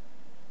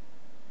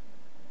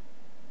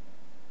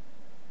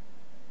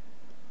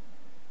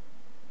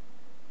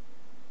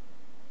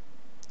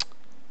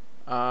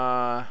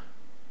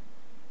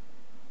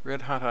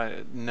 Red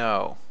hot,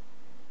 no.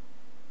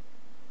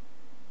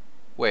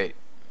 Wait,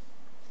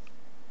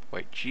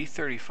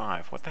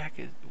 G35, what the heck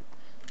is,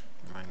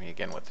 remind me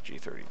again what the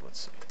G30, let's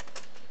see.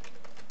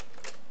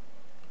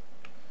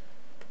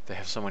 They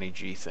have so many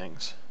G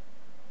things.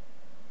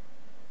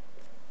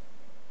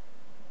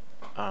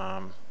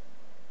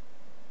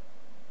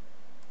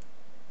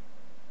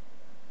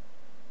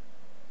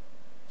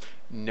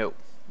 No,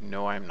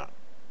 I'm not.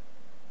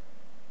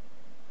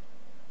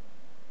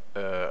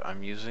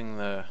 I'm using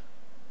the,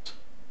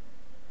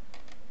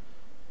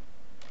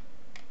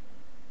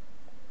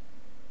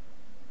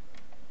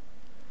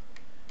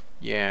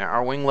 yeah,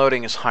 our wing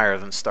loading is higher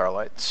than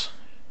Starlight's.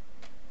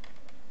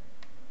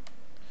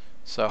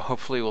 So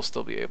hopefully we'll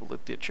still be able to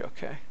ditch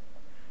okay.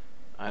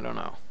 I don't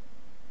know.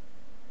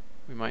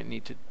 We might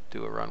need to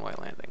do a runway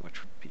landing,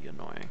 which would be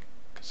annoying,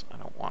 because I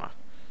don't want to.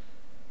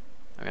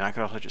 I mean, I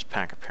could also just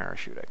pack a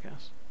parachute, I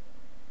guess.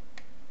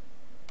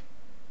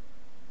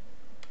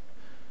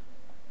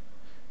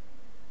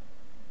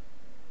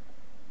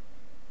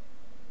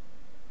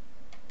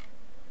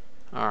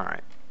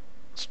 Alright.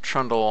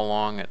 trundle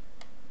along at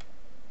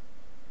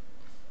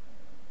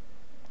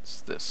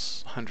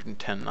this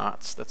 110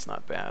 knots. That's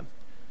not bad.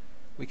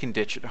 We can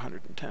ditch at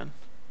 110.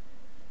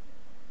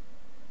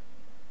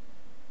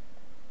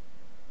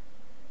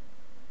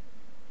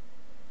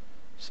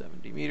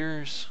 $70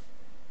 meters.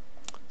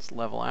 Let's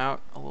level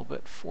out a little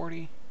bit.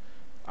 40.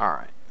 All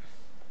right.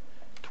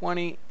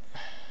 20.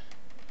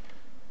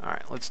 All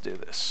right, let's do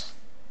this.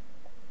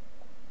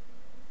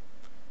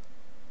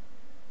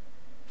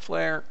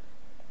 Flare.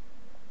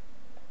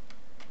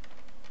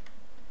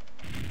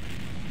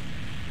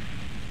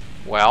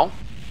 Well,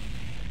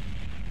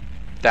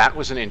 that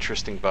was an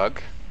interesting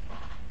bug.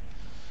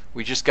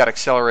 We just got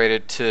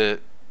accelerated to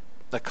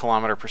a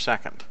kilometer per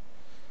second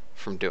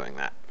from doing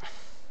that.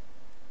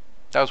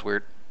 That was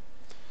weird.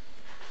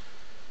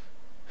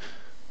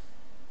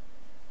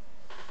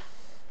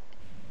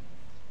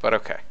 But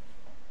okay.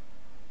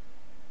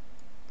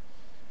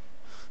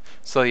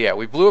 So yeah,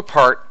 we blew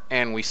apart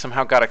and we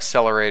somehow got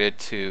accelerated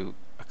to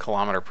a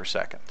kilometer per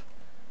second.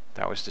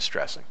 That was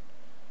distressing.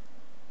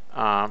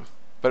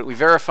 But we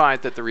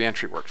verified that the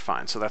reentry worked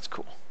fine, so that's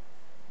cool.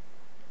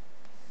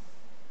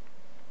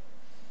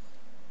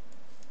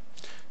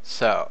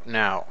 So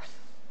now,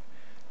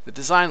 the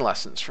design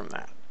lessons from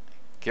that.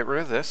 Get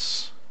rid of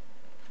this,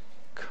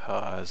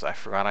 because I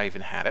forgot I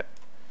even had it.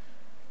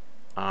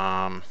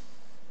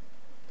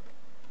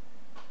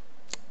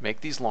 Make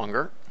these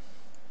longer.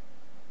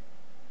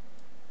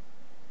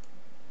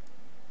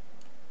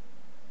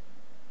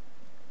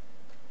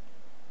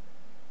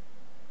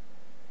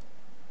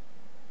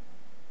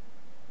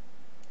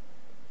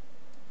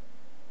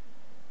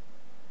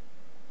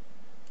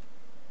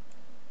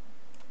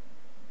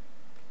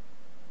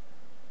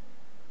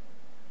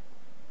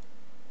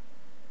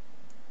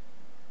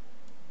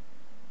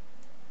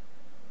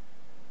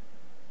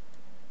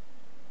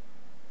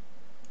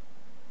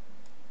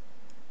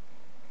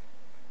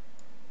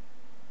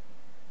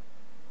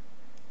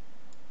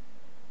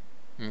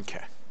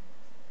 Okay.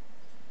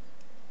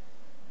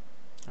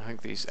 I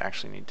think these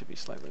actually need to be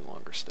slightly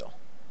longer still.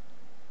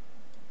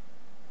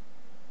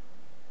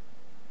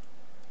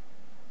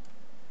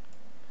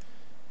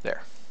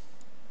 There.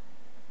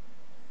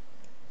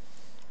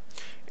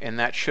 And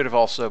that should have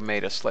also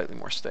made us slightly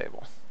more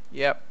stable.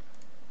 Yep.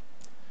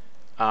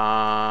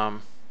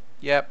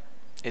 Yep,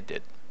 it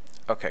did.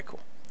 Okay,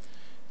 cool.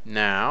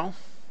 Now,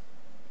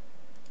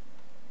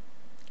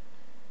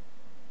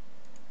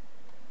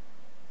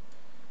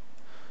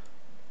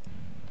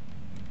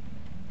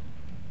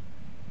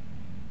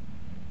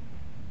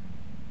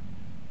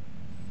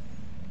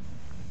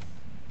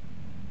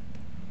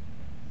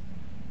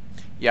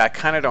 yeah, I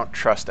kind of don't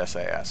trust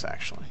SAS,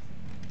 actually.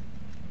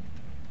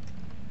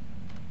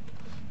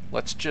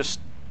 Let's just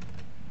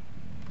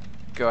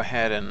go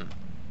ahead and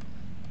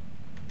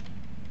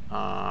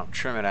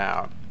trim it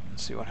out and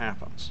see what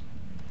happens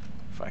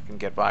if I can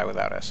get by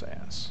without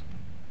SAS.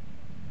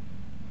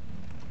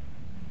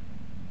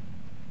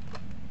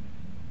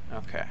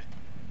 Okay.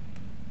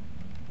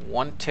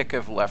 One tick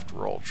of left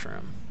roll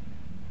trim.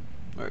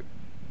 Right.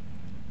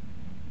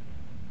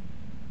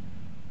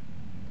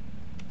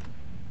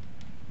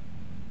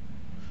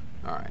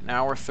 Alright,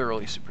 now we're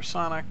thoroughly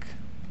supersonic.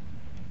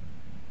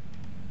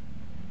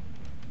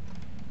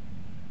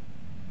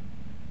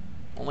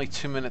 Only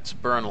 2 minutes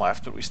burn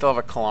left, but we still have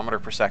a kilometer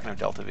per second of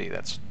delta V.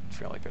 That's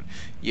fairly good.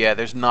 Yeah,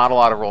 there's not a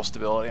lot of roll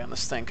stability on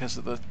this thing because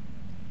of the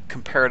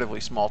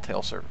comparatively small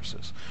tail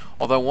surfaces.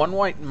 Although one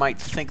might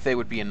think they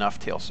would be enough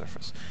tail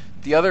surface.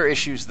 The other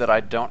issue is that I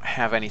don't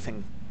have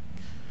anything...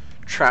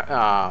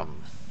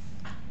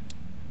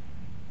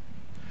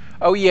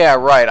 Oh yeah,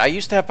 right. I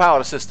used to have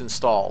Pilot Assist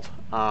installed.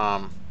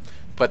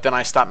 But then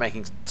I stopped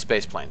making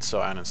space planes, so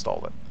I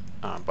uninstalled it.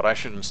 But I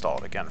should install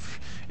it again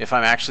if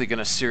I'm actually going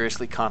to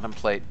seriously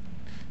contemplate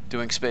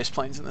doing space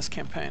planes in this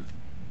campaign.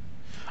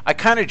 I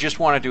kind of just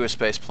want to do a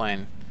space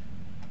plane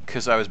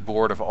because I was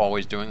bored of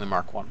always doing the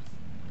Mark 1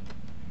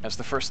 as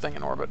the first thing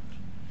in orbit.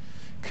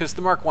 Because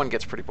the Mark 1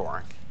 gets pretty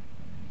boring.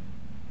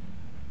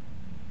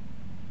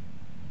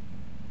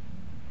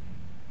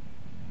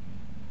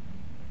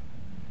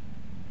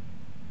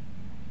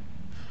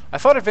 I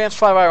thought advanced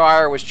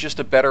fly-by-wire was just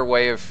a better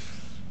way of...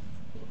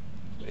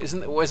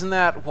 Wasn't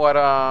that what,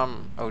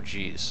 oh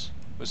geez,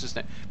 what's his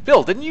name?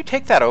 Bill, didn't you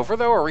take that over,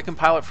 though, or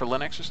recompile it for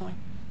Linux or something?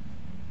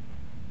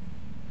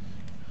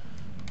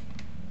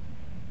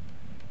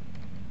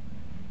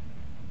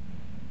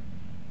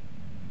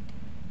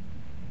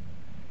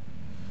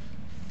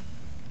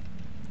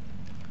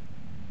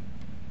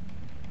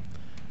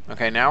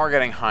 Okay, now we're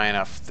getting high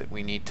enough that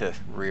we need to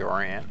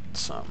reorient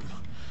some.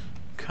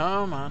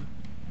 Come on.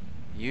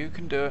 You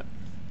can do it.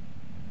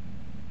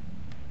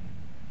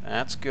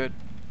 That's good.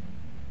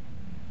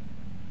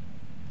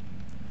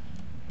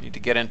 Need to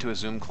get into a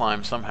zoom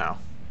climb somehow.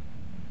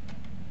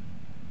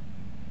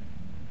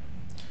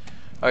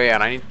 Oh yeah,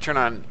 and I need to turn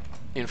on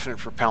infinite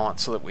propellant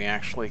so that we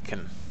actually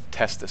can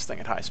test this thing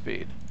at high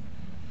speed.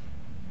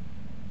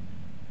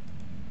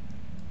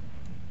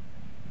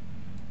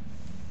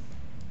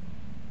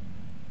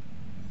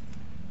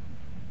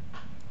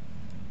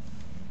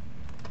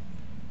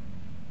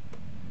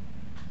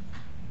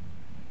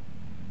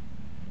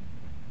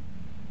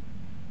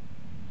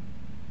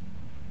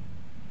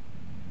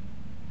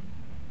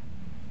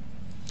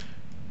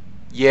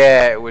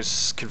 Yeah, it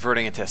was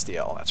converting it to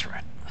SDL, that's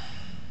right.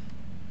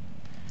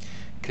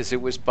 Because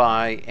it was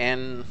by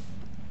N...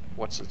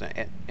 What's his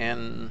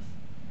name?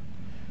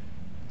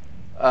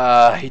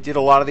 He did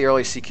a lot of the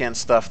early CCAN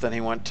stuff, then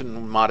he went to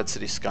Modded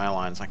City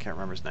Skylines. I can't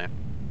remember his name.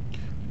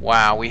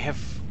 Wow, we have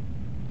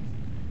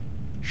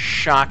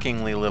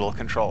shockingly little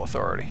control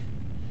authority.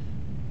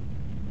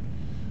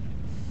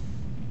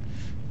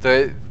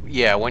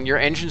 Yeah, when your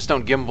engines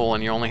don't gimbal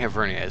and you only have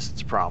verniers,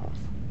 it's a problem.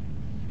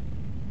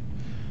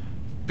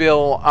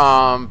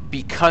 Bill,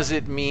 because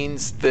it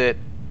means that...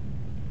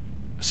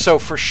 So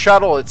for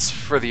shuttle, it's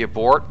for the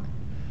abort.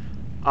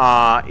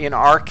 In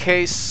our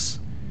case,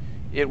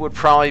 it would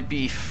probably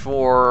be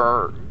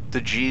for the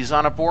G's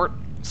on abort,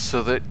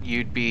 so that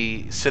you'd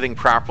be sitting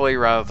properly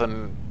rather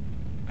than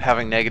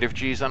having negative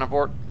G's on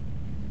abort.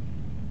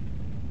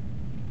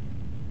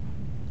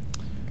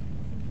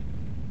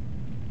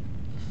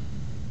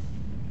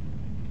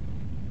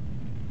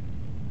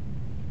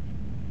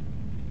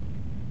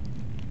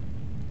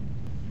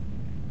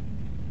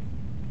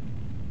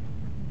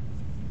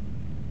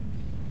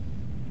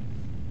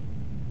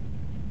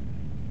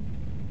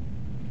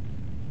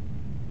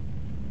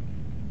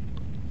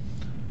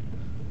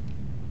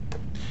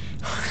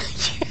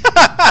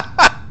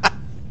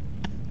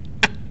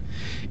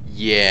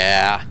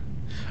 Yeah.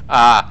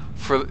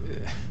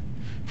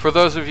 For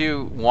those of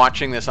you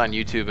watching this on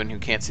YouTube and who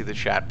can't see the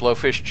chat,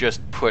 Blowfish just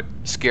put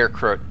scare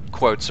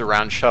quotes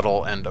around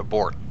shuttle and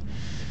abort.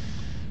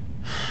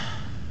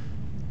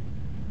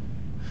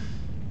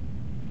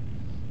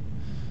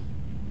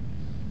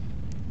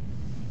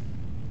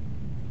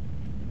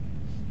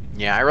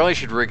 Yeah, I really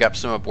should rig up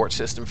some abort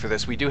system for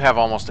this. We do have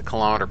almost a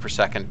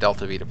km/s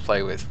delta V to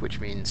play with, which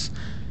means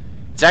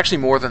it's actually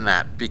more than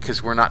that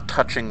because we're not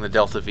touching the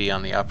delta V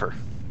on the upper.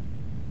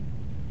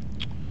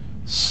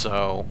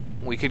 So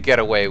we could get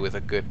away with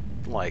a good,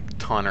 like,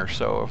 ton or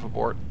so of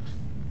abort.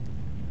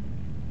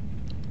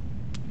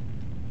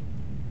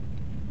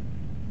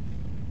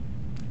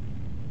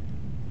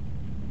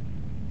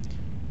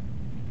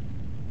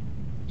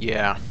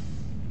 Yeah.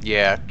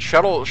 Yeah,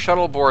 shuttle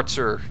aborts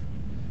are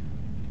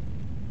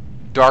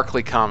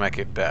darkly comic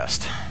at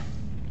best.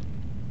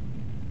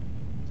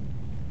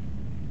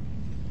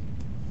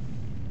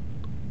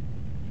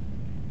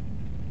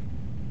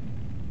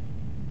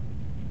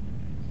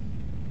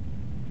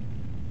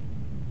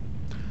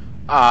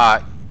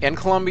 In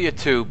Columbia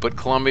too, but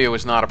Columbia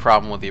was not a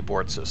problem with the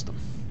abort system.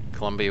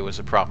 Columbia was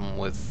a problem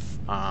with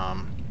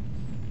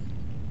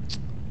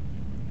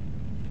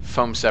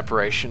foam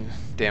separation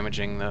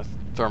damaging the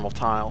thermal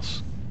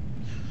tiles.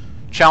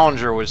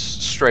 Challenger was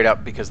straight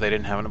up because they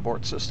didn't have an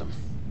abort system.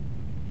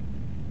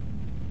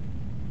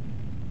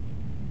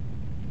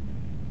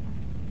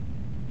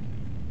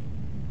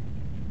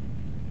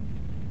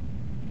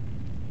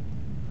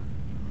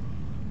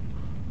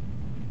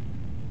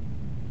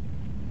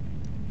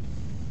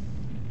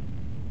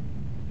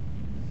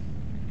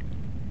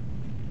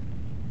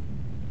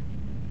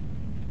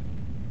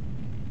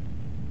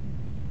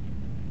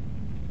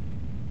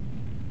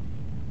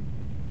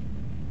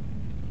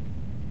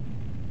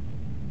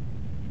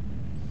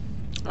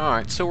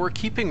 Alright, so we're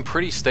keeping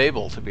pretty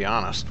stable, to be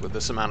honest, with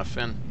this amount of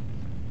fin.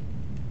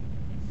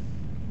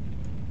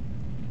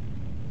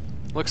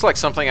 Looks like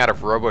something out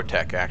of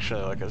Robotech,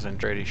 actually, like a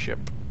Zentradi ship.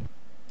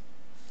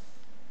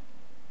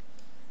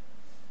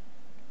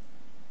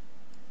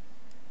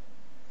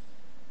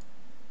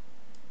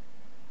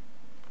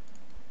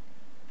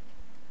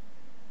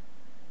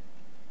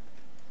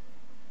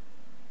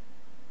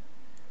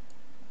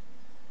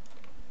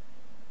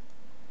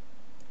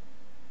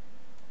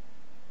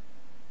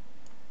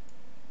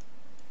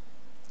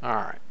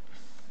 Alright.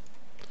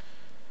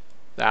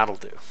 That'll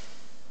do.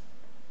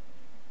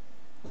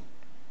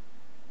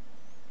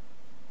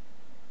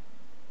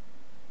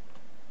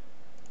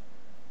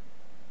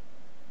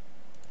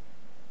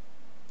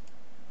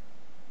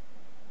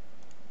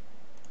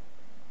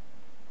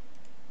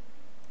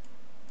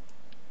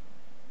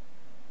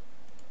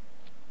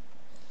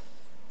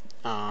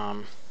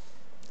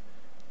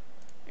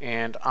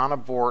 And on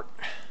abort,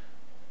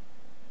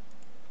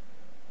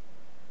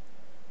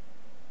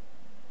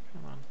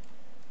 come on,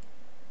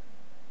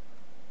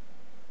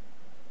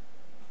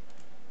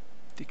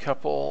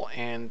 decouple,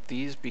 and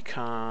these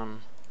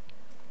become,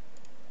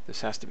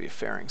 this has to be a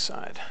fairing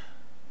side.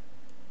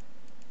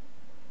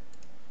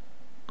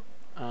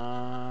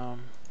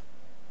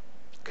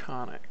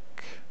 Conic.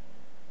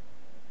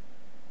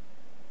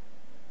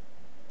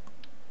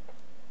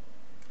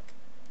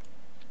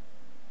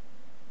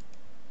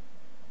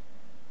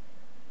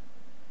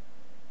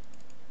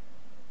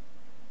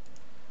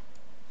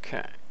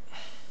 Okay.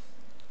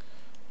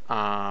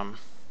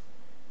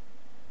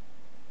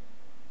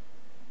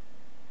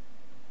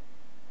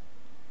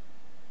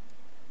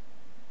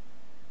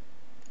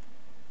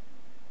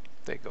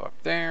 They go up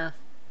there.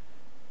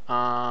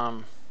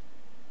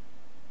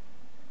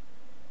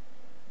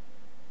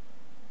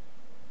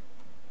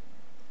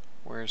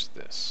 Where's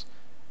this?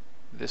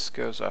 This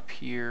goes up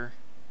here,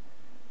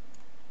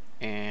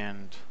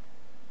 and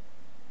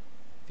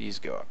these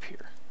go up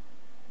here.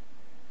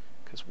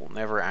 because we'll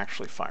never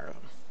actually fire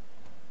them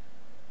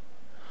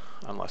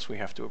unless we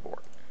have to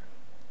abort.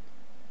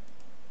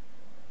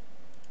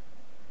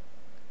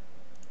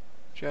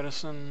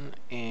 Jettison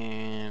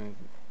and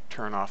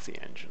turn off the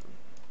engine.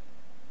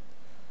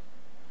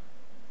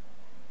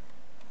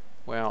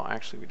 Well,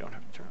 actually we don't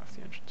have to turn off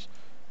the engines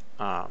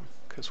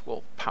because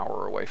we'll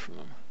power away from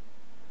them.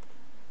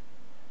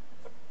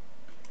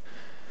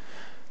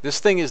 This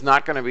thing is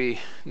not going to be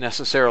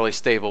necessarily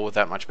stable with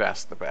that much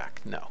gas at the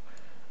back, no.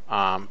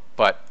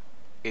 But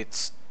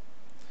it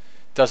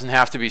doesn't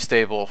have to be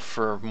stable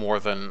for more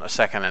than a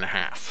second and a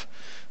half.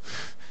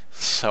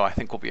 So I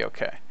think we'll be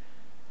okay.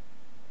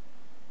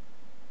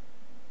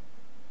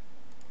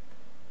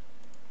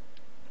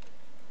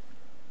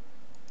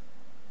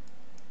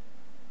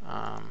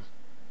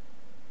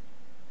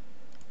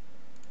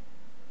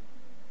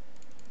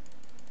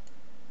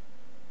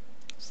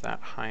 Is that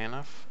high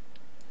enough?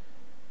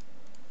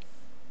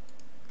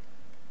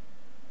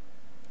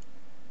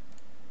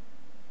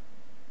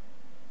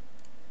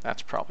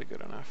 That's probably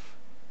good enough.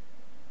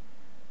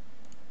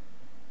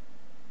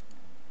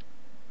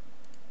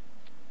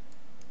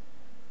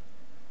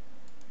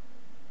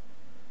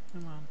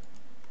 Come on.